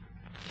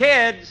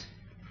 Kids.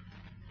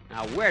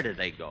 Now, where did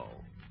they go?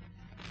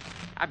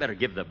 I better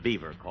give the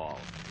beaver a call.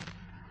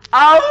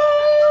 Oh!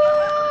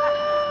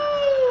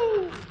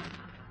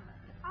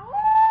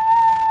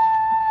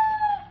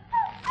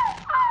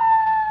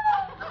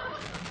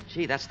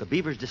 Gee, that's the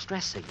beaver's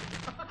distress signal.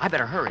 I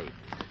better hurry.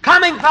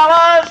 Coming,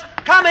 fellas!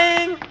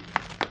 Coming!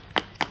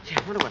 Gee,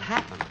 I wonder what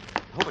happened.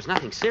 I hope it's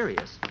nothing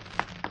serious.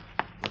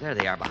 Well, there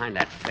they are behind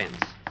that fence.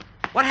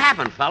 What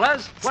happened,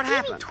 fellas? What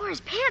happened? Stevie tore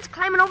his pants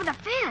climbing over the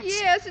fence.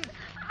 Yes,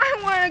 I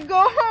want to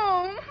go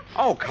home.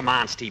 Oh, come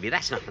on, Stevie.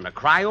 That's nothing to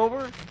cry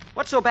over.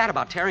 What's so bad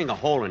about tearing a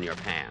hole in your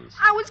pants?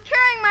 I was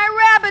carrying my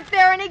rabbit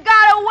there, and he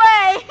got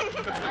away.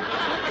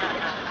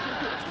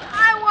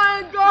 I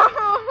want to go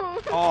home.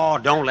 Oh,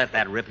 don't let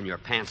that rip in your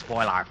pants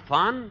spoil our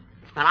fun.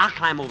 Now, I'll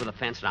climb over the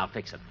fence, and I'll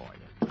fix it for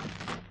you.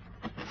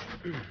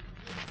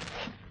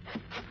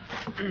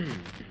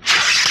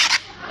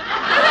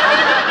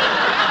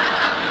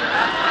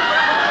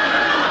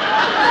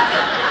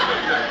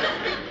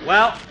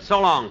 Well, so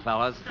long,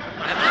 fellas.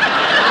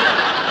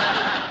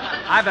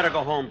 I better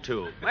go home,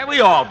 too. Well,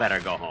 we all better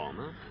go home,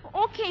 huh?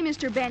 Okay,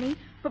 Mr. Benny,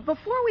 but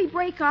before we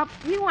break up,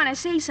 we want to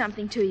say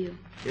something to you.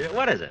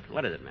 What is it?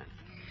 What is it, man?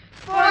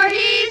 For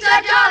he's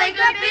a jolly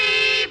good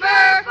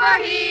beaver, for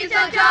he's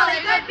a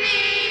jolly good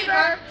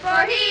beaver,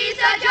 for he's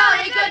a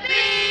jolly good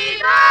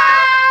beaver,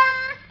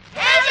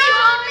 and he's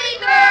only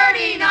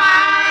 39.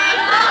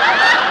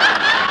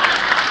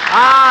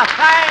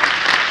 Thanks.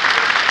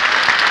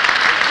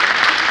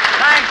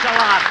 Thanks a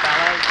lot,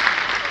 fellas.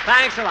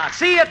 Thanks a lot.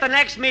 See you at the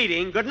next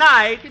meeting. Good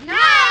night. Good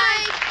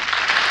night.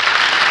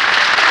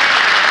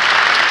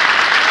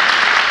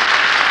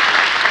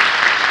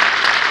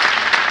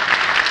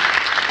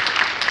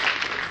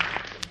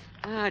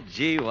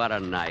 Gee, what a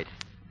night.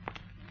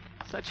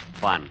 Such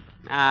fun.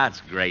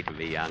 It's great to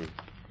be young.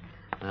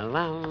 La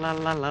la la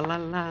la la la la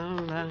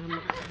la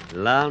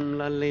la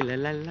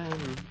la la.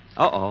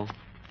 Uh-oh.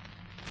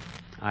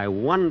 I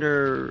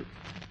wonder...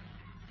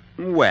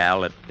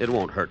 Well, it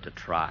won't hurt to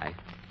try.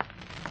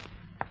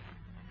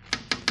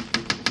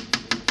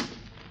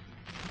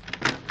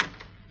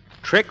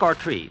 Trick or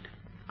treat?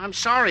 I'm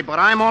sorry, but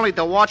I'm only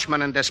the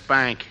watchman in this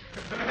bank.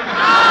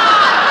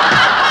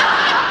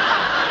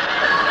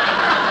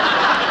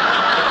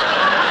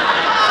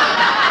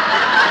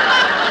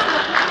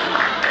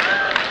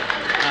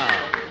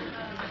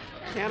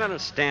 Can't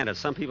understand it.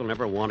 Some people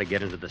never want to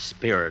get into the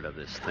spirit of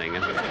this thing.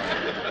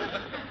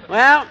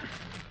 Well,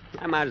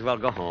 I might as well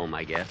go home,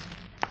 I guess.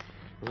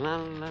 La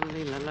la la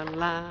la la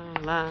la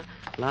la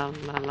la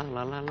la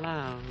la la la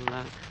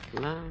la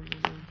la.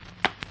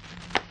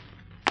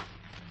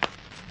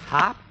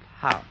 Hop,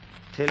 hop,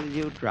 till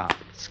you drop.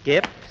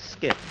 Skip,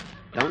 skip,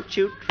 don't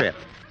you trip.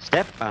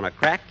 Step on a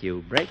crack,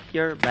 you break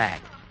your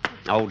back.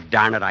 Oh,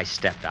 darn it, I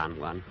stepped on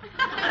one.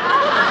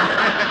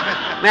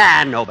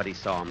 Nobody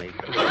saw me.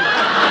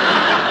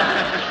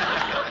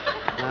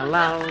 La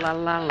la la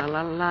la la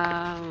la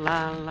la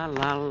la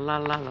la la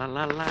la la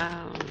la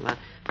la.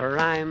 For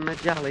I'm a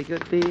jolly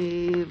good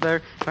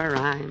beaver, for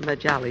I'm a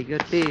jolly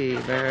good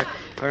beaver,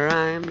 for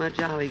I'm a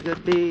jolly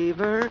good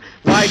beaver.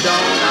 Why don't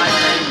I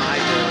pay my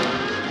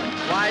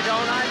dues? Why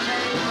don't I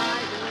pay my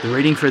dues? The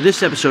rating for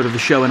this episode of the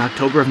show in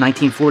October of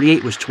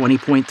 1948 was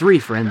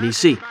 20.3 for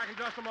NBC.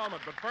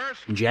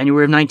 In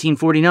January of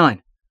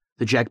 1949,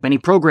 the Jack Benny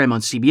program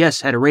on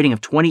CBS had a rating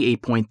of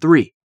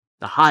 28.3,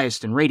 the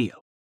highest in radio.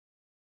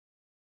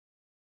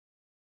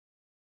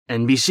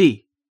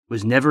 NBC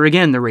was never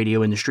again the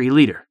radio industry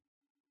leader.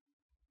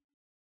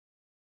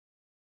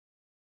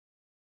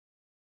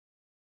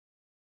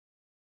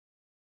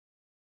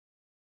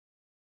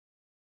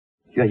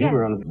 Yeah, you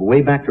were on the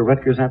way back to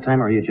Rutgers that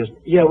time, or you just...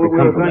 Yeah, we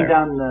were going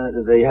down,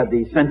 they had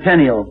the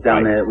Centennial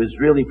down there. It was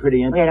really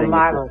pretty interesting. We had a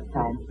marvelous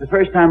time. The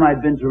first time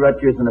I'd been to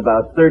Rutgers in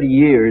about 30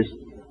 years,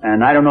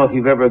 and I don't know if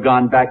you've ever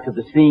gone back to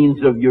the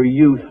scenes of your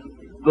youth.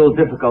 It's a little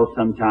difficult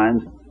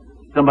sometimes.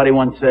 Somebody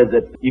once said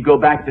that you go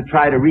back to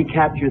try to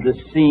recapture the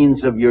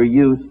scenes of your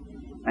youth,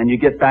 and you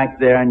get back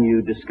there and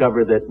you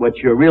discover that what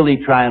you're really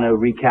trying to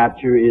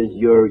recapture is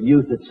your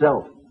youth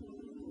itself.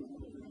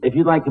 If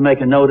you'd like to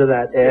make a note of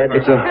that, Ed,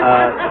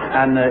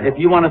 and if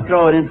you want to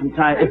throw it in from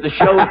time, if the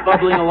show's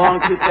bubbling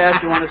along too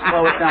fast, you want to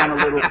slow it down a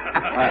little.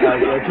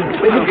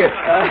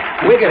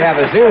 We could have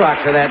a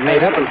Xerox of that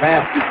made up and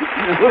pass.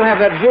 We'll have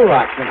that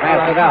Xerox and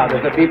pass it out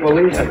if the people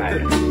leave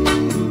tonight.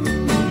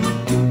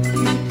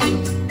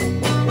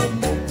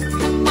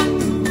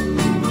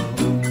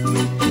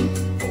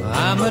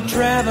 I'm a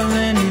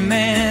traveling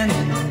man,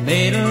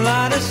 made a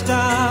lot of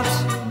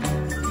stops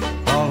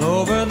all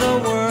over the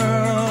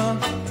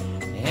world,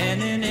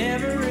 and in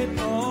every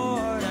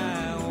port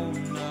I own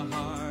the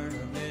heart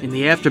of it. In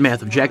the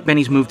aftermath of Jack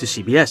Benny's move to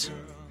CBS,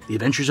 The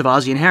Adventures of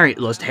Ozzie and Harriet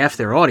lost half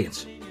their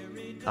audience.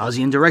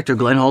 Ozzie and director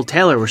Glenn Hall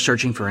Taylor were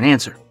searching for an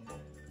answer.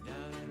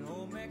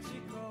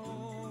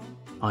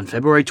 On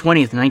February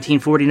 20th,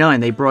 1949,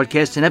 they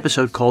broadcast an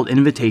episode called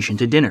Invitation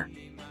to Dinner.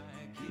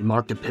 It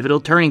marked a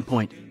pivotal turning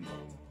point.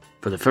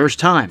 For the first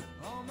time,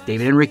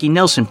 David and Ricky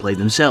Nelson played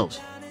themselves.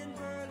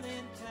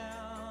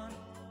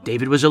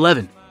 David was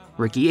 11,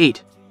 Ricky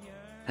 8,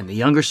 and the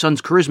younger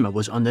son's charisma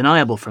was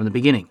undeniable from the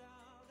beginning.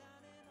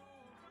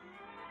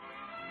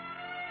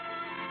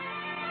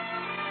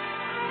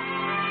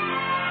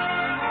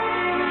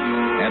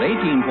 At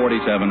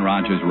 1847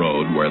 Rogers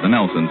Road, where the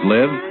Nelsons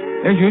live,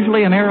 there's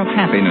usually an air of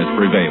happiness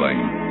prevailing.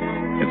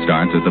 It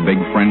starts at the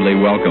big friendly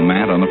welcome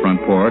mat on the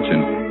front porch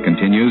and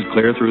continues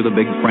clear through the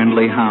big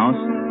friendly house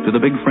to the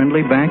big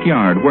friendly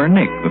backyard where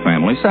Nick, the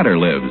family setter,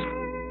 lives.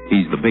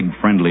 He's the big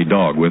friendly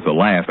dog with a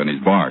laugh in his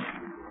bark.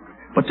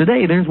 But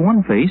today there's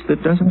one face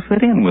that doesn't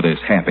fit in with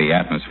this happy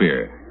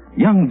atmosphere.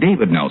 Young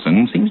David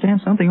Nelson seems to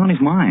have something on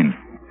his mind.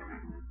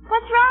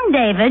 What's wrong,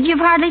 David?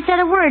 You've hardly said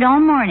a word all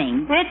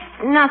morning. It's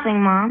nothing,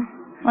 Mom.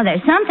 Well,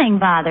 there's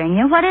something bothering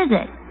you. What is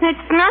it?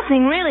 It's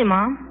nothing, really,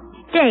 Mom.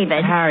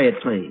 David.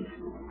 Harriet, please.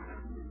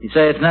 You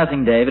say it's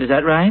nothing, David. Is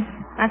that right?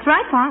 That's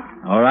right, Pop.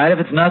 All right, if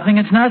it's nothing,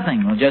 it's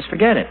nothing. We'll just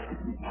forget it.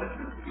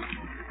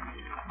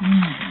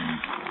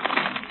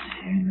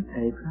 Here in the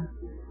paper.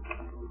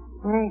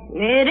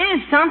 It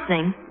is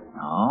something.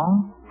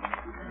 Oh?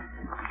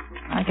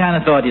 I kind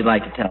of thought you'd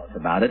like to tell us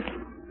about it.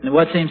 And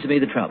what seems to be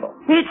the trouble?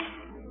 It's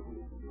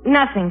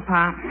nothing,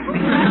 Pop.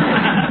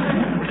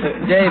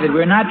 David,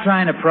 we're not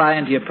trying to pry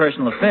into your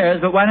personal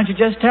affairs, but why don't you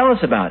just tell us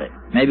about it?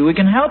 Maybe we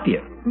can help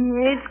you.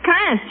 It's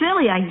kind of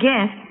silly, I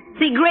guess.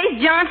 See, Grace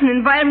Johnson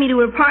invited me to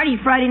her party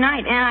Friday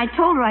night, and I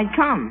told her I'd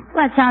come.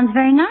 Well, that sounds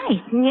very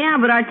nice.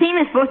 Yeah, but our team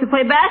is supposed to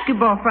play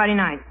basketball Friday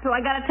night, so I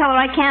gotta tell her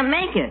I can't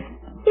make it.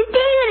 Is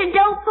David a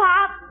dope,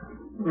 Pop?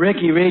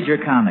 Ricky, read your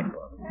comic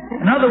book.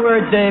 In other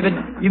words, David,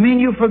 you mean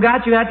you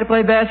forgot you had to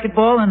play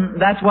basketball, and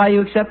that's why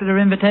you accepted her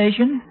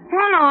invitation?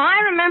 Oh, no,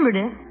 I remembered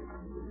it.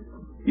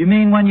 You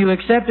mean when you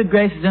accepted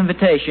Grace's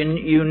invitation,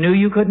 you knew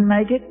you couldn't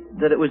make it?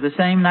 That it was the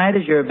same night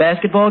as your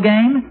basketball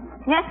game?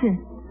 Yes, sir.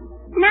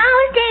 Now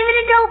is David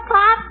a dope,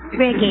 Pop?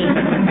 Ricky.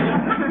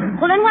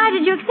 Well, then why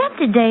did you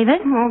accept it,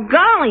 David? Oh,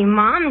 golly,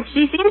 Mom.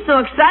 She seemed so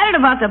excited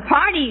about the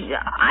party.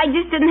 I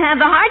just didn't have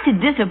the heart to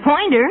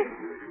disappoint her.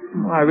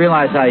 Well, I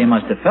realize how you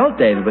must have felt,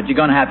 David, but you're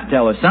going to have to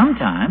tell her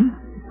sometime.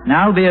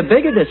 Now it'll be a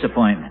bigger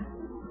disappointment.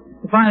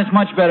 I find it's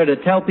much better to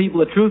tell people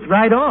the truth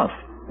right off.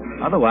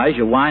 Otherwise,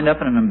 you'll wind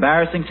up in an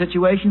embarrassing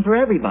situation for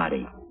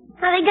everybody.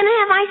 Are they going to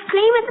have ice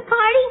cream at the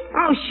party?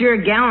 Oh, sure,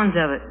 gallons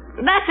of it.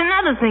 That's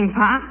another thing,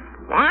 Pop.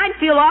 Well, I'd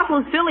feel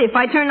awful silly if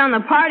I turned on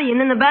the party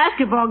and then the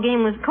basketball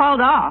game was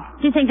called off.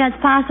 Do you think that's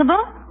possible?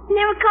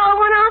 Never called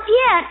one off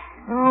yet.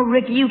 Oh,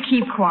 Ricky, you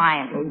keep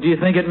quiet. Do you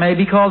think it may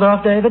be called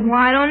off, David? Well,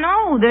 I don't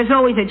know. There's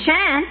always a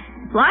chance.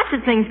 Lots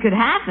of things could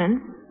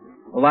happen.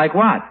 Well, like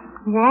what?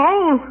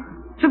 Well,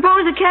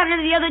 suppose the captain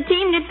of the other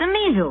team gets the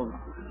measles.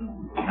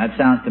 That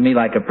sounds to me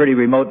like a pretty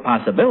remote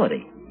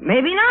possibility.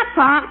 Maybe not,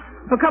 Pop.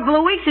 A couple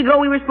of weeks ago,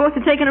 we were supposed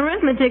to take an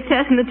arithmetic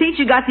test, and the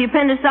teacher got the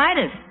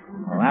appendicitis.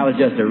 Well, that was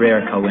just a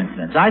rare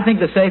coincidence. I think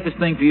the safest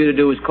thing for you to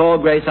do is call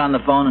Grace on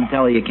the phone and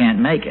tell her you can't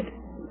make it.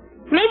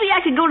 Maybe I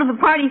could go to the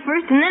party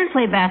first and then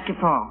play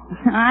basketball.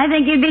 I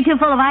think you'd be too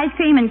full of ice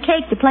cream and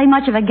cake to play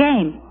much of a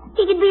game.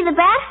 He could be the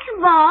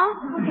basketball.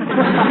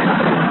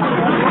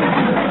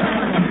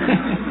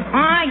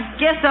 I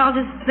guess I'll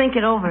just think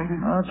it over.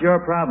 Well, it's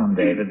your problem,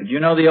 David. But you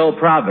know the old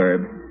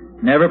proverb,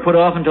 never put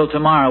off until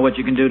tomorrow what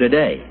you can do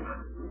today.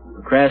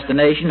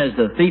 Procrastination is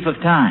the thief of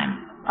time.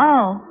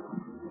 Oh.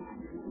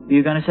 Were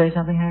you going to say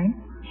something, Harry?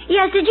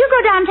 Yes, did you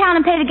go downtown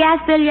and pay the gas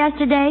bill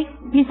yesterday?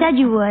 You said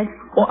you would.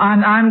 Well,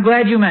 I'm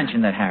glad you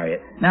mentioned that,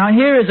 Harriet. Now,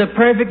 here is a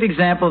perfect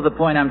example of the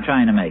point I'm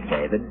trying to make,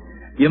 David.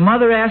 Your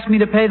mother asked me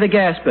to pay the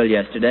gas bill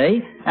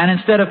yesterday, and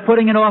instead of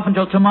putting it off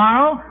until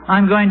tomorrow,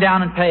 I'm going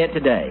down and pay it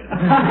today.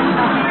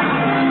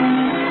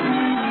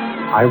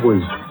 I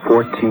was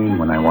 14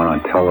 when I went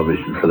on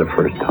television for the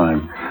first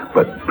time,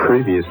 but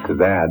previous to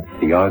that,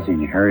 the Ozzie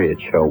and Harriet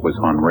show was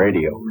on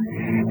radio,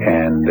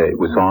 and it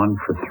was on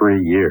for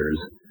 3 years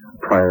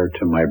prior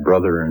to my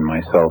brother and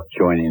myself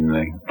joining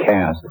the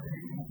cast.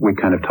 We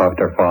kind of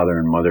talked our father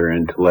and mother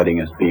into letting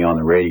us be on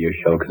the radio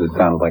show because it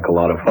sounded like a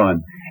lot of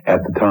fun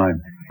at the time.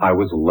 I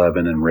was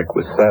 11 and Rick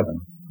was 7.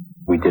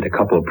 We did a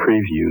couple of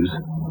previews,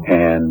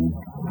 and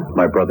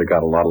my brother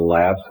got a lot of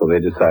laughs, so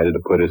they decided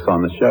to put us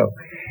on the show.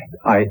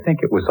 I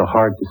think it was a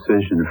hard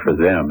decision for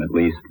them, at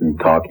least in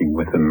talking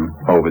with them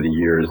over the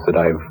years that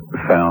I've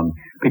found,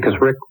 because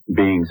Rick,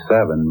 being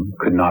 7,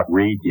 could not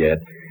read yet.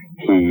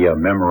 He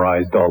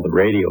memorized all the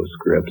radio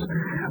scripts,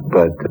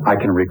 but I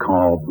can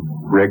recall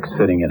Rick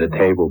sitting at a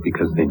table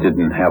because they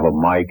didn't have a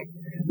mic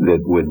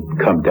that would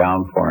come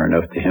down far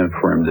enough to him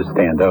for him to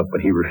stand up,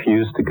 but he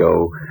refused to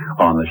go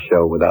on the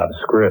show without a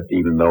script,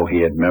 even though he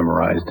had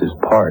memorized his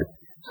part.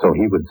 So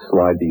he would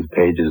slide these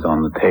pages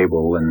on the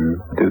table and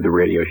do the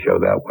radio show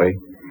that way.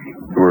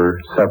 There were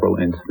several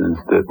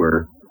incidents that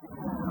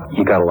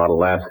he got a lot of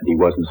laughs that he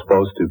wasn't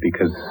supposed to,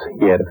 because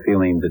he had a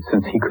feeling that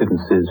since he couldn't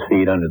sit his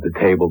feet under the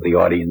table, the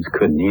audience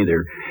couldn't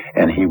either,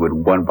 and he would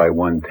one by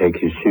one take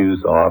his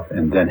shoes off,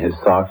 and then his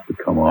socks would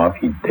come off.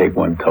 He'd take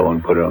one toe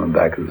and put it on the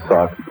back of the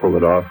sock and pull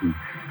it off, and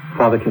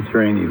Father kept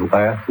hearing these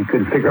laughs. He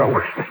couldn't figure out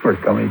where they were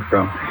coming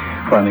from.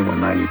 Finally,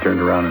 one night he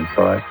turned around and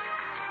saw it.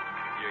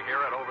 You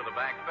hear it over the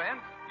back fence,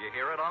 you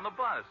hear it on the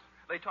bus.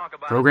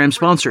 Program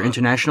sponsor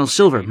International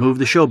Silver moved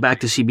the show back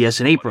to CBS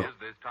in April,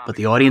 but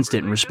the audience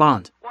didn't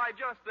respond.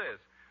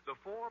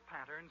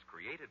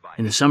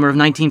 In the summer of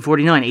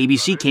 1949,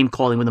 ABC came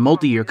calling with a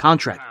multi-year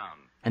contract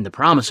and the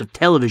promise of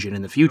television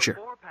in the future.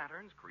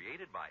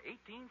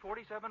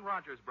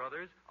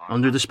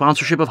 Under the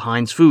sponsorship of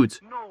Heinz Foods,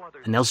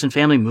 the Nelson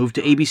family moved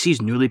to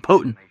ABC's newly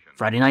potent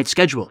Friday night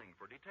schedule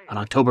on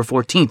October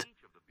 14th,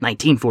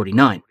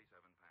 1949.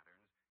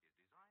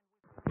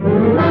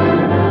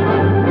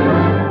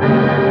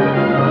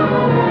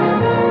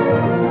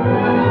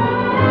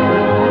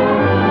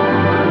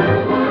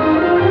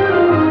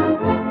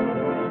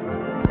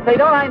 Say,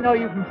 don't I know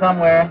you from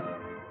somewhere?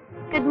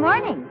 Good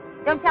morning.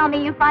 Don't tell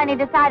me you finally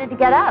decided to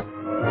get up.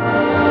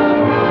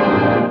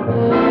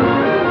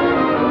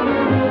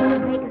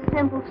 Make a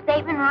simple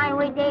statement, right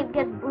away Dave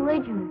gets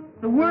belligerent.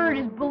 The word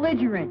is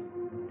belligerent.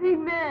 Big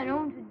man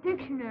owns a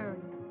dictionary.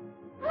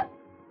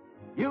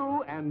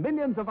 You and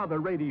millions of other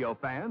radio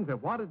fans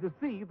have wanted to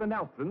see the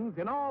Nelsons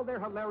in all their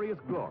hilarious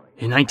glory.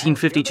 In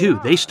 1952,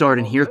 they starred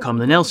in Here Come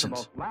the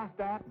Nelsons.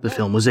 The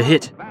film was a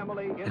hit,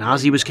 and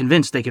Ozzy was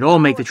convinced they could all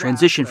make the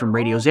transition from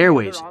radio's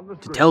airwaves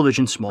to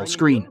television's small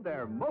screen.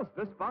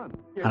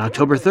 On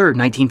October 3rd,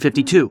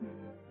 1952,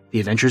 The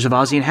Adventures of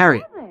Ozzie and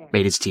Harriet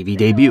made its TV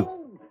debut.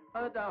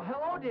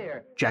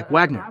 Jack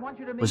Wagner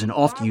was an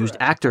oft-used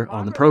actor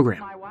on the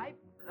program.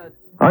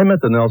 I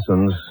met the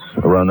Nelsons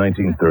around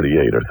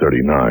 1938 or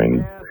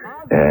 39,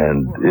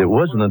 and it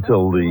wasn't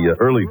until the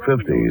early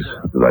 50s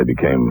that I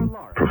became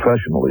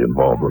professionally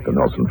involved with the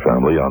Nelson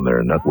family on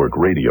their network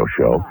radio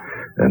show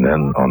and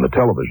then on the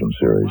television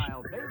series.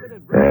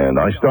 And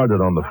I started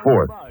on the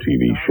fourth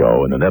TV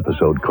show in an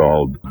episode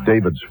called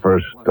David's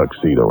First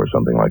Tuxedo or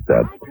something like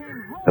that.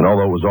 And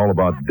although it was all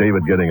about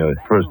David getting a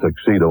first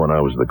tuxedo when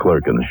I was the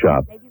clerk in the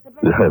shop,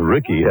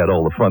 Ricky had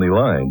all the funny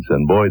lines,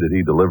 and boy, did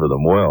he deliver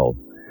them well.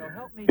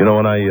 You know,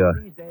 when I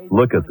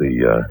look at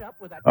the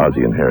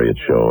Ozzie and Harriet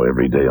show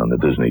every day on the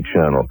Disney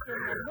Channel,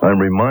 I'm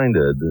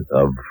reminded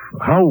of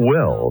how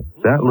well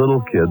that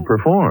little kid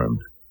performed.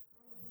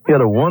 He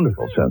had a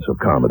wonderful sense of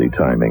comedy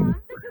timing,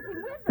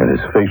 and his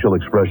facial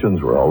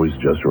expressions were always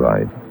just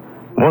right.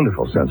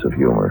 Wonderful sense of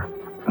humor.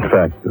 In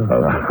fact,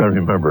 I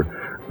remember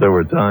there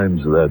were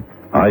times that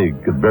I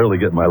could barely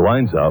get my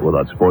lines out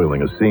without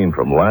spoiling a scene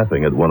from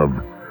laughing at one of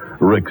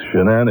Rick's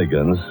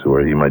shenanigans,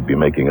 where he might be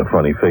making a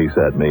funny face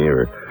at me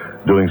or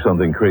doing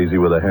something crazy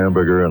with a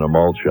hamburger in a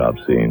malt shop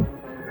scene.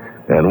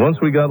 And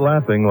once we got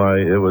laughing, why,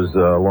 it was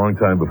a long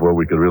time before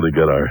we could really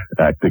get our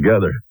act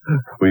together.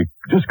 We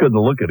just couldn't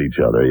look at each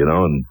other, you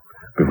know, and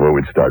before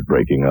we'd start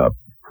breaking up.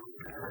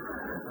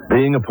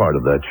 Being a part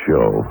of that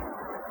show,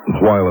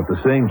 while at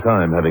the same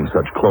time having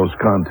such close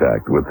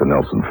contact with the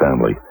Nelson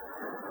family,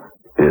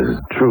 is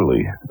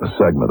truly a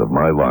segment of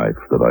my life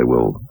that I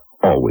will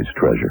always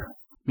treasure.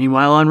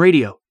 Meanwhile, on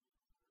radio,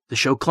 the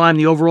show climbed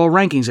the overall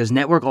rankings as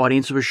network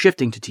audiences were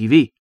shifting to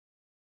TV.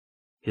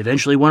 It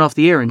eventually went off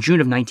the air in June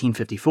of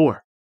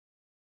 1954.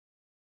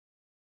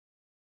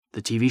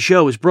 The TV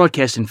show was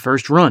broadcast in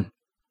first run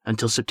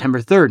until September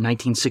 3rd,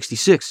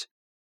 1966,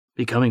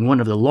 becoming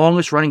one of the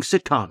longest-running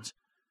sitcoms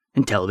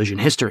in television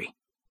history.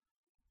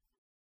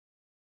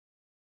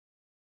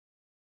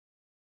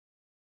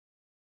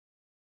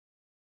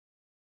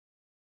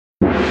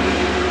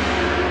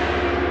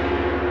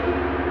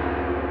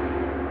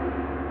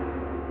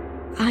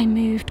 I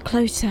moved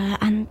closer,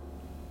 and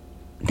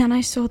then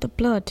I saw the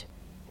blood.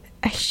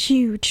 A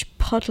huge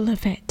puddle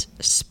of it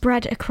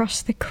spread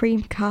across the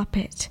cream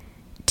carpet,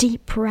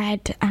 deep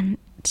red and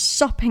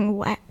sopping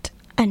wet,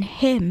 and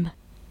him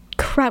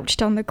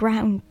crouched on the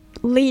ground,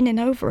 leaning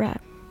over her,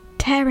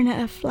 tearing at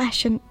her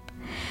flesh and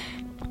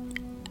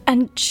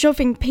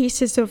shoving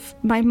pieces of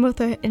my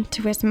mother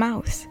into his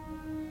mouth.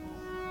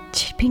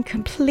 She'd been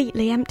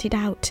completely emptied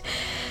out.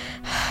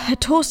 Her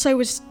torso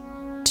was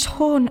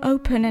torn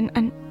open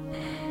and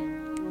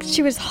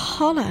she was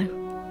hollow.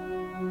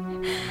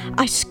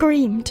 I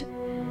screamed.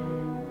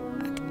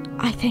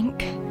 I think.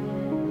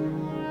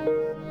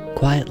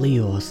 Quietly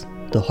Yours,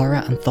 the horror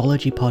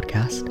anthology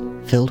podcast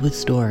filled with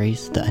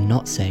stories that are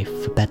not safe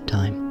for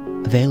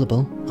bedtime.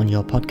 Available on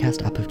your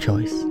podcast app of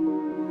choice.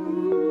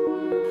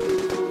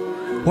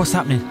 What's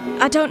happening?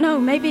 I don't know,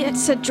 maybe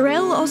it's a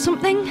drill or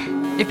something?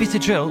 If it's a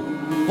drill,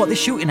 what are they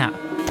shooting at?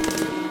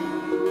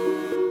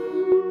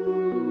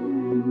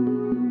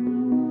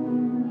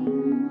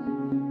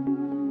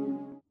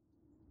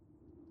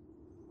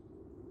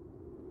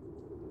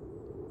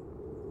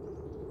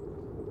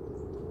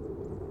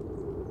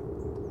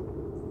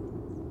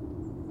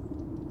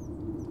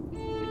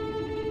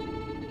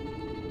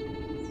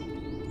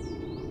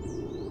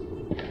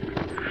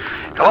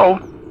 Hello?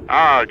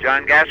 Oh,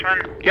 John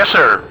Gassman? Yes,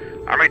 sir.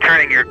 I'm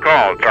returning your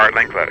call. It's Art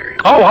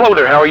Linkletter. Oh, hello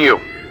there. How are you?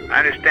 I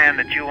understand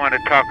that you want to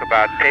talk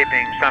about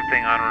taping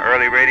something on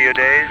early radio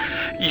days?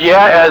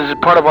 Yeah, as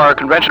part of our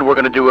convention, we're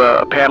going to do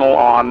a panel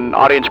on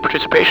audience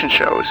participation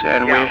shows.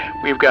 And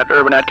we've got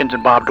Urban Atkins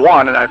and Bob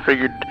Dwan, and I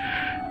figured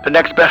the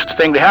next best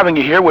thing to having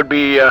you here would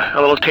be a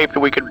little tape that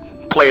we could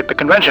play at the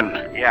convention.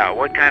 Yeah,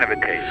 what kind of a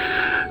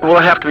tape? Will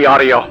it have to be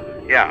audio?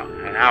 Yeah.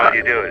 How would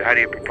you do it? How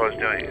do you propose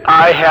doing it?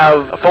 I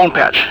have a phone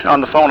patch on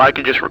the phone. I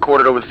could just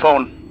record it over the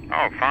phone.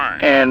 Oh, fine.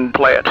 And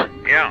play it.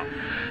 Yeah.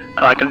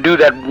 And I can do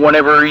that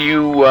whenever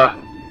you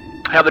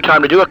have the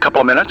time to do a couple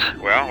of minutes.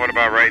 Well, what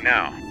about right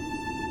now?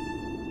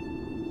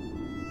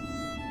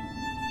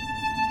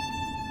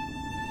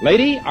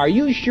 Lady, are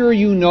you sure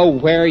you know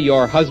where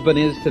your husband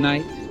is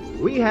tonight?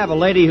 We have a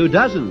lady who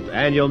doesn't,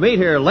 and you'll meet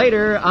her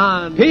later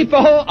on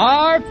People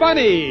Are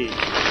Funny.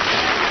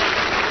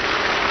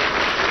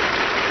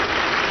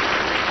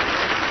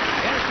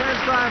 Yes,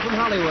 transcribed from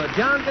Hollywood,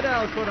 John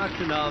Goodell's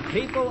production of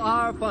People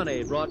Are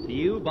Funny, brought to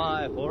you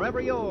by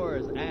Forever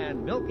Yours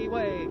and Milky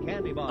Way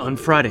Candy Bar. On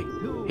Friday,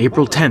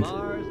 April 10th,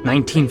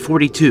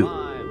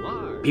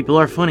 1942, People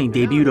Are Funny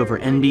debuted over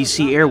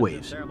NBC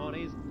airwaves.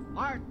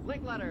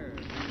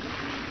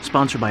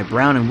 Sponsored by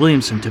Brown and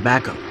Williamson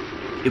Tobacco,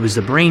 it was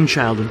the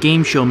brainchild of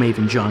game show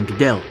maven John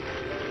Goodell.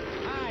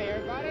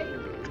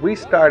 We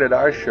started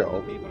our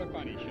show.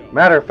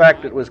 Matter of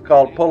fact, it was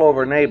called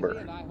Pullover Neighbor,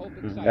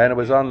 and it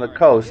was on the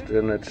coast,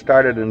 and it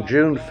started in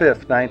June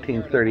 5th,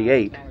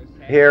 1938,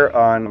 here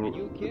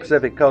on the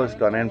Pacific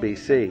Coast on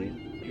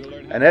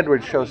NBC. And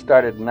Edward's show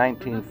started in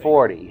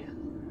 1940,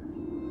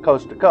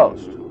 coast to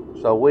coast.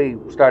 So we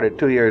started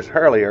 2 years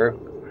earlier,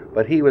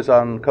 but he was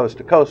on coast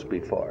to coast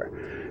before.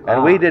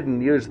 And we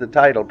didn't use the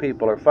title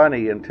People Are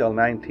Funny until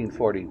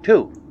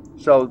 1942.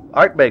 So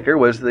Art Baker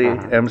was the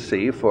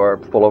MC for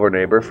Pullover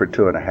Neighbor for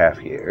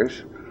 2.5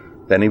 years.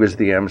 Then he was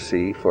the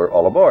MC for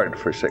All Aboard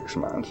for 6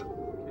 months.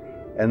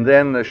 And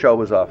then the show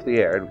was off the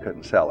air and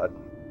couldn't sell it.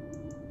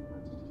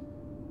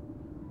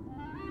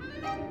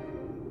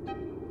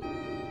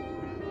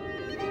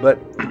 But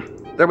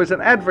there was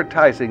an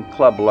advertising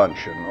club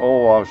luncheon,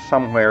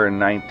 somewhere in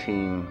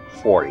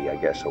 1940, I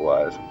guess it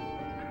was.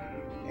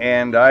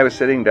 And I was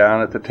sitting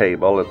down at the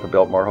table at the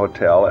Biltmore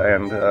Hotel,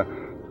 and there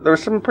were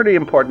some pretty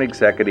important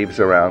executives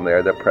around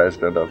there, the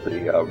president of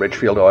the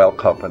Richfield Oil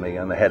Company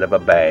and the head of a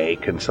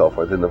bank and so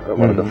forth in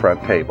one of the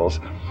front tables.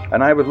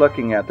 And I was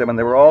looking at them, and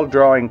they were all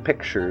drawing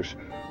pictures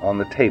on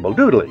the table,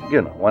 doodling.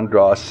 You know, one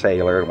draws a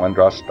sailor, and one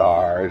draws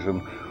stars,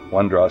 and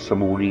one draws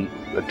some wheat,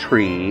 a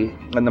tree.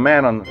 And the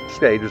man on the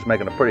stage was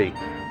making a pretty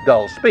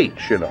dull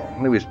speech, you know.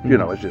 He was,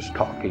 was just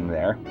talking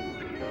there.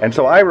 And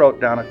so I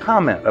wrote down a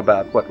comment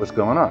about what was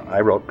going on.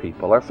 I wrote,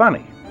 "People are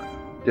funny."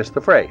 Just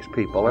the phrase,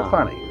 "People are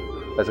funny,"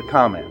 as a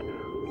comment.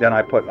 Then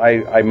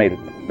I made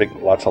it big,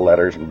 lots of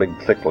letters and big,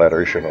 thick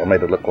letters,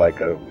 made it look like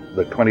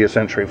the 20th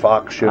Century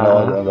Fox, the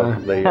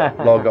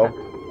logo.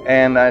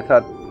 And I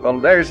thought, well,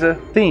 there's a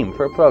theme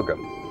for a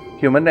program.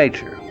 Human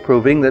nature,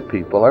 proving that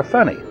people are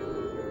funny.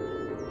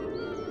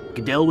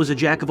 Goodell was a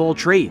jack of all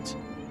trades.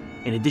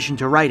 In addition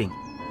to writing,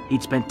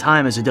 he'd spent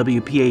time as a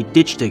WPA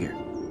ditch digger,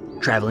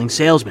 traveling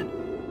salesman,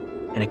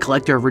 and a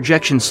collector of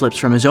rejection slips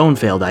from his own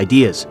failed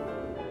ideas.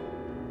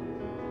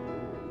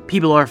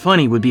 People Are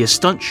Funny would be a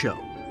stunt show.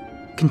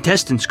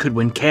 Contestants could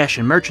win cash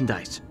and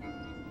merchandise.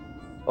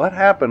 What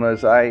happened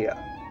was I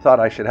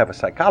thought I should have a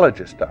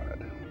psychologist on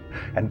it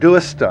and do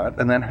a stunt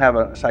and then have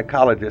a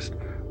psychologist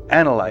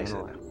analyze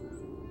it.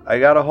 I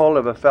got a hold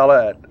of a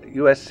fella at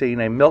USC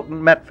named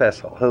Milton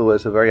Metfessel, who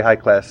was a very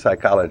high-class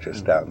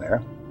psychologist down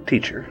there,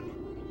 teacher.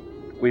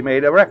 We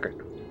made a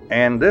record,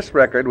 and this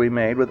record we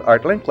made with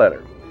Art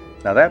Linkletter.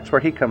 Now that's where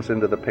he comes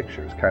into the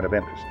picture. It's kind of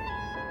interesting.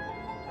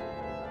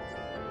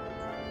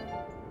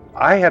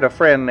 I had a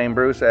friend named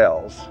Bruce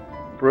Ells.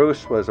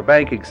 Bruce was a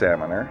bank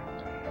examiner,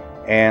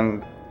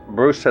 and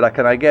Bruce said,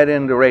 "Can I get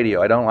into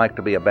radio? I don't like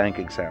to be a bank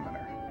examiner."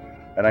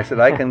 And I said,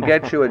 "I can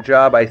get you a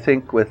job, I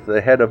think, with the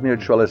head of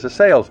Mutual as a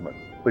salesman,"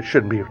 which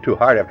shouldn't be too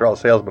hard. After all,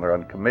 salesmen are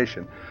on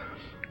commission.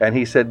 And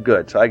he said,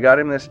 good. So I got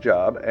him this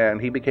job, and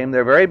he became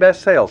their very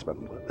best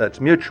salesman. That's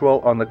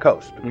Mutual on the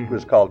coast. It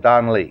was called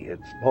Don Lee.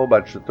 It's a whole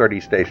bunch of 30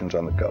 stations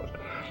on the coast.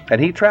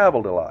 And he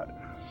traveled a lot.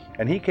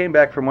 And he came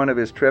back from one of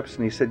his trips,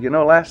 and he said,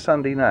 last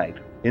Sunday night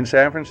in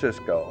San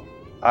Francisco,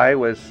 I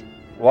was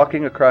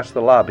walking across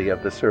the lobby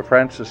of the Sir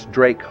Francis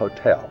Drake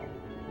Hotel.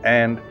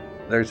 And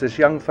there's this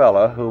young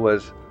fella who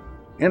was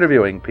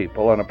interviewing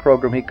people on a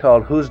program he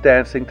called Who's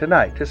Dancing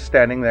Tonight, just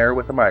standing there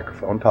with a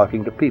microphone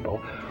talking to people.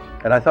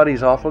 And I thought,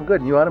 he's awful good,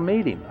 and you ought to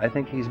meet him. I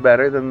think he's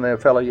better than the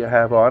fellow you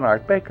have on,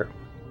 Art Baker.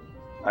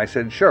 I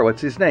said, sure,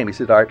 what's his name? He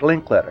said, Art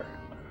Linkletter.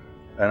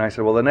 And I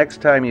said, well, the next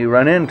time you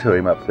run into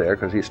him up there,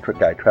 because he's a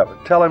guy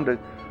traveling, tell him to,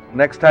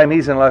 next time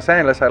he's in Los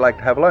Angeles, I'd like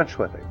to have lunch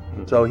with him.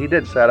 Mm-hmm. So he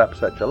did set up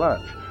such a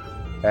lunch.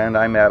 And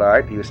I met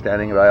Art. He was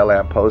standing by a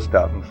lamppost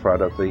out in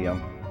front of the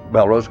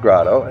Melrose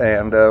Grotto,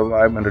 and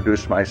I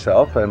introduced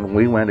myself, and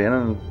we went in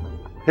and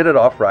hit it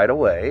off right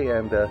away.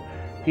 And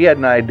he had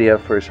an idea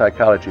for a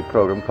psychology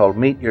program called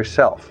Meet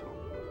Yourself.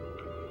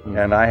 Mm-hmm.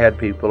 And I had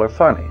People Are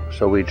Funny.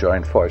 So we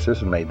joined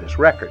forces and made this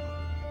record.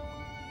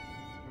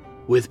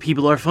 With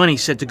People Are Funny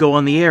set to go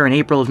on the air in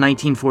April of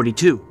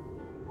 1942,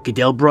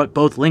 Goodell brought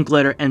both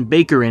Linkletter and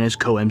Baker in as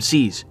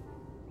co-MCs.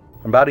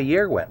 About a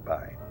year went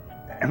by,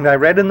 and I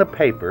read in the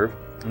paper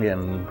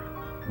in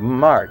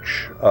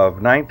March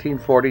of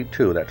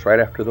 1942, that's right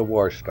after the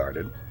war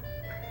started,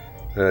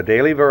 the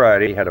Daily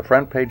Variety had a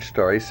front page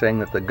story saying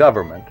that the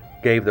government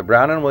gave the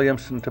Brown and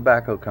Williamson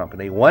Tobacco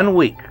Company 1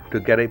 week to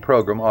get a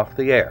program off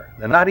the air,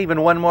 and not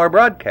even one more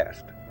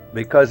broadcast,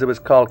 because it was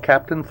called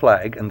Captain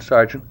Flagg and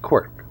Sergeant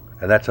Quirk,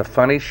 and that's a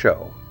funny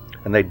show.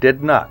 And they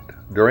did not,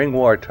 during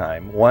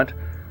wartime, want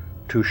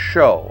to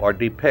show or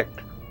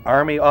depict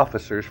Army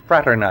officers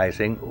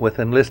fraternizing with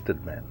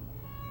enlisted men.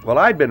 Well,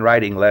 I'd been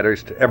writing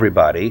letters to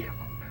everybody,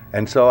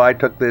 and so I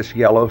took this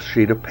yellow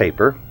sheet of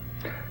paper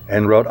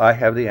and wrote, "I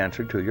have the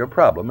answer to your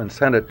problem," and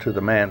sent it to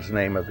the man's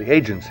name of the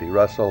agency,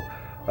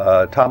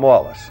 Tom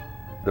Wallace.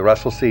 The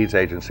Russell Seeds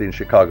Agency in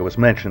Chicago was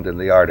mentioned in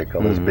the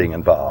article as being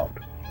involved.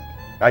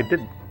 I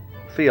didn't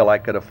feel I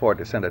could afford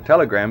to send a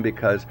telegram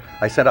because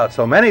I sent out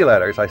so many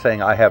letters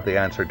saying, "I have the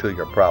answer to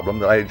your problem,"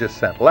 that I just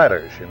sent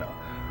letters,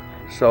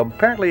 So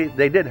apparently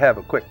they did have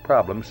a quick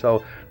problem,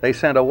 so they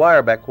sent a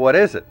wire back, "What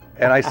is it?"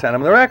 And I sent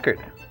them the record.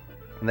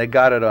 And they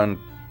got it on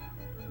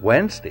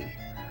Wednesday.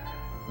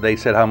 They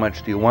said, "How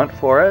much do you want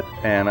for it?"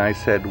 And I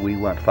said, "We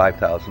want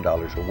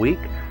 $5,000 a week."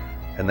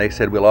 And they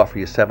said, "We'll offer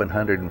you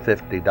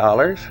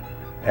 $750.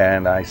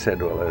 And I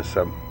said, "Well, is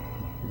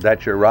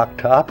that your rock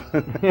top?"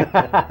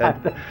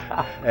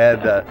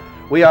 and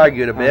we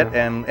argued a bit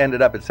and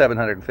ended up at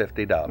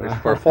 $750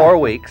 for 4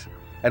 weeks.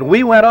 And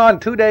we went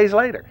on 2 days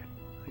later.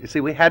 You see,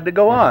 we had to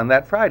go on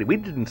that Friday. We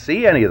didn't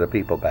see any of the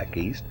people back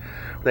east.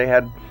 They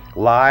had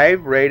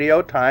live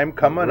radio time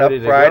coming up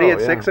Friday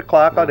at 6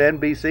 o'clock on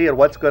NBC, and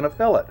what's going to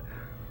fill it?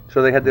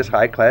 So they had this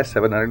high-class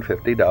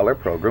 $750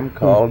 program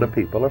called The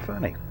People Are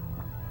Funny.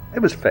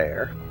 It was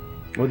fair.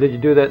 Well, did you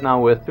do that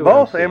now with two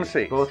both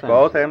MCs?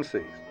 Both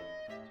MCs.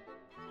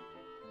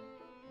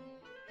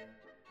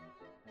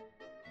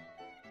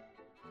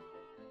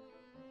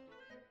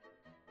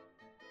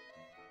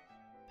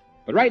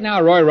 But right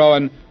now, Roy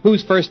Rowan,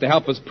 who's first to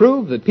help us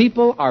prove that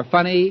people are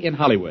funny in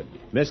Hollywood?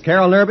 Miss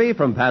Carol Nerby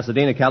from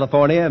Pasadena,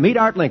 California. Meet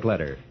Art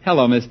Linkletter.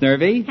 Hello, Miss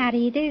Nerby. How do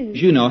you do?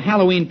 As you know,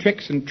 Halloween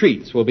Tricks and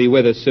Treats will be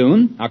with us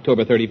soon,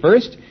 October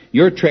 31st.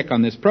 Your trick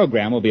on this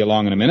program will be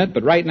along in a minute,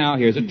 but right now,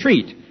 here's a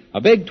treat. A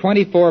big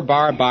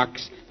 24-bar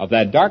box of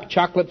that dark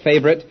chocolate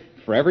favorite,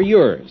 Forever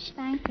Yours.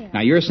 Thank you.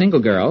 Now, you're a single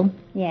girl,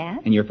 Yeah.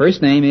 and your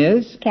first name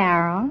is?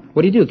 Carol.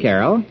 What do you do,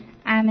 Carol?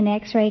 I'm an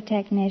X-ray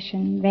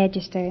technician,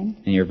 registered. And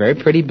you're very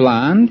pretty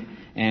blonde,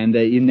 and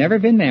you've never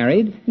been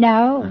married?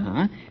 No.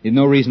 Uh-huh. There's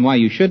no reason why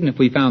you shouldn't if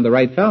we found the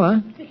right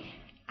fella.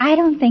 I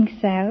don't think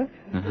so.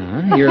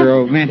 Uh-huh. You're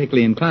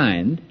romantically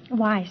inclined.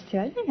 Why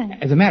shouldn't I?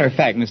 As a matter of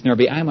fact, Miss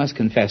Nerby, I must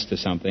confess to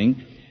something.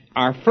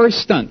 Our first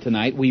stunt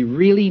tonight, we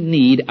really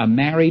need a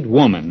married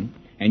woman,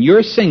 and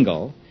you're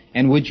single,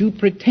 and would you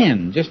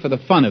pretend, just for the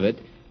fun of it,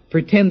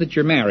 pretend that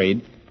you're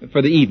married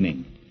for the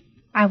evening?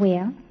 I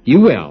will. You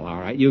will, all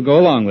right. You go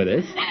along with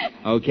us.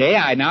 Okay,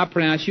 I now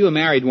pronounce you a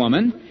married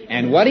woman.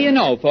 And what do you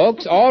know,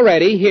 folks?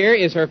 Already, here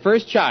is her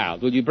first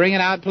child. Would you bring it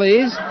out,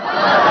 please?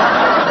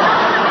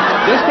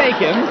 Just take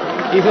him.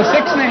 He's a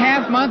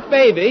 6.5-month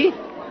baby.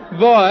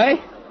 Boy,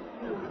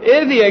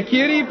 is he a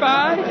cutie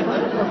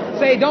pie?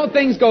 Say, don't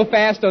things go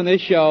fast on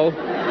this show?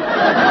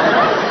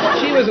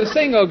 She was a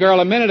single girl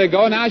a minute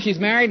ago. Now she's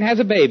married and has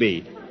a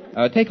baby.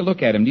 Take a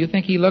look at him. Do you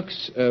think he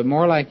looks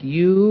more like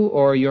you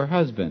or your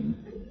husband?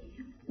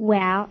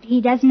 Well,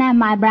 he doesn't have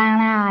my brown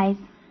eyes.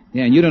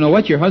 Yeah, and you don't know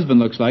what your husband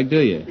looks like, do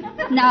you?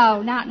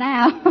 No, not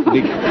now.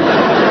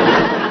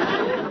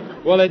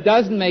 Well, it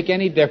doesn't make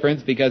any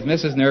difference because,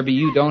 Mrs. Nerby,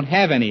 you don't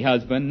have any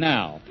husband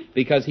now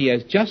because he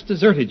has just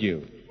deserted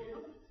you.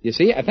 You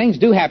see, things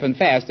do happen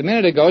fast. A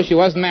minute ago, she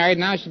wasn't married.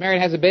 Now she's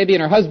married, has a baby,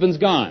 and her husband's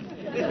gone.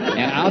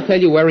 And I'll tell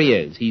you where he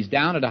is. He's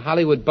down at a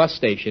Hollywood bus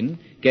station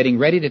getting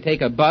ready to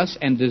take a bus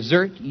and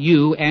desert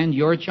you and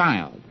your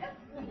child.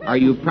 Are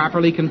you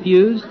properly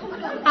confused?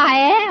 I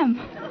am.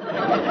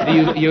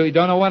 You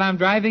don't know what I'm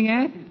driving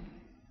at?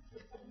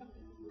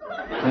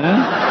 Huh?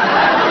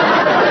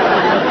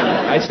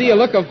 I see a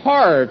look of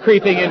horror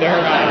creeping into her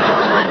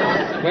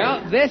eyes.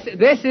 Well, this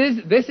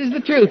is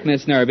the truth,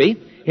 Miss Nerby.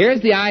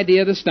 Here's the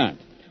idea of the stunt.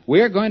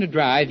 We're going to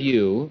drive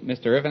you,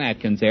 Mr. Irvin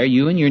Atkins there,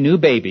 you and your new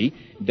baby,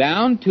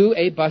 down to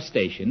a bus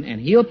station, and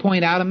he'll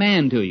point out a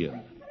man to you.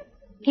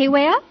 He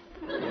will?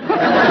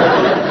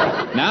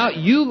 Now,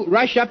 you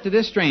rush up to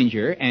this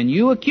stranger, and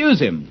you accuse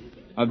him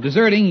of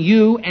deserting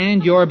you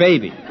and your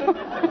baby.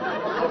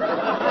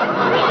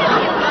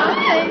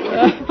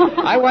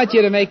 I want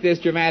you to make this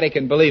dramatic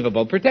and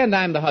believable. Pretend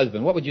I'm the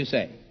husband. What would you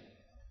say?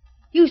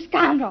 You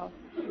scoundrel.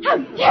 How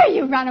dare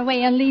you run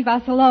away and leave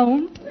us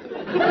alone?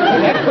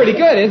 That's pretty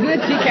good, isn't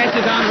it? She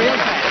catches on real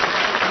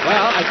fast.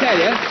 Well, I tell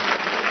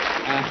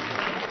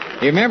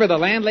you, you remember the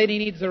landlady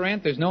needs the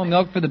rent, there's no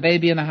milk for the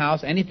baby in the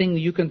house, anything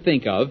you can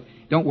think of,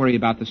 don't worry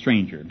about the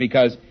stranger,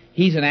 because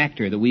he's an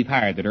actor that we've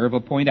hired that Irv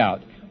will point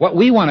out. What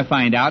we want to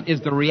find out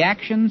is the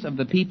reactions of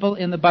the people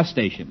in the bus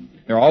station.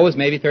 There are always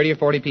maybe 30 or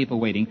 40 people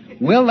waiting.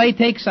 Will they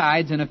take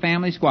sides in a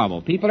family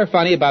squabble? People are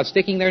funny about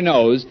sticking their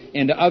nose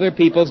into other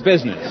people's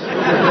business. You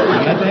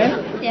get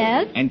that?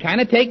 Yes. And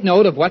kind of take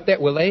note of what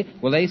will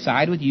they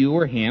side with you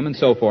or him and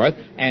so forth.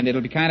 And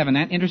it'll be kind of an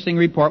interesting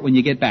report when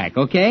you get back,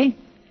 okay?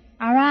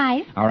 All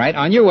right. All right,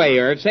 on your way,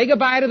 Irv. Say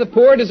goodbye to the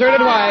poor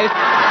deserted wife.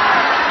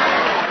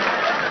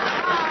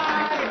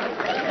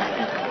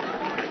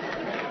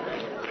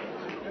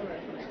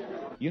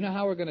 You know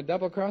how we're going to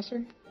double-cross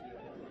her?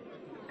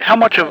 How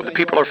much of the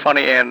People Are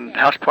Funny and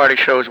House Party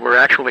shows were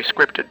actually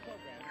scripted?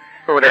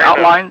 Or were they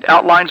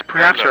outlines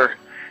perhaps? Or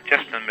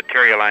just the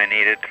material I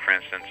needed, for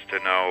instance, to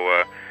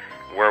know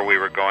where we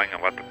were going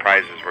and what the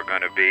prizes were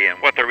going to be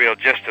and what the real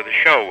gist of the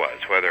show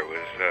was, whether it was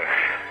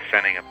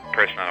sending a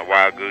person on a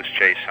wild goose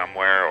chase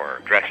somewhere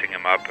or dressing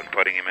him up and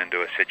putting him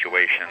into a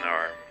situation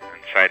or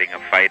inciting a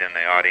fight in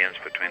the audience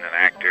between an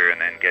actor and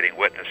then getting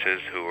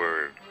witnesses who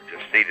were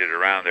just seated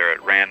around there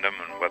at random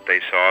and what they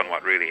saw and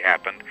what really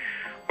happened.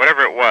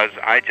 Whatever it was,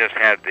 I just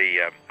had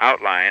the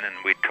outline and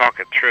we'd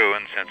talk it through,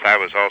 and since I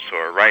was also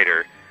a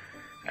writer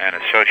and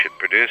associate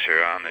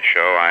producer on the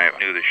show, I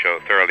knew the show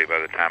thoroughly by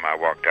the time I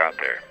walked out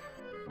there.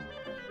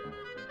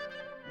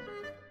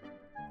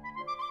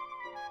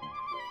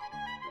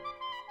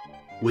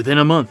 Within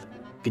a month,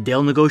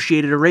 Goodell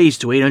negotiated a raise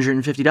to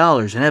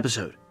 $850 an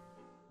episode.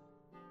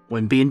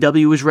 When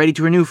B&W was ready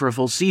to renew for a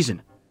full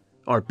season,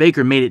 Art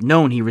Baker made it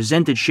known he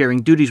resented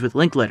sharing duties with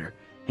Linkletter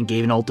and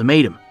gave an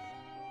ultimatum.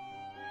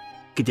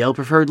 Goodell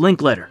preferred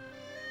Linkletter,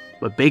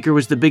 but Baker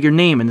was the bigger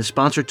name and the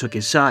sponsor took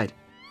his side.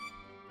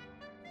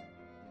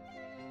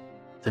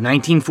 The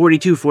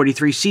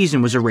 1942-43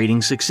 season was a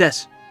ratings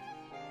success.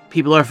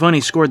 People Are Funny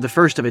scored the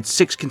first of its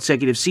 6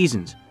 consecutive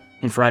seasons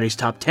in Friday's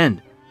top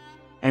 10,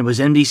 and was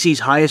NBC's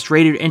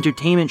highest-rated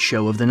entertainment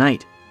show of the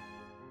night.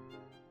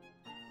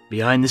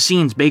 Behind the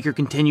scenes, Baker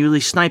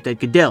continually sniped at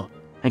Goodell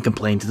and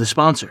complained to the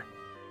sponsor.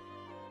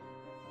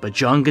 But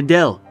John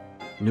Goodell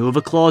knew of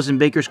a clause in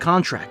Baker's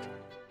contract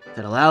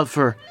that allowed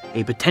for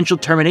a potential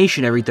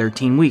termination every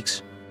 13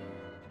 weeks.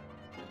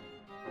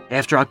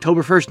 After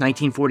October 1st,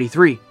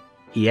 1943,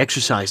 he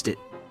exercised it.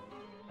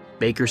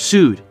 Baker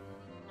sued.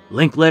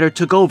 Linkletter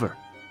took over.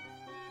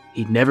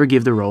 He'd never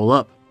give the role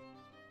up.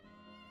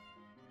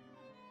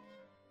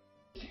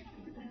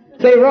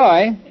 Say,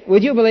 Roy,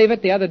 would you believe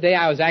it? The other day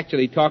I was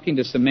actually talking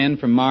to some men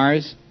from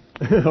Mars.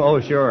 Oh,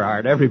 sure,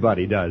 Art.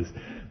 Everybody does.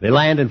 They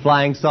land in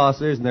flying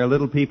saucers, and they're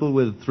little people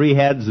with 3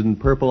 heads and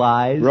purple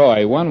eyes.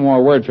 Roy, one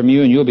more word from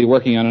you, and you'll be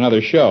working on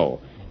another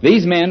show.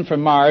 These men from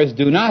Mars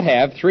do not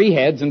have 3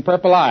 heads and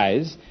purple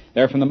eyes.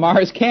 They're from the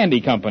Mars Candy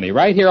Company,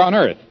 right here on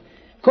Earth.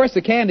 Of course,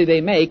 the candy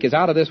they make is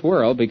out of this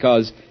world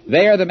because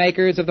they are the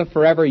makers of the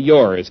Forever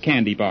Yours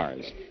candy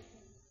bars.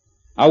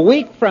 A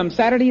week from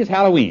Saturday is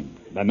Halloween.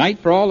 The night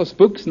for all the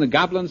spooks and the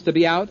goblins to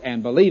be out,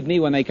 and believe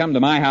me, when they come to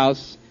my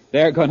house,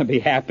 they're going to be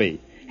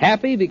happy.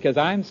 Happy because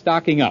I'm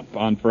stocking up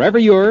on Forever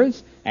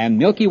Yours and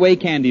Milky Way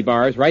candy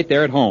bars right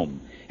there at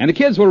home. And the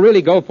kids will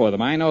really go for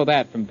them. I know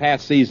that from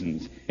past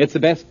seasons. It's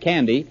the best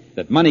candy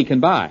that money can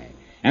buy.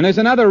 And there's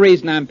another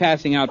reason I'm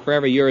passing out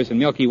Forever Yours and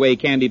Milky Way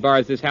candy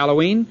bars this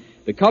Halloween.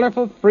 The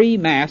colorful free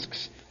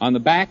masks on the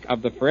back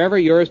of the Forever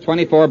Yours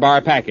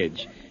 24-bar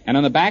package. And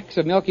on the backs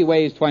of Milky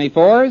Way's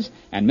 24s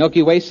and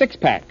Milky Way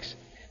 6-packs.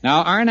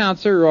 Now, our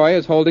announcer, Roy,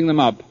 is holding them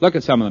up. Look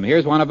at some of them.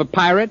 Here's one of a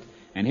pirate,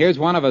 and here's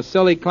one of a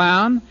silly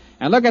clown.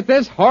 And look at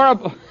this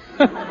horrible...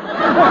 Art,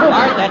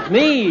 that's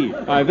me!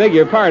 I beg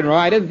your pardon, Roy.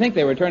 I didn't think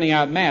they were turning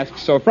out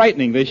masks so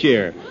frightening this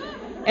year.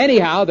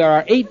 Anyhow, there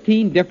are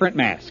 18 different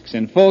masks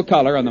in full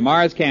color on the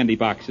Mars candy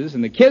boxes,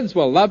 and the kids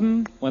will love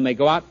them when they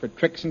go out for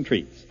tricks and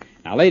treats.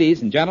 Now,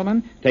 ladies and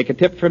gentlemen, take a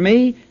tip from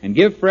me and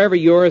give Forever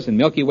Yours and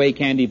Milky Way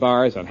candy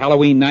bars on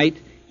Halloween night.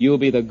 You'll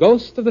be the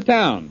ghost of the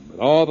town with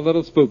all the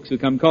little spooks who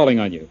come calling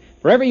on you.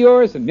 Forever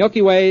Yours and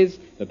Milky Ways,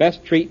 the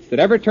best treats that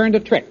ever turned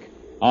a trick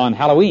on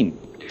Halloween.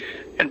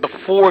 And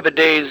before the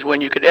days when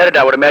you could edit,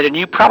 I would imagine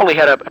you probably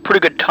had a pretty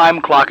good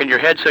time clock in your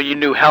head, so you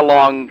knew how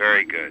long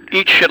very good.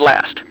 Each should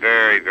last.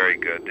 Very, very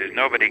good. There's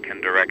nobody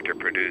can direct or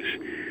produce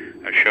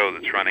a show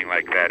that's running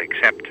like that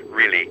except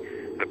really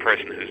the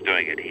person who's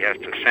doing it. He has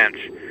to sense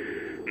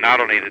not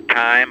only the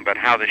time, but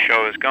how the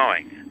show is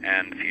going.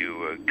 And if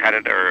you cut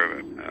it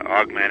or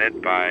augment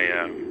it by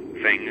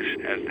things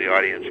as the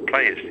audience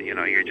plays,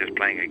 you're just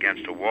playing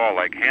against a wall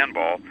like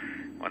handball.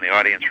 When the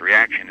audience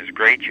reaction is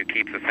great, you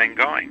keep the thing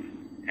going.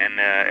 And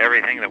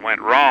everything that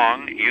went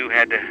wrong, you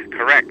had to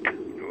correct.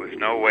 There was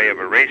no way of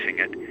erasing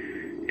it.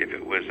 If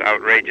it was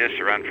outrageous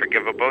or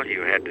unforgivable,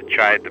 you had to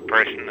chide the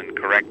person and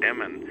correct him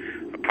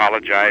and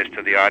apologize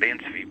to the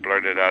audience if he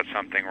blurted out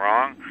something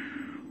wrong.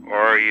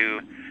 Or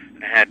you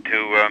had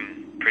to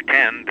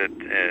pretend that,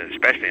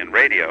 especially in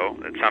radio,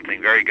 that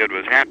something very good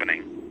was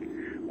happening,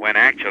 when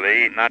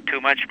actually not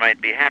too much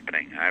might be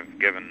happening. I've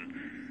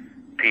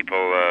given people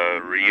a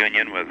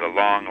reunion with a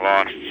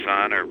long-lost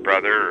son or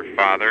brother or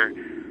father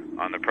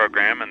on the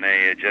program, and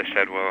they just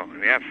said, well,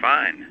 yeah,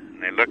 fine.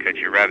 And they look at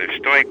you rather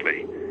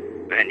stoically.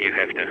 Then you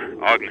have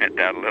to augment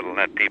that a little and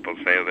let people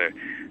say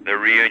the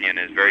reunion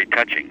is very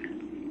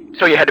touching.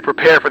 So you had to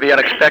prepare for the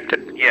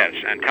unexpected. Yes,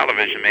 and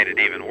television made it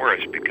even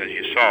worse because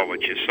you saw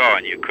what you saw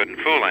and you couldn't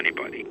fool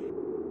anybody.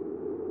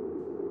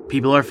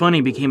 People Are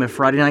Funny became a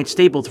Friday night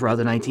staple throughout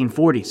the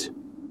 1940s.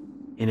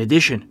 In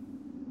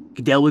addition,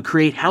 Goodell would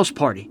create House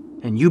Party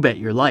and You Bet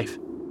Your Life.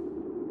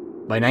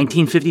 By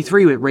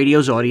 1953, with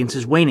radio's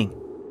audiences waning,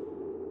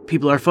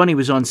 People Are Funny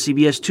was on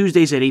CBS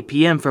Tuesdays at 8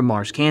 p.m. for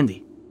Mars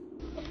Candy.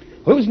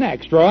 Who's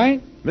next, Roy?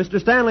 Mr.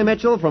 Stanley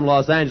Mitchell from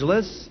Los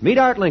Angeles. Meet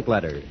Art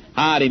Linkletter.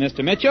 Howdy,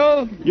 Mr.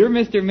 Mitchell. You're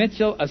Mr.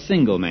 Mitchell, a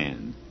single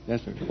man.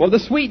 Yes, sir. Well, to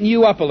sweeten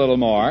you up a little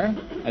more,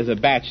 as a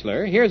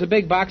bachelor, here's a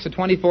big box of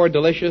 24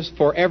 delicious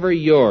Forever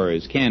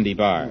Yours candy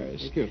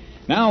bars. Thank you.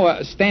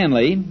 Now,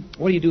 Stanley,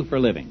 what do you do for a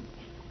living?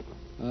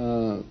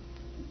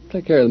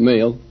 Take care of the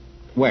mail.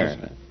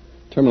 Where?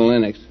 Terminal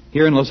Annex.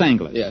 Here in Los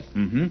Angeles? Yes.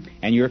 Mm-hmm.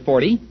 And you're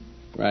 40?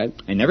 Right.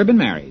 And never been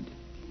married?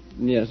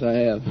 Yes, I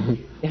have.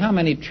 How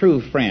many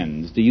true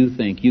friends do you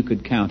think you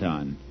could count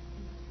on?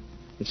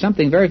 It's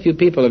something very few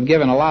people have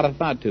given a lot of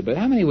thought to, but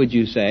how many would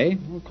you say?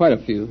 Well, quite a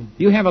few.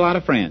 You have a lot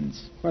of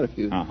friends? Quite a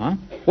few. Uh-huh.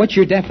 What's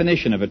your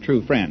definition of a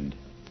true friend?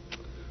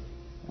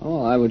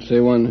 Oh, I would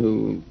say one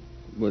who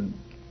would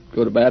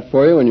go to bat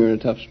for you when you're in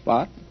a tough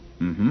spot.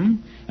 Mm-hmm.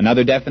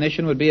 Another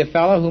definition would be a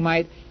fellow who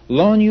might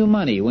loan you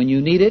money when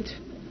you need it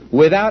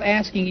without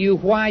asking you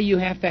why you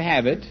have to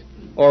have it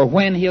or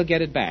when he'll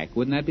get it back.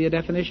 Wouldn't that be a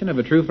definition of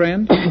a true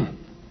friend?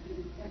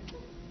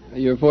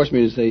 You're forcing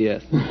me to say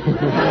yes.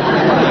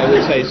 I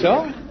would say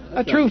so.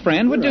 A true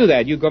friend would do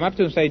that. You go up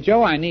to him and say,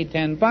 Joe, I need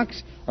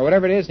 $10 or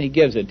whatever it is, and he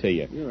gives it to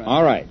you. You're right.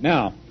 All right.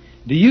 Now,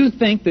 do you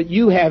think that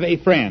you have a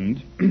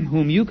friend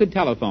whom you could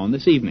telephone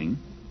this evening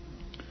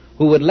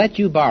who would let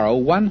you borrow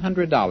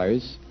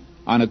 $100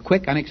 on a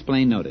quick,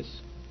 unexplained notice?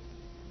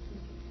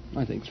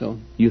 I think so.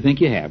 You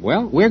think you have?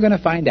 Well, we're going to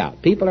find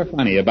out. People are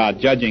funny about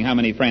judging how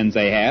many friends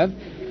they have.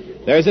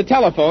 There's a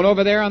telephone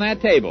over there on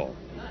that table.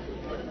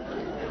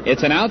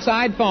 It's an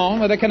outside phone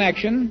with a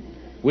connection.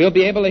 We'll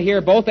be able to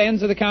hear both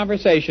ends of the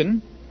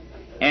conversation.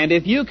 And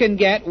if you can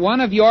get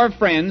one of your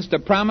friends to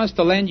promise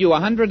to lend you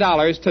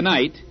 $100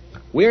 tonight,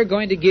 we're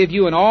going to give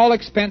you an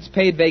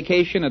all-expense-paid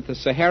vacation at the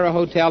Sahara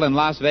Hotel in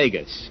Las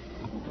Vegas.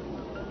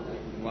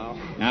 Wow.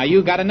 Now,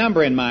 you got a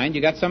number in mind.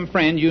 You got some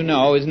friend you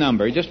know his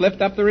number. Just lift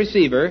up the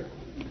receiver.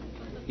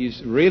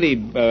 He's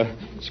really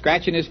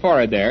scratching his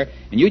forehead there.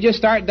 And you just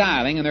start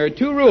dialing, and there are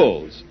two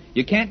rules.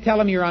 You can't tell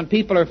him you're on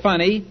People Are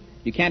Funny.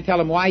 You can't tell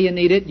him why you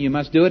need it. You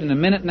must do it in a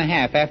minute and a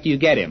half after you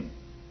get him.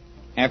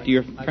 After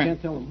your friend. I can't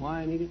tell him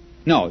why I need it?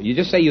 No, you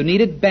just say you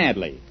need it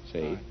badly.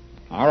 See?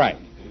 All right.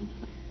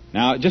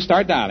 Now, just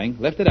start dialing.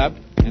 Lift it up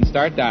and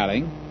start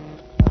dialing.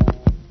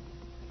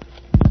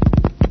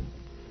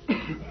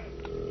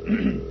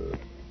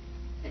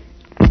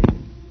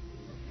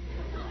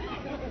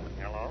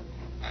 Hello?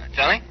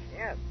 Johnny?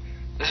 Yes.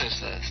 This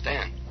is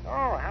Stan.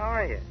 Oh, how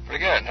are you?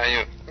 Pretty good. How are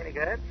you? Pretty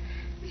good.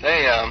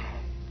 Say,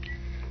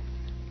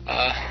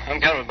 I'm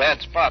kind of a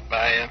bad spot, but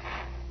I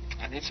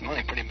need some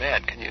money pretty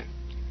bad. Can you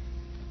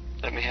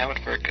let me have it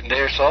for a day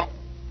or so?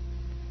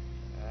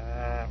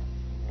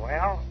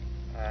 Well,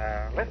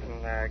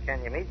 listen,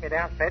 can you meet me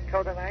down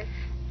Fedco tonight?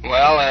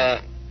 Well,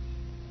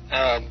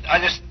 I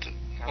just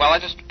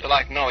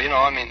like to know, you know,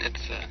 I mean,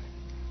 it's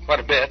quite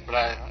a bit, but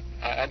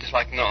I just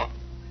like to know.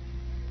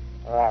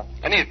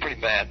 I need it pretty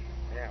bad.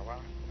 Yeah,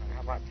 well,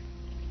 how much?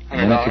 A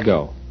minute to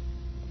go.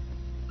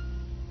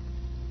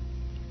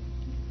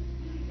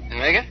 You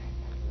make it?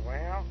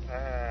 Well,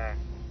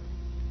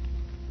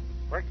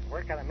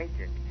 where can I meet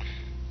you?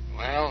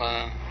 Well,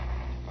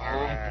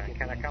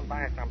 can I come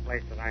by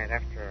someplace tonight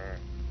after...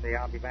 See,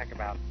 I'll be back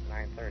about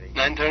 9:30.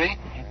 9:30?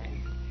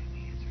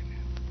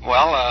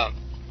 Well,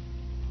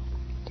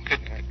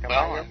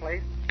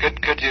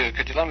 could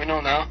you let me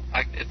know now?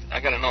 I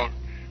gotta know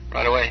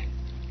right away.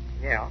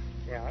 Yeah,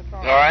 that's all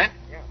All right?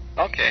 Yeah.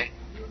 Okay.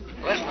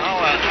 Listen,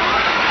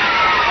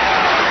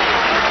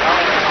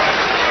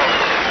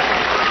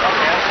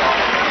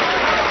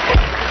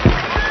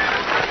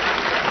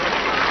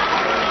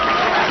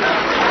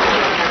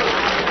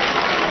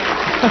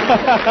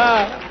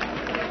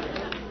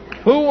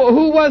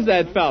 Who was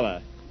that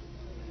fella?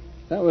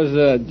 That was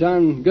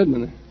John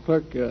Goodman, a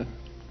clerk, friend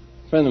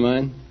of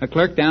mine. A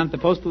clerk down at the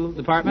postal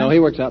department? No, he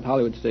works out at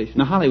Hollywood Station.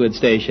 The Hollywood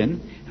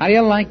Station. How do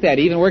you like that?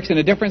 He even works in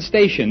a different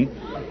station.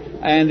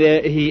 And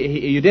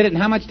you did it in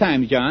how much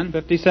time, John?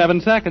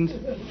 57 seconds.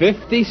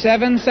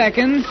 57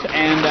 seconds,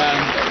 and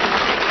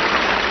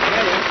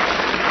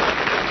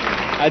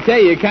I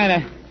tell you, kind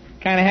of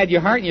had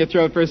your heart in your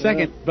throat for a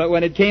second. But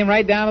when it came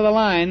right down to the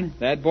line,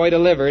 that boy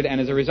delivered, and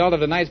as a result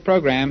of tonight's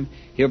program,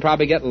 he'll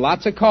probably get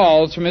lots of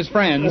calls from his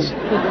friends.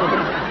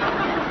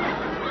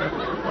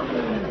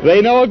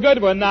 They know a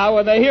good one now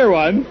when they hear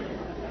one.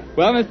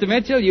 Well, Mr.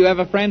 Mitchell, you have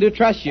a friend who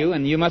trusts you,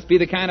 and you must be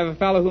the kind of a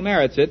fellow who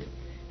merits it.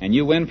 And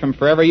you win from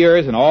Forever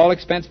Yours an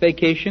all-expense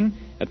vacation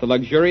at the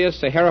luxurious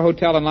Sahara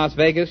Hotel in Las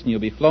Vegas, and you'll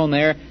be flown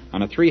there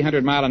on a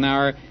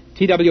 300-mile-an-hour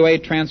TWA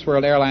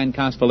Transworld Airline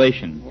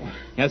Constellation.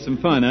 Have some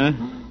fun, huh?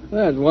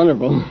 That's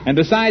wonderful. And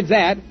besides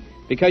that,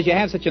 because you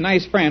have such a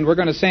nice friend, we're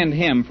going to send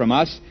him from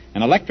us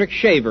an electric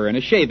shaver and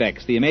a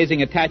Shavex, the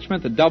amazing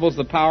attachment that doubles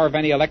the power of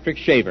any electric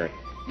shaver.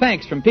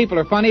 Thanks from People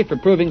Are Funny for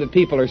proving that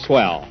people are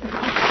swell.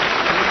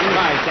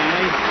 Bye,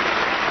 Stanley.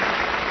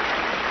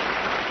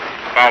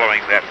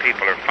 Following that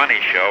People Are Funny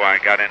show, I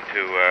got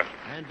into,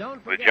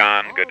 with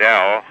John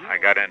Goodell, I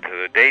got into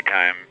the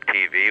daytime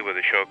TV with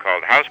a show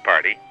called House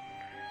Party,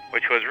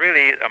 which was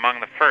really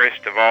among the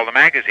first of all the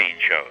magazine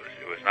shows.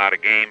 It was not a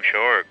game show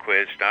or a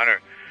quiz stunt.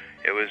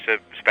 It was a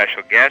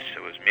special guest,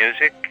 it was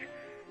music,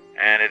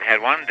 and it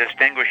had one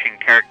distinguishing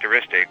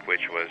characteristic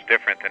which was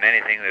different than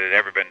anything that had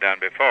ever been done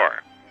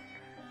before.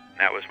 And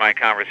that was my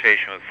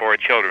conversation with 4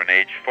 children,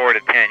 aged 4 to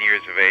 10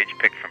 years of age,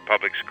 picked from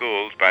public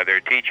schools by their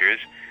teachers,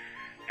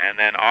 and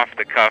then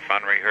off-the-cuff,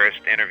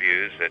 unrehearsed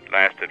interviews that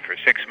lasted for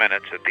 6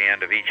 minutes at the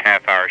end of each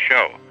half-hour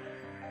show.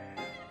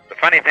 The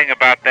funny thing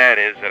about that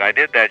is that I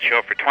did that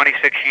show for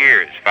 26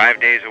 years, 5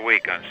 days a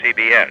week on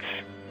CBS.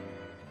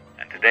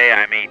 And today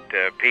I meet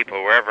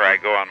people wherever I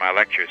go on my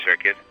lecture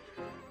circuit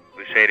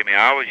who say to me,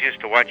 I always used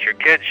to watch your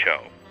kids'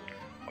 show.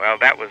 Well,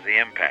 that was the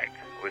impact.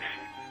 It was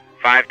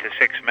 5 to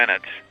 6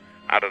 minutes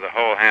out of the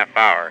whole half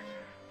hour,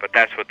 but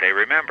that's what they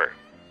remember.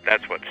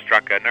 That's what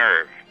struck a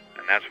nerve,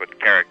 and that's what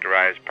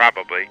characterized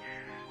probably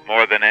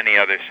more than any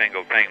other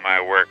single thing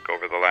my work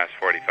over the last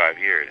 45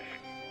 years.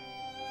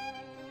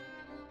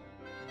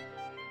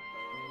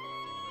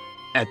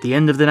 At the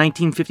end of the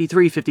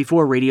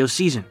 1953-54 radio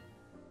season,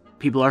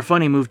 People Are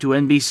Funny moved to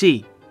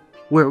NBC,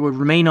 where it would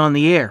remain on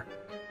the air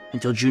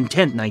until June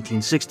 10,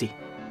 1960.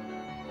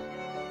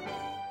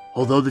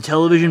 Although the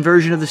television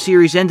version of the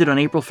series ended on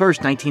April 1,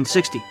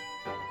 1960,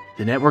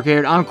 the network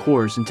aired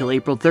encores until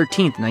April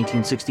 13,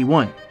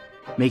 1961,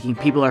 making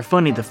People Are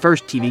Funny the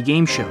first TV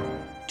game show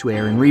to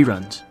air in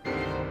reruns.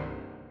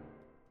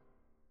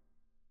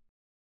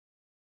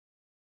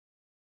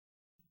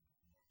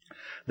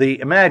 The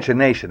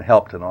imagination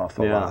helped an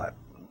awful lot.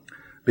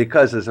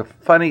 Because there's a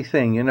funny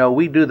thing, you know,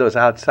 we do those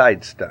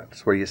outside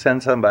stunts where you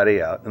send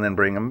somebody out and then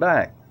bring them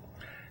back.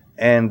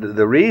 And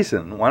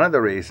one of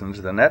the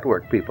reasons the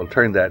network people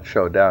turned that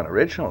show down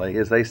originally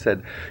is they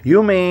said,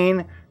 you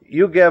mean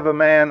you give a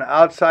man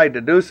outside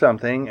to do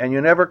something and you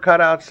never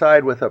cut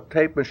outside with a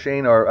tape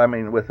machine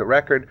with a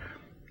record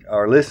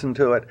or listen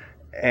to it,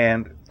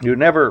 and you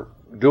never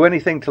do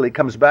anything till he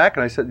comes back?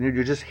 And I said, did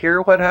you just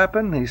hear what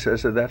happened? He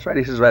says, that's right.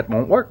 He says, that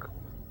won't work.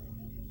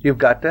 You've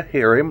got to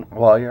hear him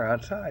while you're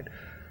outside.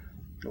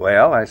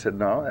 Well, I said,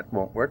 no, that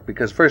won't work,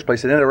 because first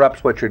place, it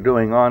interrupts what you're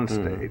doing on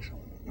stage.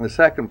 In the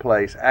second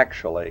place,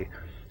 actually,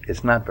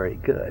 it's not very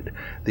good.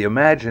 The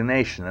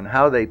imagination and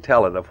how they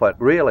tell it of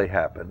what really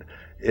happened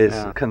is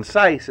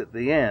concise at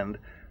the end,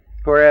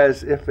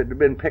 whereas if it had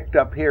been picked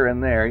up here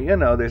and there, you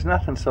know, there's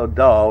nothing so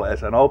dull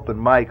as an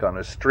open mic on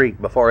a street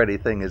before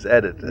anything is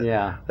edited.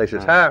 Yeah. They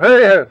just, now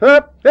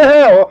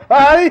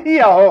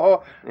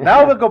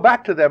we'll go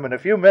back to them in a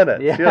few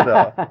minutes, you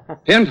know.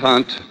 Hint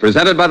Hunt,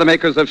 presented by the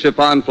makers of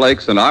Chiffon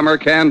Flakes and Armour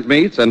Canned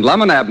Meats, and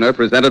Lum and Abner,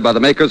 presented by the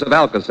makers of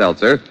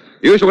Alka-Seltzer,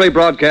 usually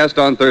broadcast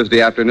on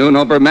Thursday afternoon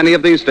over many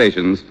of these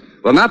stations,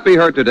 will not be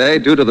heard today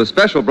due to the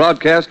special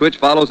broadcast which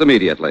follows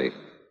immediately.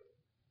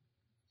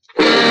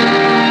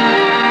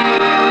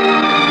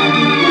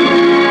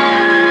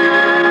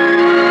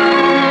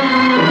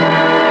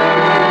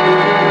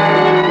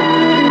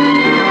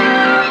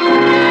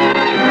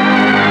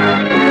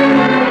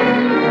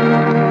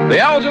 The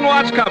Elgin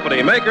Watch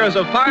Company, makers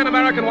of fine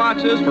American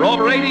watches for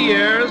over 80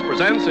 years,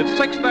 presents its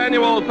 6th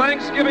annual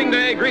Thanksgiving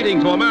Day Greeting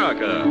to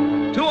America.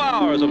 2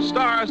 hours of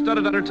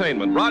star-studded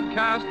entertainment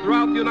broadcast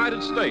throughout the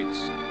United States,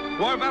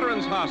 to our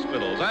veterans'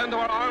 hospitals and to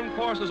our armed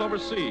forces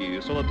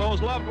overseas, so that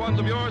those loved ones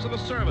of yours in the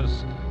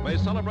service may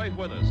celebrate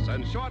with us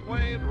and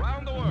shortwave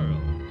around the world.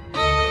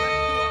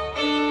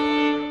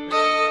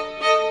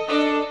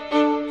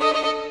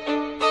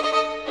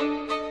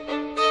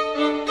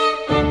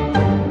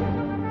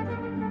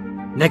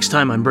 Next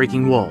time on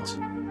Breaking Walls,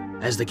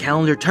 as the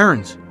calendar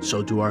turns,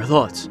 so do our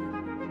thoughts.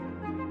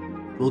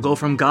 We'll go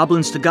from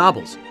goblins to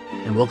gobbles,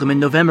 and welcome in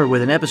November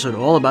with an episode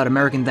all about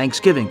American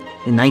Thanksgiving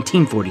in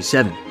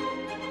 1947.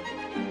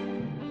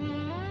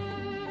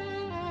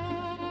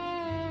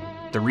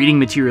 The reading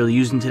material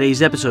used in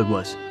today's episode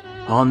was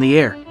On the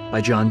Air by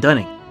John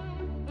Dunning,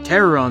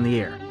 Terror on the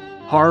Air,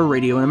 Horror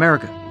Radio in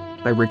America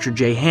by Richard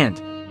J.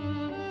 Hand,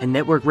 and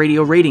Network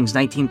Radio Ratings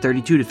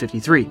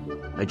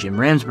 1932-53 by Jim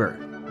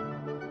Ramsberg,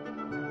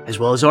 as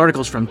well as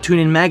articles from Tune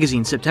In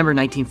Magazine, September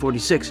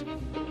 1946,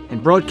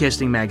 and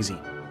Broadcasting Magazine,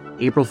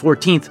 April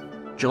 14th,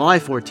 July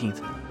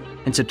 14th,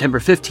 and September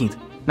 15th,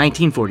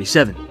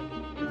 1947.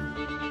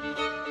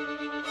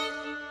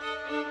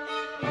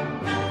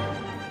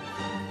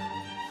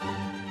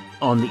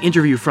 On the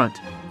interview front,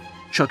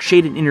 Chuck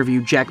Shaden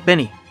interviewed Jack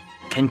Benny,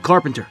 Ken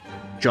Carpenter,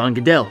 John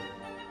Goodell,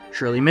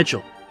 Shirley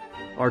Mitchell,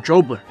 Arch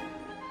Obler,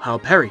 Hal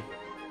Perry,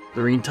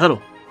 Lorene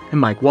Tuttle, and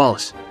Mike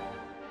Wallace.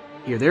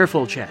 Hear their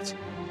full chats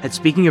at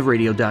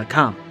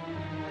speakingofradio.com.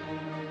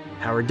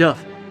 Howard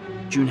Duff,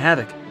 June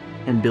Havoc,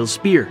 and Bill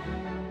Spear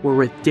were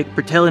with Dick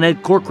Bertel and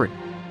Ed Corcoran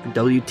for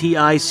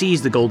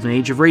WTIC's The Golden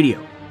Age of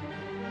Radio.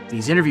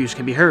 These interviews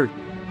can be heard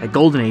at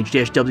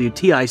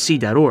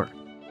goldenage-wtic.org.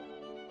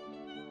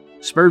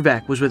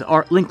 Spurvac was with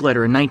Art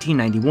Linkletter in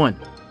 1991.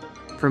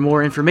 For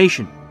more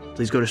information,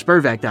 please go to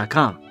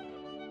spurvac.com.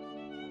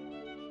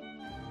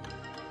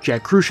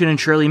 Jack Kruschen and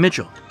Shirley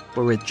Mitchell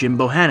were with Jim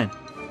Bohannon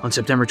on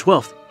September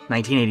 12,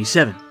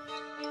 1987.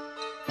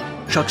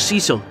 Chuck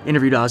Cecil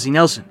interviewed Ozzie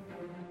Nelson.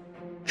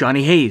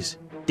 Johnny Hayes,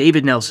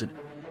 David Nelson,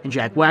 and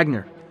Jack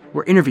Wagner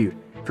were interviewed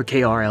for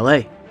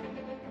KRLA.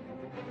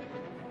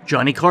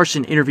 Johnny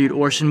Carson interviewed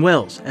Orson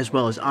Welles, as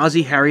well as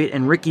Ozzie, Harriet,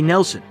 and Ricky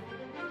Nelson,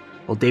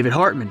 while David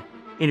Hartman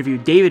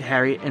interviewed David,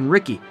 Harriet, and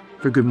Ricky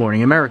for Good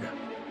Morning America.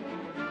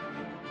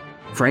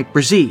 Frank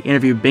Brzee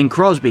interviewed Bing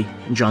Crosby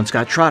and John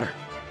Scott Trotter,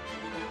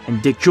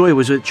 and Dick Joy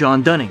was with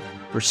John Dunning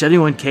for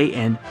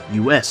 71KN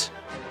US.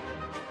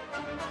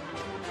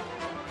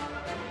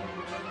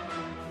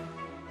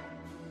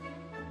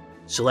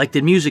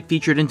 Selected music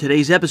featured in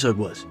today's episode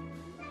was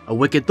A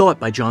Wicked Thought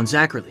by John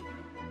Zackerly,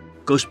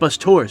 Ghostbus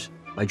Tours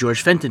by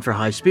George Fenton for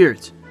High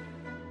Spirits,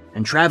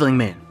 and Traveling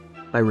Man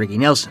by Ricky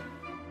Nelson.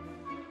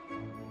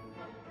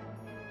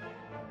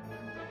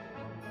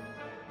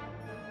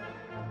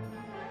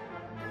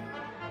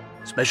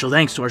 Special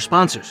thanks to our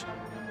sponsors: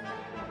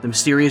 the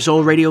Mysterious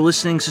Old Radio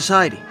Listening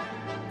Society,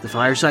 the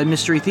Fireside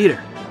Mystery Theater,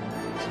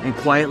 and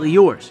Quietly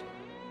Yours.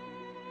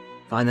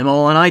 Find them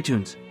all on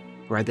iTunes,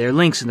 or at their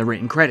links in the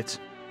written credits.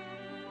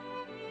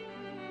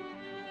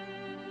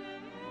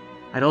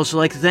 I'd also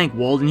like to thank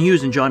Walden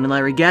Hughes and John and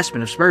Larry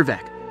Gassman of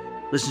Spurvac.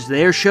 Listen to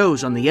their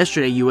shows on the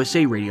Yesterday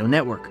USA Radio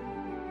Network.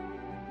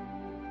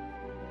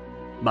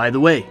 By the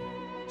way,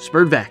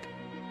 Spurvac,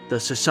 the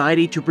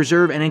Society to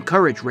Preserve and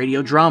Encourage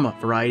Radio Drama,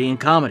 Variety, and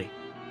Comedy,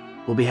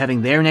 will be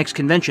having their next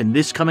convention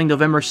this coming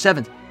November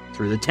 7th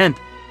through the 10th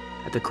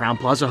at the Crown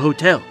Plaza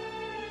Hotel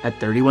at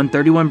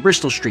 3131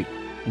 Bristol Street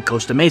in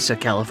Costa Mesa,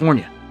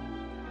 California.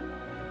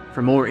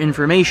 For more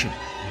information,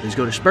 please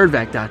go to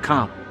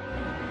spurvac.com.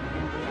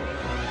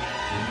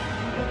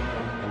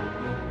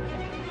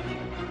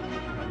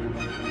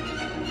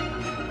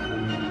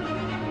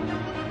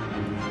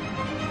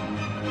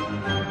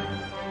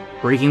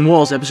 Breaking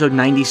Walls episode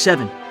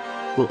 97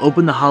 will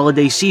open the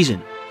holiday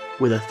season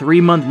with a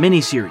 3-month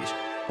miniseries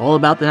all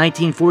about the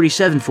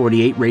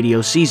 1947-48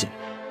 radio season.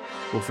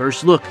 We'll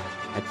first look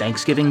at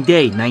Thanksgiving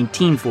Day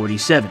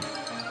 1947.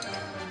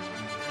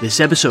 This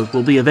episode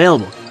will be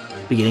available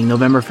beginning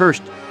November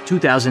 1st,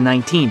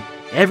 2019,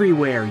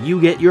 everywhere you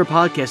get your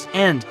podcast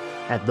and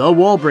at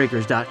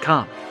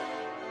thewallbreakers.com.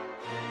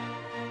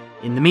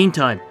 In the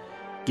meantime,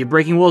 give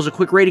Breaking Walls a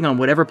quick rating on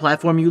whatever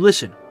platform you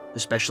listen,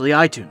 especially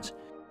iTunes.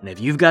 And if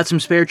you've got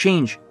some spare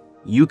change,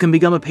 you can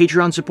become a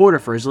Patreon supporter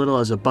for as little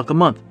as $1 a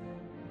month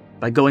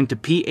by going to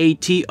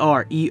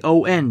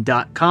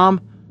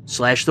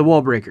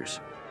patreon.com/thewallbreakers.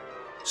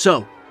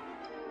 So,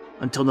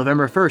 until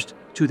November 1st,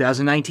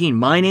 2019,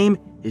 my name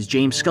is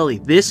James Scully.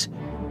 This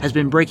has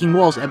been Breaking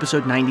Walls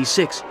episode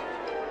 96,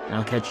 and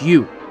I'll catch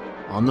you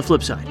on the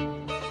flip side.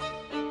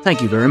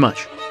 Thank you very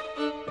much.